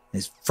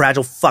 His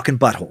fragile fucking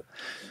butthole.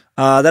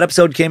 That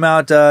episode came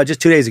out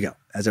just 2 days ago.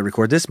 As I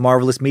record this,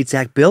 Marvelous Meat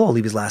Sack Bill, I'll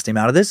leave his last name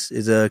out of this,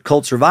 is a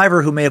cult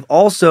survivor who may have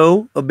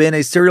also been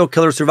a serial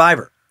killer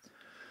survivor.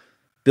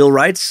 Bill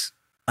writes,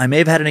 I may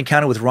have had an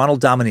encounter with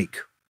Ronald Dominique.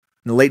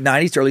 In the late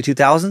 90s to early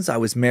 2000s, I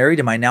was married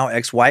and my now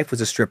ex-wife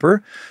was a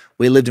stripper.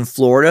 We lived in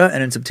Florida,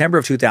 and in September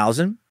of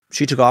 2000,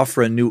 she took off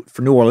for New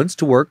Orleans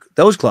to work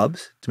those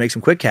clubs to make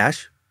some quick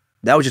cash.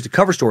 That was just a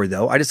cover story,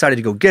 though. I decided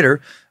to go get her,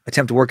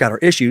 attempt to work out her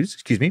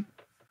issues,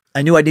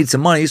 I knew I'd need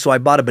some money, so I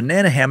bought a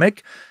banana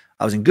hammock.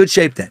 I was in good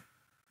shape then.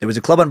 There was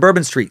a club on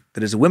Bourbon Street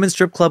that is a women's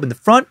strip club in the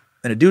front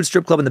and a dude's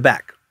strip club in the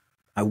back.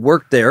 I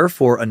worked there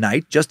for a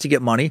night just to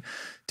get money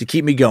to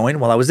keep me going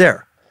while I was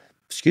there.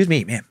 Excuse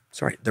me, man.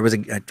 Sorry.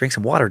 I drank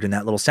some water during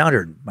that little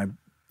sounder. My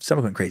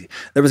stomach went crazy.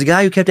 There was a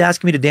guy who kept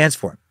asking me to dance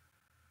for him.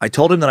 I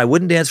told him that I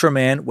wouldn't dance for a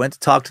man, went to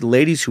talk to the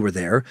ladies who were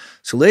there.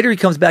 So later he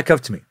comes back up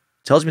to me,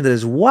 tells me that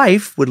his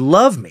wife would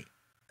love me,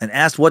 and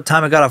asked what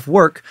time I got off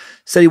work,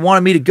 said he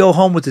wanted me to go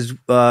home with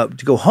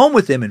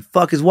him and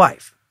fuck his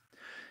wife.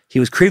 He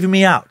was creeping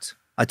me out.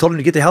 I told him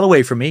to get the hell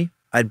away from me.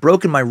 I had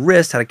broken my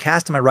wrist, had a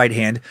cast in my right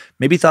hand,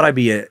 maybe thought I'd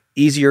be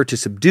easier to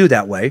subdue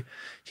that way.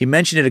 He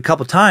mentioned it a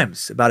couple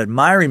times about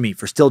admiring me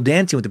for still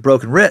dancing with the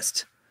broken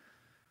wrist.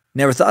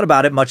 Never thought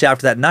about it much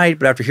after that night,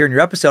 but after hearing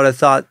your episode, I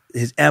thought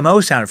his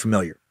MO sounded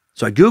familiar.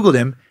 So I Googled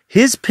him.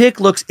 His pic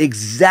looks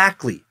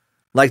exactly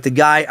like the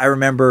guy I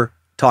remember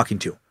talking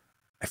to.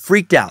 I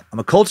freaked out. I'm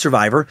a cult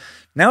survivor.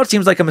 Now it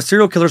seems like I'm a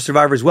serial killer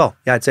survivor as well.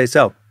 Yeah, I'd say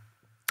so.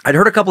 I'd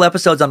heard a couple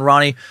episodes on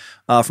Ronnie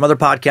from other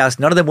podcasts.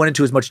 None of them went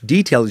into as much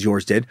detail as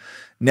yours did.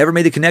 Never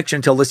made the connection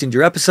until listening to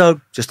your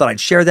episode. Just thought I'd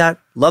share that.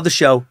 Love the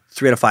show.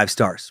 3 out of 5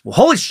 stars. Well,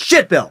 holy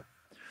shit, Bill.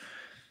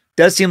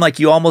 Does seem like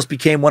you almost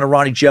became one of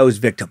Ronnie Joe's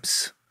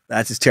victims.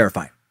 That's just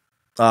terrifying.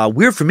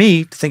 Weird for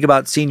me to think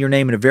about seeing your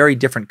name in a very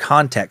different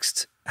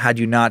context had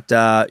you not,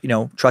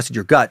 trusted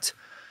your gut.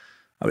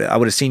 I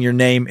would have seen your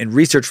name in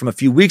research from a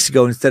few weeks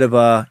ago instead of,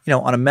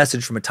 on a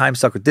message from a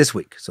Timesucker this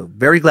week. So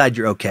very glad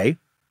you're okay.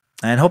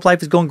 And hope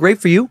life is going great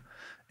for you.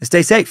 And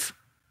stay safe.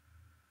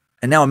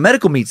 And now a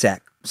medical meat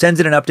sack sends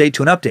in an update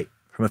to an update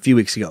from a few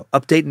weeks ago.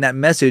 Updating that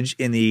message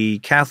in the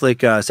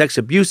Catholic sex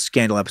abuse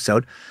scandal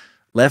episode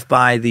left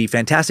by the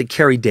fantastic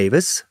Carrie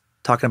Davis,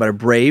 talking about a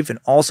brave and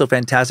also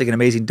fantastic and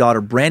amazing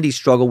daughter Brandy's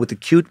struggle with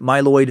acute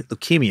myeloid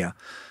leukemia.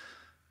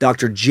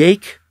 Dr.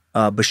 Jake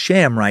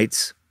Basham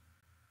writes,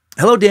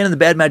 Hello, Dan and the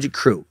Bad Magic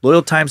crew.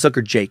 Loyal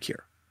Timesucker Jake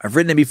here. I've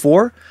written it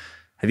before.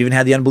 I've even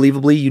had the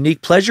unbelievably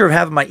unique pleasure of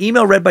having my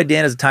email read by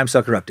Dan as a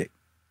Timesucker update.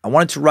 I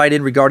wanted to write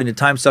in regarding the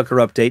Timesucker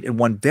update and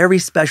one very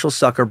special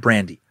sucker,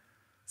 Brandy.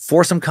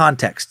 For some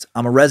context,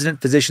 I'm a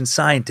resident physician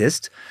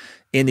scientist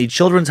in the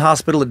Children's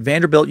Hospital at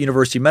Vanderbilt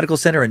University Medical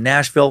Center in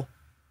Nashville.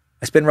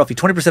 I spend roughly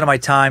 20% of my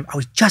time. I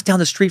was just down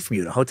the street from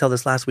you at a hotel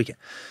this last weekend.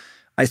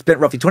 I spent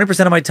roughly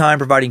 20% of my time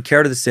providing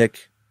care to the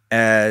sick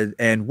I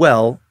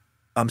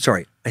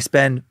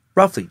spend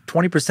roughly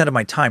 20% of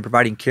my time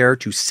providing care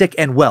to sick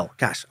and well.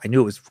 Gosh, I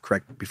knew it was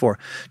correct before.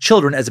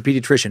 Children as a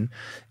pediatrician,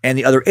 and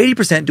the other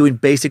 80% doing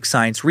basic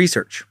science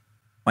research.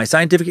 My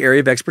scientific area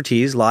of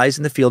expertise lies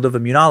in the field of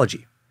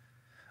immunology,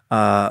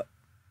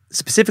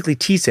 specifically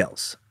T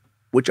cells,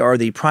 which are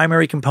the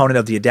primary component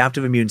of the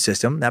adaptive immune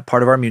system, that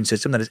part of our immune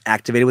system that is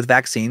activated with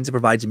vaccines and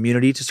provides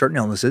immunity to certain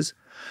illnesses.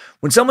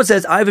 When someone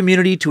says, I have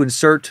immunity to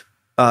insert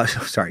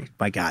sorry,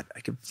 my God,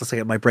 it's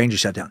like my brain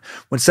just shut down.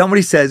 When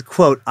somebody says,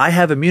 quote, I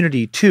have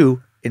immunity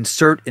to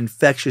insert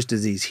infectious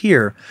disease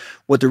here.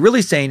 What they're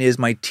really saying is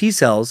my T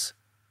cells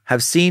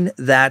have seen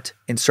that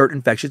insert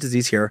infectious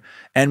disease here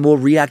and will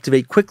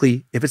reactivate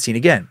quickly if it's seen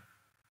again.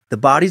 The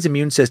body's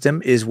immune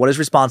system is what is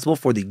responsible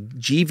for the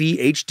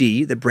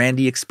GVHD that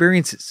Brandy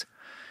experiences.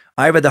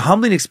 I've had the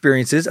humbling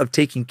experiences of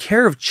taking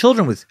care of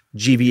children with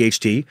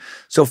GVHD.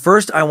 So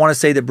first, I want to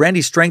say that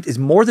Brandy's strength is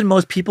more than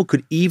most people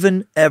could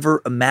even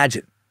ever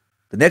imagine.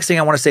 The next thing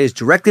I want to say is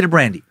directly to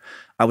Brandy.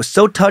 I was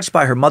so touched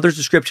by her mother's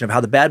description of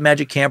how the bad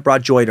magic camp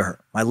brought joy to her.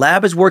 My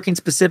lab is working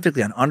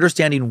specifically on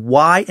understanding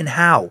why and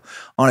how,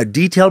 on a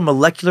detailed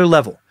molecular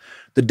level,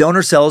 the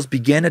donor cells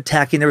begin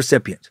attacking the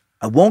recipient.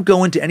 I won't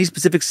go into any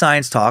specific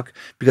science talk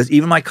because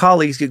even my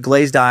colleagues get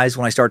glazed eyes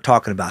when I start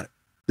talking about it.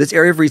 This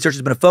area of research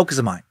has been a focus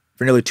of mine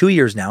for nearly 2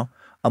 years now.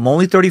 I'm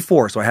only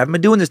 34, so I haven't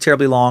been doing this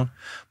terribly long,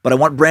 but I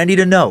want Brandy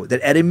to know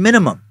that at a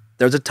minimum,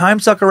 there's a time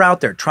sucker out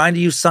there trying to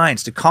use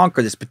science to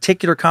conquer this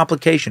particular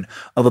complication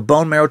of a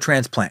bone marrow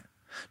transplant.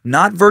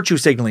 Not virtue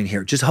signaling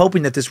here, just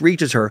hoping that this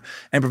reaches her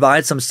and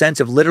provides some sense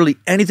of literally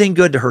anything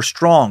good to her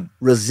strong,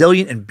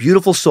 resilient, and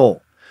beautiful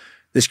soul.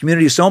 This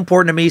community is so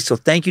important to me, so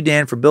thank you,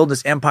 Dan, for building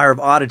this empire of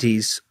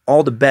oddities.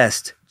 All the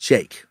best,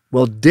 Jake.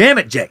 Well, damn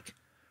it, Jake.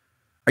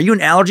 Are you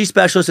an allergy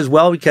specialist as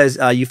well? Because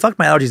you fucked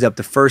my allergies up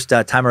the first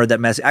time I read that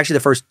message. Actually,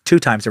 the first 2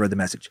 times I read the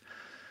message.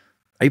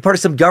 Are you part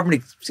of some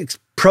government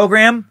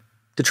program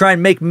to try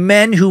and make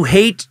men who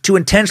hate to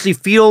intentionally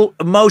feel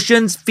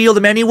emotions feel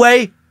them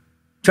anyway?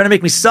 Trying to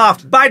make me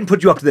soft. Biden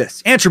put you up to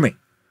this. Answer me.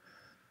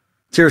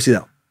 Seriously,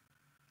 though.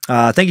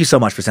 Thank you so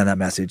much for sending that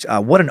message.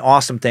 What an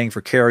awesome thing for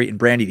Carrie and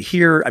Brandy to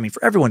hear. I mean,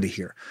 for everyone to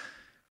hear.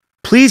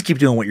 Please keep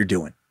doing what you're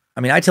doing.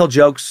 I mean, I tell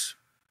jokes,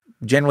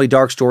 generally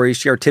dark stories,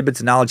 share tidbits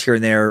of knowledge here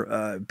and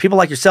there. People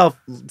like yourself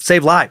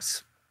save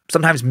lives,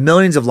 sometimes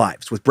millions of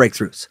lives with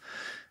breakthroughs.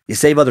 You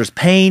save others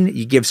pain.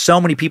 You give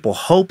so many people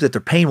hope that their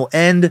pain will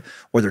end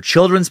or their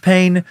children's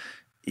pain.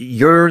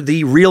 You're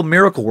the real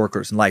miracle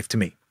workers in life to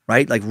me,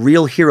 right? Like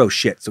real hero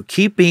shit. So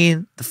keep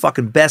being the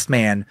fucking best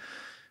man.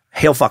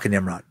 Hail fucking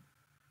Nimrod.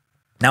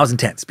 Now it's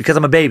intense because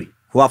I'm a baby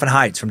who often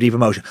hides from deep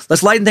emotion.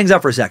 Let's lighten things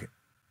up for a second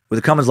with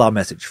a Cummins Law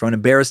message from an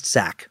embarrassed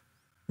sack,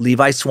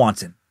 Levi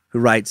Swanson, who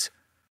writes,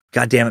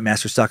 God damn it,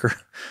 Master Sucker.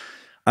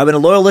 I've been a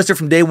loyal listener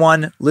from day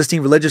one,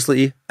 listening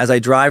religiously as I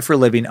drive for a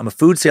living. I'm a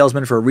food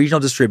salesman for a regional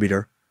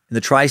distributor in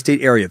the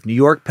tri-state area of New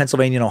York,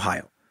 Pennsylvania, and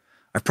Ohio.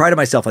 I've prided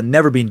myself on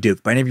never being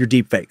duped by any of your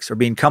deep fakes or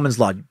being Cummins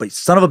Law, but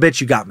son of a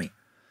bitch, you got me.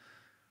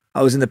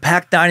 I was in the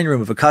packed dining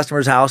room of a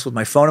customer's house with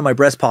my phone in my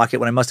breast pocket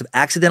when I must have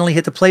accidentally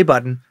hit the play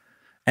button,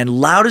 and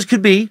loud as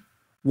could be,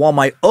 while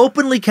my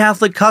openly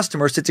Catholic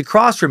customer sits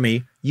across from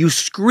me, you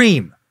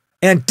scream,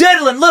 and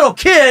diddling little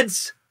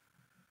kids!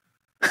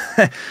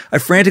 I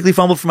frantically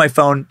fumbled for my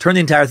phone, turned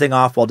the entire thing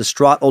off while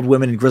distraught old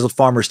women and grizzled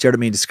farmers stared at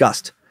me in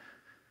disgust.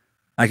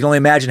 I can only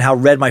imagine how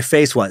red my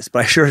face was, but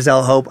I sure as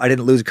hell hope I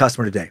didn't lose a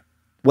customer today.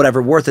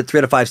 Whatever, worth it, 3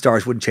 out of 5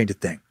 stars, wouldn't change a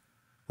thing.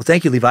 Well,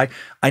 thank you, Levi.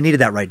 I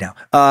needed that right now.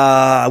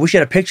 I wish you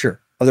had a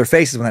picture of their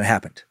faces when that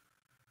happened.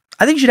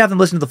 I think you should have them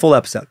listen to the full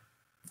episode.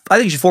 I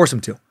think you should force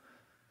them to.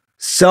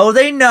 So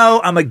they know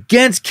I'm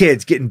against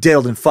kids getting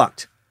diddled and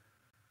fucked.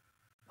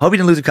 Hope you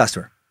didn't lose a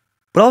customer.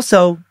 But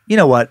also, you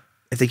know what?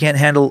 If they can't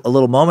handle a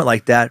little moment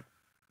like that,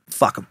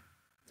 fuck them.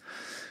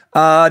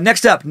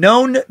 Next up,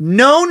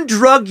 known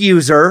drug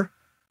user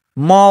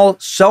Mal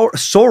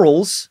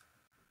Sorrells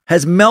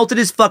has melted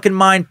his fucking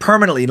mind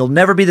permanently and he'll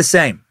never be the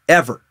same,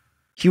 ever.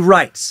 He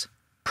writes,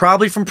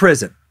 probably from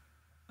prison.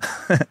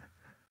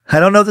 I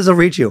don't know if this will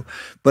reach you,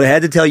 but I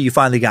had to tell you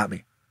finally got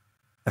me.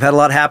 I've had a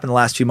lot happen the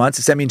last few months.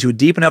 It sent me into a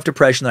deep enough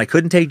depression that I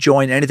couldn't take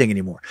joy in anything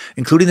anymore,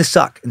 including the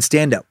suck and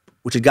stand-up,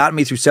 which had gotten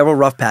me through several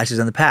rough patches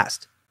in the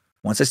past.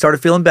 Once I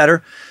started feeling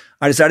better,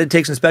 I decided to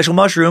take some special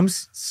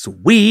mushrooms.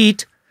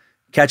 Sweet.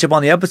 Catch up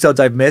on the episodes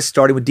I've missed,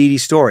 starting with Dee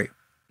Dee's story.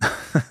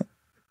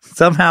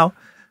 Somehow,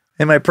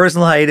 in my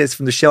personal hiatus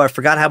from the show, I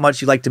forgot how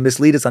much you like to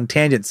mislead us on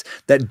tangents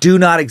that do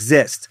not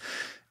exist.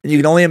 And you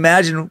can only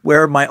imagine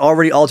where my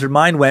already altered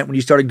mind went when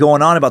you started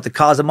going on about the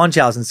cause of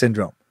Munchausen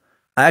syndrome.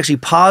 I actually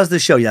paused the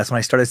show. Yeah, that's when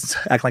I started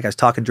acting like I was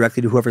talking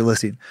directly to whoever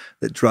listening,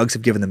 that drugs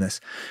have given them this.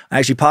 I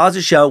actually paused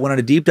the show, went on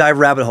a deep dive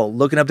rabbit hole,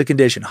 looking up the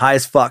condition, high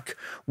as fuck,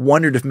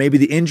 wondered if maybe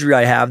the injury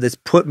I have that's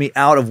put me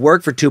out of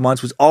work for 2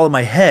 months was all in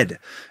my head.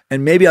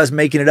 And maybe I was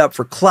making it up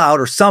for clout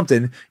or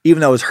something,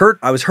 even though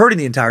I was hurting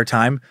the entire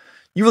time.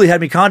 You really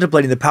had me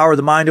contemplating the power of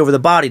the mind over the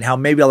body and how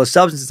maybe all the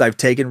substances I've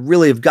taken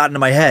really have gotten to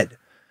my head.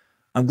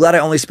 I'm glad I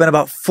only spent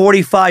about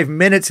 45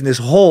 minutes in this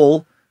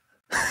hole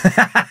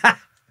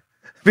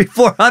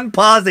before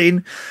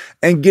unpausing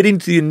and getting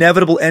to the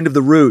inevitable end of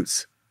the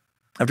ruse.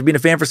 After being a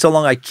fan for so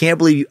long, I can't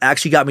believe you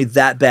actually got me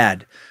that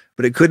bad,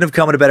 but it couldn't have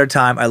come at a better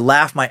time. I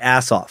laughed my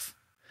ass off.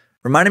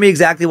 Reminded me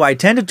exactly why I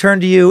tend to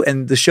turn to you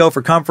and the show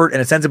for comfort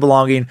and a sense of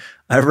belonging.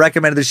 I've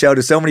recommended the show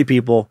to so many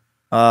people,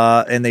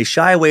 and they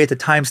shy away at the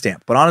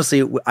timestamp. But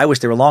honestly, I wish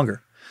they were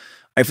longer.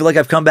 I feel like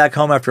I've come back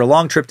home after a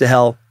long trip to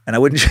hell, and I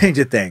wouldn't change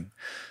a thing.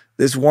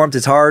 This warmth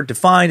is hard to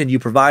find, and you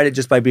provide it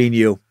just by being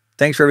you.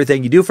 Thanks for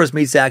everything you do for us,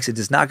 Meat Sacks. It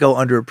does not go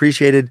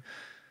underappreciated.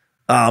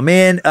 Oh,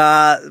 man.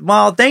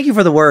 Well, thank you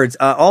for the words.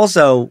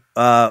 Also,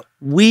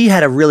 we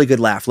had a really good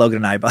laugh, Logan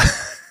and I,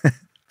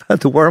 about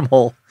the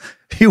wormhole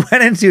you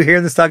went into here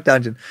in the Suck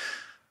Dungeon.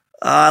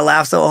 I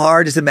laughed so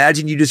hard. Just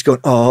imagine you just going,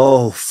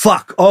 oh,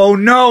 fuck. Oh,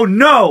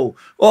 no.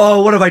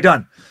 Oh, what have I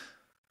done?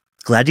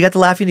 Glad you got the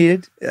laugh you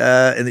needed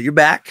and that you're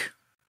back.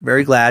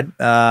 Very glad.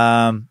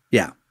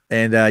 Yeah.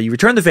 And you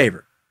returned the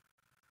favor.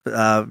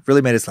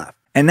 Really made us laugh.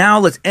 And now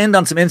let's end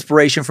on some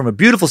inspiration from a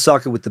beautiful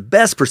sucker with the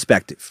best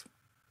perspective,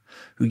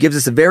 who gives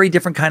us a very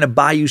different kind of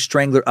Bayou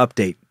Strangler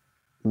update.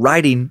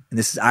 Writing, and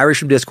this is Irish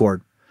from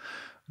Discord.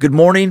 Good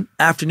morning,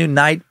 afternoon,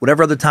 night,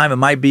 whatever other time it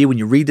might be when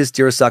you read this,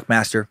 dear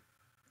Suckmaster.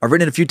 I've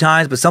written it a few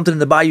times, but something in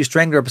the Bayou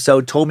Strangler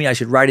episode told me I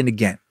should write in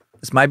again.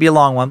 This might be a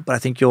long one, but I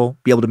think you'll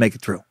be able to make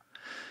it through.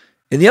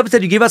 In the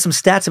episode, you gave us some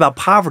stats about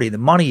poverty, the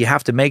money you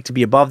have to make to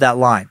be above that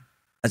line.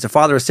 As a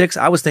father of 6,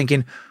 I was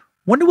thinking,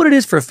 wonder what it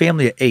is for a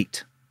family of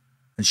 8.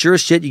 And sure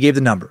as shit, you gave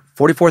the number,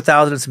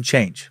 44,000 and some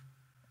change.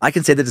 I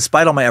can say that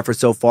despite all my efforts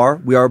so far,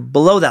 we are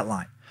below that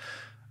line.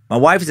 My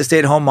wife is a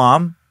stay-at-home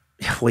mom.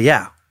 Well,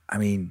 yeah, I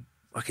mean,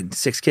 fucking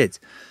 6 kids.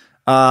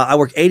 I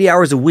work 80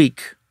 hours a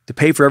week to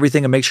pay for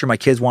everything and make sure my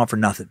kids want for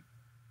nothing.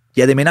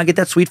 Yeah, they may not get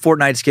that sweet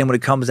Fortnite skin when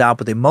it comes out,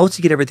 but they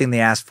mostly get everything they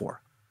ask for.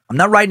 I'm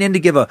not writing in to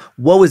give a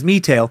woe is me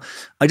tale.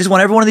 I just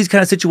want every one of these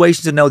kind of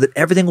situations to know that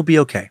everything will be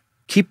okay.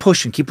 Keep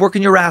pushing. Keep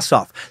working your ass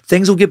off.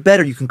 Things will get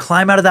better. You can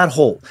climb out of that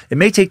hole. It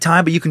may take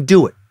time, but you can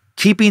do it.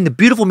 Keep being the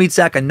beautiful meat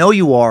sack I know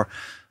you are.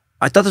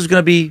 I thought this was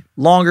going to be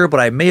longer, but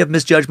I may have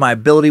misjudged my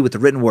ability with the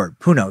written word.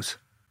 Who knows?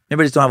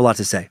 Maybe I just don't have a lot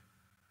to say.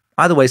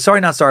 Either way,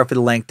 sorry not sorry for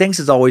the length. Thanks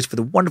as always for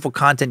the wonderful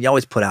content you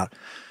always put out.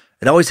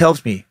 It always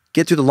helps me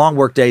get through the long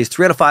work days.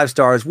 3 out of 5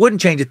 stars. Wouldn't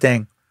change a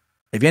thing.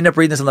 If you end up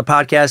reading this on the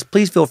podcast,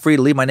 please feel free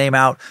to leave my name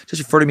out.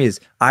 Just refer to me as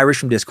Irish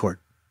from Discord.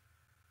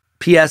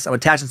 P.S. I'm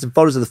attaching some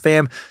photos of the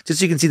fam just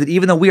so you can see that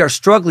even though we are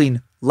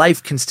struggling,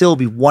 life can still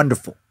be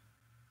wonderful.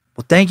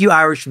 Well, thank you,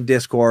 Irish from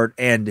Discord.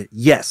 And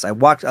yes, I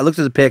looked at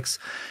the pics,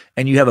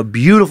 and you have a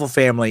beautiful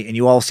family, and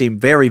you all seem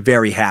very,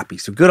 very happy.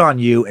 So good on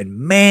you. And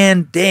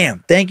man, damn,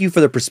 thank you for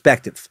the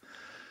perspective.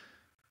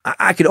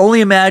 I could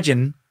only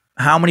imagine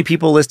how many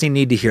people listening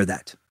need to hear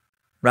that,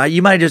 right?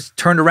 You might have just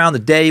turned around the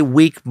day,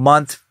 week,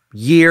 month,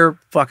 year,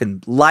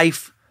 fucking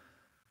life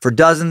for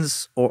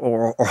dozens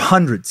or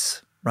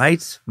hundreds,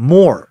 right?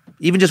 More.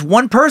 Even just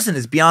one person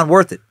is beyond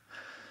worth it.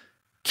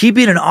 Keep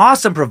being an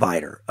awesome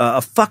provider,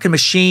 a fucking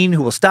machine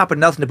who will stop at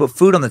nothing to put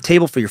food on the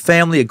table for your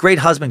family, a great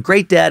husband,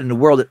 great dad in a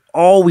world that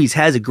always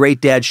has a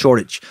great dad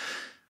shortage.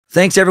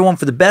 Thanks everyone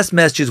for the best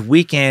messages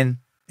week in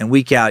and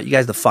week out. You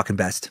guys are the fucking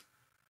best.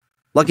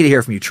 Lucky to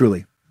hear from you,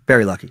 truly.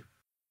 Very lucky.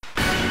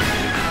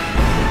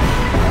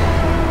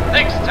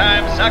 Next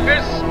time,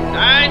 suckers.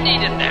 I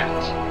needed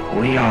that.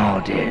 We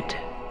all did.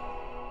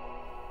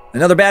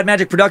 Another Bad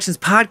Magic Productions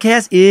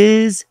podcast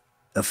is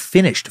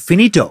finished.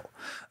 Finito.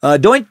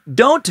 Don't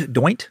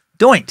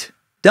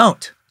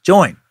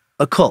join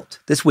a cult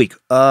this week.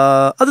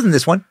 Other than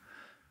this one,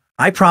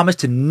 I promise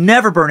to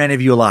never burn any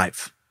of you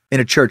alive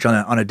in a church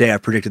on a day I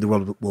predicted the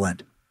world will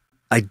end.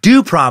 I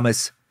do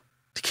promise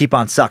to keep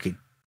on sucking.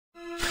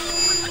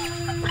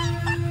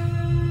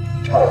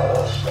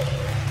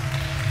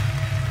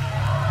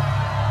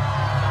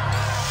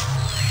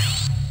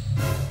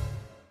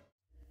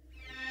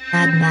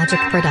 Bad Magic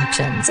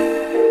Productions.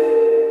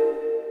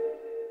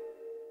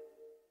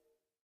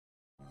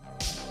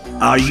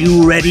 Are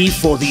you ready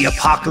for the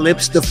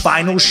apocalypse, the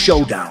final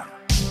showdown?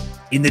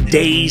 In the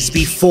days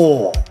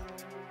before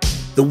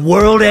the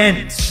world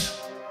ends,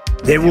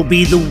 there will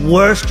be the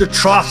worst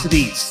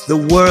atrocities the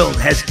world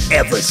has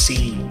ever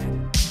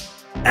seen.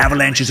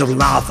 Avalanches of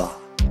lava,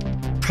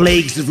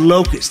 plagues of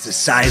locusts the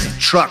size of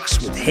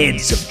trucks with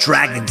heads of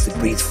dragons that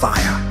breathe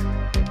fire.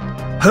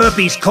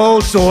 Herpes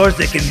cold sores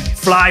that can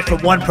fly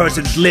from one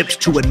person's lips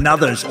to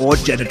another's or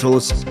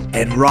genitals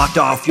and rot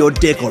off your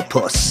dick or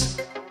puss.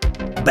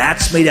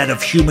 Bats made out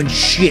of human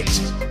shit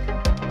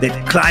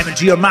that climb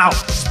into your mouth.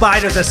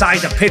 Spiders the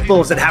size of pit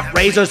bulls that have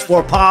razors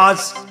for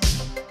paws.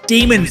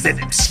 Demons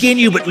that skin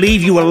you but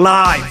leave you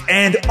alive.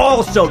 And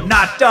also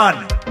not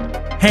done,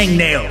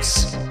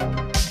 hangnails.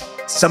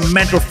 Some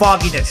mental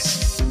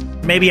fogginess.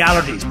 Maybe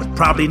allergies, but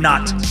probably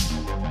not.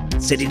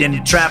 Sitting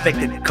in traffic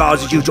that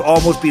causes you to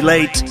almost be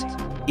late.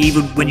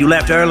 Even when you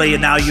left early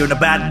and now you're in a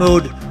bad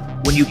mood.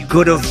 When you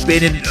could have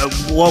been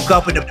woke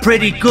up in a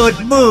pretty good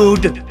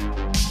mood.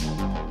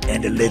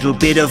 And a little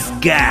bit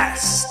of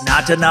gas.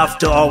 Not enough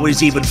to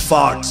always even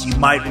fart. You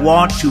might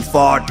want to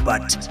fart,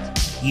 but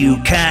you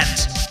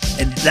can't.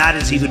 And that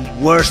is even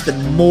worse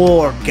than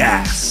more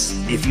gas.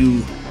 If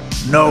you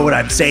know what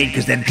I'm saying,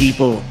 because then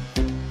people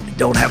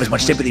don't have as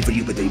much sympathy for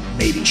you, but they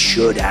maybe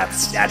should have.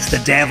 That's the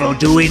devil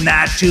doing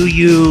that to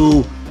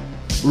you.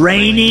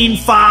 Raining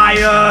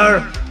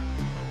fire.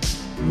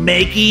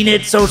 Making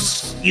it so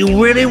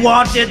you really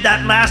wanted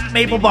that last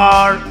maple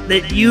bar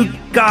that you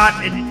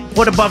got and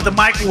put above the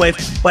microwave,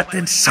 but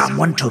then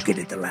someone took it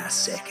at the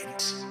last second.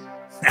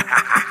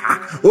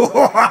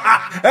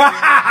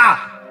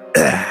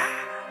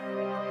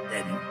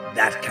 And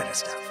that kind of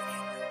stuff.